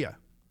a una orgía.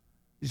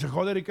 Dice,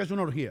 joder, ¿y qué es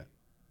una orgía?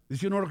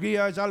 Dice, una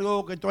orgía es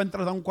algo que tú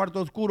entras a un cuarto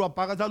oscuro,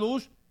 apagas la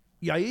luz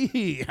y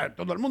ahí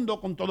todo el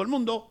mundo, con todo el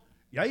mundo,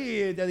 y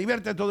ahí te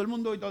divierte todo el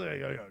mundo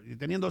y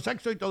teniendo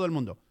sexo y todo el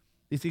mundo.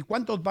 Dice, ¿y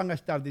cuántos van a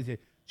estar? Dice,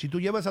 si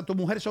tú llevas a tu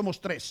mujer somos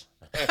 3.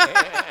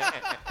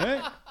 ¿Eh?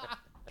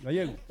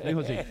 Gallego, dijo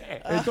así.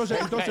 Entonces,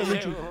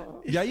 Richie,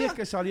 y ahí es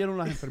que salieron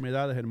las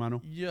enfermedades,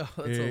 hermano. Yeah,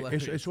 that's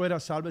hilarious. Eso era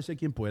sálvese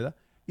quien pueda.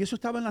 Y eso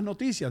estaba en las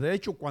noticias. De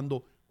hecho,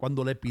 cuando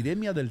la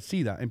epidemia del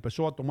SIDA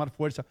empezó a tomar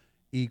fuerza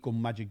y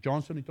con Magic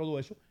Johnson y todo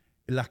eso,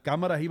 las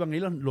cámaras iban,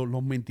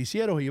 los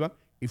menticieros iban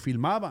y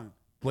filmaban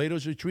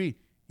Plato's Retreat.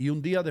 Y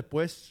un día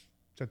después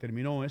se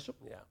terminó eso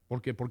Yeah.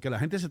 porque la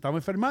gente se estaba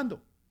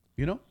enfermando.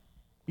 You know?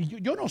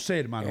 Y yo no sé,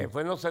 hermano.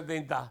 Fue en los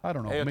 70. I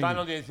don't know, Ellos maybe. estaban en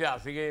la universidad,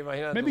 así que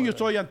imagínate. Maybe tú, yo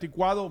estoy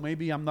anticuado,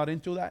 maybe I'm not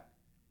into that.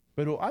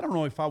 Pero I don't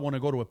know if I want to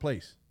go to a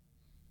place.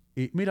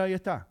 Y mira, ahí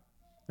está.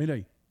 Mira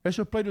ahí.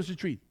 Eso es Plato's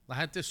Retreat. La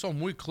gente son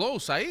muy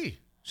close ahí.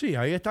 Sí,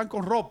 ahí están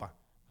con ropa.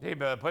 Sí,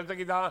 pero después te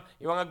quitaban,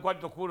 iban al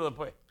cuarto oscuro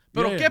después.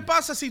 Pero Yeah. ¿qué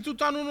pasa si tú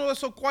estás en uno de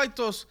esos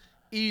cuartos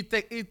y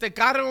te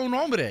carga un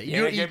hombre? Y,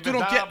 Tienes y que tú no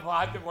empezar a quieres...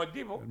 bajarte con el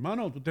tipo.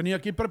 Hermano, tú tenías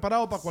que ir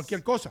preparado para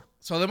cualquier cosa.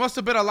 So there must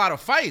have been a lot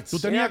of fights. Tú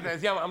Mira, tenías te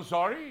decían, I'm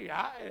sorry.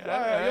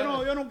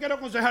 yo no quiero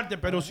aconsejarte,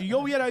 pero si yo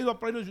hubiera ido a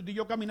Plato's Retreat,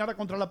 yo caminara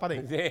contra la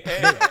pared.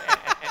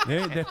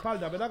 De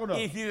espalda, ¿verdad? que no?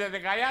 Y si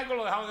te caía algo,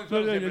 lo dejaban en el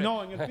suelo. No, siempre.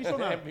 no, en el piso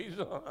nada. En el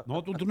piso.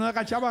 No, tú no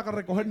agachabas a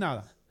recoger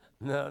nada.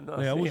 No, no.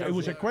 Yeah, sí, it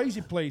was sí. a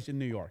crazy place in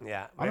New York.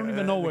 Yeah. I don't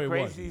even know where it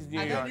was. Crazy is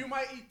New And York. then you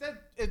might eat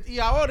that. Y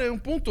ahora en un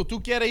punto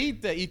tú quieres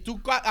irte y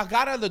tú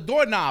agarras el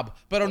doorknob,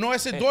 pero no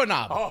es el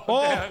doorknob. Oh,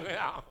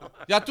 cuidado.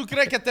 Ya tú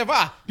crees que te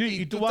va.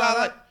 Sí, y tú estás vas a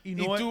like- dar- y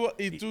no es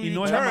you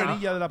la turn.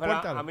 amarilla de la Pero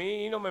puerta. a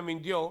mí no me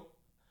mintió,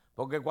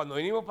 porque cuando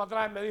vinimos para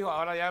atrás, él me dijo,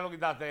 ahora ya lo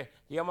quitaste,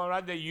 íbamos a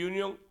hablar de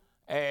Union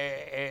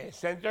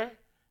Center,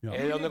 Yeah.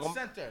 donde Union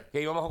Center. que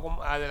íbamos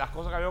de las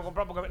cosas que habíamos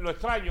comprado, porque lo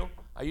extraño,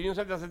 a Union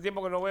Center hace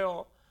tiempo que no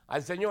veo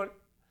al señor,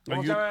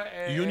 ¿Cómo se llama?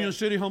 Union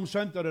City Home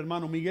Center,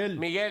 hermano, Miguel.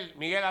 Miguel,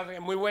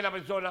 muy buena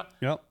persona.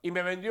 Yeah. Y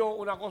me vendió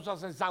una cosa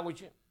hacer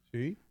sándwiches.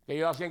 Sí. Que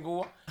yo hacía en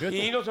Cuba. ¿Esto?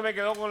 Y no se me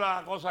quedó con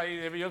la cosa ahí.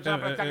 Yo se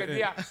la presté a aquel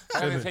día para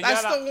que le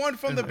enseñara. That's the one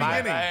from the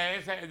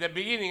beginning. The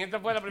beginning. Esta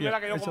fue la primera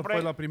que yo esa compré.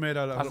 fue la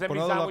primera. La, hacer mi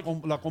Colorado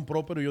sándwich. la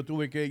compró, pero yo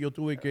tuve que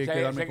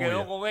quedarme Se con quedó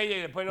ella. con ella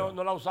y después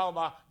no la ha usado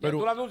más. Pero-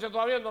 ¿Tú la anuncias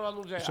todavía o no la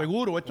anuncias?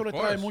 Seguro, esto le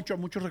trae course.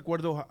 muchos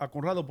recuerdos a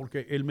Conrado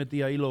porque él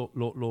metía ahí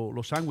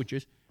los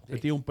sándwiches,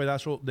 metía un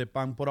pedazo de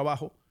pan por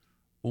abajo,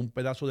 un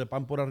pedazo de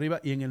pan por arriba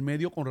y en el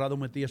medio Conrado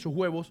metía sus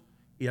huevos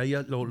y ahí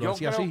lo Yo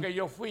hacía creo así. que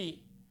yo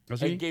fui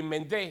 ¿Así? el que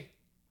inventé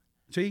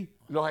Sí.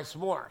 los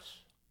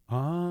s'mores.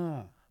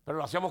 Ah, Pero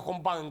lo hacíamos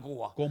con pan en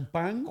Cuba. con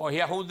pan.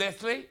 Cogías un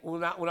Nestlé,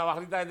 una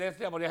barrita de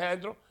Nestlé, la ponías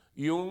adentro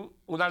y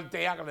una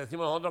altea que le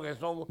decimos nosotros que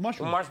son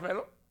Mushroom. un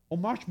marshmallow. O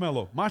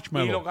marshmallow.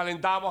 Y lo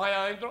calentábamos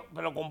allá adentro,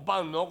 pero con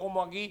pan, no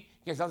como aquí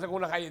que se hace con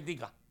una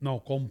galletita.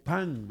 No, con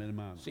pan, mi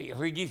hermano. Sí,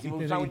 riquísimo, ¿Y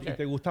un te, sándwich. y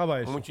te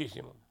gustaba eso?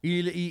 Muchísimo.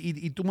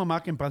 Y tu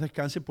mamá, que en paz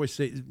descanse, pues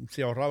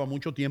se ahorraba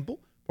mucho tiempo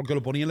porque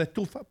lo ponía en la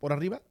estufa por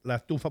arriba, la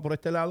estufa por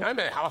este lado. Ay,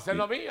 me dejaba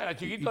hacerlo a mí, era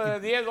chiquito de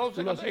 10, 12,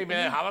 ¿Tú lo no sé, y hacías me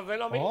también? dejaba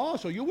hacerlo a mí. Oh,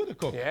 so you were the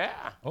cook.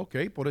 Yeah. Ok,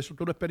 por eso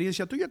tuve la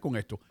experiencia tuya con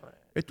esto.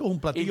 Esto es un Y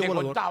platillo te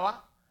volador.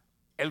 cortaba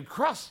el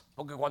crust,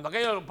 porque cuando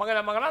aquello los pan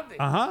era más grande.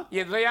 Ajá. Y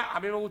entonces ya, a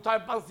mí me gustaba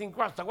el pan sin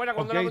crust. ¿Te acuerdas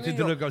cuando Ok, éramos sí,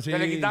 niños? sí, te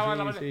le quitaban sí,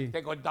 la parte, sí.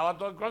 te cortaba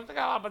todo el crust, te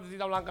quedaba la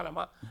partecita blanca nada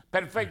más.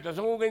 Perfecto,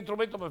 eso es un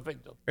instrumento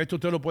perfecto. Esto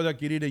usted lo puede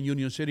adquirir en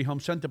Union City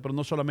Home Center, pero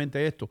no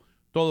solamente esto,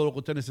 todo lo que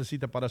usted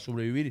necesita para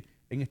sobrevivir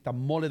en esta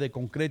mole de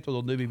concreto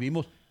donde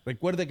vivimos.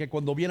 Recuerde que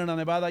cuando vienen a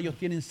Nevada ellos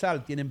tienen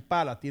sal, tienen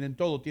palas, tienen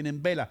todo,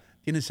 tienen velas,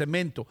 tienen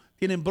cemento,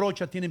 tienen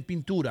brochas, tienen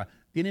pintura,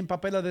 tienen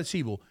papel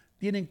adhesivo,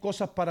 tienen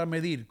cosas para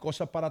medir,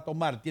 cosas para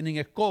tomar, tienen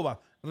escobas,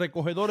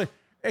 recogedores,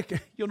 es que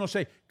yo no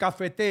sé,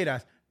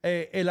 cafeteras,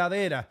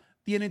 heladeras,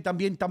 tienen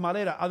también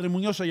tamalera. Adri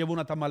Muñoz se lleva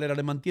una tamalera,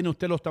 le mantiene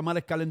usted los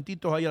tamales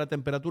calentitos ahí a la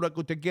temperatura que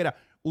usted quiera.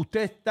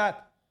 Usted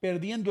está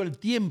perdiendo el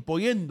tiempo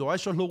yendo a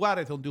esos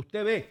lugares donde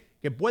usted ve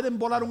que pueden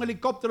volar un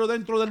helicóptero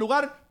dentro del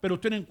lugar, pero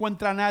usted no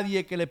encuentra a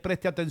nadie que le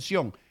preste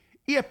atención.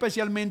 Y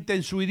especialmente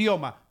en su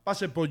idioma,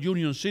 pase por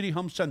Union City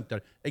Home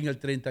Center en el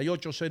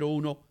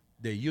 3801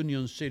 de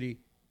Union City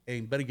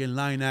en Bergen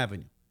Line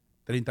Avenue.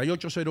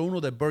 3801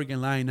 de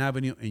Bergen Line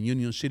Avenue en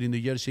Union City,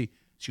 New Jersey.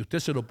 Si usted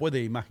se lo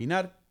puede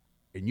imaginar,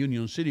 en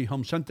Union City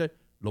Home Center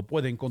lo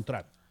puede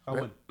encontrar. Está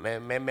bueno.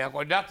 Me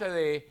acordaste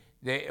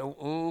de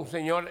un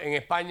señor en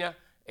España,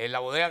 en la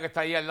bodega que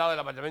está ahí al lado del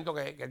apartamento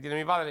que tiene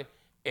mi padre,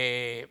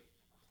 que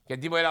el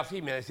tipo era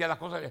así, me decía las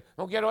cosas,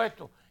 no quiero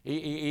esto,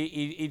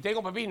 y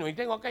tengo pepino, y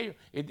tengo aquello,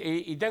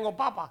 y tengo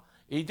papa,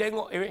 y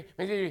tengo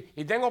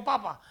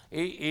papa,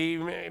 y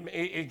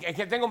es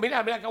que tengo,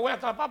 mira qué buena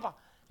está la papa.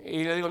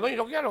 Y le digo, no, yo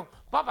no quiero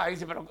papa. Y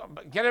dice, pero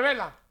 ¿quieres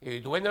verla?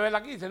 Y tú vienes a verla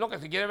aquí. Y dice, no, que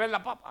si quieres ver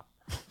la papa.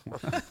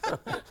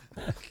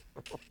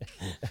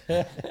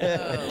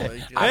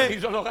 Así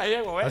son los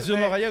gallegos, ¿ves? Así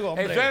son los gallegos,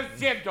 hombre. Eso es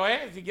cierto,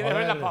 ¿eh? Si quieres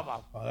ver la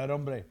papa. A ver,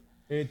 hombre.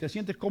 ¿Te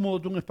sientes cómodo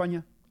tú en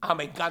España? Ah,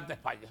 me encanta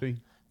España.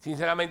 Sí.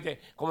 Sinceramente,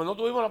 como no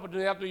tuvimos la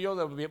oportunidad tú y yo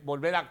de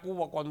volver a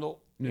Cuba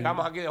cuando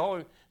llegamos aquí de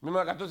joven, mismo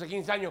de 14,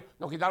 15 años,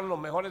 nos quitaron los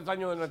mejores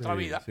años de nuestra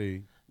vida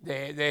Sí.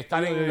 de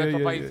estar en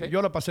nuestros países.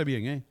 Yo la pasé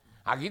bien, ¿eh?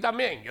 Aquí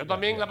también, yo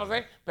también la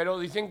pasé, pero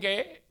dicen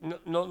que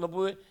no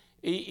pude.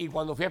 Y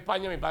cuando fui a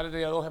España, mi padre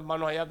tenía 2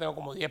 hermanos allá, tengo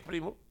como 10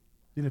 primos.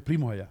 ¿Tienes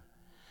primos allá?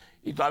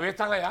 Y todavía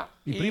están allá.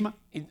 ¿Y primas?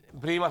 Y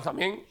primas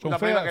también. ¿Son Una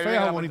prima feas que vive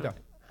en o la bonitas?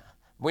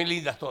 Muy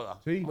lindas todas.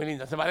 Sí. Muy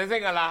lindas. Se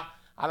parecen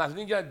a las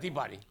niñas del Tea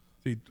Party.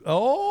 Sí.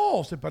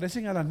 Oh, se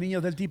parecen a las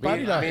niñas del Tea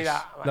Party,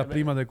 las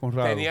primas de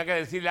Conrado. Tenía que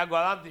decirle algo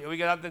a Dante. Yo vi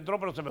que Dante entró,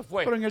 pero se me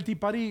fue. Pero en el Tea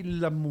Party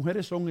las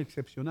mujeres son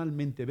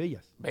excepcionalmente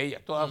bellas.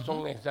 Bellas, todas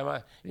son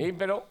extremas.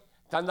 Pero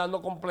están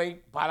dando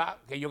complaint para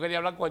que yo quería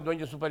hablar con el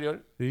dueño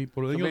superior. Sí,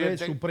 por el dueño Superior de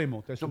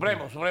té.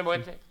 Supremo. Supremo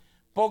este.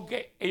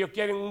 Porque ellos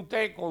quieren un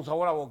té con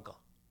sabor a vodka.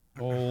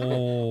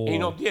 Oh. Y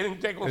no tienen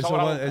té con sabor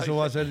a vodka. Eso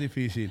va a ser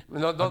difícil.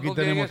 No Aquí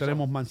tienen eso.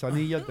 tenemos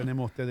manzanilla,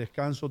 tenemos té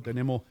descanso,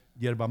 tenemos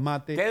yerba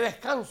mate. ¿Té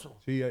descanso?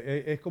 Sí,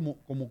 es como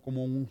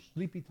un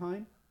sleepy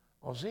time.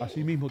 ¿O sí?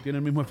 Así mismo, tiene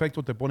el mismo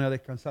efecto, te pone a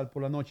descansar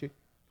por la noche,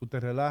 tú te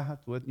relajas,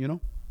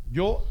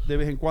 Yo, de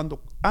vez en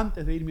cuando,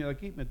 antes de irme de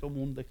aquí, me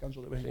tomo un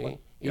descanso de vez en cuando.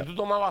 ¿Y tú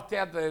tomabas té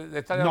antes de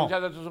estar en No, la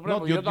muchacha del Supremo?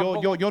 no, yo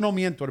tampoco. yo no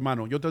miento,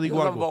 hermano. Yo te digo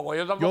Yo algo.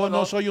 tampoco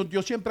no.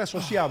 Yo siempre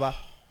asociaba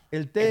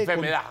el té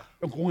Enfermedad.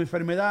 con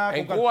enfermedad.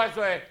 En con Cuba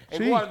eso es. En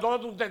Sí. Cuba,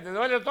 tómate un té. Te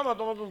duele el estómago,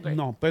 tómate un té.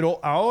 No, pero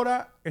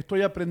ahora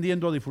estoy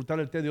aprendiendo a disfrutar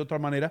el té de otra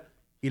manera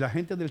y la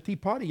gente del Tea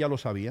Party ya lo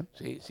sabía.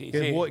 Sí, sí,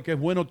 que, sí. que es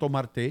bueno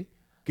tomar té,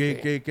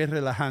 que es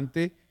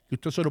relajante, que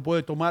usted se lo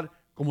puede tomar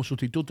como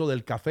sustituto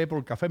del café, porque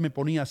el café me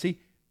ponía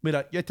así.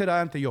 Mira, ya este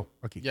era antes yo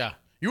aquí. Yeah.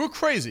 You were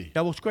crazy. I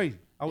was crazy.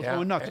 I was Yeah,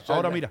 going nuts. eso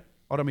Ahora es. mira.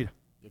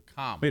 You're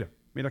calm.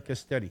 Mira qué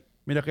steady.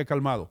 Mira qué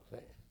calmado.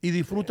 Y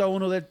disfruta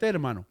uno del té,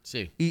 hermano.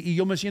 Sí. Y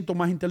yo me siento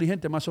más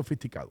inteligente, más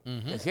sofisticado.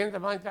 ¿Te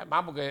sientes más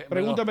porque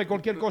Pregúntame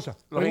cualquier cosa.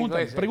 los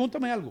ingleses.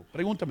 Pregúntame algo.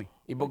 Pregúntame.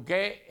 ¿Y por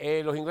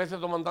qué los ingleses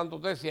toman tanto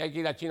té si hay que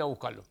ir a China a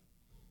buscarlo?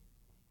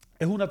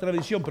 Es una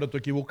tradición, pero te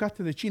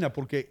equivocaste de China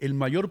porque el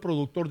mayor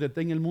productor de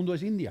té en el mundo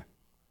es India.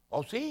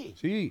 ¿Oh, sí?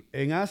 Sí,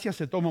 en Asia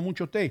se toma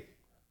mucho té.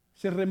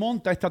 Se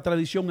remonta esta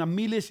tradición a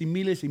miles y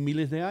miles y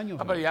miles de años.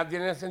 Pero ya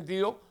tiene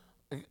sentido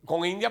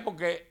con India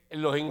porque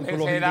los ingleses,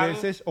 Los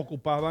ingleses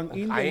ocupaban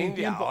India en un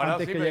tiempo ahora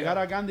antes sí, que pero-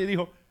 llegara Gandhi y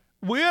dijo,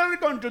 "We are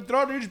going to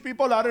throw these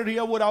people out of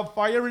here without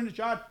firing a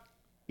shot."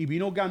 Y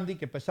vino Gandhi,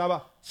 que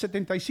pesaba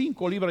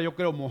 75 libras, yo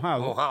creo,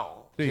 mojado.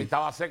 Mojado. Sí. Si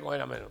estaba seco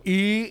era menos.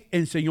 Y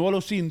enseñó a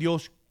los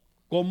indios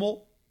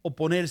cómo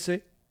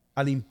oponerse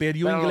al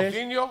imperio Pero inglés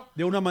los indios,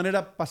 de una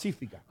manera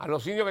pacífica. a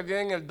los indios que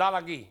tienen el DAL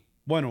aquí.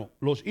 Bueno,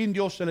 los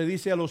indios se le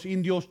dice a los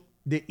indios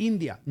de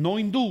India, no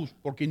hindús,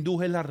 porque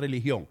hindús es la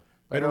religión.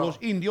 Pero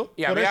los indios...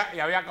 ¿Y por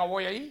había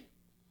cowboy allí?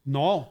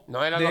 No.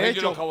 No eran De los indios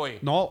hecho, los cowboy.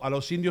 No, a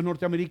los indios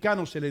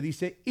norteamericanos se le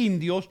dice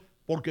indios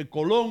porque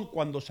Colón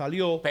cuando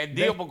salió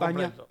Perdido de por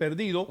España, completo.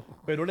 perdido,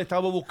 pero él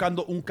estaba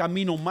buscando un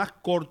camino más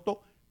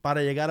corto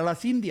para llegar a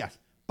las Indias,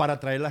 para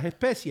traer las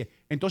especies.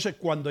 Entonces,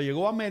 cuando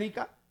llegó a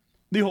América,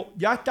 dijo,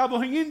 ya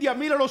estamos en India,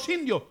 mira los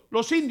indios,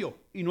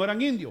 y no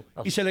eran indios.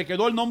 Y se le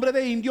quedó el nombre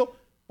de indio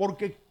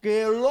porque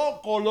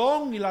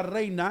Colón y la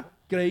reina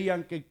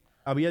creían que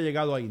había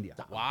llegado a India.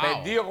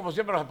 Perdido como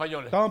siempre los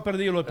españoles. Estaban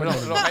perdidos los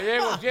españoles. Los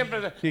gallegos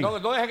siempre. Sí. No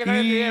dejes que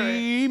nadie te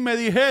lleve. Y me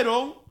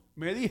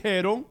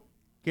dijeron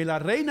que la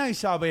reina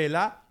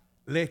Isabela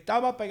le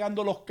estaba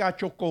pegando los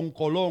cachos con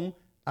Colón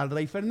al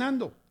rey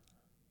Fernando.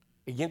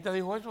 ¿Y quién te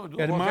dijo eso? ¿Tú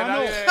Hermano.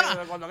 conoces a nadie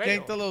de cuando aquello?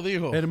 ¿Quién te lo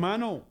dijo?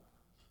 Hermano,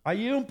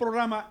 allí hay un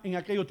programa en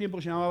aquellos tiempos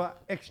que se llamaba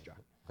Extra.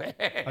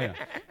 Allá.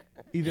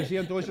 Y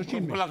decían todos esos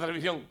chismes. Por la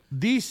televisión.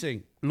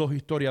 Dicen los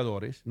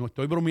historiadores, no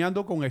estoy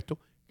bromeando con esto,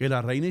 que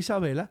la reina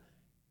Isabela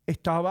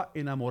estaba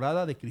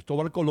enamorada de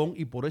Cristóbal Colón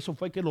y por eso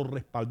fue que lo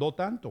respaldó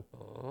tanto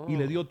y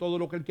le dio todo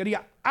lo que él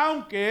quería.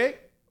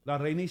 Aunque la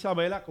reina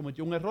Isabela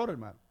cometió un error,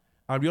 hermano.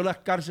 Abrió las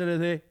cárceles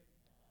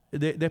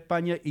de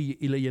España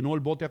y le llenó el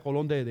bote a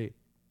Colón de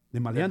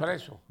maleantes. De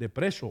preso. De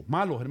presos,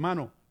 malos,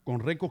 hermano, con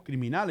récords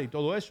criminales y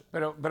todo eso.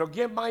 Pero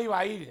 ¿quién más iba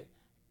a ir?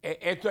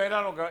 Esto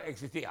era lo que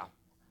existía.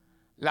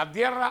 La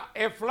tierra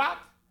es flat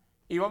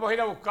y vamos a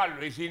ir a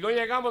buscarlo. Y si no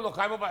llegamos, nos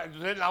caemos para...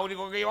 Entonces, la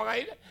única que iban a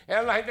ir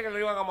eran la gente que lo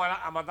iban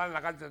a matar en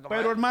la cárcel.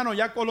 Pero, hermano,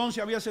 ya Colón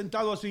se había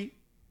sentado así,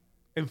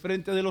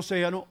 enfrente del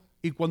océano,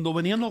 y cuando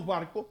venían los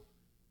barcos,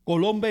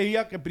 Colón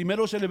veía que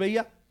primero se le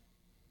veía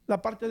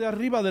la parte de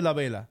arriba de la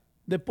vela,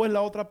 después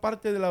la otra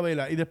parte de la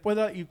vela, y después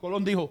y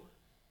Colón dijo,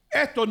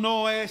 esto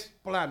no es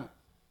plano,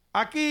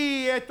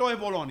 aquí esto es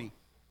Boloni,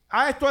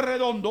 esto es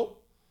redondo,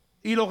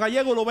 y los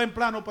gallegos lo ven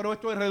plano, pero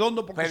esto es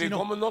redondo porque Pero si ¿y no...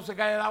 cómo no se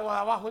cae el agua de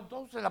abajo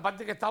entonces? La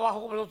parte que está abajo,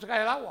 ¿cómo no se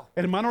cae el agua?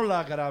 Hermano,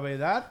 la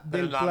gravedad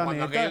Pero del cuando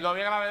planeta, aquello no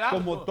había gravedad,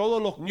 como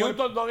todos los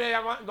Newton no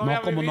había,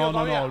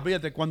 no,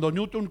 olvídate. Cuando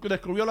Newton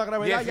descubrió la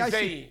gravedad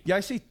ya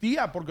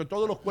existía, porque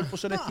todos los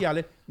cuerpos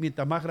celestiales,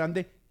 mientras más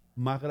grandes,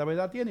 más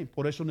gravedad tienen.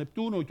 Por eso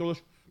Neptuno y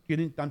todos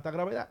tienen tanta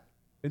gravedad.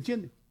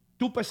 ¿Entiendes?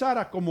 Tú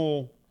pesaras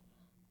como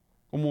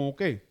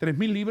 ¿qué?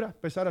 3,000 libras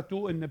pesaras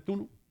tú en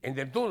Neptuno. ¿En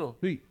Neptuno?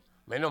 Sí.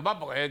 Menos mal,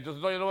 porque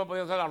entonces yo no me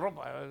podía hacer la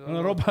ropa.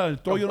 El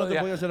toyo no te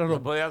podía hacer la ropa.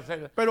 No podía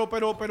hacer.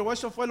 Pero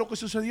eso fue lo que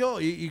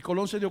sucedió y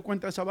Colón se dio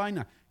cuenta de esa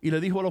vaina y le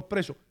dijo a los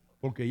presos,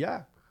 porque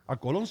ya a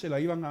Colón se la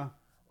iban a...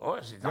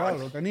 Claro,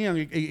 lo tenían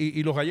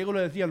y los gallegos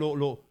le decían,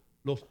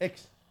 los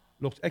ex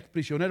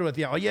prisioneros le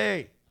decían,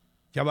 oye,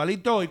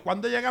 chavalito, ¿y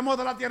cuándo llegamos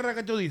a la tierra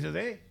que tú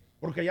dices,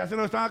 Porque ya se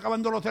nos están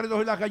acabando los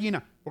cerdos y las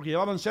gallinas, porque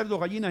llevaban cerdos,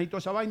 gallinas y toda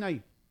esa vaina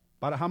ahí,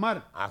 para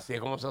jamar. Así es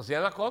como se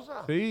hacían las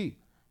cosas. Sí.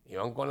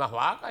 Iban con las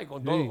vacas y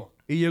con todo.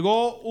 Y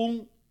llegó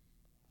un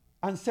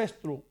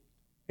ancestro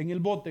en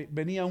el bote,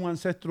 venía un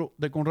ancestro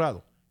de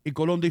Conrado. Y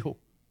Colón dijo,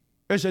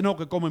 ese no,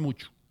 que come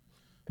mucho.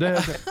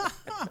 Déjese.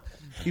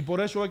 Y por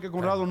eso es que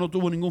Conrado no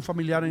tuvo ningún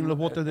familiar en los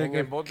botes de En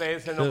el bote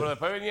ese no, pero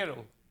después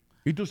vinieron.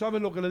 ¿Y tú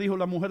sabes lo que le dijo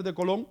la mujer de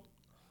Colón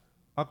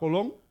a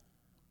Colón?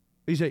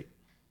 Dice,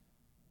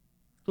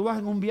 tú vas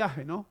en un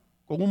viaje, ¿no?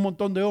 Con un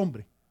montón de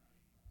hombres.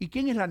 ¿Y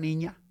quién es la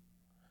niña?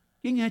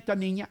 ¿Quién es esta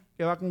niña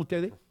que va con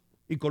ustedes?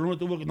 Y Colón le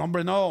tuvo que, no,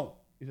 hombre, no.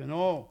 Dice,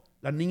 no,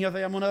 las niñas se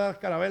llaman una de las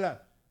carabelas.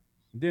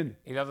 ¿Entiendes?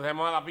 Y la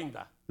tenemos a la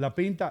pinta. La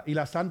Pinta y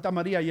la Santa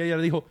María. Y ella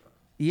le dijo,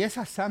 y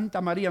esa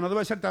Santa María no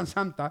debe ser tan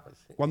santa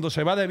cuando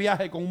se va de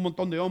viaje con un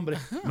montón de hombres.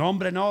 No,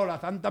 hombre, no,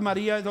 la Santa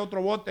María es de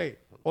otro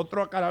bote,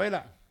 otra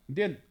carabela.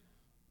 ¿Entiendes?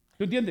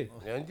 ¿Tú entiendes?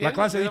 Yo entiendo, La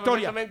clase de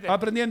historia. perfectamente. ¿Estás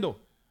aprendiendo?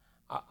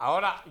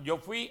 Ahora, yo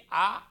fui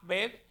a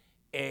ver,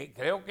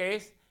 creo que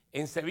es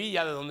en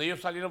Sevilla, de donde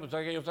ellos salieron, pues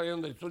sabes que ellos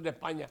salieron del sur de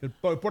España. El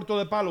puerto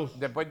de Palos.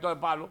 Del puerto de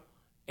Palos.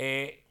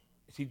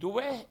 Si tú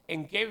ves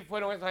en qué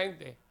fueron esa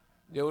gente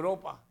de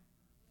Europa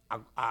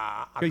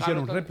a ¿Qué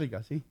hicieron? Carleton,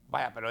 Réplicas, sí.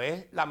 Vaya, pero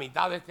es la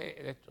mitad de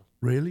esto.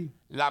 Really?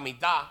 La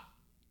mitad.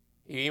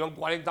 Y iban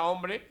 40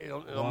 hombres, y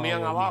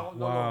dormían abajo.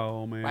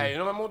 Man. Vaya, yo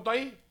no me monto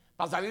ahí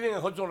para salir en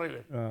el Hudson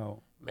River.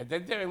 Wow.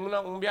 Meterte en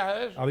un viaje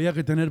de eso. Había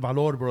que tener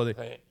valor,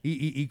 brother.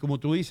 Sí. Y como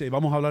tú dices,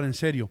 vamos a hablar en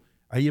serio,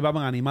 ahí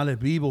llevaban animales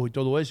vivos y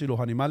todo eso, y los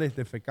animales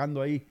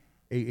defecando ahí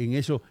en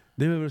eso.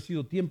 Debe haber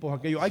sido tiempos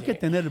aquellos. Hay que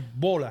tener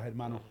bolas,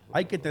 hermano.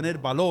 Hay que tener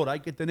valor, hay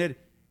que tener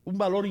un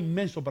valor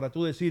inmenso para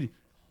tú decir,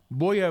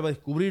 voy a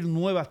descubrir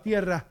nuevas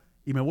tierras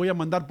y me voy a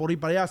mandar por ahí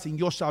para allá sin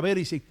yo saber.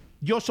 Y sin,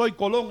 yo soy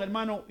Colón,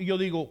 hermano, y yo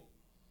digo,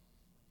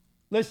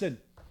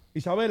 listen,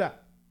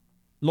 Isabela,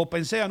 lo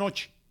pensé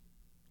anoche.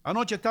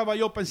 Anoche estaba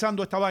yo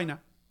pensando esta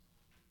vaina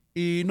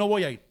y no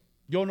voy a ir.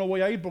 Yo no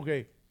voy a ir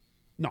porque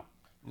yo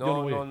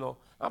no voy a ir.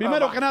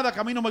 Primero que nada, que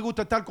a mí no me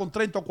gusta estar con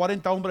 30 o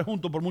 40 hombres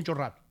juntos por mucho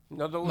rato.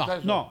 ¿No te gusta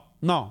eso? No.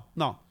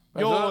 No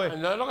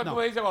es lo que tú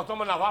me dices cuando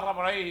tomas la barra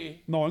por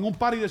ahí. No, en un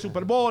party de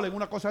Super Bowl, en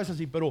una cosa de esa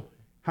sí, pero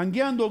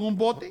jangueando en un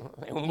bote,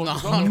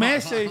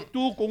 meses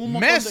tú con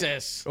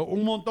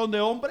un montón de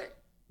hombres,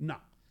 no.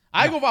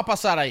 Algo va a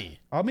pasar ahí.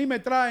 A mí me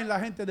traen la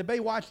gente de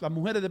Baywatch, las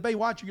mujeres de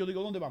Baywatch, y yo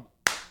digo, ¿dónde vamos?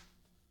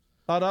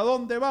 ¿Para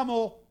dónde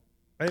vamos?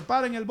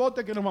 Preparen el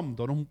bote que nos vamos.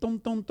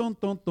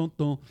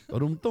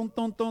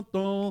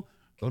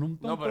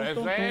 No, pero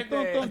eso es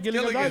de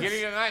Gilligan Island.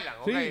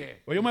 Sí,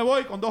 Okay. pues yo me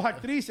voy con 2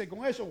 actrices,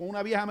 con eso, con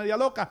una vieja media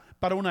loca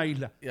para una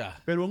isla.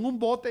 Yeah. Pero en un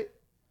bote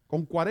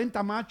con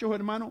 40 machos,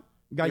 hermano,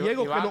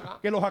 gallegos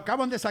que los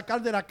acaban de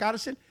sacar de la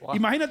cárcel. Wow.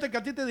 Imagínate que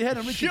a ti te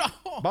dijeron, Richie,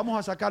 vamos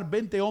a sacar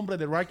 20 hombres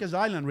de Rikers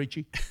Island,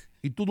 Richie,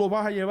 y tú los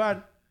vas a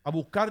llevar a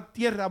buscar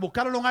tierra, a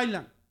buscar a Long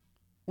Island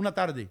una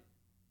tarde.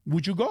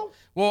 Would you go?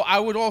 Well, I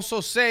would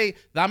also say,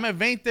 dame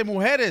 20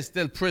 mujeres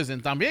del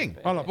prison también.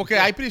 Porque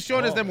hay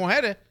prisiones de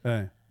mujeres.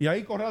 Y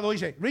ahí Corrado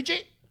dice,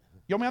 Richie,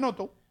 yo me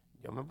anoto.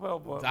 Yo me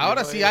puedo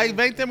ahora, si hay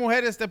 20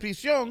 mujeres de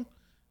prisión,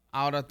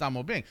 ahora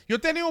estamos bien. Yo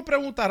tenía una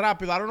pregunta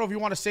rápida. I don't know if you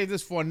want to save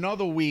this for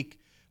another week,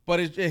 but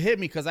it hit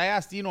me because I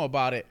asked Eno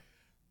about it.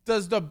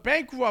 Does the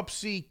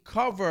bankruptcy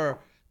cover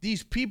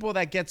these people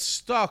that get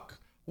stuck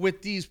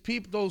with these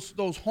people,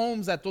 those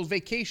homes, those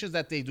vacations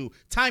that they do?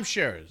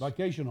 Timeshares.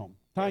 Vacation home.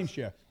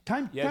 Timeshare.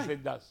 Yes,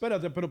 it does.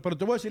 Espérate, pero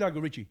te voy a decir algo,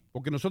 Richie,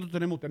 porque nosotros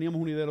teníamos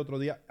una idea el otro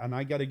día, and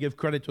I got to give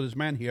credit to this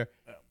man here.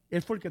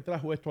 Él fue el que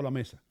trajo esto a la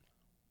mesa.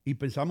 Y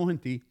pensamos en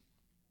ti.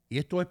 Y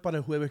esto es para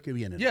el jueves que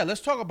viene. Yeah,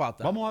 let's talk about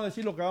that. Vamos a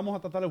decir lo que vamos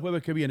a tratar el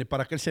jueves que viene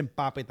para que él se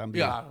empape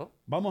también. Claro.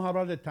 Vamos a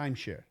hablar de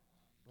timeshare.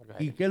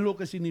 Okay. Y qué es lo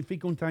que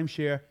significa un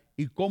timeshare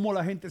y cómo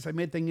la gente se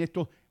mete en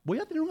esto. Voy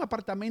a tener un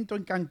apartamento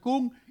en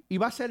Cancún y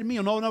va a ser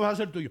mío. No va a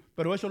ser tuyo.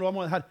 Pero eso lo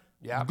vamos a dejar.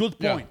 Yeah. Good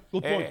point.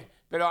 Good point.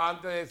 Pero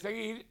antes de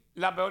seguir,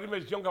 la peor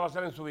inversión que va a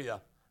hacer en su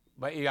vida.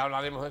 Y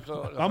hablaremos de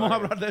eso. Vamos a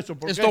hablar de eso.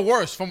 It's the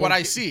worst from what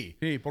I see.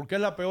 Sí, porque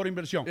es la peor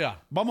inversión. Yeah.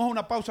 Vamos a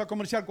una pausa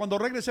comercial. Cuando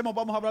regresemos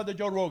vamos a hablar de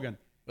Joe Rogan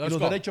y los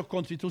derechos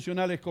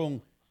constitucionales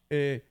con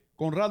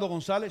Conrado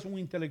González, un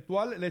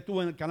intelectual. Él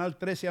estuvo en el Canal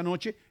 13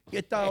 anoche y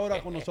está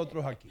ahora con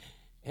nosotros aquí.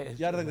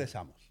 Ya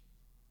regresamos.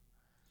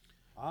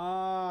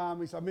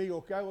 Mis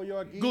amigos, ¿qué hago yo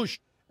aquí? Gush.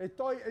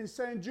 Estoy en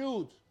St.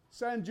 Jude's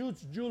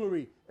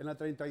Jewelry, en la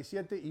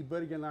 37 y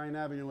Bergen Line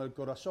Avenue, en el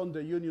corazón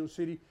de Union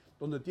City,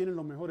 donde tienen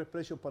los mejores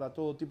precios para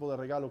todo tipo de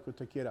regalos que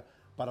usted quiera.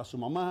 Para su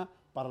mamá,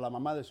 para la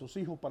mamá de sus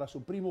hijos, para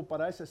su primo,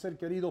 para ese ser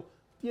querido,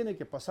 tiene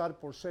que pasar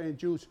por St.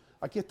 Jude's.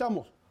 Aquí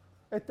estamos.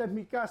 Esta es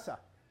mi casa,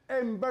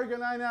 en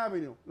Bergen Line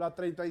Avenue, la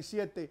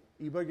 37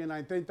 y Bergen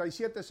Line,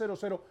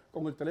 3700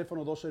 con el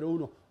teléfono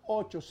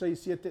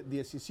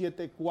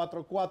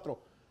 201-867-1744.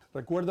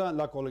 ¿Recuerdan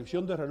la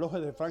colección de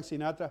relojes de Frank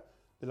Sinatra,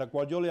 de la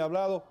cual yo le he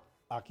hablado?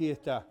 Aquí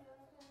está.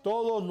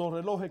 Todos los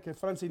relojes que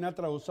Frank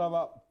Sinatra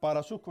usaba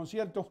para sus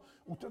conciertos,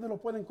 ustedes los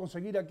pueden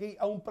conseguir aquí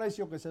a un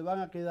precio que se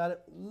van a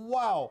quedar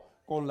wow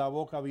con la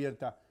boca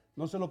abierta.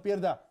 No se lo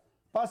pierda.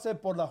 Pase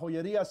por la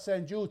joyería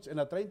St. Jude's en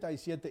la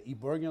 37 y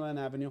Bergen Line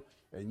Avenue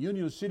en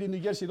Union City,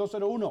 New Jersey,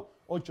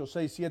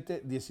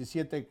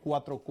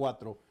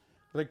 201-867-1744.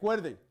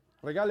 Recuerden,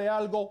 regale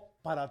algo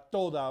para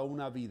toda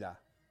una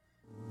vida.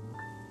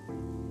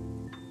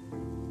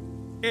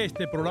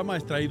 Este programa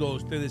es traído a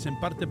ustedes en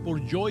parte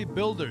por Joy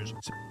Builders.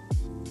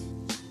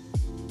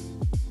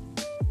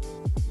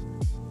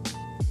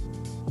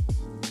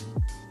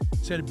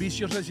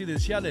 Servicios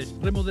residenciales,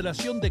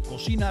 remodelación de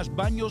cocinas,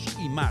 baños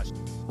y más.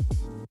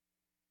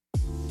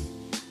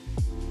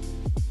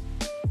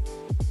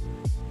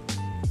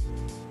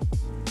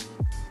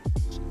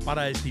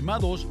 Para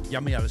estimados,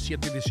 llame al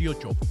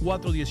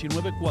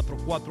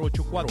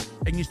 718-419-4484.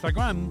 En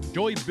Instagram,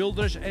 Joy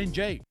Builders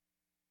NJ.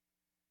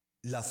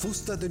 La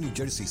fusta de New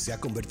Jersey se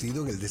ha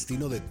convertido en el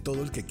destino de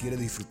todo el que quiere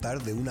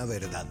disfrutar de una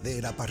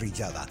verdadera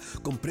parrillada,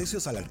 con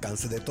precios al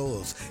alcance de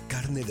todos,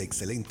 carne de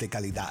excelente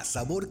calidad,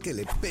 sabor que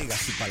le pega a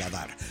su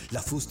paladar.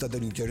 La fusta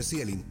de New Jersey,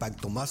 el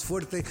impacto más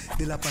fuerte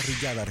de la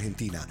parrillada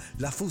argentina.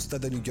 La fusta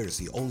de New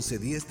Jersey,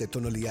 1110 de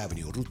Tonelli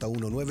Avenue, Ruta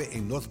 19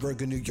 en North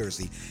Bergen, New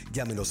Jersey.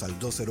 Llámenos al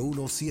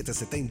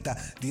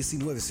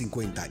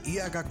 201-770-1950 y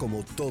haga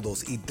como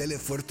todos y dele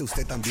fuerte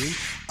usted también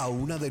a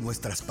una de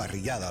nuestras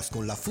parrilladas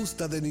con la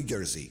fusta de New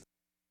Jersey.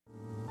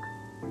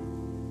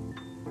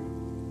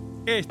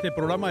 Este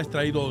programa es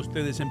traído a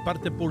ustedes en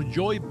parte por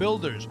Joy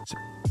Builders.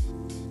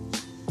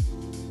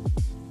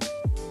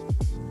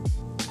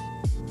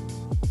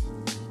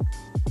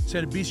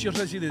 Servicios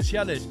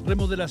residenciales,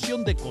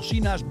 remodelación de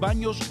cocinas,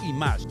 baños y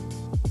más.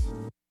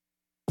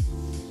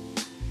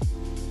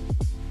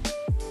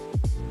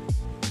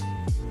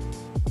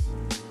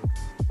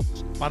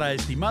 Para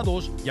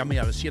estimados, llame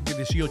al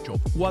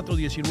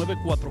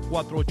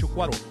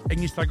 718-419-4484.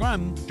 En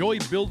Instagram, Joy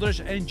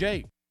Builders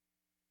NJ.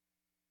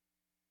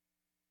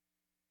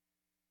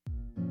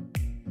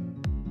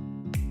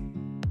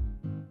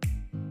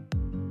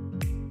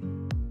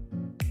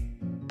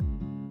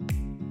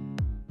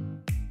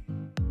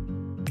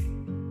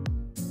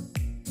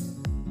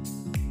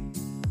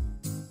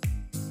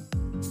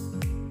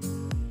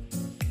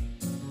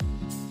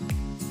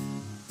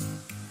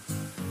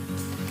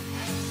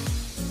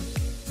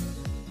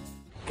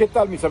 ¿Qué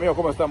tal, mis amigos?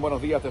 ¿Cómo están?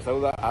 Buenos días. Te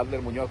saluda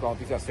Adler Muñoz con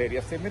noticias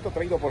serias. Segmento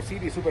traído por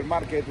City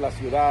Supermarket, la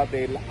ciudad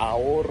del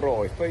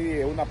ahorro. Estoy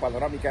en una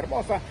panorámica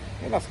hermosa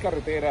en las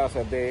carreteras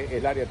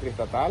del área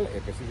triestatal,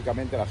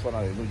 específicamente la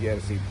zona de New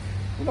Jersey.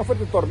 Una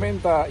fuerte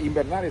tormenta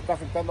invernal está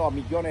afectando a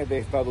millones de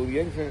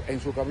estadounidenses en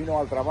su camino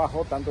al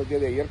trabajo, tanto el día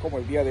de ayer como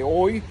el día de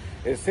hoy.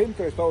 El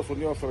centro de Estados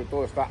Unidos sobre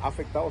todo está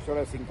afectado, se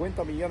habla de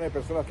 50 millones de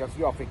personas que han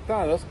sido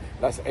afectadas.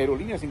 Las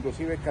aerolíneas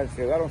inclusive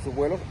cancelaron sus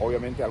vuelos,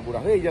 obviamente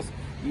algunas de ellas,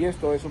 y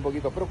esto es un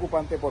poquito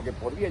preocupante porque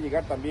podría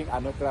llegar también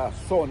a nuestra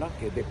zona,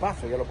 que de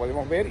paso ya lo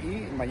podemos ver,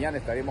 y mañana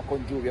estaremos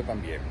con lluvia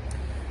también.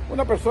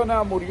 Una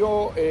persona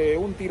murió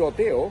en un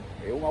tiroteo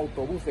en un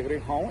autobús de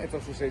Greyhound. Esto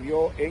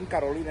sucedió en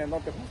Carolina del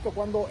Norte, justo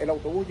cuando el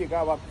autobús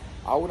llegaba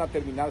a una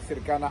terminal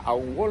cercana a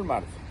un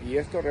Walmart. Y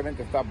esto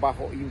realmente está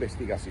bajo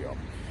investigación.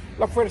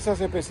 Las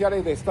Fuerzas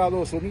Especiales de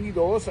Estados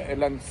Unidos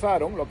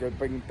lanzaron lo que el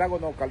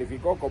Pentágono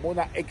calificó como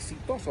una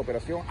exitosa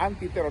operación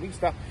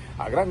antiterrorista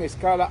a gran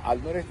escala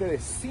al noreste de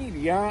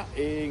Siria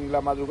en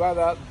la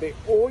madrugada de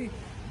hoy,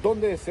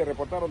 donde se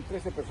reportaron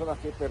 13 personas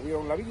que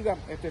perdieron la vida.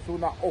 Esta es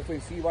una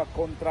ofensiva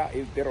contra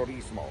el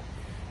terrorismo.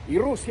 Y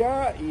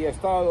Rusia y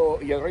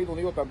el Reino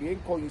Unido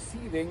también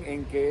coinciden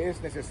en que es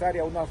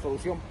necesaria una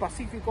solución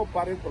pacífica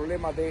para el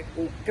problema de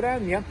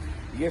Ucrania,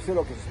 y eso es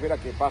lo que se espera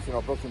que pase en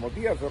los próximos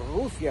días.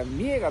 Rusia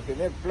niega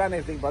tener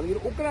planes de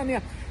invadir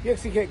Ucrania y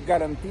exige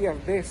garantías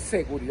de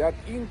seguridad,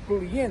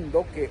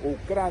 incluyendo que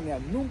Ucrania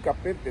nunca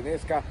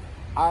pertenezca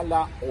a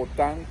la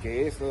OTAN,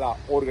 que es la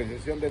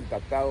Organización del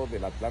Tratado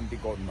del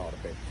Atlántico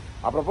Norte.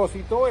 A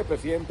propósito, el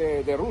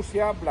presidente de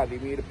Rusia,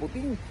 Vladimir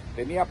Putin,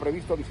 tenía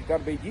previsto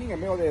visitar Beijing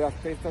en medio de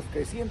estas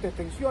crecientes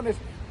tensiones.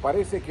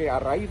 Parece que a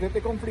raíz de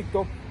este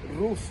conflicto,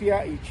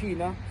 Rusia y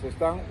China se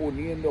están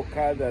uniendo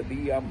cada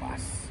día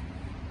más.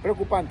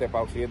 Preocupante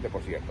para Occidente,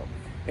 por cierto.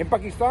 En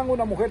Pakistán,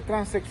 una mujer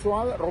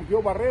transexual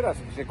rompió barreras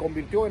y se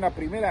convirtió en la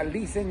primera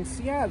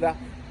licenciada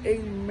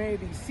en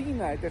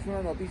medicina. Esta es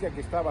una noticia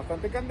que está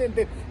bastante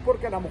candente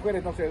porque a las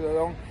mujeres no se le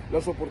dan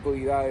las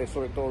oportunidades,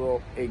 sobre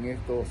todo en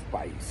estos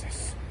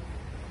países.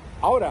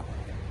 Ahora,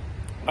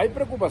 hay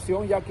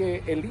preocupación ya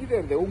que el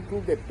líder de un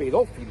club de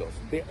pedófilos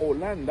de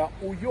Holanda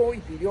huyó y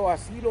pidió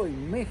asilo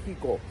en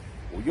México.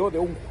 Huyó de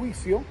un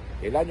juicio.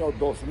 El año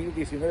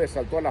 2019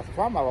 saltó a la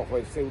fama bajo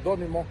el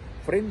seudónimo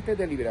Frente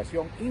de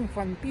Liberación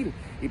Infantil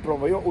y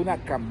promovió una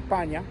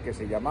campaña que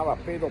se llamaba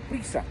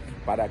Pedoprisa,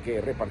 para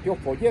que repartió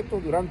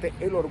folletos durante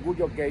el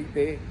Orgullo Gay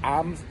de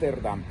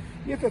Ámsterdam.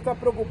 Y esto está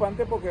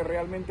preocupante porque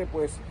realmente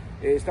pues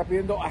está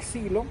pidiendo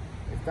asilo.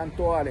 Están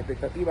toda la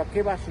expectativa.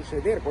 ¿Qué va a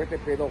suceder con este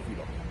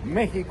pedófilo?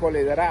 ¿México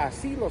le dará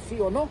asilo, sí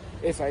o no?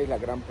 Esa es la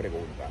gran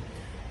pregunta.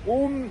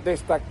 Un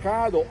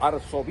destacado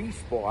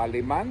arzobispo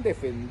alemán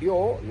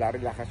defendió la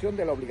relajación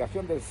de la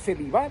obligación del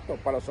celibato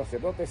para los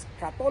sacerdotes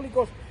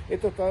católicos.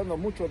 Esto está dando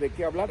mucho de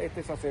qué hablar.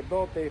 Este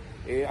sacerdote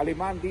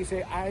alemán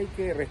dice hay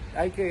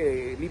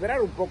que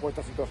liberar un poco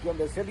esta situación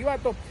del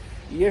celibato,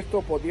 y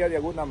esto podría de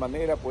alguna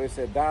manera pues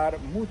dar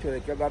mucho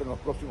de qué hablar en los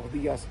próximos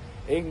días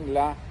en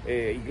la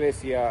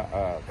Iglesia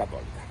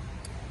Católica.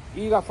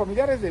 Y las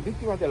familiares de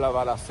víctimas de la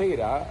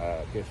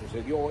balacera que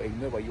sucedió en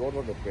Nueva York,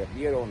 donde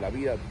perdieron la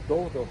vida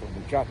dos de los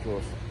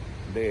muchachos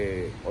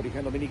de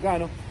origen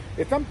dominicano,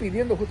 están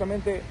pidiendo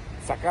justamente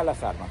sacar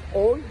las armas.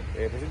 Hoy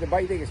el presidente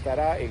Biden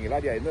estará en el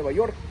área de Nueva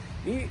York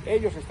y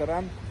ellos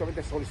estarán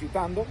justamente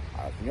solicitando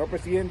al señor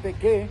presidente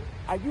que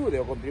ayude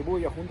o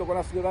contribuya junto con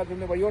la ciudad de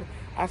Nueva York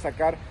a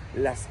sacar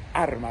las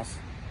armas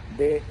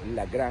de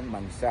la Gran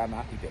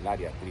Manzana y del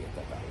área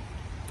triestatal.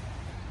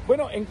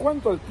 Bueno, en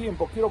cuanto al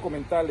tiempo, quiero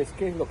comentarles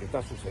qué es lo que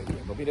está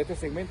sucediendo. Mire, este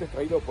segmento es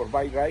traído por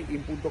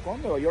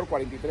BuyGuide.com. Nueva York,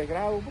 43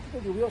 grados, un poquito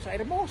lluviosa,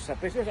 hermosa,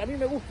 preciosa. A mí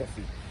me gusta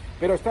así.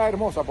 Pero está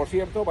hermosa, por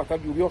cierto, va a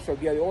estar lluvioso el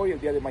día de hoy, el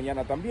día de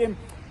mañana también.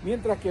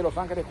 Mientras que Los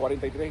Ángeles,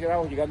 43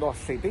 grados, llegando a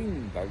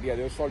 70 el día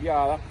de hoy,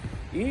 soleada.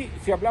 Y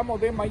si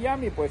hablamos de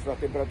Miami, pues las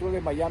temperaturas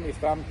de Miami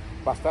están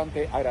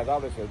bastante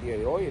agradables el día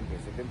de hoy, entre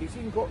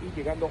 75 y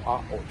llegando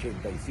a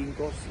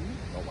 85, si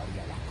no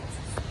varían las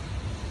cosas.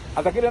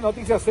 Hasta aquí las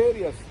noticias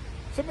serias.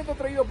 Segmento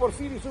traído por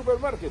City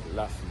Supermarket,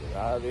 la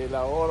ciudad del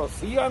ahorro.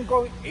 Sigan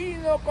con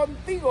Hino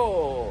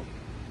contigo.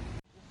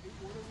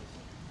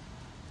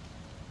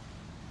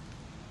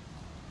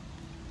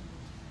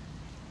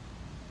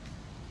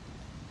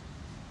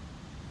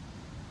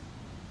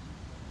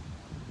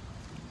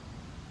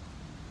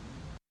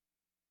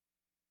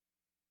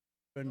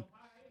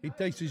 He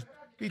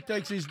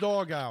takes his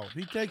dog out.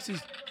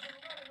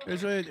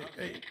 Eso es,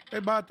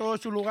 él va a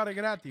todos sus lugares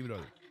gratis,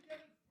 brother.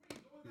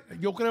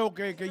 Yo creo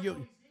que yo...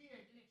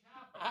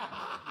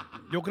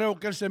 Yo creo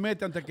que él se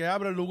mete antes que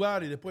abra el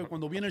lugar y después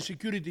cuando viene el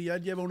security ya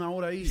lleva una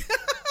hora ahí.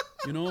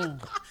 You know.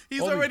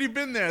 He's already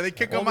been there. They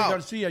kick him Obi out.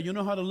 García, you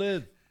know how to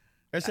live.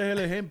 Ese es el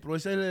ejemplo.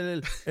 Ese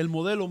es el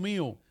modelo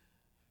mío.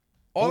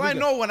 All I Obi-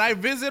 know, when I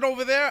visit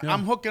over there, Yeah.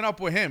 I'm hooking up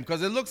with him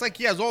because it looks like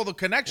he has all the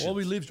connections.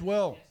 Obi lives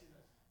well.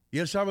 Y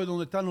él sabe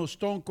dónde están los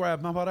stone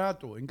crab más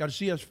baratos, en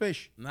García's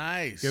Fish.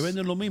 Nice. Que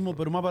venden lo mismo,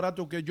 pero más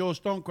barato que yo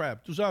stone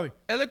crab. ¿Tú sabes?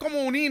 Él es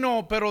como un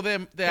hino, pero de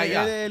Él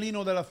allá. es el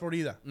hino de la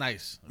Florida.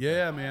 Nice.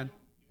 Yeah, man.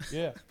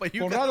 Yeah. But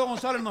you Conrado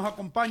González nos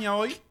acompaña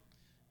hoy.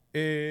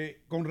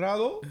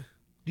 Conrado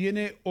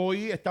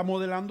está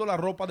modelando la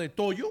ropa de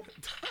Toyo.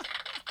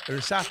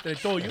 El sastre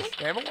Toyo.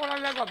 Debemos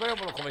cobrarle algo a Toyo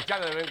por los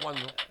comerciales de vez en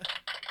cuando.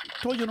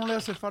 Toyo no le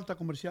hace falta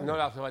comercial. No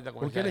le hace falta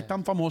Porque él comerciales. es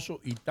tan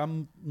famoso y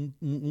tan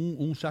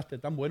un sastre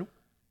tan bueno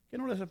que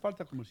no le hace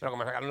falta comercial. Pero que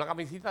me regalen una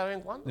camisita de vez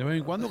en cuando. De vez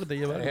en cuando que te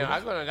lleva.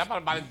 Algo ya para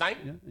el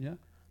Valentine. Ya.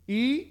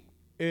 Y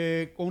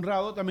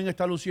Conrado también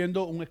está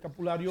luciendo un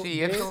escapulario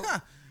Sí, esto-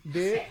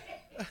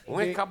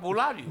 Un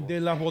escapulario. de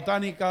las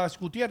botánicas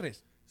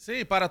Gutiérrez.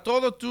 Sí, para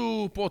todo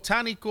tu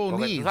botánico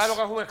Porque needs. tú sabes lo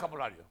que es un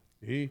escapulario.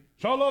 Sí.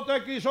 Solo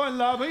te quiso en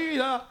la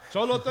vida,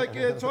 solo te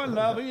quiso en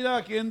la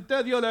vida quien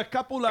te dio el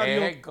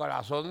escapulario. Es el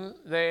corazón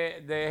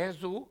de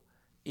Jesús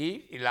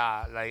y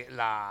la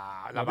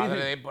madre Virgen.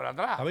 de él por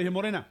atrás. La Virgen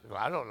Morena.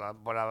 Claro,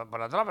 por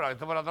atrás, pero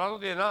esto por atrás no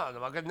tiene nada,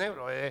 nomás que es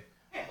negro.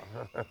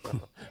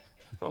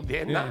 No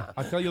tiene nada.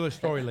 I'll tell you the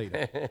story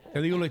later.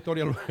 Te digo la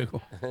historia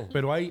luego.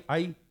 Pero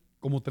hay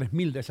como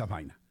 3,000 de esas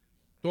vainas.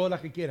 Todas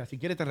las que quieras. Si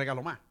quieres te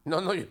regalo más.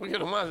 No, yo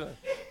quiero más.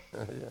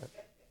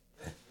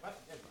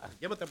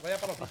 Llévate para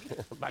allá para la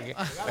oficina. ¿Para qué?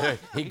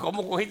 ¿Y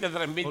cómo cogiste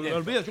 3,000? No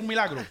olvides, es un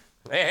milagro.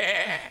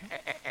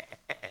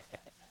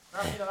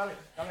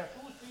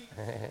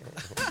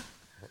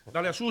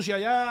 Dale a Sucia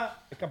allá,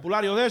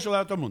 escapulario de eso,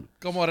 dale a todo el mundo.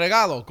 Como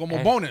regalo, como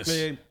bonus.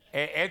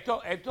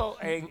 Esto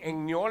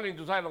en New Orleans,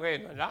 tú sabes lo que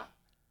es, ¿verdad?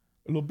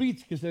 Los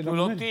beats que se Tú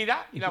los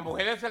tiras y las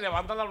mujeres se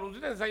levantan la luz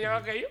y te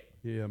enseñan aquello.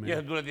 Yeah, man. Y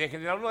eso tú le tienes que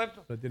tirar uno de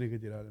estos. Le tienes que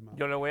tirar, hermano.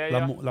 Yo le voy a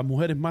Las llevar. las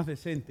mujeres más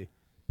decentes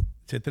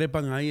se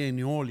trepan ahí en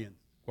New Orleans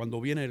cuando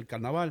viene el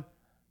carnaval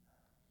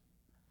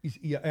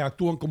y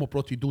actúan como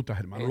prostitutas,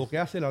 hermano. Lo que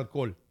hace el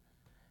alcohol.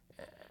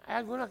 Hay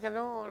algunas que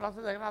no lo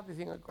hacen de gratis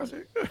sin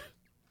alcohol.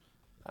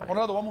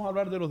 Conrado, vamos a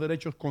hablar de los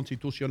derechos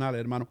constitucionales,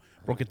 hermano,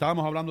 porque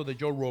estábamos hablando de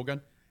Joe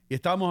Rogan y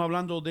estábamos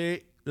hablando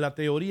de la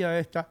teoría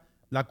esta,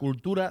 la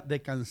cultura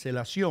de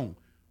cancelación,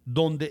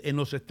 donde en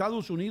los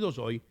Estados Unidos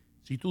hoy,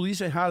 si tú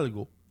dices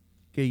algo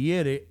que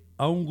hiere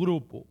a un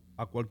grupo,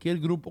 a cualquier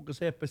grupo que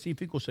sea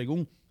específico,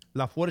 según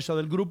la fuerza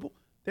del grupo,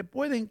 te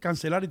pueden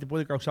cancelar y te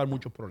puede causar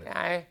muchos problemas.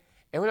 Ya,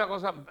 es una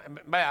cosa,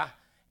 vea,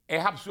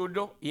 es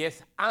absurdo y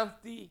es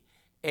anti,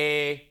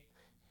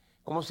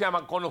 ¿cómo se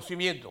llama?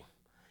 Conocimiento.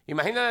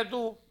 Imagínate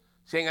tú,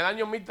 si en el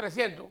año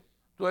 1300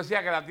 tú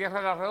decías que la Tierra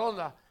era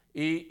redonda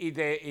y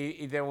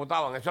te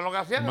votaban. Eso es lo que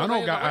hacían.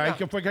 Hermano, ¿no? ahí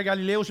que fue que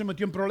Galileo se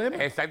metió en problemas.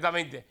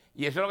 Exactamente.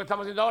 Y eso es lo que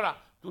estamos haciendo ahora.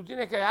 Tú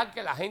tienes que dejar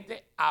que la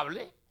gente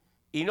hable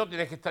y no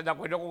tienes que estar de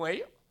acuerdo con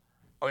ellos.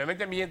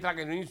 Obviamente, mientras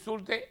que no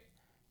insulte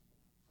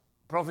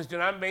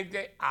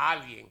profesionalmente a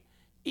alguien.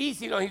 Y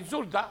si nos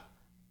insulta,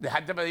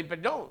 dejarte pedir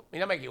perdón.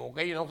 Mira, me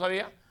equivoqué, yo no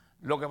sabía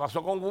lo que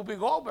pasó con Whoopi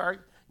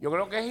Goldberg. Yo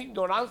creo que es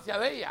ignorancia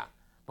de ella.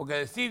 Porque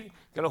decir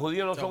que los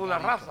judíos no son una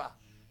raza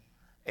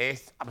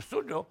es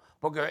absurdo.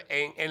 Porque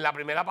en la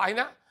primera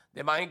página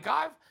de Mein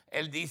Kampf,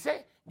 él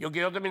dice, yo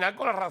quiero terminar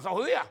con la raza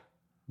judía.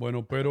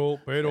 Bueno, pero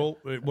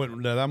bueno,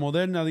 la edad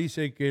moderna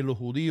dice que los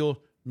judíos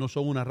no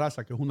son una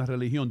raza, que es una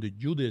religión, de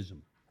Judaism.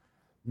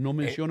 No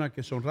menciona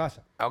que son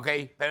raza. Ok,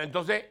 pero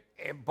entonces,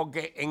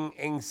 porque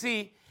en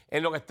sí,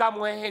 en lo que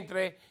estamos es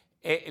entre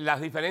las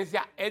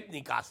diferencias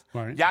étnicas,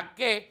 Right. ya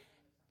que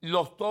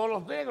todos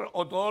los negros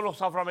o todos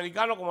los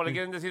afroamericanos, como le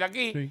quieren decir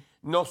aquí,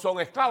 no son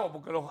esclavos,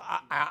 porque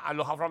a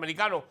los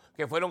afroamericanos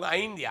que fueron a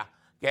India,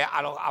 que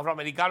a los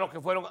afroamericanos que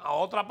fueron a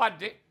otra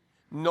parte,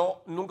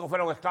 nunca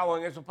fueron esclavos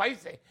en esos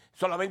países.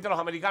 Solamente los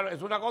americanos.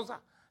 Es una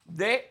cosa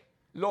de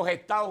los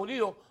Estados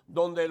Unidos,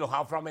 donde los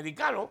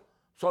afroamericanos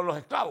son los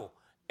esclavos.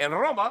 En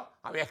Roma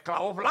había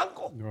esclavos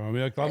blancos. No,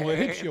 había esclavos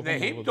egipcios. De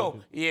como Egipto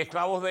vosotros. y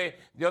esclavos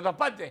de otras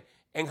partes.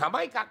 En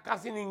Jamaica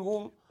casi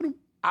ningún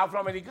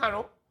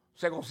afroamericano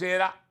se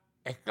considera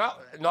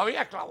esclavo. No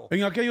había esclavos.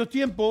 En aquellos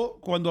tiempos,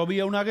 cuando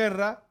había una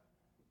guerra,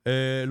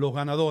 los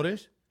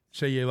ganadores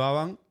se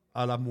llevaban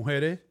a las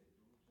mujeres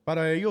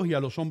para ellos y a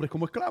los hombres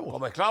como esclavos.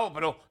 Como esclavos,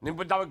 pero no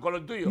importaba el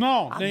color tuyo.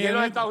 No, Aquí en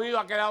los Estados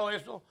Unidos ha quedado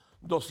eso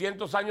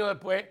 200 años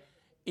después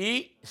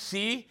y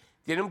sí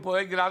tiene un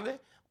poder grande,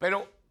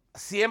 pero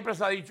siempre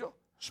se ha dicho.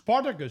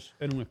 Spartacus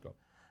era un esclavo.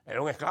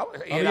 Era un esclavo.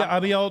 Y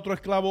Había otro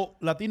esclavo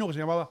latino que se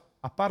llamaba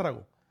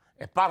Espárrago.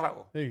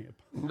 Espárrago. Sí.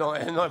 No,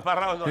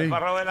 espárrago no. Sí.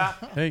 Espárrago era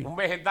Sí. un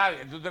vegetal.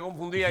 Que tú te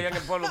confundías allá en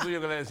el pueblo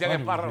tuyo que le decían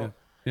espárrago.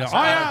 Mira,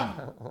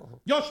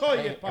 yo soy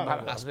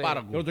espárrago.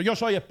 Yo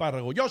soy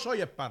espárrago. Yo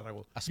soy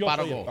espárrago. Yo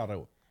soy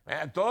espárrago.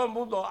 Todo el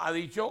mundo ha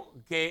dicho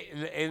que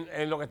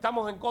en lo que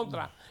estamos en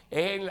contra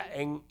es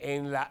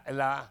en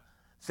la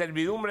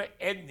servidumbre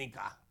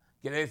étnica.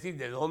 Quiere decir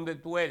de dónde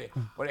tú eres.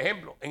 Por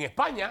ejemplo, en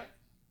España,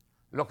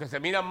 los que se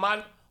miran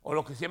mal o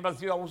los que siempre han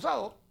sido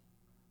abusados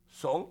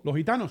son... Los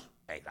gitanos.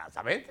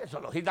 Exactamente,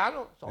 son los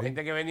gitanos. Son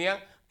gente que venían,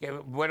 que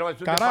bueno, el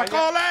sur de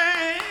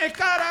Caracoles,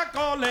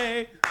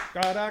 caracoles,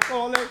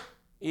 caracoles.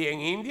 Y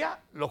en India,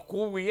 los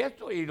cubos y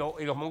esto, y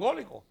los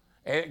mongólicos.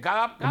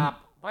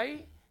 Cada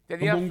país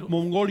tenía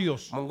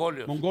Mongolios.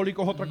 Mongolios.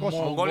 Mongólicos otra cosa.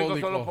 Mongólicos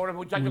son los pobres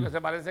muchachos que se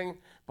parecen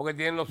porque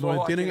tienen los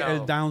ojos tienen achinados.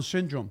 el Down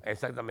syndrome.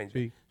 Exactamente.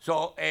 Sí.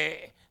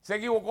 Se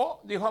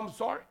equivocó, dijo I'm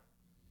sorry.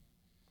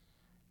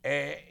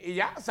 Y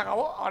ya, se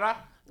acabó.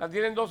 Ahora la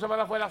tienen 2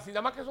 semanas fuera. Si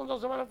nada más que son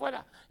 2 semanas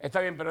fuera, está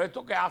bien. Pero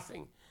esto que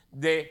hacen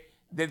de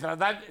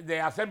tratar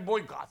de hacer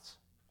boicots.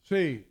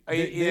 Sí,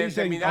 de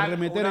dicen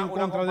arremeter en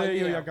contra de compañía.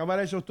 ellos y acabar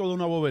eso es toda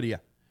una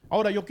bobería.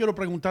 Ahora yo quiero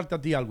preguntarte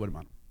a ti algo,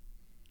 hermano.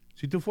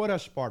 Si tú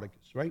fueras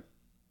Spartacus, right?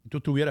 Y tú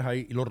estuvieras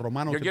ahí y los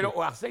romanos... Yo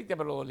quiero aceite,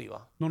 pero de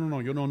oliva.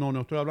 No, yo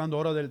no estoy hablando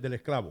ahora del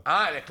esclavo.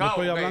 Ah, el esclavo.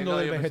 No estoy hablando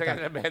del yo pensé que vegetal.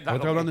 era el vegetal, No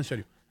estoy hablando en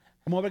serio.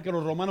 Vamos a ver que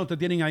los romanos te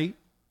tienen ahí,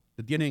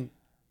 te tienen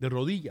de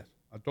rodillas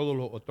a todos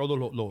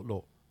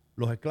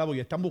los esclavos y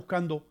están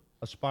buscando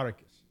a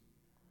Spartacus.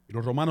 Y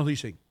los romanos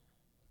dicen,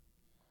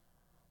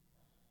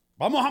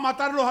 vamos a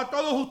matarlos a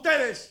todos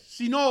ustedes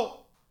si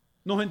no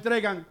nos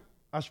entregan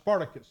a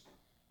Spartacus.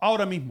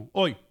 Ahora mismo,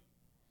 hoy.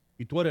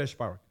 Y tú eres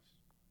Spartacus.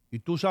 Y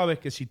tú sabes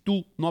que si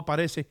tú no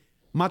apareces,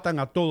 matan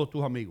a todos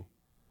tus amigos.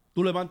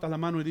 Tú levantas la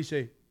mano y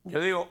dices...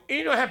 Yo digo,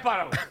 y no es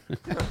espárrago.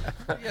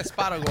 Y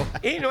espárrago.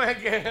 Y no es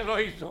el que lo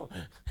hizo.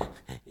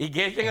 Y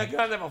que echen al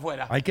grande para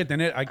afuera. Hay que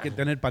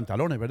tener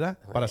pantalones, ¿verdad?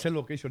 Para hacer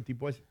lo que hizo el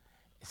tipo ese.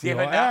 Si es Yo,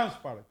 verdad.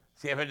 Spartacus.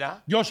 Si es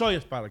verdad. Yo soy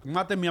Spartacus.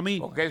 Mátenme a mí.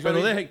 Porque eso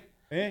Pero dicen,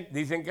 dejen...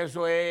 dicen que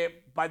eso es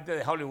parte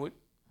de Hollywood.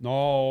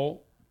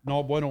 No,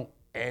 bueno...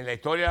 En la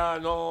historia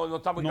no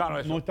está muy claro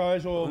eso. No está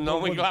eso. No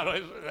muy claro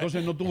eso.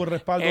 Entonces no tuvo el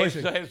respaldo ese.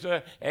 Eso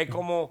es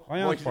como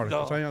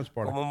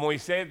como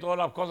Moisés, todas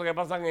las cosas que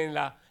pasan en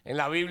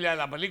la Biblia, en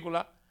la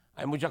película.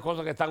 Hay muchas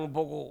cosas que están un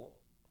poco...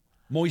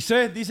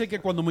 Moisés dice que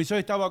cuando Moisés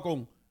estaba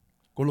con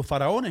los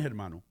faraones,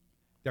 hermano,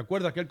 ¿te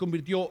acuerdas que él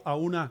convirtió a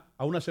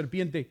una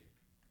serpiente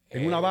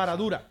en una vara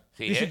dura?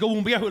 Sí, dice que hubo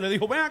un viejo y le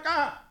dijo, ven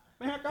acá,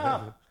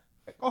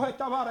 coge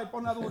esta vara y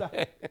ponla dura.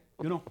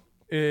 You know,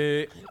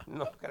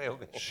 no creo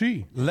que...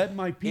 Sí, let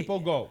my people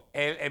go.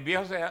 El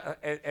viejo se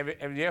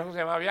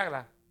llama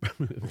Viagra.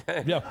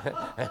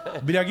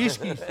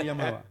 Briagiski se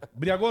llamaba.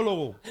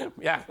 Briagólogo.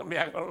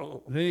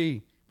 Viagólogo.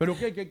 Sí. Pero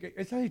que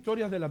esas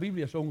historias de la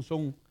Biblia son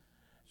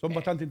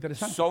bastante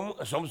interesantes.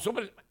 Son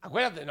súper...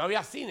 Acuérdate, no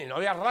había cine, no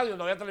había radio,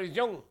 no había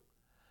televisión.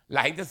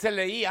 La gente se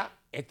leía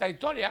esta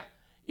historia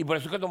y por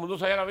eso es que todo el mundo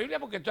sabía la Biblia,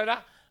 porque esto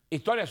era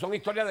historia, son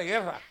historias de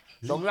guerra.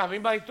 Son las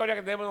mismas historias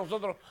que tenemos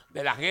nosotros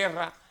de las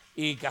guerras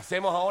y que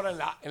hacemos ahora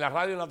en la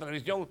radio, en la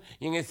televisión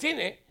y en el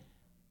cine.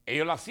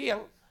 Ellos lo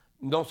hacían,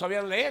 no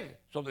sabían leer,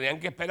 solo tenían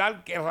que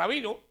esperar que el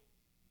rabino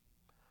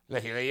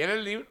les leyera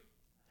el libro.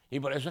 Y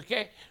por eso es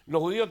que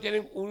los judíos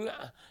tienen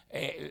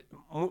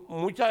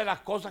muchas de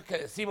las cosas que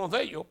decimos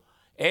de ellos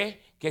es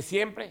que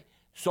siempre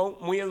son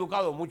muy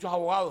educados, muchos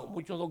abogados,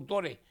 muchos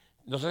doctores.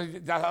 No sé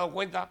si te has dado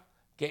cuenta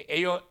que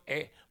ellos,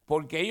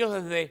 porque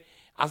ellos desde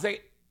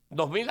hace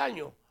 2000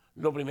 años,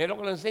 lo primero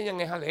que les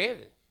enseñan es a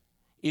leer.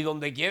 Y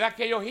donde quiera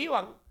que ellos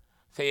iban,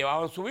 se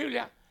llevaban su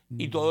Biblia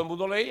y todo el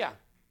mundo leía.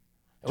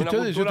 Es una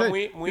cultura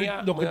muy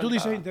lo que tú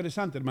dices alta. es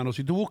interesante, hermano.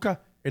 Si tú buscas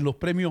en los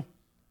premios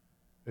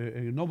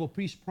Nobel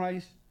Peace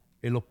Prize,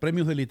 en los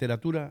premios de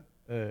literatura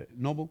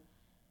Nobel,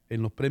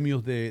 en los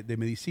premios de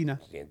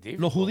medicina,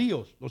 los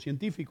judíos, los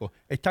científicos,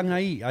 están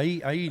ahí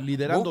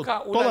liderando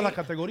todas las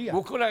categorías.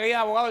 Busca una guía de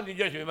abogados en New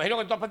Jersey. Me imagino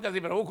que en todas partes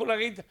así, pero busca una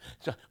guía.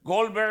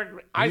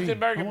 Goldberg,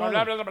 Eisenberg,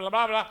 bla,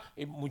 bla, bla,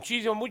 y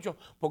mucho,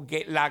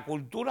 porque la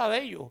cultura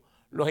de ellos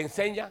los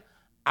enseña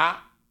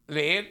a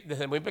leer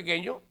desde muy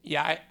pequeño y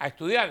a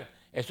estudiar.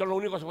 Eso es lo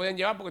único que se podían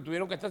llevar porque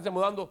tuvieron que estarse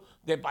mudando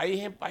de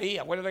país en país.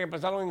 Acuérdate que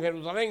empezaron en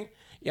Jerusalén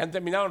y han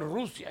terminado en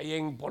Rusia y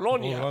en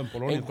Polonia,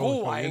 en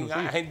Cuba, en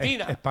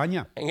Argentina,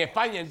 España,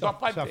 en todas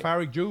partes.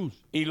 Safari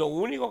Jews. Y lo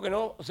único que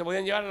no se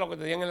podían llevar era lo que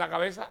tenían en la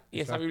cabeza y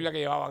esa Biblia que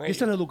llevaban ellos.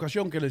 Esa es la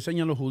educación que le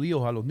enseñan los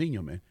judíos a los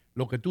niños.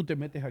 Lo que tú te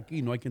metes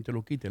aquí, no hay quien te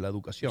lo quite, la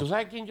educación. ¿Tú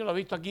sabes quién yo lo he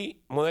visto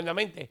aquí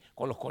modernamente?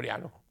 Con los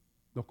coreanos.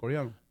 Los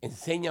coreanos.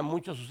 Enseñan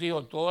mucho a sus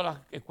hijos, todas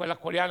las escuelas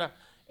coreanas,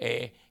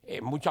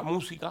 mucha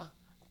música.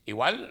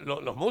 Igual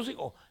los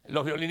músicos,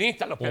 los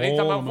violinistas, los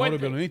pianistas más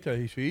fuertes. Los violinistas,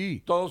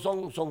 sí. Todos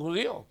son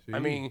judíos.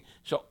 Sí.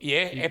 Y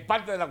es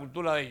parte de la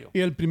cultura de ellos. Y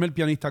el primer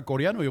pianista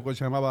coreano, yo creo que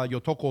se llamaba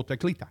Yotoko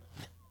Teclita.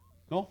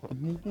 ¿No?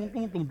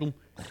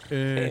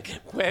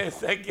 Puede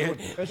ser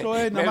que... Eso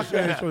es nada más que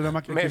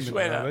me inventar.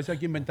 suena. A veces hay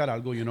que inventar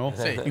algo, you know?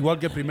 Sí. Igual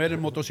que el primer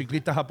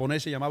motociclista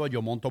japonés se llamaba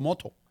Yomonto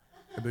Moto.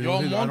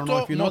 Yo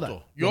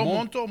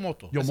monto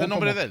moto. ¿Ese es el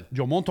nombre de él?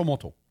 Yomonto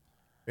Moto.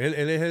 Él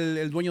es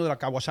el dueño de la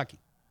Kawasaki.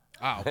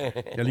 Ah, okay.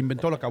 Él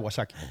inventó la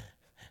Kawasaki.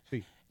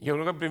 Sí. Yo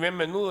creo que el primer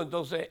menudo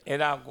entonces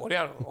era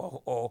coreano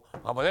o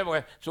japonés,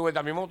 porque Súbete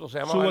a mi moto se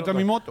llamaba. Súbete a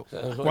mi moto.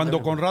 Cuando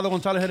Conrado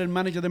González era el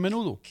manager de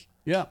Menudo.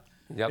 Yeah.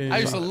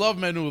 I used to love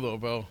Menudo,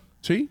 bro.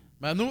 ¿Sí?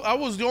 I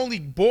was the only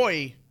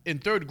boy in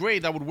 3rd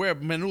grade that would wear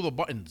Menudo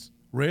buttons.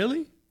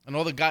 Really? And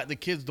all the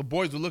kids, the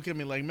boys would look at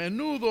me like,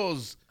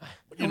 menudos.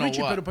 You know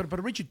Richie, what?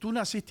 pero Richie, tú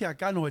naciste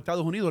acá en los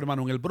Estados Unidos,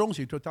 hermano, en el Bronx,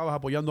 y tú estabas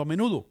apoyando a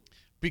Menudo.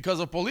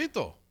 Because of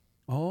Polito.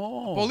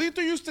 Oh.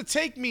 Polito used to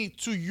take me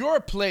to your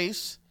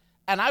place,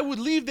 and I would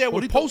leave there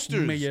with Polito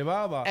posters me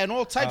llevaba and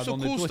all types a of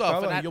donde cool tú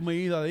stuff. estabas, And y yo me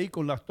iba de ahí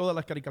con todas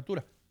las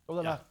caricaturas,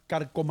 todas las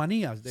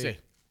carcomanías. Sí.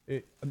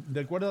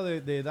 Recuerda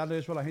de darle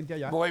eso a la gente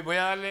allá. Voy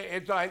a darle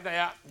esto a la gente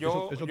allá.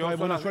 Eso trae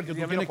buena suerte.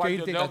 Tú tienes que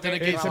irte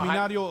el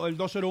seminario, el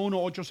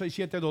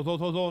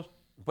 201-867-2222.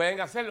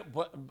 Pueden hacerlo.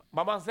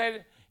 Vamos a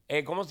hacer,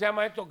 ¿cómo se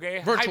llama esto? Que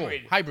es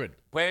Virtual, hybrid.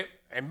 Pues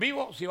en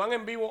vivo, si van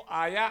en vivo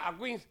allá a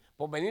Queens,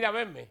 por venir a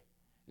verme,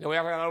 le voy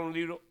a regalar un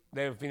libro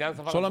de finanzas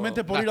para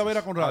Solamente todos. por ir a ver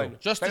a Conrado.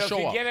 Pero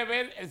si quiere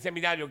ver el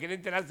seminario, quiere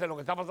enterarse de lo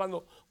que está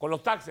pasando con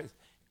los taxes,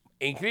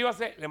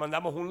 inscríbase, le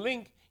mandamos un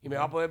link y me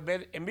va a poder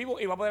ver en vivo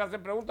y va a poder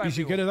hacer preguntas. Y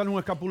si quieres darle un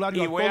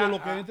escapulario a todo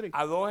lo que entre,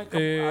 a dos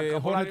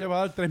Jorge te va a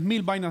dar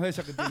 3,000 vainas de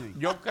esas que tiene.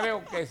 Yo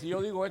creo que si yo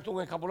digo esto es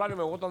un escapulario,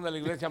 me botan de la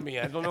iglesia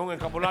mía. Esto no es un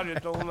escapulario,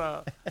 esto es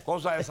una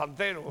cosa de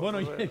santero.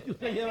 Bueno, y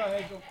usted lleva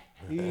eso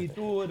y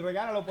tú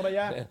regálalo por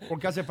allá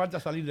porque hace falta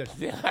salir de eso.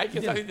 Sí, hay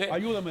que salir de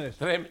Ayúdame de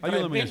eso.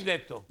 Ayúdame de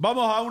esto.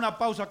 Vamos a una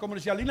pausa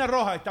comercial. Lina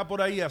Roja está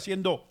por ahí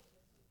haciendo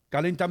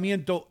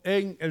calentamiento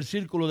en el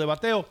círculo de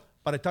bateo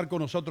para estar con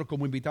nosotros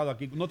como invitado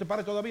aquí. No te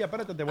pares todavía,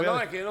 espérate, te voy a... No,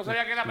 es que yo no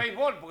sabía que era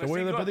béisbol, porque te voy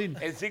a despedir.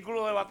 El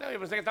círculo de bateo, yo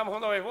pensé que estábamos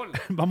jugando béisbol.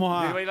 Vamos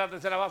a... Yo iba a ir a la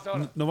tercera base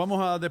ahora. Nos vamos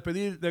a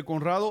despedir de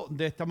Conrado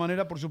de esta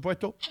manera, por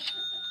supuesto.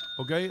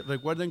 Ok,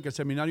 recuerden que el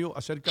seminario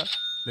acerca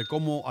de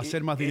cómo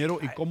hacer más dinero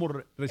y cómo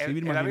recibir más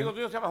dinero. El amigo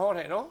tuyo se llama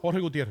Jorge, ¿no? Jorge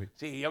Gutiérrez.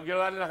 Sí, yo quiero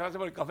darle las gracias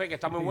por el café, que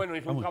está muy bueno.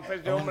 Hizo un café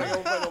este hombre que es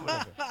un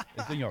fenómeno.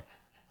 El señor.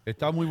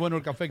 Está muy bueno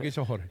el café que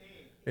hizo Jorge.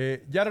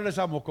 Ya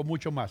regresamos con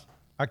mucho más.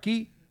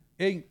 Aquí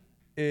en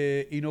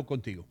Y No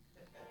Contigo.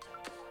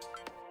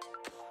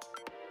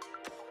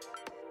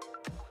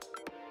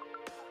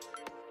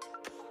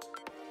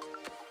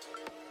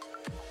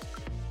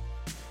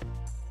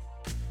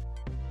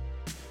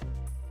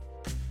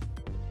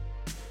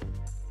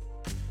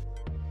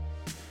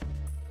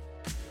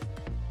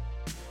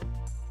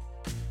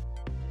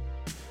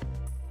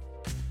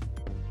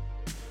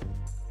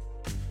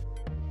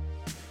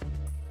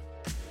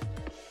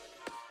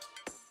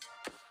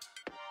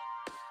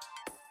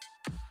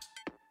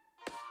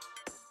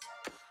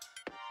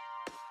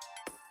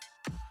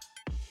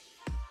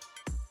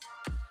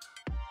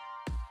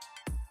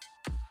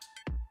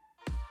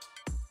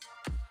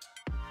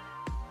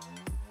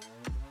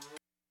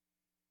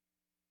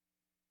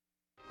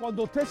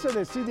 Cuando usted se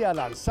decide a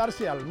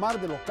lanzarse al mar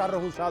de los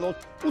carros usados,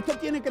 usted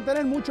tiene que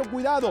tener mucho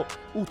cuidado.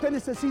 Usted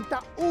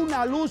necesita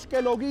una luz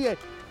que lo guíe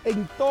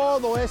en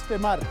todo este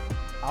mar.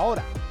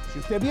 Ahora, si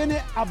usted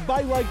viene a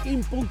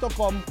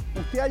buyrightinn.com,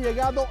 usted ha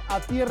llegado a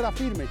tierra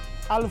firme,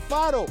 al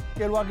faro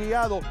que lo ha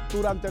guiado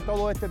durante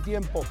todo este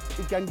tiempo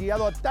y que han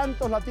guiado a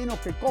tantos latinos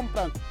que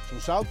compran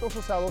sus autos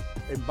usados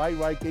en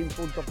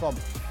buyrightinn.com.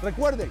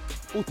 Recuerden,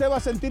 usted va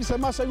a sentirse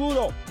más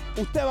seguro,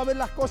 usted va a ver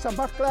las cosas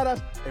más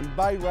claras en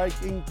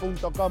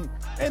buyrightinn.com.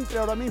 Entre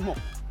ahora mismo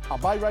a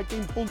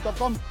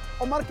buyrightinn.com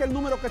o marque el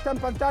número que está en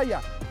pantalla.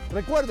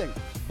 Recuerden,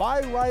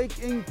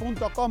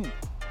 buyrightinn.com,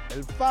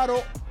 el faro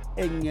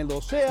en el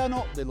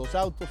océano de los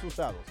autos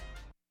usados.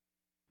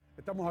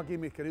 Estamos aquí,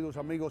 mis queridos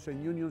amigos,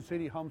 en Union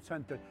City Home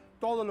Center.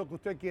 Todo lo que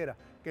usted quiera,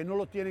 que no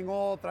lo tienen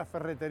otras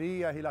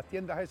ferreterías y las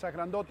tiendas esas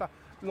grandotas,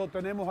 lo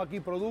tenemos aquí.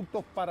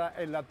 Productos para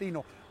el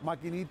latino,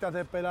 maquinitas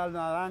de pelar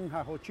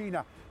naranjas o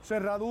china,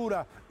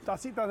 cerraduras,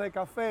 tacitas de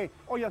café,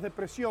 ollas de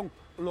presión,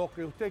 lo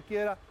que usted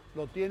quiera,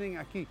 lo tienen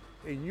aquí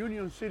en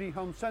Union City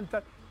Home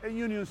Center,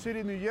 en Union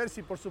City, New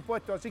Jersey, por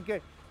supuesto. Así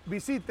que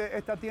visite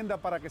esta tienda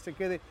para que se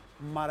quede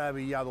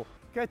maravillado.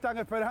 ¿Qué están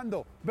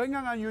esperando?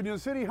 Vengan a Union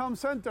City Home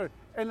Center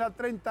en la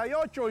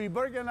 38 y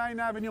Bergen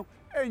Line Avenue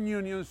en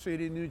Union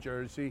City, New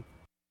Jersey.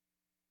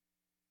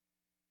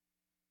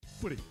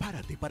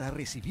 Prepárate para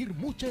recibir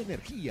mucha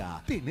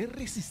energía, tener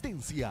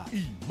resistencia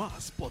y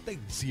más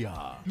potencia.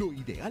 Lo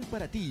ideal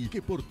para ti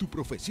que por tu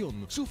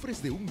profesión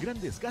sufres de un gran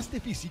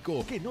desgaste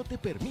físico que no te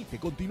permite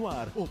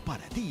continuar, o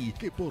para ti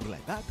que por la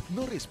edad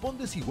no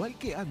respondes igual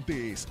que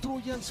antes.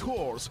 Trojan's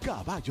Horse,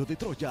 caballo de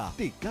Troya,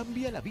 te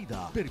cambia la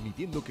vida,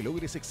 permitiendo que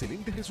logres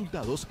excelentes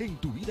resultados en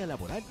tu vida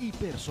laboral y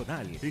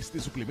personal. Este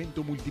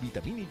suplemento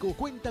multivitamínico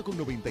cuenta con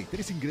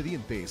 93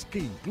 ingredientes que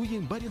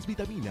incluyen varias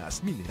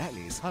vitaminas,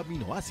 minerales,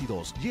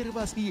 aminoácidos, hierbas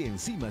y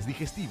enzimas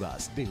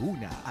digestivas, de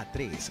 1 a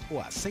 3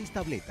 o a 6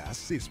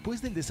 tabletas después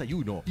del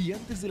desayuno y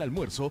antes del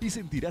almuerzo, y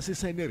sentirás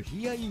esa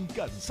energía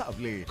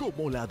incansable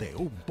como la de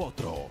un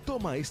potro.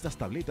 Toma estas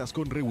tabletas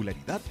con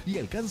regularidad y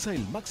alcanza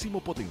el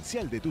máximo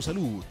potencial de tu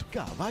salud.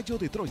 Caballo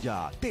de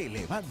Troya te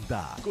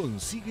levanta.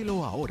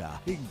 Consíguelo ahora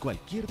en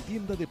cualquier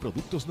tienda de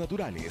productos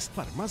naturales,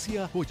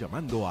 farmacia o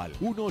llamando al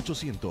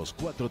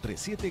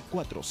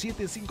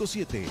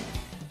 1-800-437-4757.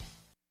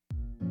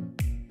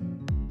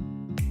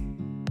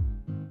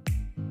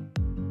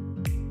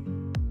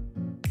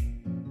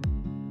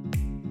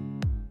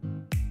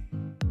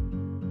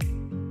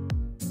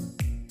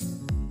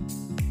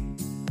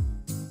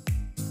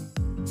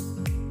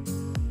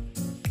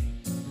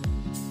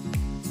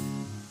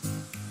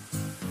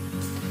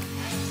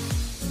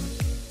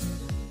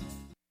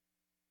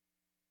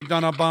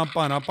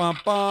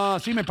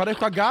 Sí, me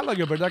parezco a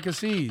Gallagher, ¿verdad que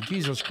sí?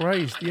 Jesus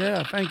Christ.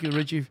 Yeah, thank you,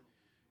 Richie.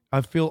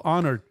 I feel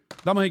honored.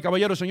 Damas y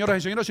caballeros, señoras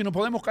y señores, si nos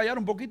podemos callar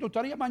un poquito,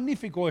 estaría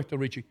magnífico esto,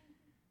 Richie.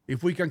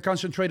 If we can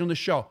concentrate on the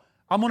show.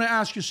 I'm going to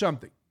ask you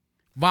something.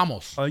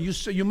 Vamos.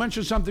 You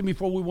mentioned something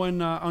before we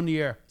went on the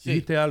air. Sí.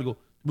 Dijiste algo.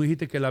 Tú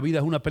dijiste que la vida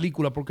es una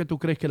película. ¿Por qué tú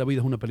crees que la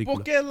vida es una película?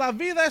 Porque la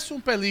vida es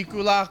una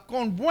película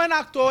con buenos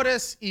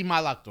actores y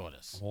mal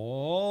actores.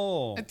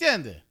 Oh.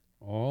 ¿Entiendes?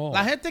 Oh.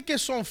 La gente que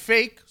son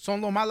fake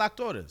son los mal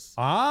actores.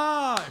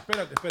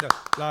 Espérate.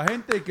 La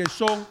gente que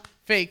son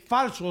fake,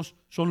 falsos,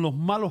 son los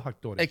malos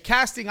actores. El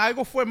casting,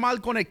 algo fue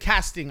mal con el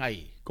casting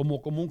ahí. Como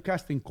un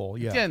casting call,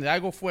 yeah. ¿Entiendes?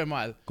 Algo fue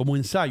mal. Como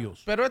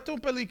ensayos. Pero esto es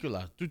una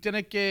película. Tú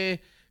tienes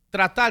que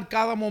tratar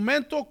cada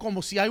momento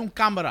como si hay un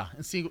cámara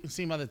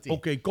encima de ti.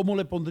 Ok, ¿cómo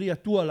le pondrías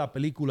tú a la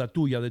película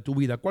tuya de tu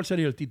vida? ¿Cuál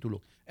sería el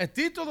título? El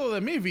título de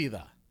mi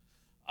vida.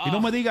 Y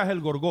no me digas El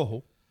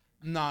Gorgojo.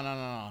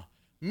 No.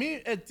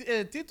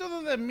 El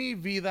título de mi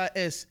vida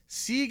es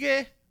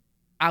Sigue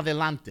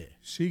Adelante.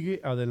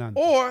 Sigue Adelante.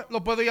 O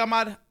lo puedo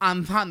llamar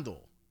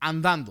Andando.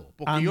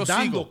 Porque yo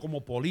sigo.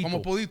 Como Polito.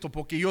 Como Polito.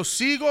 Porque yo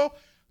sigo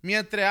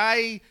mientras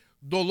hay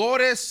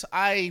dolores,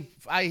 hay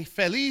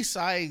feliz,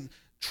 hay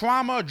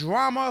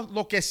drama,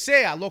 lo que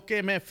sea, lo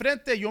que me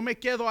enfrente, yo me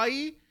quedo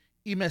ahí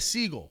y me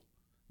sigo.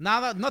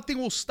 Nothing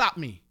will stop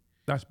me.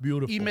 That's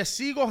beautiful. Y me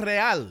sigo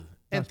real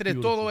entre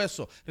todo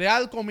eso.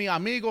 Real con mis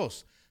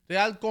amigos,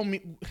 real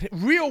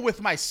real with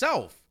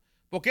myself.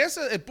 Porque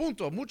ese es el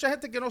punto. Mucha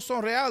gente que no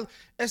son real,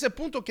 ese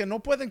punto que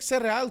no pueden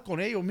ser real con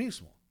ellos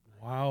mismos.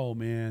 Wow,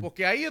 man.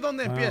 Porque ahí es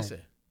donde empieza.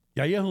 Y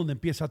ahí es donde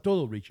empieza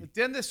todo, Richie.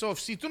 ¿Entiendes? So,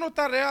 si tú no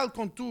estás real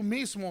con tú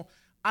mismo,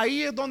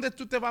 ahí es donde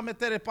tú te vas a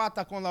meter en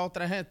pata con la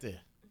otra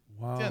gente.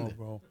 Wow, ¿entiendes?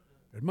 Bro.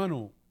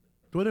 Hermano,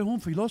 tú eres un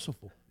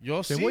filósofo.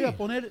 Yo te sí. voy a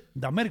poner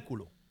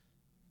Damérculo.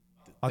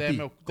 A ti,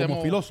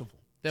 como filósofo.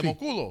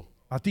 Democulo.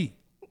 Sí. A ti,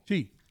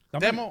 sí.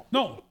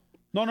 No.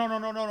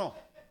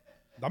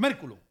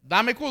 Damérculo.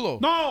 Dame culo.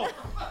 No.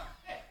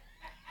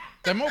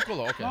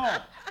 Demóculo, ok.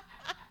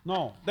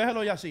 No,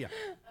 déjalo ya así.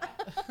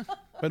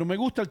 Pero me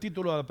gusta el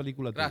título de la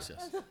película.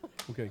 Gracias.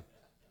 Ok.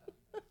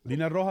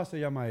 Lina Rojas se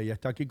llama ella,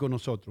 está aquí con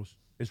nosotros.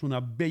 Es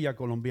una bella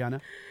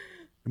colombiana,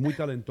 muy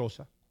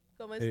talentosa.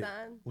 ¿Cómo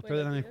están?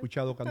 Ustedes la han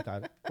escuchado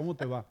cantar. ¿Cómo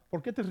te va?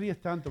 ¿Por qué te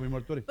ríes tanto, mi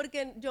amor?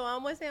 Porque yo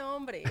amo a ese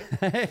hombre.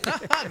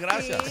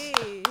 Gracias. Sí.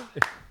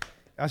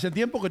 Hace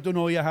tiempo que tú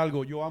no oías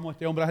algo. Yo amo a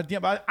este hombre. Hace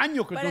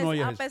años que tú no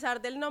oías a pesar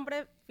del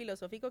nombre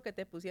filosófico que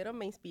te pusieron,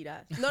 me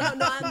inspiras. No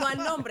al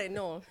nombre,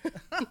 no.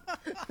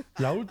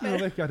 La última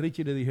vez que a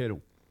Richie le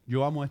dijeron,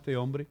 yo amo a este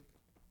hombre,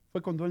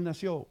 fue cuando él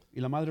nació y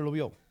la madre lo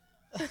vio.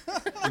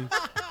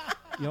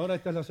 Y ahora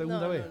esta es la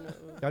segunda vez.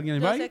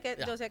 ¿Alguien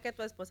yo sé que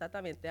tu esposa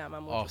también te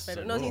ama mucho,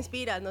 pero nos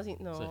inspiras.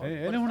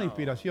 Él es una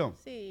inspiración,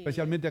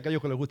 especialmente a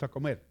aquellos que les gusta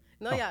comer.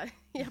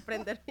 Y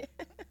aprender bien.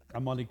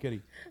 I'm only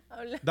kidding.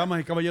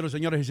 Damas y caballeros,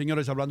 señores y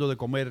señores, hablando de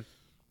comer,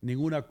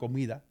 ninguna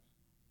comida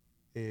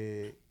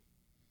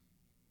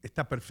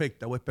está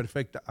perfecta o es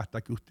perfecta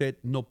hasta que usted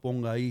no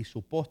ponga ahí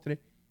su postre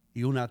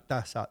y una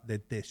taza de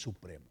té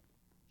supremo.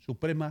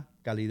 Suprema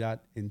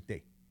calidad en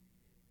té.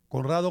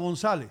 Conrado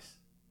González,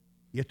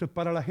 y esto es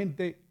para la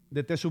gente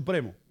de Té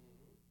Supremo,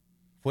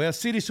 fue a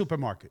City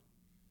Supermarket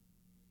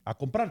a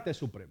comprar Té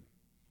Supremo.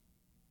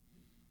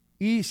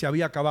 Y se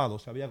había acabado,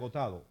 se había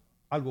agotado.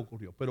 Algo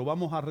ocurrió. Pero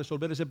vamos a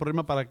resolver ese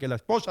problema para que la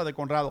esposa de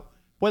Conrado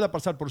pueda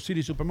pasar por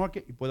City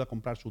Supermarket y pueda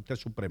comprar su Té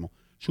Supremo.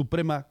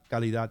 Suprema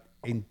calidad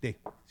en té.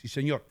 Sí,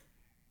 señor.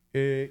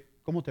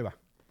 ¿Cómo te va?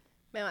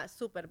 Me va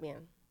súper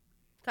bien.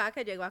 Cada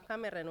que llego acá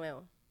me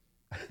renuevo.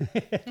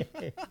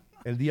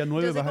 El día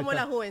 9 Yo soy vas a como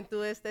estar... la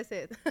juventud de este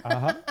set.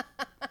 Ajá.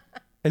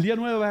 El día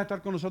 9 vas a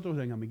estar con nosotros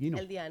en Amiguino.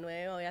 El día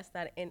 9 voy a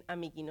estar en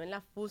Amiguino, en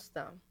La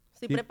Fusta.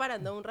 Estoy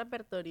preparando un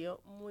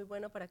repertorio muy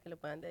bueno para que lo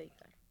puedan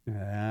dedicar.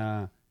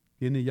 Ya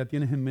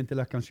tienes en mente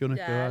las canciones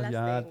que vas,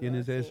 tengo,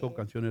 tienes eso,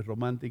 canciones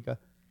románticas,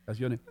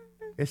 canciones.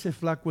 Ese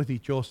flaco es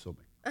dichoso.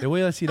 Te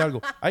voy a decir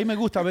algo. A mí me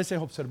gusta a veces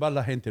observar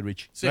la gente,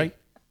 Rich. Sí. Right?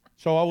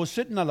 So I was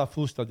sitting at La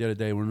Fusta the other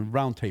day on a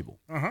round table.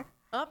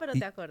 Pero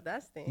te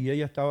acordaste. Y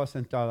ella estaba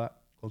sentada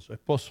con su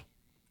esposo.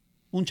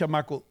 Un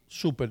chamaco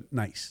super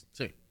nice.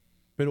 Sí.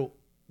 Pero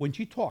when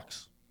she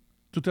talks,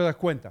 tú te das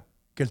cuenta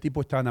que el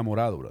tipo está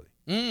enamorado, brother.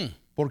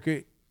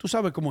 Porque tú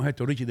sabes cómo es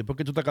esto, Richie. Después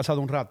que tú estás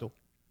casado un rato,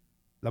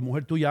 la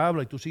mujer tuya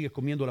habla y tú sigues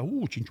comiéndola.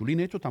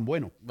 Chinchulín, esto es tan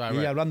bueno. Y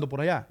ella hablando por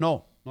allá.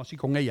 No así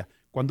con ella.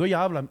 Cuando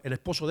ella habla, el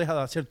esposo deja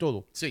de hacer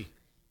todo. Sí.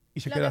 Y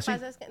se queda así.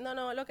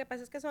 Lo que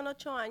pasa es que son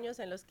 8 años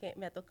en los que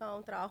me ha tocado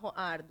un trabajo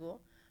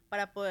arduo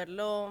para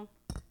poderlo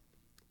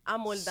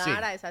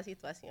amoldar a esa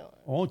situación.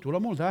 Oh, tú lo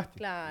amoldaste.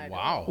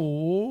 Claro.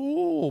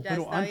 Wow.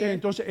 Pero antes bien.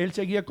 Entonces él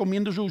seguía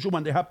comiendo su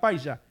bandeja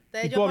paisa.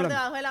 Entonces yo por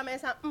debajo de la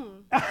mesa,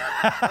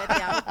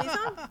 metía un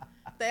pisón.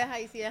 Entonces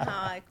ahí sí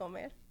dejaba de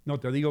comer. No,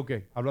 te digo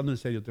que, hablando en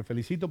serio, te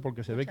felicito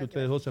porque se ve que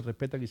ustedes dos se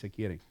respetan y se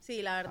quieren.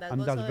 Sí, la verdad.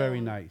 And that's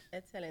very nice.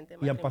 Excelente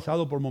matrimonio. Y han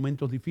pasado por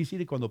momentos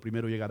difíciles cuando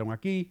primero llegaron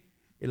aquí,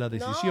 en la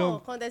decisión.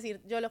 No, con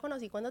decir, yo lo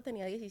conocí cuando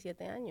tenía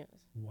 17 años.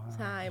 Wow. O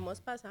sea,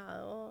 hemos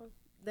pasado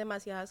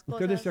demasiadas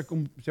cosas. Ustedes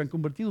se han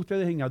convertido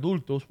ustedes en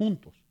adultos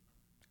juntos,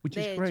 which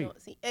is De great. hecho,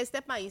 sí,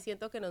 este país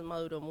siento que nos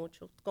maduró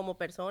mucho. Como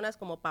personas,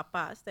 como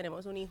papás,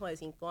 tenemos un hijo de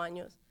 5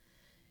 años.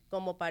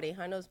 Como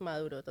pareja nos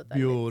maduró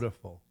totalmente.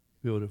 Beautiful,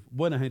 beautiful.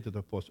 Buena gente tu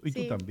esposo. Y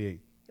Sí. tú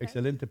también.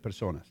 Excelentes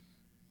personas.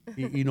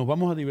 Y nos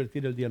vamos a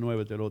divertir el día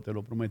 9, te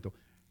lo prometo.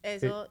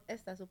 Eso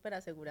está súper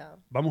asegurado.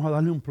 Vamos a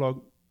darle un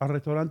plug al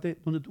restaurante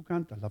donde tú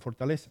cantas, La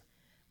Fortaleza.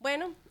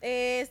 Bueno,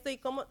 estoy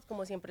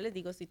como siempre les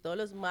digo, estoy todos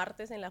los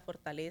martes en La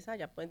Fortaleza.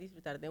 Ya pueden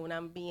disfrutar de un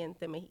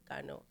ambiente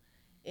mexicano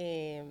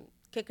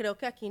que creo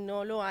que aquí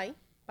no lo hay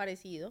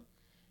parecido.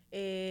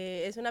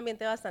 Es un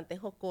ambiente bastante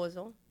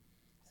jocoso,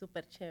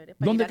 súper chévere.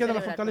 para ¿Dónde ir a queda La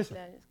celebrar Fortaleza?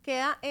 cumpleaños.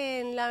 Queda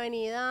en la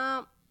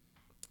avenida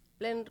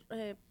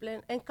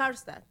en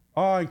Karlstad.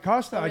 En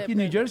Costa, Sobre aquí en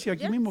New Plen- Jersey,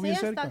 aquí Ya, mismo, sí, bien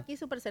está cerca. aquí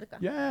súper cerca.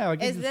 Yeah,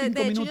 aquí Es en de 5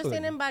 hecho, minutos ellos de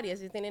tienen aquí. varias.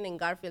 Ellos tienen en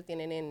Garfield,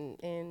 tienen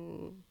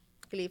en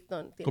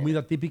Clifton. tienen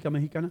 ¿Comida típica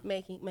mexicana?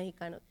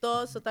 mexicano.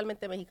 Todos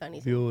totalmente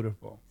mexicanos.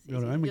 Beautiful. Sí, A mí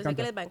sí. me Yo sé encanta.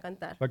 que les va a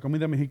encantar. La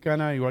comida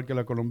mexicana, igual que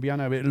la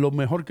colombiana, lo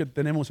mejor que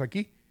tenemos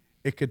aquí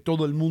es que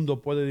todo el mundo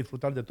puede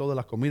disfrutar de todas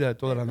las comidas de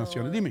todas las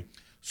naciones. Dime.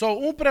 So,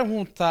 una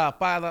pregunta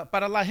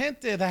para la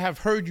gente that have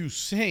heard you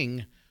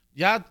sing.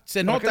 Ya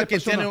se Para nota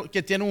aquellas personas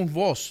que tiene un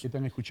voz. Que te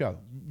han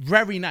escuchado.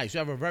 Very nice. You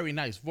have a very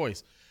nice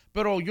voice.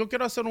 Pero yo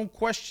quiero hacer una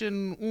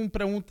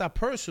pregunta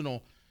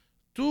personal.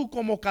 Tú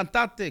como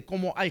cantante,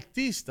 como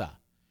artista,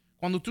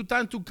 cuando tú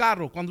estás en tu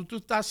carro, cuando tú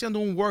estás haciendo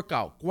un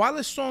workout,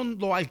 ¿cuáles son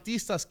los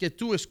artistas que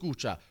tú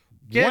escuchas?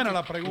 Buena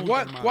la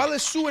pregunta, hermano. ¿Cuál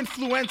es su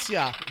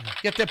influencia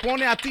que te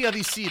pone a ti a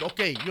decir, ok,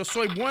 yo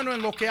soy bueno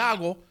en lo que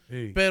hago,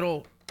 Sí.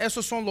 pero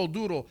esos son los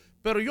duros?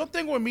 Pero yo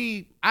tengo en mí,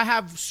 I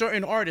have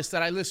certain artists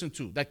that I listen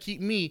to that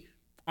keep me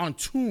on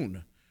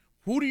tune.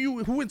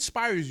 Who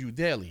inspires you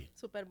daily?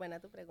 Súper buena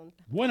tu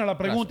pregunta. Buena la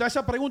pregunta.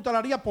 Esa pregunta la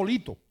haría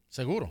Polito.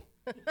 Seguro.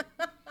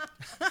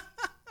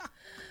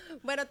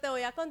 Bueno, te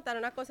voy a contar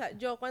una cosa.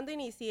 Yo cuando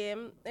inicié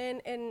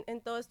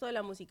en todo esto de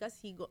la música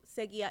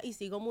seguía y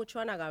sigo mucho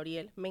a Ana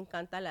Gabriel. Me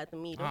encanta, la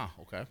admiro.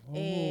 Ok.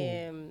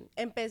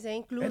 Empecé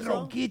incluso... Es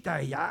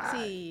ronquita ella.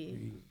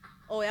 Sí.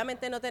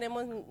 Obviamente no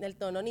tenemos el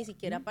tono ni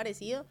siquiera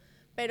parecido,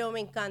 pero me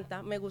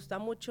encanta. Me gusta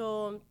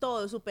mucho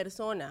todo, su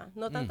persona.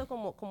 No tanto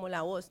como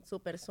la voz,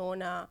 su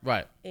persona,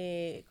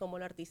 Right. como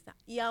el artista.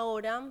 Y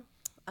ahora,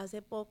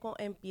 hace poco,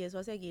 empiezo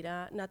a seguir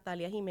a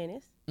Natalia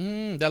Jiménez,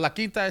 De la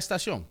quinta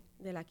estación.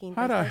 de la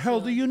Quinta How the hell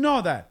Estación. do you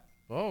know that?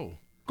 Oh.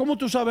 ¿Cómo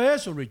tú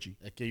sabes eso, Richie?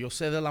 Es que yo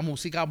sé de la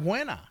música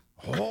buena.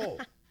 Oh.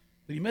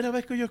 Primera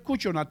vez que yo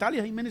escucho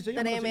Natalia Jiménez. ¿se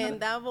llama la señora?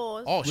 Tremenda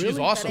voz. Oh, she's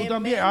awesome. Tú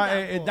también.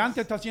 Tremenda voz.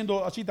 Dante está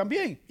haciendo así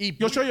también. Y-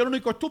 Yo soy el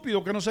único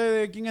estúpido que no sé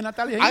de quién es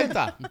Natalia Jiménez.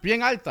 Alta,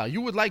 bien alta.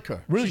 You would like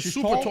her. Really? She's She's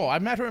super tall? tall. I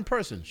met her in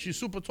person. She's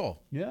super tall.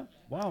 Yeah,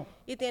 wow.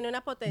 Y tiene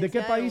una potencia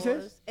qué país voz.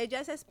 es?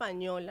 Ella es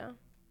española,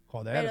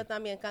 Joder. pero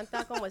también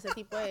canta como ese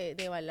tipo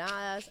de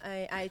baladas.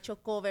 Ha hecho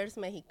covers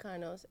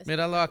mexicanos.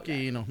 Míralo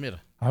aquí, no,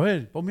 mira. A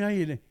ver, ponme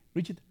ahí.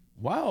 Richie.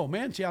 Wow,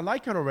 man, see, I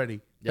like her already.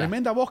 Yeah.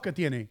 Tremenda voz que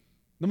tiene.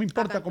 No me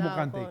importa cómo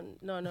cante.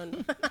 No.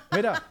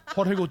 Mira,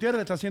 Jorge Gutiérrez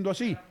está haciendo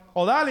así.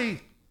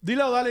 Odali,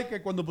 dile a Odali que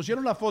cuando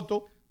pusieron la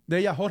foto de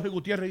ella, Jorge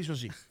Gutiérrez hizo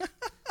así.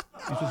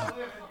 Hizo así.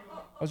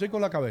 Así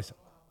con la cabeza.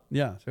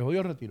 Ya, se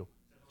jodió el retiro.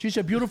 She's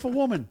a beautiful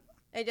woman.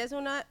 Ella es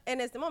en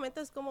este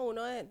momento es como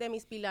uno de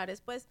mis pilares,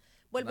 pues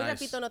vuelvo y Nice.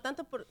 repito, no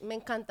tanto me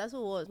encanta su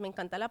voz, me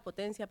encanta la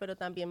potencia, pero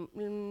también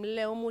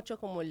leo mucho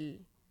como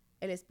el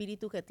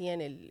espíritu que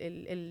tiene,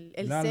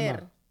 el alma.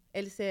 ser,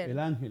 el ser. El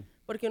ángel.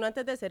 Porque uno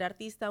antes de ser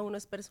artista, uno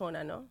es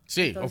persona, ¿no?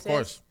 Sí, Entonces, of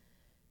course.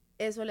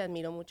 Eso le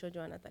admiro mucho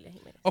yo a Natalia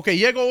Jiménez. Ok,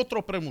 llega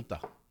otra pregunta.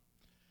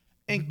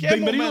 ¿En qué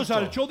Bienvenidos momento,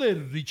 al show de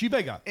Richie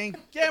Vega. ¿En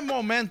qué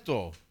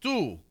momento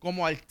tú,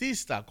 como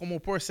artista, como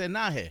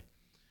personaje,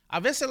 a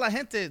veces la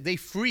gente, they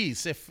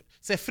freeze,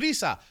 se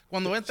frisa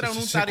cuando entra en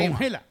un Se tarima?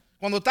 congela.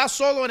 Cuando estás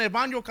solo en el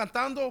baño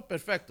cantando,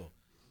 perfecto.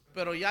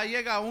 Pero ya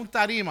llega un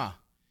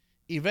tarima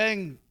y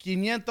ven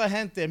 500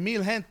 gente,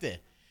 1000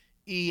 gente,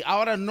 y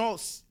ahora no,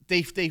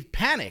 they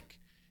panic.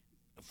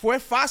 ¿Fue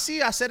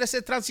fácil hacer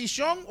esa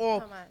transición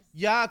o Jamás.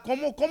 ya,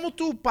 cómo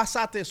tú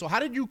pasaste eso?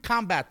 How did you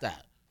combat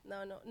that?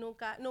 No,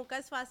 nunca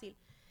es fácil.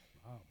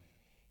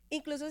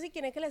 Incluso si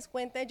quieren que les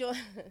cuente, yo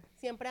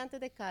siempre antes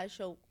de cada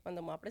show,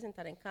 cuando me voy a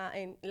presentar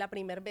en la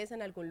primera vez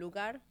en algún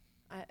lugar,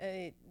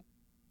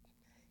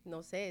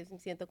 no sé,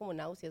 siento como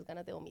náuseas,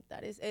 ganas de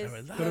vomitar. Pero eso los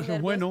es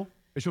nervios. bueno.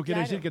 Eso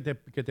quiere Claro.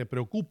 decir que te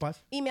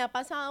preocupas. Y me ha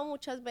pasado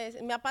muchas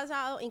veces, me ha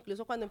pasado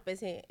incluso cuando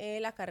empecé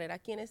la carrera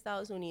aquí en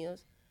Estados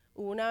Unidos,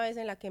 hubo una vez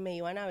en la que me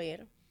iban a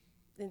ver,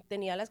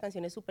 tenía las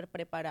canciones súper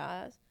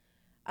preparadas,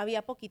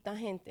 había poquita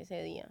gente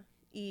ese día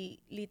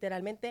y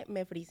literalmente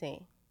me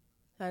frisé.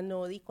 O sea,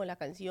 no di con la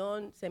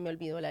canción, se me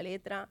olvidó la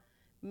letra,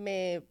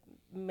 me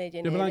llené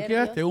Te de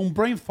blanqueaste, nervios. un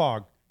brain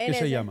fog, En que se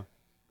ese- llama.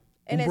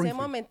 En Un brain ese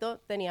fog. momento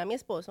tenía a mi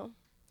esposo,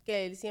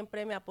 que él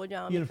siempre me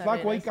apoyaba. Y el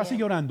flaco ahí casi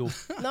llorando.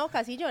 No,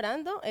 casi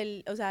llorando.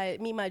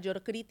 Mi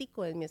mayor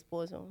crítico es mi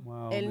esposo.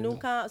 Wow, él man.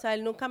 nunca,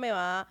 él nunca me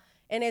va,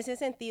 en ese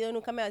sentido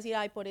nunca me va a decir,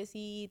 ay,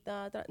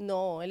 pobrecita.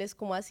 No, él es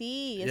como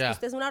así. Es Yeah. que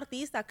usted es un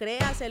artista,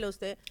 créaselo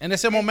usted. En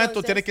ese momento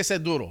Entonces, tiene que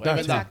ser duro. Es verdad.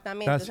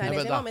 Exactamente. O sea, en Es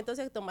ese verdad. momento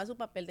se toma su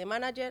papel de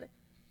manager.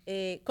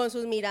 Con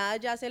sus miradas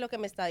ya sé lo que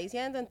me está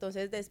diciendo,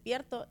 entonces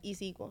despierto y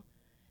sigo.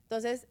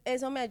 Entonces,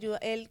 eso me ayuda.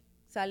 Él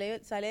sale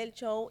del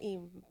show y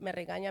me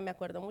regaña. Me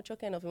acuerdo mucho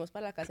que nos fuimos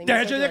para la casa. Y me hizo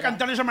Déjese de llorar.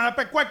 cantar esa manera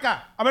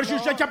pecueca. A ver si No.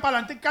 usted echa para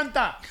adelante y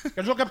canta.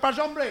 ¿Qué es lo que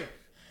pasa, hombre?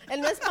 Él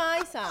no es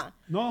paisa.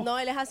 No.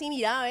 Él es así,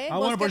 mira, ¿eh? Ah,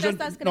 ¿Vos bueno, qué por te eso.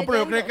 estás No, creyendo?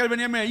 pero yo creí que él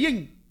venía de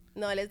Medellín.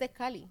 No, él es de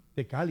Cali.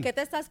 De Cali. ¿Qué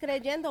te estás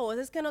creyendo? ¿Vos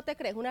es que no te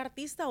crees un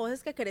artista? ¿Vos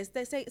es que querés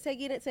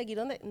seguir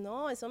donde...?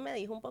 No, eso me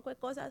dijo un poco de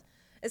cosas.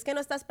 Es que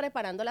no estás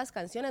preparando las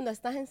canciones, no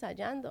estás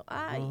ensayando.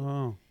 Ay.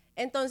 Ah.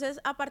 Entonces,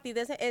 a partir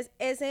de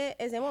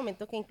ese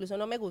momento que incluso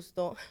no me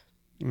gustó,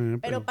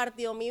 pero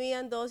partió mi vida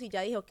en dos y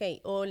ya dije, ok,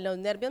 o los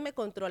nervios me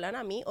controlan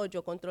a mí o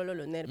yo controlo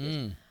los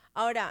nervios.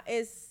 Ahora,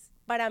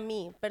 para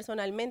mí,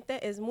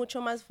 personalmente, es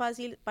mucho más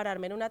fácil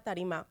pararme en una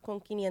tarima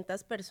con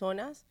 500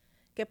 personas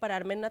que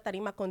pararme en una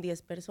tarima con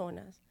 10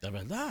 personas. De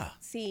verdad.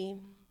 Sí.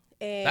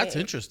 That's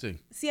interesting.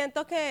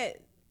 Siento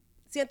que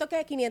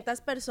de 500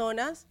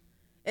 personas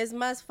es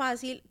más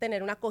fácil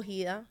tener una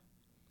acogida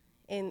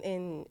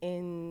en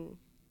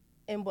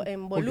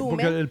volumen.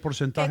 Porque el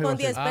porcentaje que va con a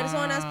ser- 10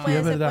 personas Sí, pues,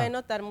 es se verdad. puede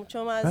notar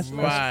mucho más. That's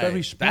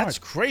very smart. That's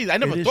crazy. I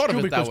never It is thought of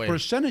true it that because way.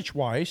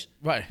 percentage-wise,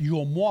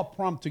 you're more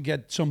prompt to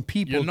get some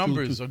people Your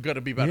numbers to are going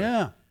to be better.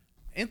 Yeah.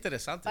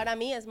 Interesante. Para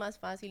mí es más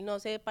fácil, no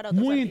sé para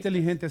otros Muy artistas.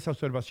 inteligente esa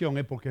observación,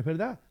 porque es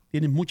verdad.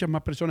 Tienes muchas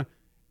más personas.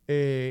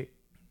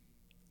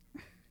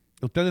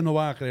 Ustedes no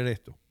van a creer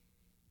esto,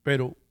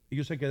 pero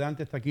yo sé que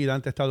Dante está aquí,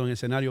 Dante ha estado en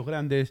escenarios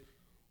grandes.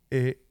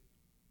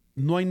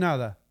 No hay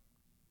nada,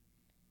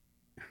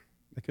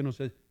 es que no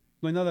sé,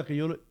 no hay nada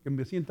que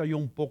me sienta yo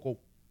un poco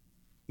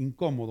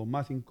incómodo,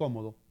 más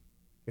incómodo,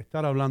 que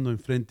estar hablando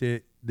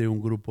enfrente de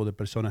un grupo de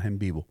personas en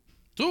vivo.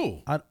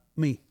 ¿Tú?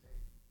 Me.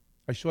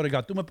 I swear to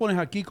God. Tú me pones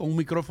aquí con un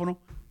micrófono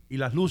y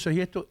las luces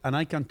y esto, and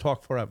I can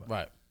talk forever.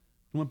 Right.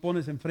 Tú me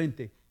pones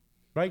enfrente.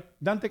 Right?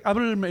 Dante,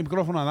 abre el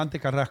micrófono a Dante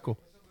Carrasco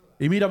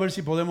y mira a ver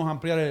si podemos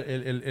ampliar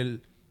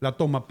la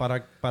toma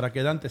para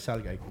que Dante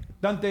salga ahí.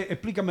 Dante,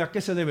 explícame a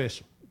qué se debe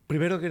eso.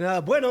 Primero que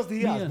nada, buenos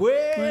días, Mira,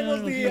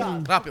 buenos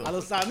días. Rápido. A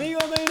los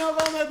amigos de Hino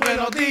Gómez,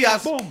 Buenos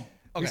días. ¡Pum!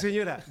 Ok. Mi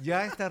señora,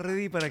 ya está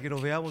ready para que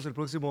nos veamos el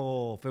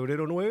próximo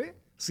febrero 9.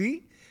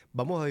 Sí,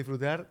 vamos a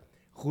disfrutar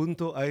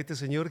junto a este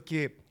señor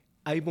que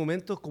hay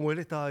momentos como él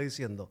estaba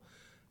diciendo.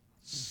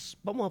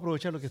 Vamos a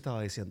aprovechar lo que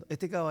estaba diciendo.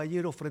 Este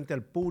caballero frente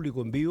al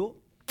público en vivo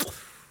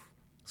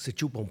se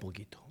chupa un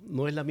poquito.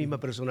 No es la misma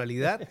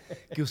personalidad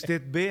que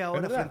usted ve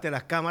ahora verdad. frente a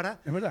las cámaras.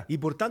 Es verdad. Y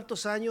por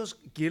tantos años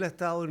que él ha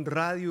estado en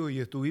radio y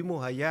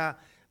estuvimos allá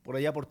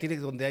por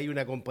Tinex, donde hay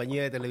una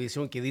compañía de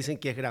televisión que dicen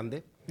que es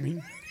grande.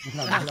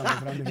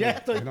 Ya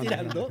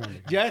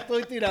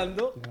estoy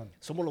tirando.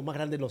 Somos los más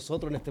grandes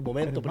nosotros en este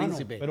momento, Hermano,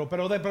 príncipe.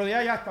 pero de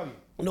allá ya está bien.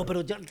 No,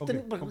 pero ya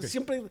ok.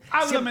 siempre...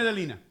 Háblame de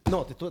Lina.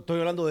 No, estoy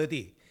hablando de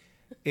ti.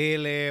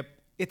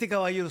 Este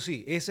caballero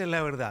sí, esa es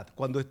la verdad.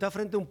 Cuando está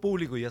frente a un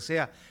público, ya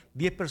sea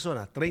 10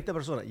 personas, 30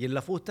 personas, y en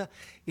la fusta,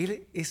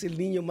 él es el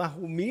niño más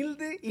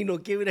humilde y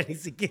no quiebra ni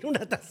siquiera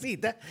una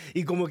tacita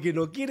y como que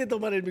no quiere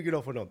tomar el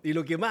micrófono. Y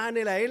lo que más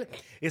anhela él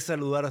es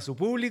saludar a su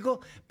público,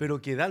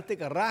 pero que Dante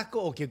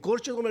Carrasco o que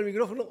Corcho tome el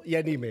micrófono y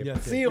anime. Ya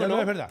sé. ¿Sí o Ya no?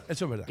 es verdad,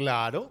 eso es verdad.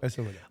 Claro.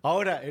 Eso es verdad.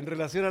 Ahora, en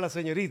relación a la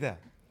señorita,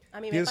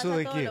 A mí me pienso pasa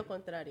de todo que... lo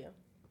contrario.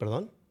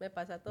 ¿Perdón? Me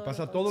pasa todo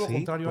Pasa lo todo lo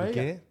contrario. contrario a ¿Por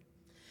ella. qué?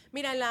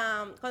 Mira,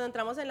 cuando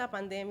entramos en la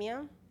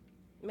pandemia,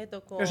 me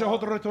tocó... Eso es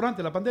otro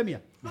restaurante, la pandemia.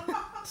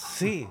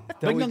 Sí.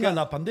 Vengan a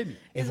la pandemia.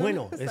 Es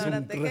bueno, es un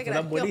restaurante que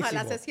restaurante buenísimo.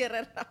 ojalá se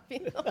cierre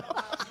rápido.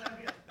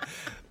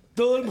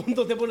 Todo el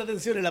mundo te pone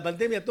atención en la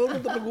pandemia, todo el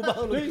mundo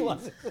preocupado de lo que tú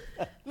haces.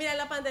 Mira, en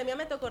la pandemia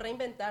me tocó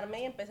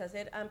reinventarme y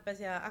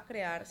empecé a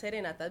crear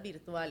serenatas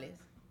virtuales.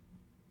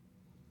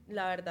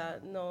 La verdad,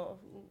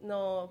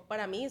 no,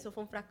 para mí eso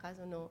fue un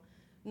fracaso.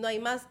 No hay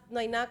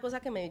nada cosa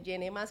que me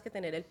llene más que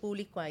tener el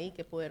público ahí,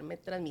 que poderme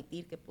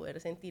transmitir, que poder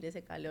sentir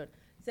ese calor.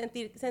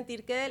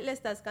 Sentir que le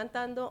estás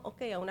cantando,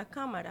 ok, a una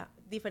cámara,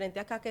 diferente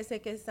acá que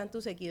sé que están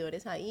tus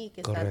seguidores ahí,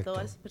 que están Correcto.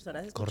 todas las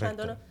personas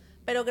escuchándonos.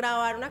 Pero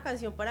grabar una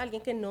canción para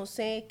alguien que no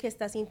sé qué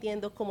está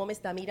sintiendo, cómo me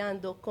está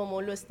mirando,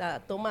 cómo lo está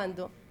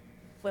tomando,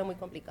 fue muy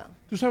complicado.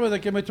 ¿Tú sabes de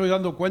qué me estoy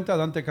dando cuenta?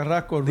 Dante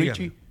Carrasco, Dígame.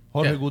 Richie,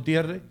 Jorge Yeah.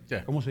 Gutiérrez.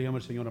 Yeah. ¿Cómo se llama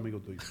el señor amigo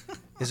tuyo?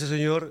 Ese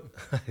señor,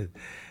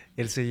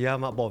 él se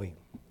llama Bobby.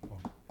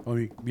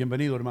 Oye,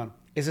 bienvenido, hermano.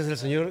 Ese es el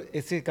señor,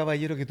 ese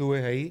caballero que tú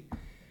ves ahí,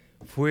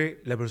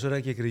 fue la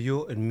persona que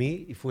creyó en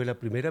mí y fue la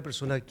primera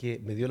persona que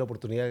me dio la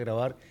oportunidad de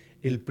grabar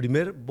el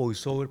primer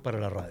voiceover para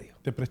la radio.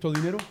 ¿Te prestó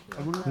dinero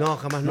alguna vez? No,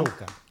 jamás,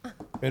 nunca.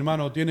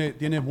 Hermano,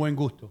 tienes buen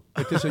gusto.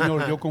 Este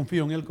señor, yo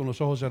confío en él con los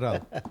ojos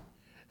cerrados.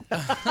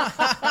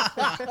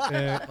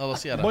 No lo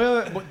cierra.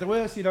 Te voy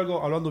a decir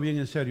algo, hablando bien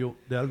en serio,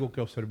 de algo que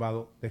he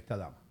observado de esta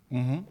dama.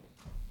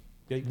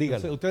 ¿Okay?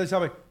 Dígalo. Ustedes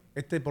saben,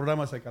 este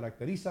programa se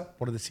caracteriza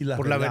por decir la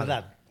Por verdad.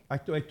 la verdad.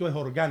 Esto es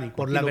orgánico.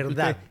 Por Aquí la lo que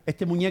verdad.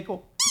 este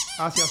muñeco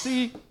hace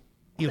así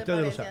y Se ustedes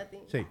lo parece a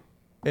saben. ti.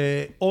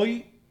 Sí.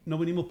 Hoy no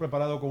venimos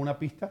preparados con una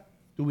pista.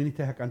 tú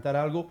viniste a cantar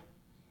algo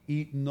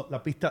y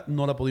la pista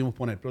no la pudimos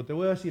poner. Pero te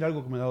voy a decir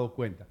algo que me he dado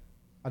cuenta.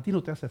 A ti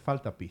no te hace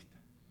falta pista,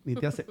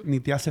 ni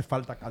te hace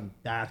falta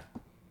cantar.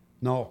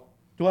 No.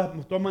 Tú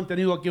has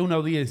mantenido aquí una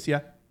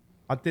audiencia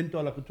atento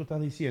a lo que tú estás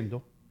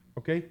diciendo,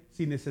 ¿ok?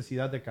 Sin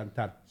necesidad de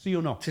cantar. ¿Sí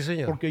o no? Sí,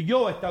 señor. Porque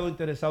yo he estado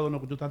interesado en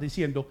lo que tú estás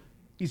diciendo.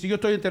 Y si yo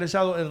estoy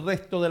interesado, el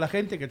resto de la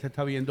gente que te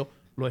está viendo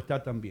lo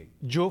está también.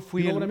 Yo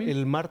fui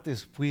el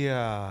martes, fui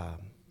a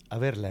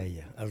verla a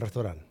ella, al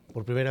restaurante.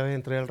 Por primera vez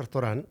entré al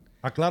restaurante.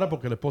 Aclara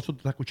porque el esposo te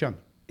está escuchando.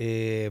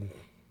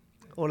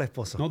 Hola,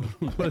 esposo. No, tú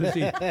no puedes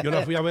decir. Yo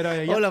la fui a ver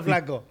a ella. Hola,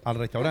 flaco. Al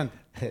restaurante.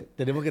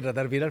 Tenemos que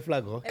tratar bien al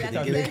flaco. El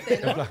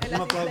asistente, ¿no? Un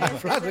aplauso al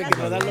flaco, hay que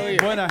tratarlo bien.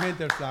 Buena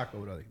gente el flaco,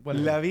 brother.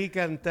 La vi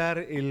cantar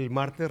el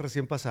martes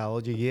recién pasado,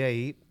 llegué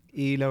ahí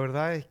y la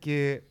verdad es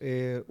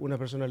que una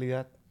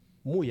personalidad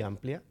muy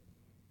amplia,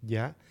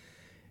 ¿ya?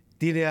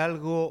 Tiene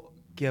algo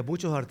que a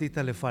muchos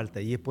artistas le falta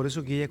y es por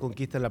eso que ella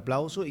conquista el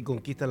aplauso y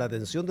conquista la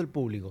atención del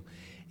público.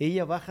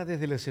 Ella baja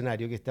desde el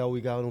escenario, que está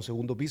ubicado en un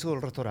segundo piso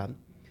del restaurante,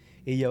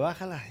 ella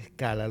baja las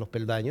escalas, los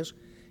peldaños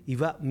y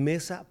va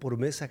mesa por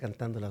mesa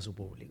cantándole a su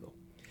público.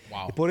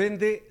 Wow. Y por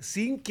ende,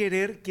 sin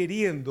querer,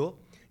 queriendo,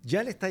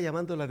 ya le está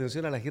llamando la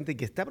atención a la gente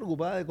que está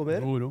preocupada de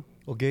comer,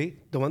 ¿ok?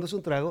 Tomándose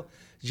un trago,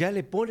 ya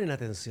le ponen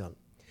atención.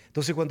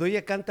 Entonces, cuando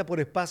ella canta por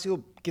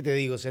espacio, ¿qué te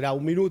digo? Será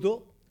 1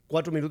 minuto,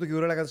 4 minutos que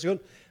dura la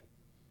canción,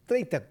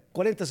 30,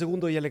 40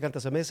 segundos ella le canta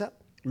a esa mesa,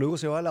 luego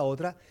se va a la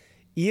otra,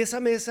 y esa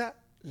mesa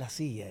la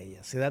sigue a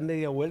ella, se da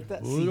media vuelta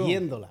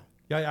siguiéndola.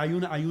 Ya hay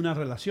una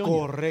relación.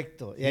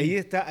 Correcto. Sí. Y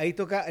ahí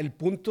toca el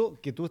punto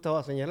que tú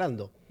estabas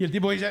señalando. Y el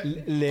tipo dice,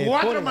 Le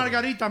 4 ponen-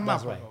 margaritas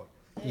más, por That's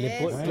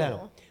favor. right.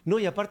 Claro. No,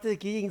 y aparte de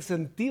que ella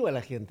incentiva a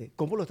la gente,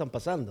 ¿cómo lo están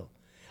pasando?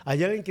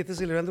 Hay alguien que esté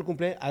celebrando el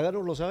cumpleaños,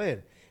 háganoslo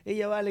saber.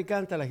 Ella va, le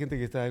canta a la gente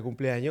que está de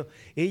cumpleaños.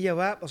 Ella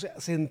va, o sea,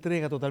 se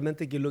entrega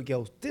totalmente, que es lo que a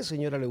usted,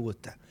 señora, le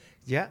gusta.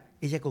 ¿Ya?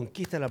 Ella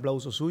conquista el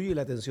aplauso suyo y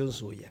la atención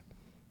suya.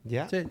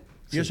 ¿Ya? Sí.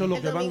 Y eso es lo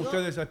El que van domingo-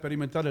 ustedes a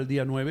experimentar el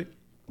día 9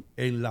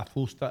 en La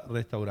Fusta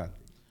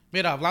Restaurante.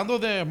 Mira, hablando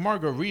de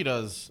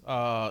margaritas,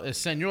 el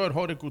señor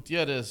Jorge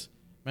Gutiérrez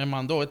me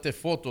mandó esta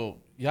foto.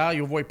 Ya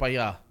yo voy para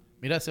allá.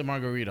 Mira ese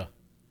margarita.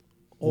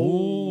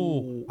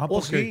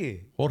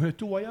 Porque sí. Jorge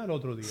estuvo allá el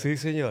otro día. Sí,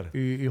 señor.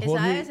 Y Esa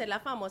Jorge... debe ser la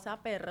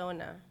famosa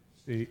perrona.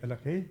 Sí, ¿la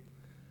qué?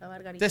 La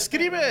margarita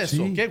Describe perrona.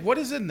 eso. Sí. ¿Qué? What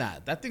is in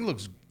that? That thing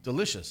looks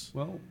delicious.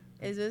 Wow.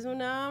 Eso es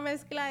una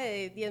mezcla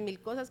de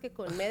 10,000 cosas que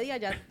con media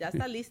ya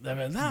está listo. De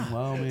verdad.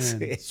 Wow, man.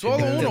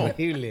 Solo Es uno.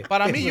 terrible.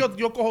 Para mí,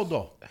 yo cojo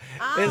 2.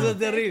 Ah, Eso es ok.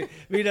 terrible.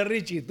 Mira,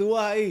 Richie, tú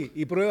vas ahí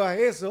y pruebas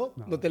eso,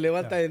 no te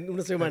levantas en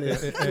una semana.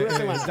 Una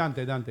semana.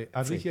 Dante,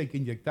 a Richie hay que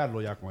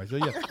inyectarlo ya con eso.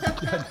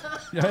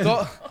 Ya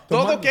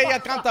Todo que ella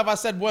canta va a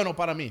ser bueno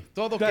para mí.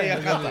 Todo que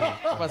ella canta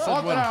va a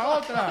ser bueno.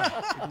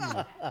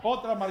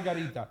 Otra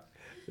margarita.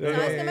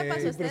 ¿Sabes qué me pasó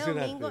este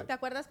impresionante. domingo? ¿Te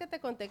acuerdas que te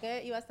conté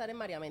que iba a estar en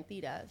María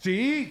Mentiras?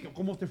 Sí,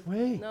 ¿cómo te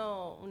fue?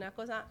 No, una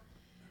cosa...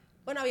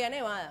 Bueno, había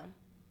nevada.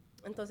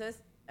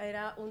 Entonces,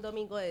 era un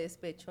domingo de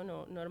despecho,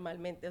 no,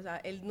 normalmente. O sea,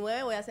 el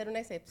 9 voy a hacer una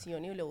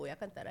excepción y le voy a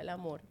cantar al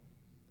amor.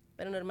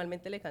 Pero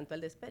normalmente le canto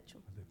al despecho.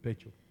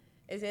 Despecho.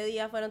 Ese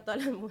día fueron todas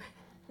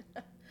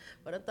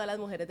las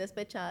mujeres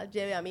despechadas.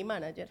 Llevé a mi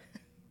manager,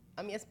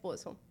 a mi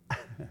esposo.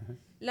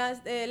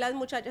 Las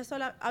muchachas,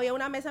 había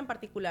una mesa en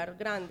particular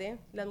grande,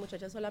 las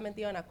muchachas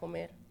solamente iban a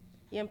comer.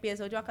 Y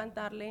empiezo yo a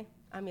cantarle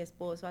a mi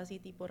esposo así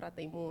tipo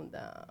rata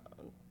inmunda,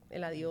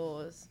 el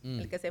adiós,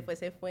 el que se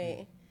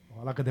fue,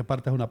 Ojalá que te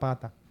partas una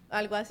pata.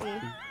 algo así.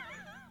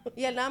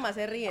 Y él nada más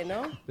se ríe,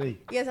 ¿no?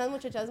 Sí. Y esas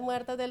muchachas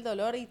muertas del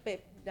dolor y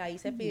de ahí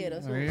se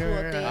pidieron su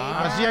botella.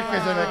 Así es que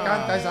se le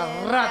canta a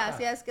esa rata.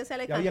 Así es que se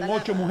le Y canta habían a la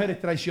 8 mujeres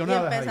Y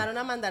traicionadas ahí. empezaron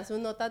a mandar sus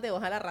notas de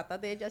hoja a las ratas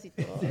de ellas y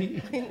todo.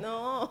 Ay,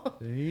 no.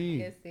 Sí.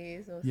 ¿Qué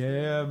es eso? Sí.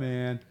 Yeah,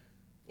 man.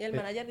 Y el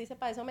manager dice,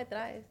 para eso me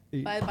traes,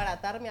 Sí. para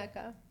desbaratarme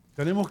acá.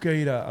 Tenemos que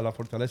ir a la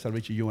Fortaleza,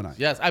 Richie, you and I.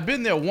 Yes, I've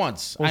been there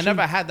once. Oh, I sí?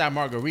 never had that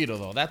margarita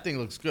though. That thing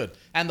looks good.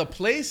 And the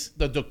place,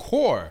 the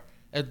decor,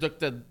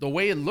 the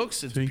way it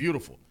looks, it's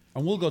beautiful.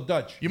 And we'll go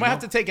Dutch. You might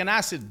have to take an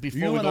acid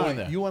before we go in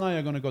there. You and I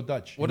are going to go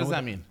Dutch. What You does know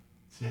that mean?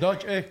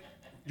 Dutch es,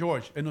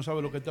 George, él no sabe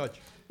lo que es Dutch.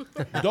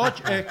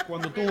 Dutch es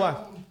cuando tú vas.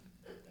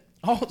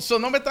 Oh, so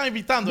no me están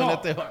invitando en No,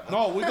 este.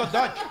 no, we go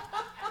Dutch.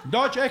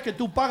 Dutch es que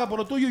tú pagas por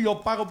lo tuyo y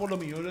yo pago por lo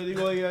mío. Yo le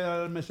digo ahí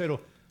al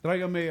mesero,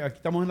 tráigame, aquí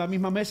estamos en la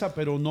misma mesa,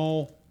 pero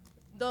no.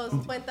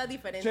 Dos cuentas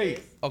diferentes.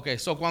 Sí. Okay,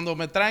 so cuando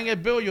me traen el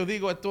bill, yo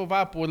digo esto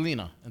va por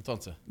Lina,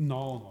 entonces.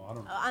 No, I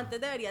don't know.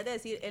 Antes deberías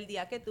decir, el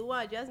día que tú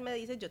vayas, me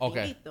dices, yo te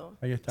Okay. invito.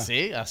 Ahí está.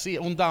 Sí, así,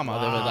 un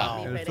dama, de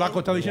verdad. El flaco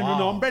está diciendo,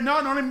 no, hombre,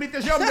 no le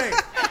invites ese hombre.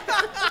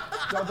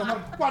 Voy a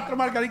tomar 4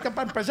 margaritas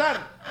para empezar.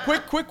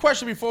 Quick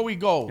question before we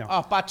go.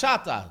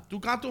 Bachata. ¿Tú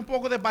cantas un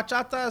poco de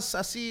bachatas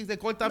así de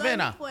corta No es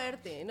vena? mi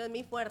fuerte, no es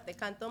mi fuerte.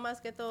 Canto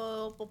más que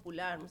todo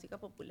popular, música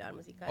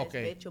de Ok.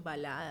 despecho,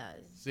 baladas.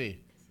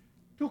 Sí.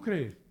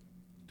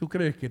 ¿Tú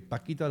crees que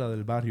Paquita, la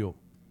del barrio,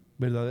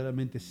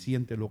 verdaderamente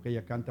siente lo que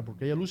ella canta,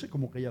 porque ella luce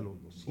como que ella lo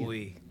siente.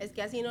 Uy. Es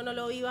que así uno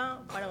lo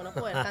viva para uno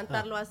poder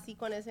cantarlo así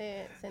con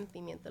ese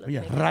sentimiento. Lo Oye,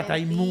 tiene que rata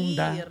sentir.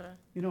 inmunda.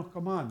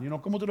 Come on,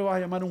 ¿cómo tú le vas a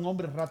llamar a un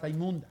hombre rata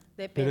inmunda?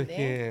 Depende, Pero es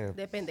que-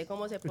 depende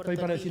cómo se portó Estoy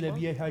para el decirle tipo.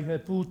 vieja hija de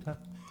puta.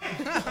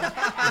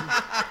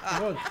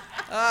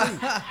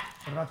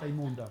 Sí, rata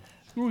inmunda.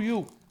 Screw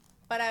you.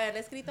 Para haberle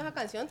escrito esa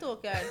canción tuvo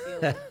que haber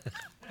sido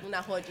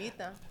una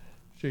joyita.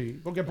 Sí,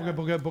 porque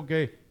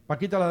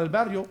Paquita, la del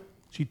barrio,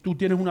 si tú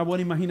tienes una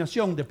buena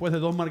imaginación, después de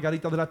 2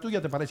 margaritas de la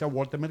tuya, te parece a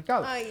Walter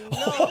Mercado. Ay, no.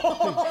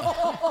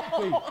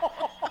 Sí.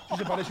 Sí,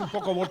 se parece un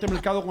poco a Walter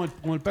Mercado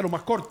con el pelo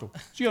más corto.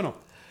 ¿Sí o no?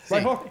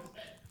 Right, Jorge?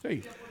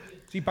 Sí.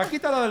 Si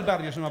Paquita, la del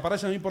barrio, se me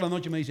aparece a mí por la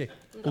noche y me dice,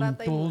 con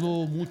Rata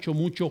todo,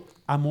 mucho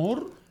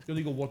amor, yo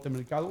digo Walter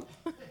Mercado.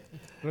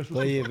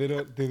 Resucita. Oye,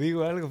 pero te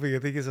digo algo,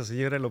 fíjate que esa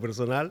señora en lo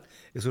personal,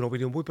 es una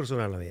opinión muy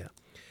personal la mía.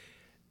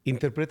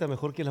 Interpreta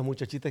mejor que las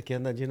muchachitas que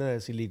andan llenas de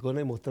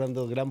silicona y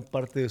mostrando gran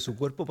parte de su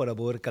cuerpo para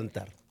poder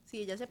cantar.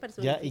 Sí, ella se ¿Ya?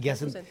 personifica Y que sus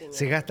hacen, sentimientos.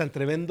 se gastan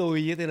tremendo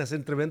billete en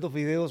hacer tremendos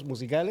videos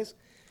musicales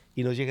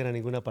y no llegan a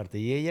ninguna parte.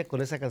 Y ella, con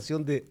esa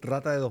canción de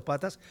Rata de 2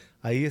 patas,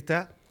 ahí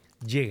está,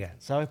 llega.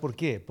 ¿Sabes por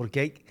qué?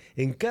 Porque hay,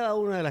 en cada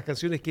una de las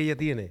canciones que ella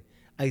tiene,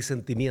 hay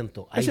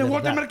sentimiento. Hay ¡Ese es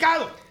Walter verdad.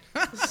 Mercado!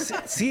 Sí,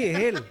 sí, es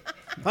él.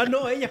 Ah,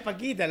 no, ella es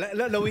Paquita.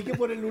 La ubiqué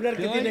por el lunar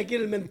que tiene aquí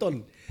en el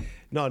mentón.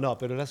 No,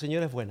 pero la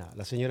señora es buena.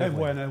 La señora Es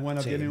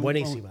buena. Sí, Tiene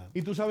buenísima.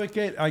 Y tú sabes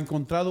que ha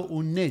encontrado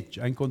un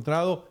niche,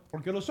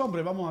 porque los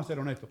hombres, vamos a ser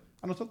honestos,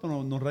 a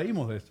nosotros nos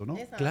reímos de esto, ¿no?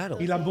 Exacto, Claro.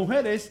 Y las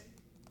mujeres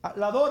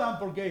la adoran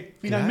porque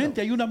finalmente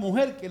hay una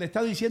mujer que le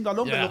está diciendo al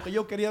hombre Yeah. lo que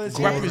yo quería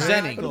decir.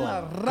 Representing. Pero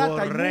una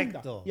rata Correcto.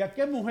 inmunda. ¿Y a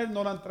qué mujer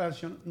no la han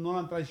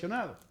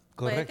traicionado?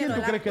 Puede Correcto. que ¿Quién no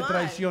tú la crees que actual.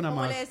 traiciona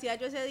Como más? le decía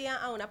yo ese día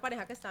a una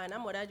pareja que estaba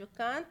enamorada, yo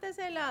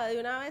cántesela de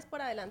una vez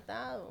por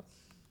adelantado.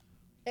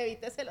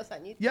 Evítese los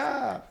añitos.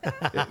 Ya.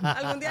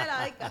 Algún día de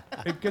la década.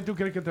 ¿Qué tú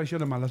crees que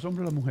traiciona más, las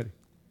hombres o las mujeres?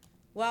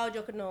 Wow,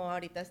 yo no,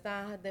 ahorita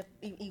está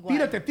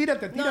igual.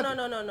 Tírate.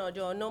 No,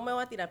 yo no me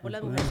voy a tirar por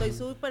las mujeres. Soy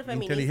súper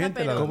feminista, Inteligente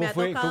la pero dama. me ha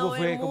tocado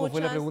ver ¿Cómo fue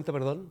la muchas. pregunta,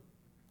 perdón?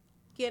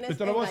 ¿Quiénes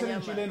Te lo voy a hacer en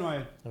engañan más? chileno a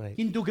él. Right.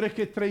 ¿Quién tú crees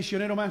que es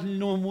traicionero más,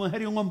 una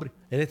mujer y un hombre?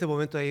 En este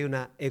momento hay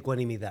una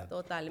ecuanimidad.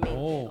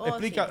 Totalmente.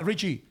 Explica, sí.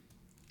 Richie.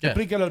 ¿Qué?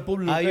 Explícale al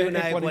público. Hay qué es una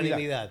ecuanimidad.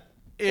 ecuanimidad.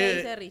 ¿Qué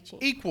dice Richie?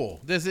 Equal.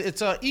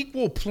 It's a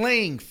equal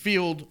playing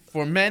field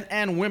for men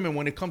and women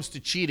when it comes to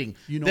cheating.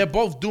 You know, They're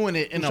both doing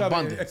it in Tú sabes,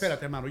 abundance.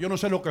 espérate, hermano. Yo no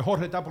sé lo que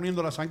Jorge está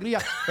poniendo la sangría,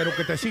 pero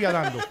que te siga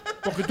dando.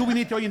 Porque tú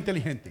viniste hoy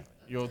inteligente.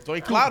 Yo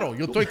estoy claro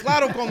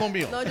con lo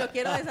mío. No, yo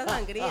quiero de esa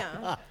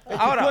sangría.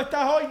 Ahora, tú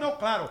estás hoy, no,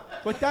 claro.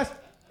 Tú estás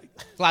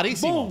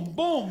Clarísimo.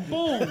 boom.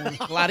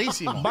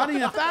 Clarísimo.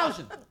 Burning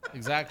 1,000.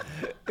 Exacto.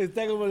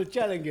 Está como el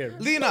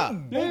Challenger. Lina,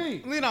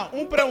 Sí. una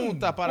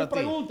pregunta para ti.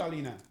 Pregunta,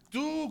 Lina.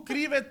 ¿Tú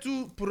escribes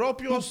tus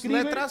propias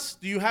escribes? letras?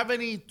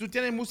 ¿Tú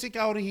tienes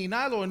música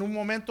original o en un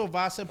momento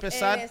vas a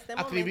empezar En este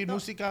a escribir momento,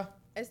 música?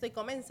 Estoy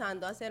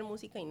comenzando a hacer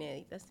música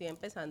inédita, estoy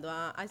empezando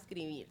a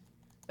escribir.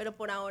 Pero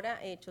por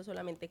ahora he hecho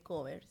solamente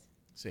covers.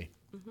 Sí.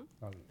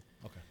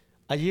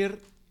 Ayer,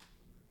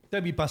 Te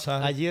vi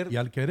pasar Ayer- y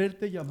al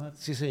quererte llamar.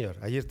 sí señor,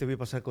 ayer te vi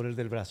pasar con el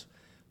del brazo.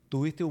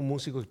 Tuviste un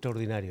músico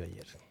extraordinario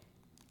ayer.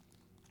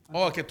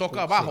 Oh, el que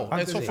toca abajo.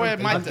 Antes Eso de- fue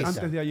antes- martes.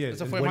 antes de ayer.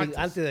 Eso fue Buen- martes.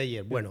 antes de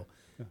ayer, bueno,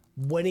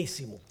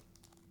 buenísimo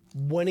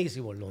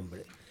el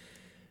nombre.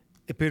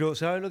 Pero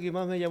 ¿sabes lo que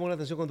más me llamó la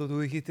atención cuando tú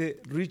dijiste,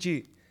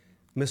 Richie,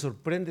 me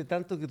sorprende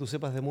tanto que tú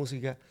sepas de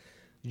música?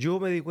 Yo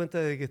me di cuenta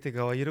de que este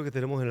caballero que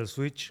tenemos en el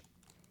Switch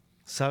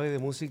sabe de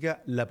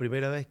música la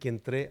primera vez que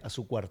entré a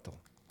su cuarto.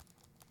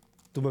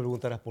 Tú me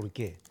preguntarás por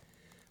qué.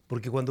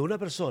 Porque cuando una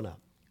persona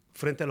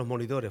frente a los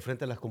monitores,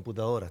 frente a las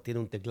computadoras, tiene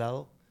un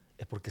teclado,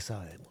 es porque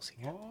sabe de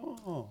música.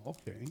 Oh,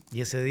 ok.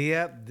 Y ese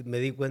día me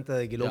di cuenta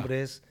de que el Ya.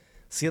 hombre es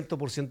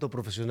 100%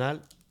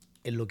 profesional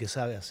en lo que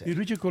sabe hacer. Y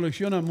Richie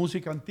colecciona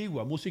música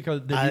antigua, música de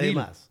vinil.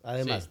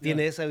 Además, Sí.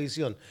 tiene esa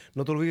visión.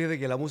 No te olvides de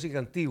que la música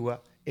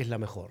antigua es la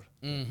mejor.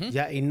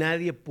 ¿Ya? Y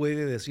nadie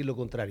puede decir lo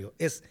contrario.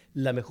 Es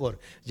la mejor.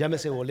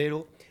 Llámese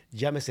bolero,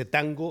 llámese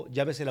tango,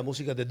 llámese la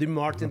música de Dean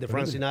Martin, de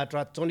Frank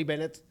Sinatra, Tony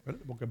Bennett.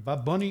 Porque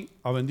Bad Bunny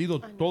ha vendido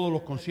todos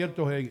los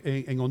conciertos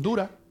en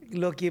Honduras.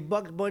 Lo que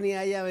Bugs Bunny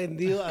haya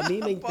vendido, a mí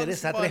me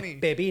interesa Bugs tres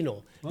Bunny.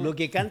 pepinos. Lo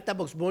que canta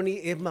Bugs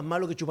Bunny es más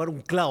malo que chupar un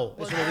clavo.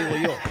 Eso lo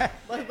digo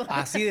yo.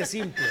 Así de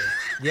simple.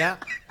 ¿Ya?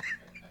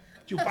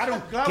 Chupar un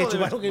clavo. Que de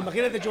chupar, verdad. que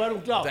imagínate chupar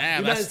un clavo.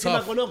 Damn, y más that's encima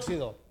tough. con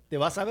óxido. Te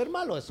vas a ver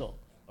malo eso.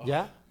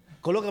 ¿Ya?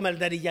 Colócame al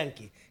Daddy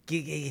Yankee.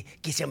 Que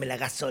se llame la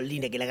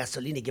gasolina,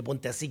 y que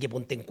ponte así, que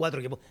ponte en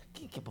 4. Por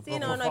Sí,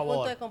 no hay favor.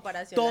 punto de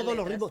comparación. Todos las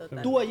los letras, ritmos.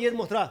 total. Tú ayer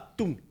mostrabas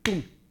tum,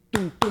 tum,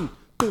 tum, tum,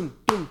 tum,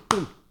 tum,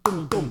 tum,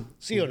 tum, tum.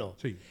 ¿Sí o no?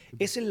 Sí.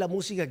 Esa es la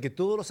música que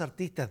todos los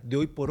artistas de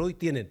hoy por hoy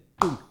tienen.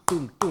 Tum,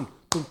 tum, tum,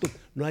 tum, tum.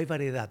 No hay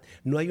variedad,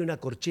 no hay una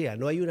corchea,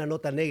 no hay una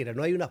nota negra,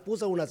 no hay una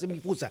fusa o una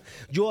semifusa.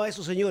 Yo a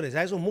esos señores,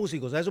 a esos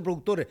músicos, a esos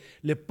productores,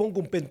 les pongo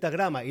un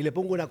pentagrama y le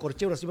pongo una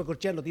corchea, una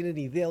semicorchea, no tienen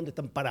ni idea dónde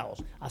están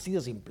parados. Así de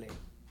simple.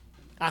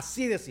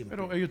 Así de simple.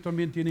 Pero ellos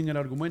también tienen el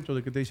argumento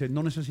de que te dicen,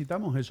 no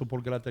necesitamos eso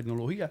porque la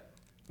tecnología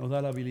nos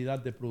da la habilidad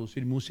de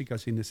producir música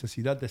sin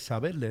necesidad de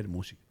saber leer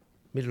música.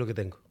 Mire lo que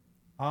tengo.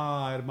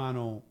 Ah,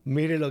 hermano.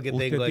 Mire lo que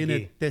tengo Usted tiene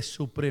aquí. té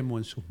supremo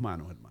en sus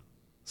manos, hermano.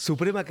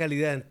 Suprema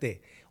calidad en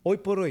té. Hoy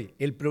por hoy,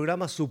 el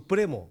programa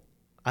supremo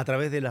a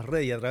través de las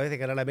redes y a través de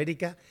Canal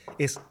América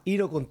es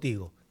Hino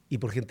Contigo. Y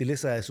por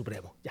gentileza de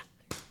Supremo. Ya.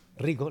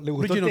 Rico. ¿Le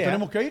gustó Richie, el ¿nos té,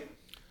 tenemos que ir?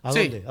 ¿A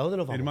dónde? ¿A dónde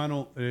nos vamos?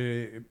 Hermano,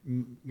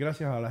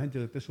 gracias a la gente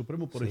de Té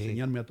Supremo por Sí.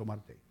 enseñarme a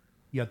tomar té.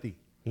 Y a ti.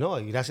 No,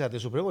 y gracias a Té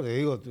Supremo, te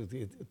digo,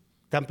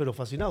 están pero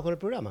fascinados con el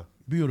programa.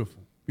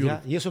 Beautiful.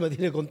 Ya, y eso me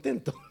tiene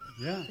contento.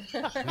 Ya.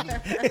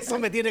 Eso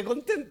me tiene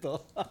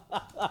contento.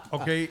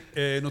 Ok,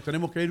 ¿nos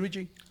tenemos que ir,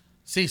 Richie?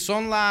 Sí,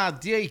 son las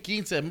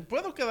 10:15.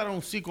 ¿Puedo quedar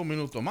unos 5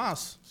 minutos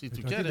más, si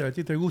tú A quieres?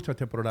 ti te gusta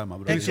este programa,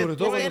 bro. Y sobre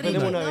todo cuando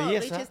tenemos una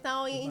belleza. Rich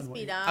está hoy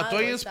inspirado.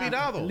 Estoy está-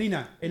 inspirado.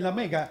 Lina, en la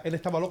Mega, él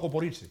estaba loco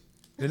por irse.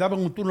 Le daban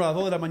un turno a las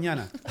 2 de la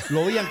mañana.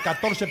 Lo oían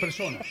 14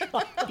 personas.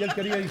 Y él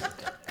quería irse.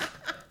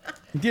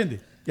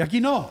 ¿Entiendes? Y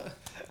aquí no.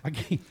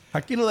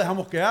 Aquí lo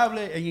dejamos que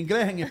hable en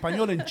inglés, en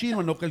español, en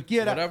chino, en lo que él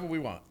quiera. Whatever we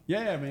want.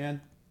 Yeah,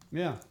 man.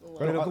 Yeah.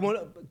 Pero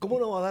 ¿cómo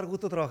no va a dar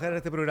gusto trabajar en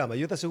este programa?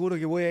 Yo te aseguro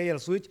que voy ahí al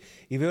Switch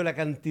y veo la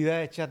cantidad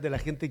de chat de la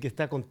gente que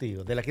está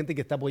contigo, de la gente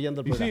que está apoyando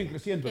el Y programa. siguen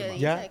creciendo, ¿Qué hermano.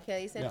 dice, ¿Ya? ¿Qué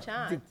dice el Ya.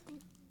 chat?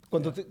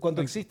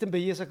 Cuando existen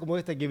bellezas como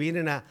esta que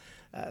vienen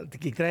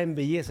que traen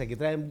belleza, que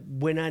traen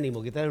buen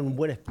ánimo, que traen un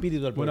buen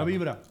espíritu al Buena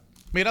programa. vibra.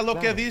 Mira lo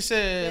que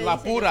dice la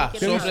dice? pura Yo sí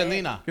quiero sobre saber.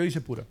 Lina. ¿Qué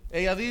dice Pura?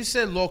 Ella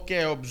dice, lo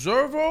que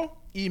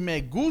observo y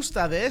me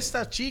gusta de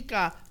esta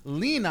chica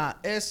Lina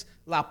es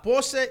la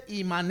pose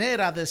y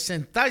manera de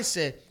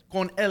sentarse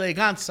con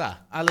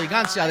elegancia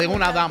de una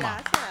Muchas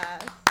dama.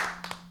 Gracias.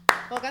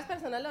 Pocas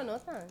personas lo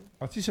notan.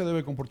 Así se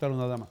debe comportar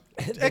una dama.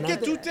 Es que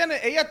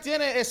ella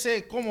tiene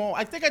ese como,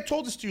 I think I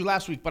told this to you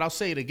last week, but I'll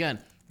say it again.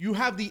 You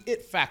have the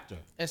it factor.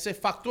 Ese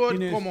factor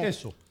Tienes como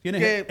eso.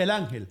 Tienes que- el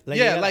ángel. La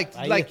yeah, llegada, like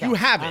ahí está, you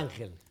have it.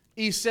 ángel.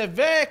 Y se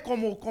ve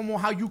como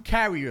how you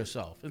carry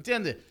yourself,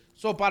 ¿entiendes?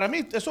 So para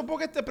mí, eso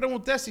porque te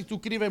pregunté si tú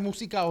escribes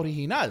música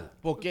original,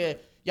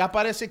 porque ya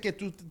parece que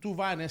tú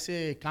vas en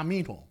ese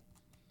camino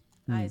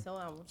A eso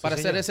vamos. para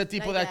ser señor. ese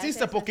tipo La de idea es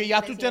artista, esa, porque seguir ya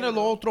tú tienes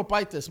creciendo. los otros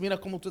partes. Mira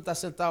cómo tú estás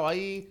sentado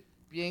ahí,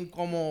 bien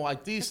como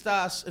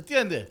artistas,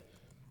 ¿entiendes?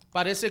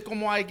 Parece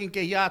como alguien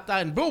que ya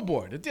está en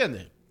Billboard,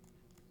 ¿entiendes?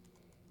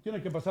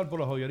 Tienes que pasar por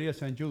la joyería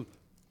St. Jude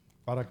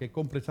para que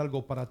compres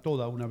algo para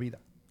toda una vida.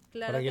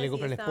 Claro Para que le sí,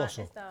 compre el está-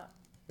 esposo. está-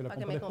 Que la para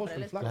que compre me el compre esposo,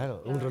 el el flaco.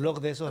 esposo. Claro, un reloj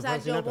de esos O de sea,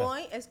 Frank yo Sinatra.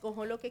 voy,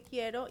 escojo lo que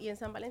quiero y en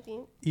San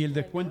Valentín. Y el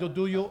descuento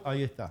tuyo,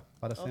 ahí está,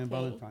 para St. Ok,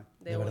 Valentine.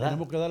 de verdad.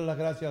 Tenemos que dar las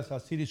gracias a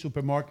City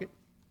Supermarket,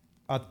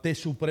 a Té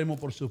Supremo,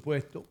 por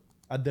supuesto,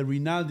 a The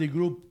Rinaldi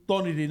Group,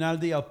 Tony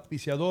Rinaldi,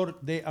 auspiciador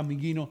de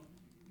Amiguino,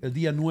 el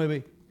día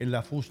 9 en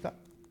La Fusta.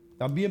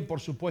 También, por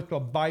supuesto, a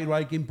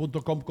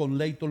buyriking.com con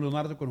Leighton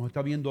Leonardo, que nos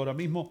está viendo ahora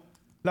mismo.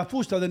 La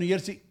Fusta de New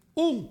Jersey,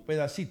 un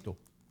pedacito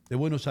de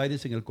Buenos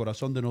Aires en el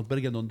corazón de North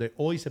Bergen, donde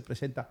hoy se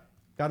presenta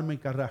Carmen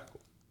Carrasco,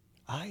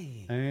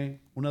 Ay,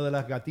 una de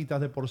las gatitas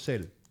de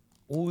Porcel,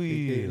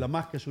 uy. la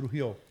más que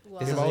surgió. Wow.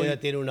 Esa Que va señora hoy-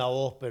 tiene una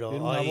voz, pero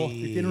tiene una ay, voz,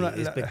 y tiene una-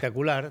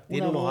 espectacular.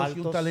 Tiene una unos voz altos.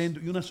 y un talento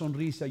y una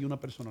sonrisa y una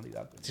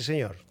personalidad. Sí,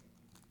 señor.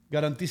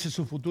 Garantice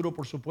su futuro,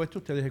 por supuesto.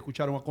 Ustedes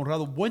escucharon a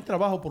Conrado. Buen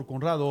trabajo por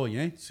Conrado hoy,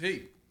 ¿eh?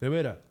 Sí. De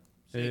veras.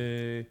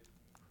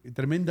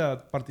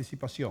 Tremenda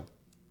participación.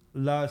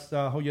 Las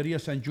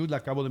joyerías St. Jude, la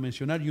acabo de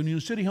mencionar. Union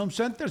City Home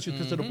Center, si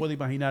usted se lo puede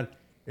imaginar,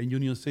 en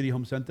Union City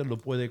Home Center lo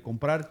puede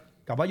comprar.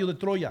 Caballo de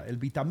Troya, el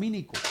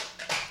vitamínico.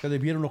 Ustedes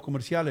vieron los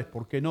comerciales,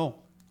 ¿por qué no?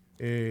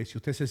 Si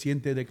usted se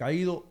siente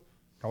decaído,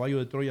 Caballo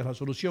de Troya es la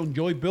solución.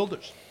 Joy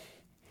Builders,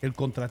 el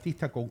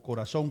contratista con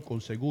corazón, con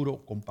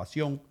seguro, con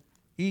pasión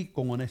y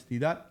con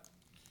honestidad.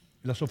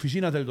 Las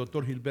oficinas del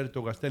doctor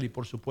Gilberto Gastelli,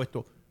 por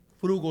supuesto,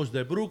 Frugos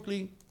de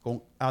Brooklyn,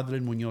 con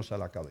Adler Muñoz a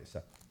la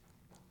cabeza.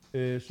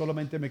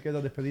 Solamente me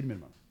queda despedirme,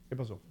 hermano. ¿Qué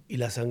pasó? ¿Y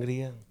la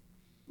sangría?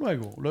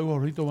 Luego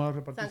Jorgito va a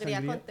repartir Sangría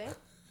sangría. con té.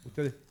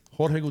 Ustedes.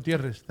 Jorge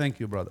Gutiérrez, thank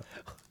you, brother.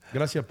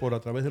 Gracias por a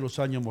través de los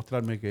años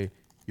mostrarme que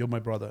you're my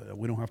brother.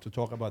 We don't have to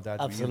talk about that.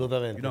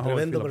 Absolutamente. You know how I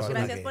Tremendo feel about it.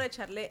 personaje. Gracias por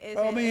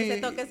echarle A mí-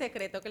 ese toque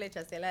secreto que le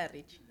echaste a la de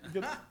Rich.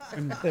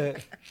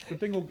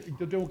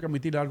 Yo tengo que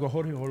admitir algo,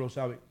 Jorge lo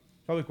sabe.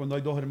 ¿Sabes cuando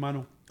hay dos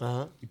hermanos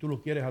Ajá. y tú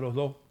los quieres a los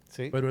dos?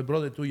 Sí. Pero el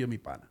brother tuyo es mi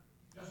pana.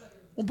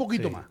 Un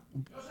poquito Sí. más.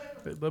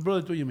 El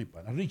brother tuyo es mi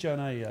pana. Richard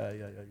and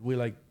I, we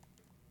like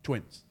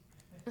twins.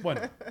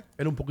 Bueno, él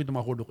es un poquito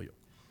más gordo que yo.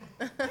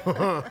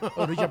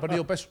 Pero Richard ha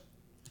perdido peso.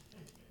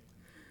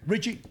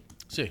 Richie,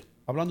 Sí.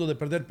 hablando de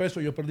perder peso,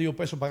 yo he perdido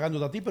peso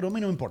pagándote a ti, pero a mí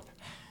no me importa.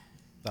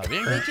 ¿Está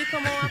bien? Richie,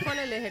 ¿cómo va con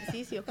el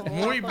ejercicio? ¿Cómo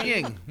va Muy con-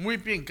 bien, muy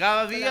bien.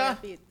 Cada con la día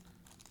Rapid?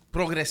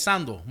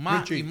 progresando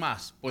más Richie, y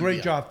más. por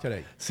great día. job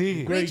today.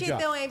 Sí. Great Richie, job.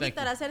 te voy a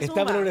invitar a hacer Está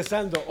zumba.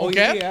 progresando. Hoy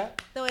 ¿Qué? día,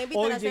 Te voy a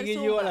invitar hoy a hacer llegué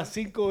yo zumba. a las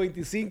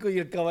 5:25 y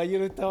el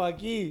caballero estaba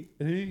aquí.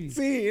 Sí.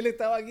 Sí, él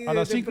estaba aquí. A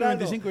las desde temprano.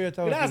 5:25 ya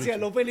estaba aquí, Gracias, Richie.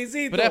 lo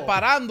felicito.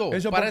 Preparando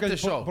Eso para porque,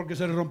 este show. porque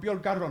se le rompió el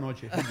carro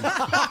anoche.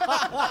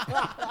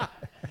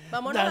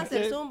 Vámonos a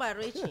hacer zumba,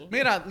 Richie.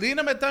 Mira,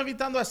 Lina me está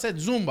invitando a hacer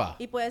zumba,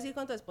 Y puedes ir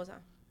con tu esposa.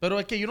 pero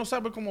es que yo no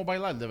sabe cómo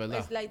bailar, de verdad.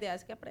 Pues la idea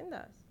es que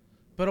aprendas.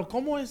 Pero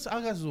 ¿cómo es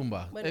haga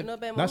Zumba? Bueno, nos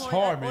vemos That's hoy,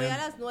 hard, hoy man. a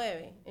las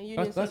 9 en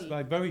Union That's City.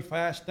 like very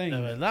fast thing. De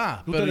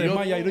verdad. Tú te Pero yo-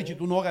 desmayas y Richie,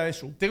 tú no hagas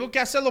eso. Tengo que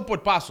hacerlo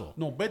por paso.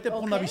 No, vete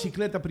por la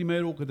bicicleta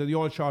primero que te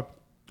dio el Sharp.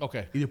 Ok.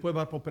 Y después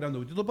vas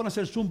prosperando. Y tú te pones a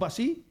hacer Zumba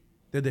así,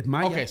 te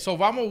desmayas. Ok, so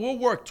we'll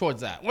work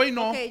towards that. Hoy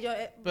no, Ok,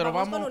 pero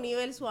vamos con vamos. un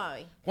nivel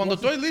suave. Cuando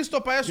estoy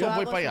listo para eso, Yo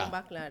voy hago para allá.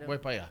 Zumba, claro. Voy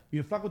para allá. ¿Y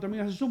el flaco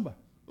también hace Zumba?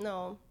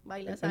 No,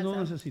 baila Él salsa. no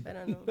necesita.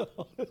 Pero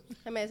no.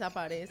 Se me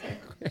desaparece.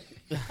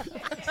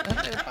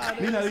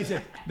 Lina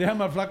dice,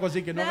 déjame al flaco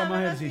así que no haga más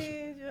Déjamelo así,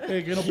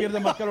 ejercicio. Que no pierda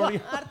más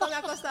calorías. Harto me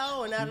ha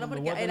costado donarlo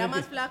porque era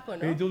más flaco,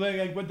 ¿no? Y tú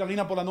le encuentras a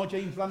Lina por la noche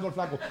inflando al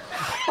flaco.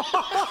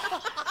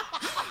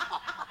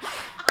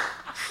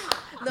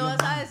 No vas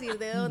a decir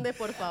de dónde,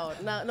 por favor.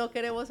 No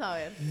queremos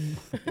saber.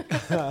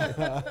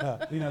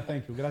 Lina,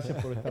 thank you. Gracias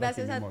por estar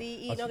Gracias aquí, mi a amor. ti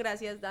y no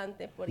gracias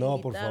Dante por No,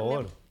 invitarme. por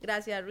favor.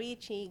 Gracias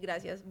Richie,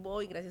 gracias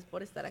Boy, gracias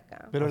por estar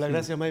acá. Pero la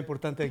gracia más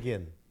importante ¿a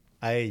quién?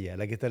 A ella,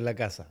 la que está en la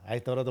casa. A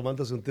esta hora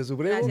tomándose un té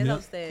supremo. Gracias a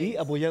ustedes. Y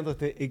apoyando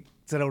este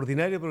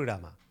extraordinario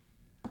programa.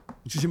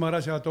 Muchísimas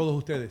gracias a todos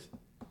ustedes.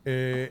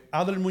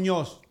 Adler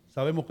Muñoz,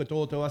 sabemos que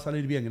todo te va a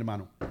salir bien,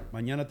 hermano.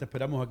 Mañana te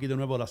esperamos aquí de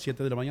nuevo a las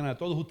 7 de la mañana. A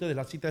todos ustedes,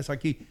 la cita es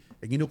aquí,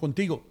 en Hino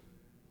Contigo.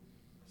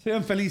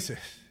 Sean felices.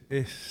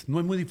 No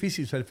es muy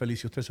difícil ser feliz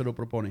si usted se lo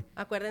propone.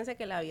 Acuérdense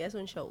que la vida es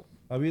un show.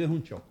 La vida es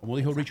un show. Como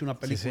dijo Rich, una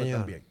película señor.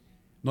 también.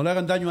 No le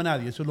hagan daño a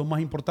nadie. Eso es lo más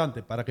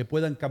importante para que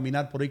puedan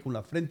caminar por ahí con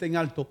la frente en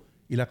alto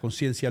y la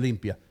conciencia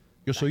limpia.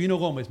 Yo soy Hino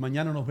Gómez.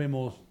 Mañana nos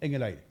vemos en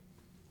el aire.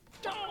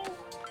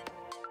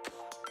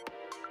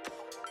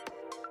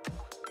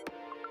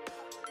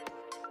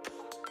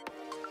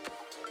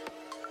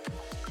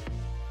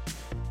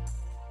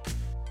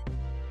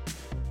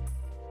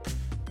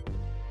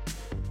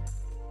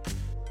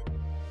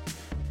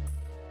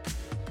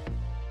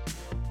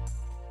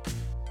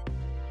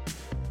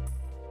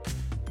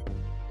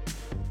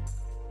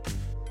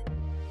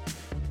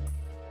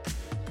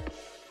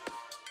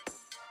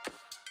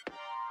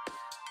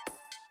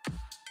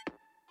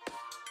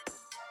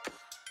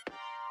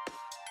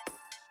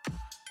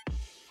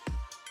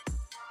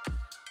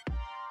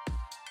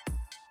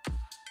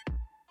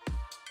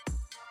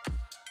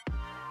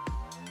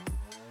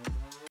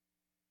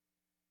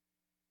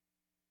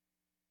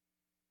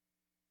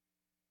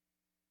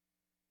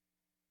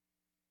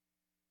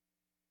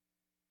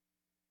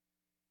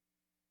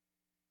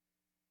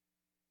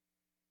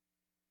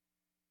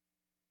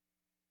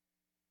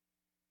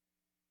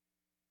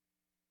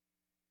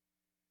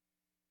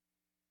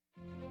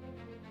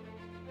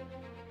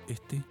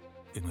 Este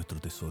es nuestro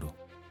tesoro.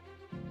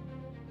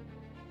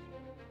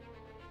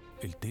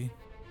 El té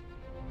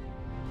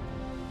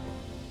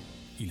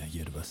y las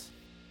hierbas.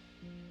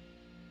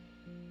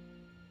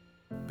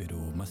 Pero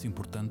más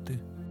importante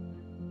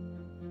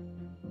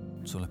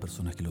son las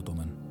personas que lo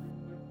toman.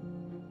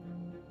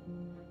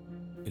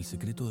 El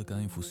secreto de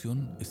cada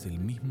infusión es el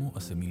mismo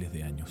hace miles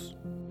de años.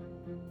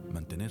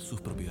 Mantener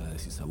sus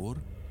propiedades y sabor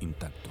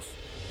intactos.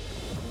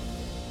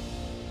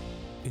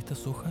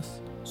 Estas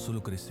hojas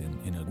solo crecen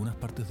en algunas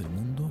partes del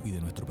mundo y de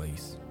nuestro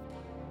país.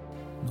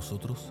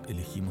 Nosotros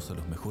elegimos a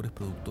los mejores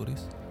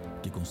productores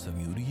que con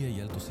sabiduría y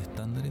altos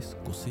estándares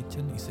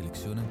cosechan y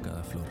seleccionan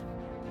cada flor.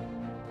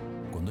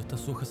 Cuando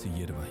estas hojas y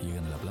hierbas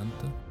llegan a la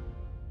planta,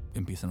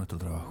 empieza nuestro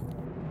trabajo.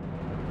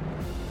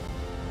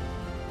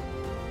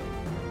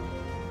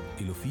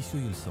 El oficio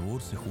y el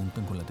sabor se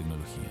juntan con la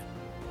tecnología,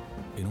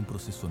 en un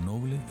proceso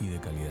noble y de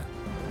calidad,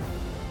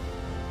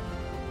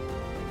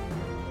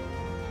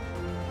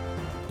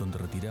 donde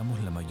retiramos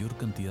la mayor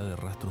cantidad de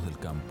rastros del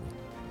campo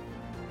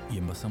y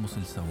envasamos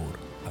el sabor,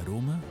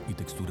 aroma y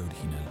textura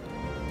original.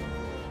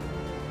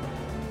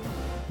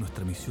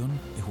 Nuestra misión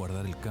es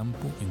guardar el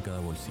campo en cada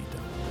bolsita,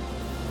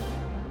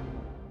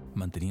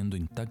 manteniendo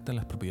intactas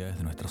las propiedades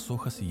de nuestras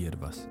hojas y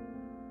hierbas,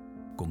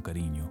 con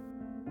cariño,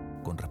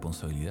 con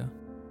responsabilidad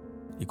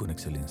y con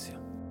excelencia.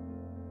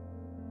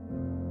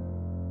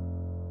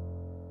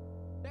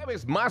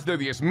 ¿Debes más de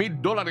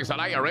 $10,000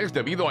 al IRS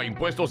debido a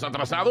impuestos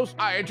atrasados?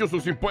 ¿Ha hecho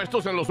sus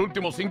impuestos en los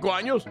últimos 5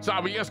 años?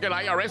 ¿Sabías que el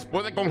IRS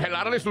puede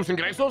congelarle sus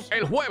ingresos?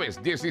 El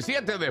jueves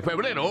 17 de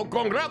febrero,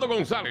 Conrado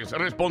González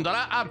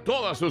responderá a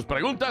todas sus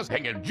preguntas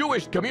en el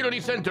Jewish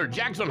Community Center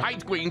Jackson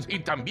Heights, Queens y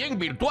también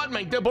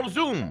virtualmente por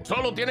Zoom.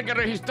 Solo tiene que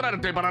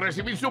registrarte para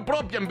recibir su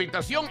propia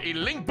invitación y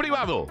link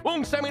privado.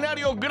 Un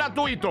seminario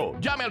gratuito.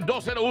 Llame al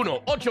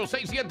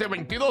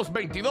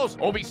 201-867-2222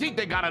 o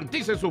visite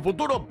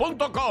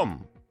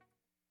garanticesufuturo.com.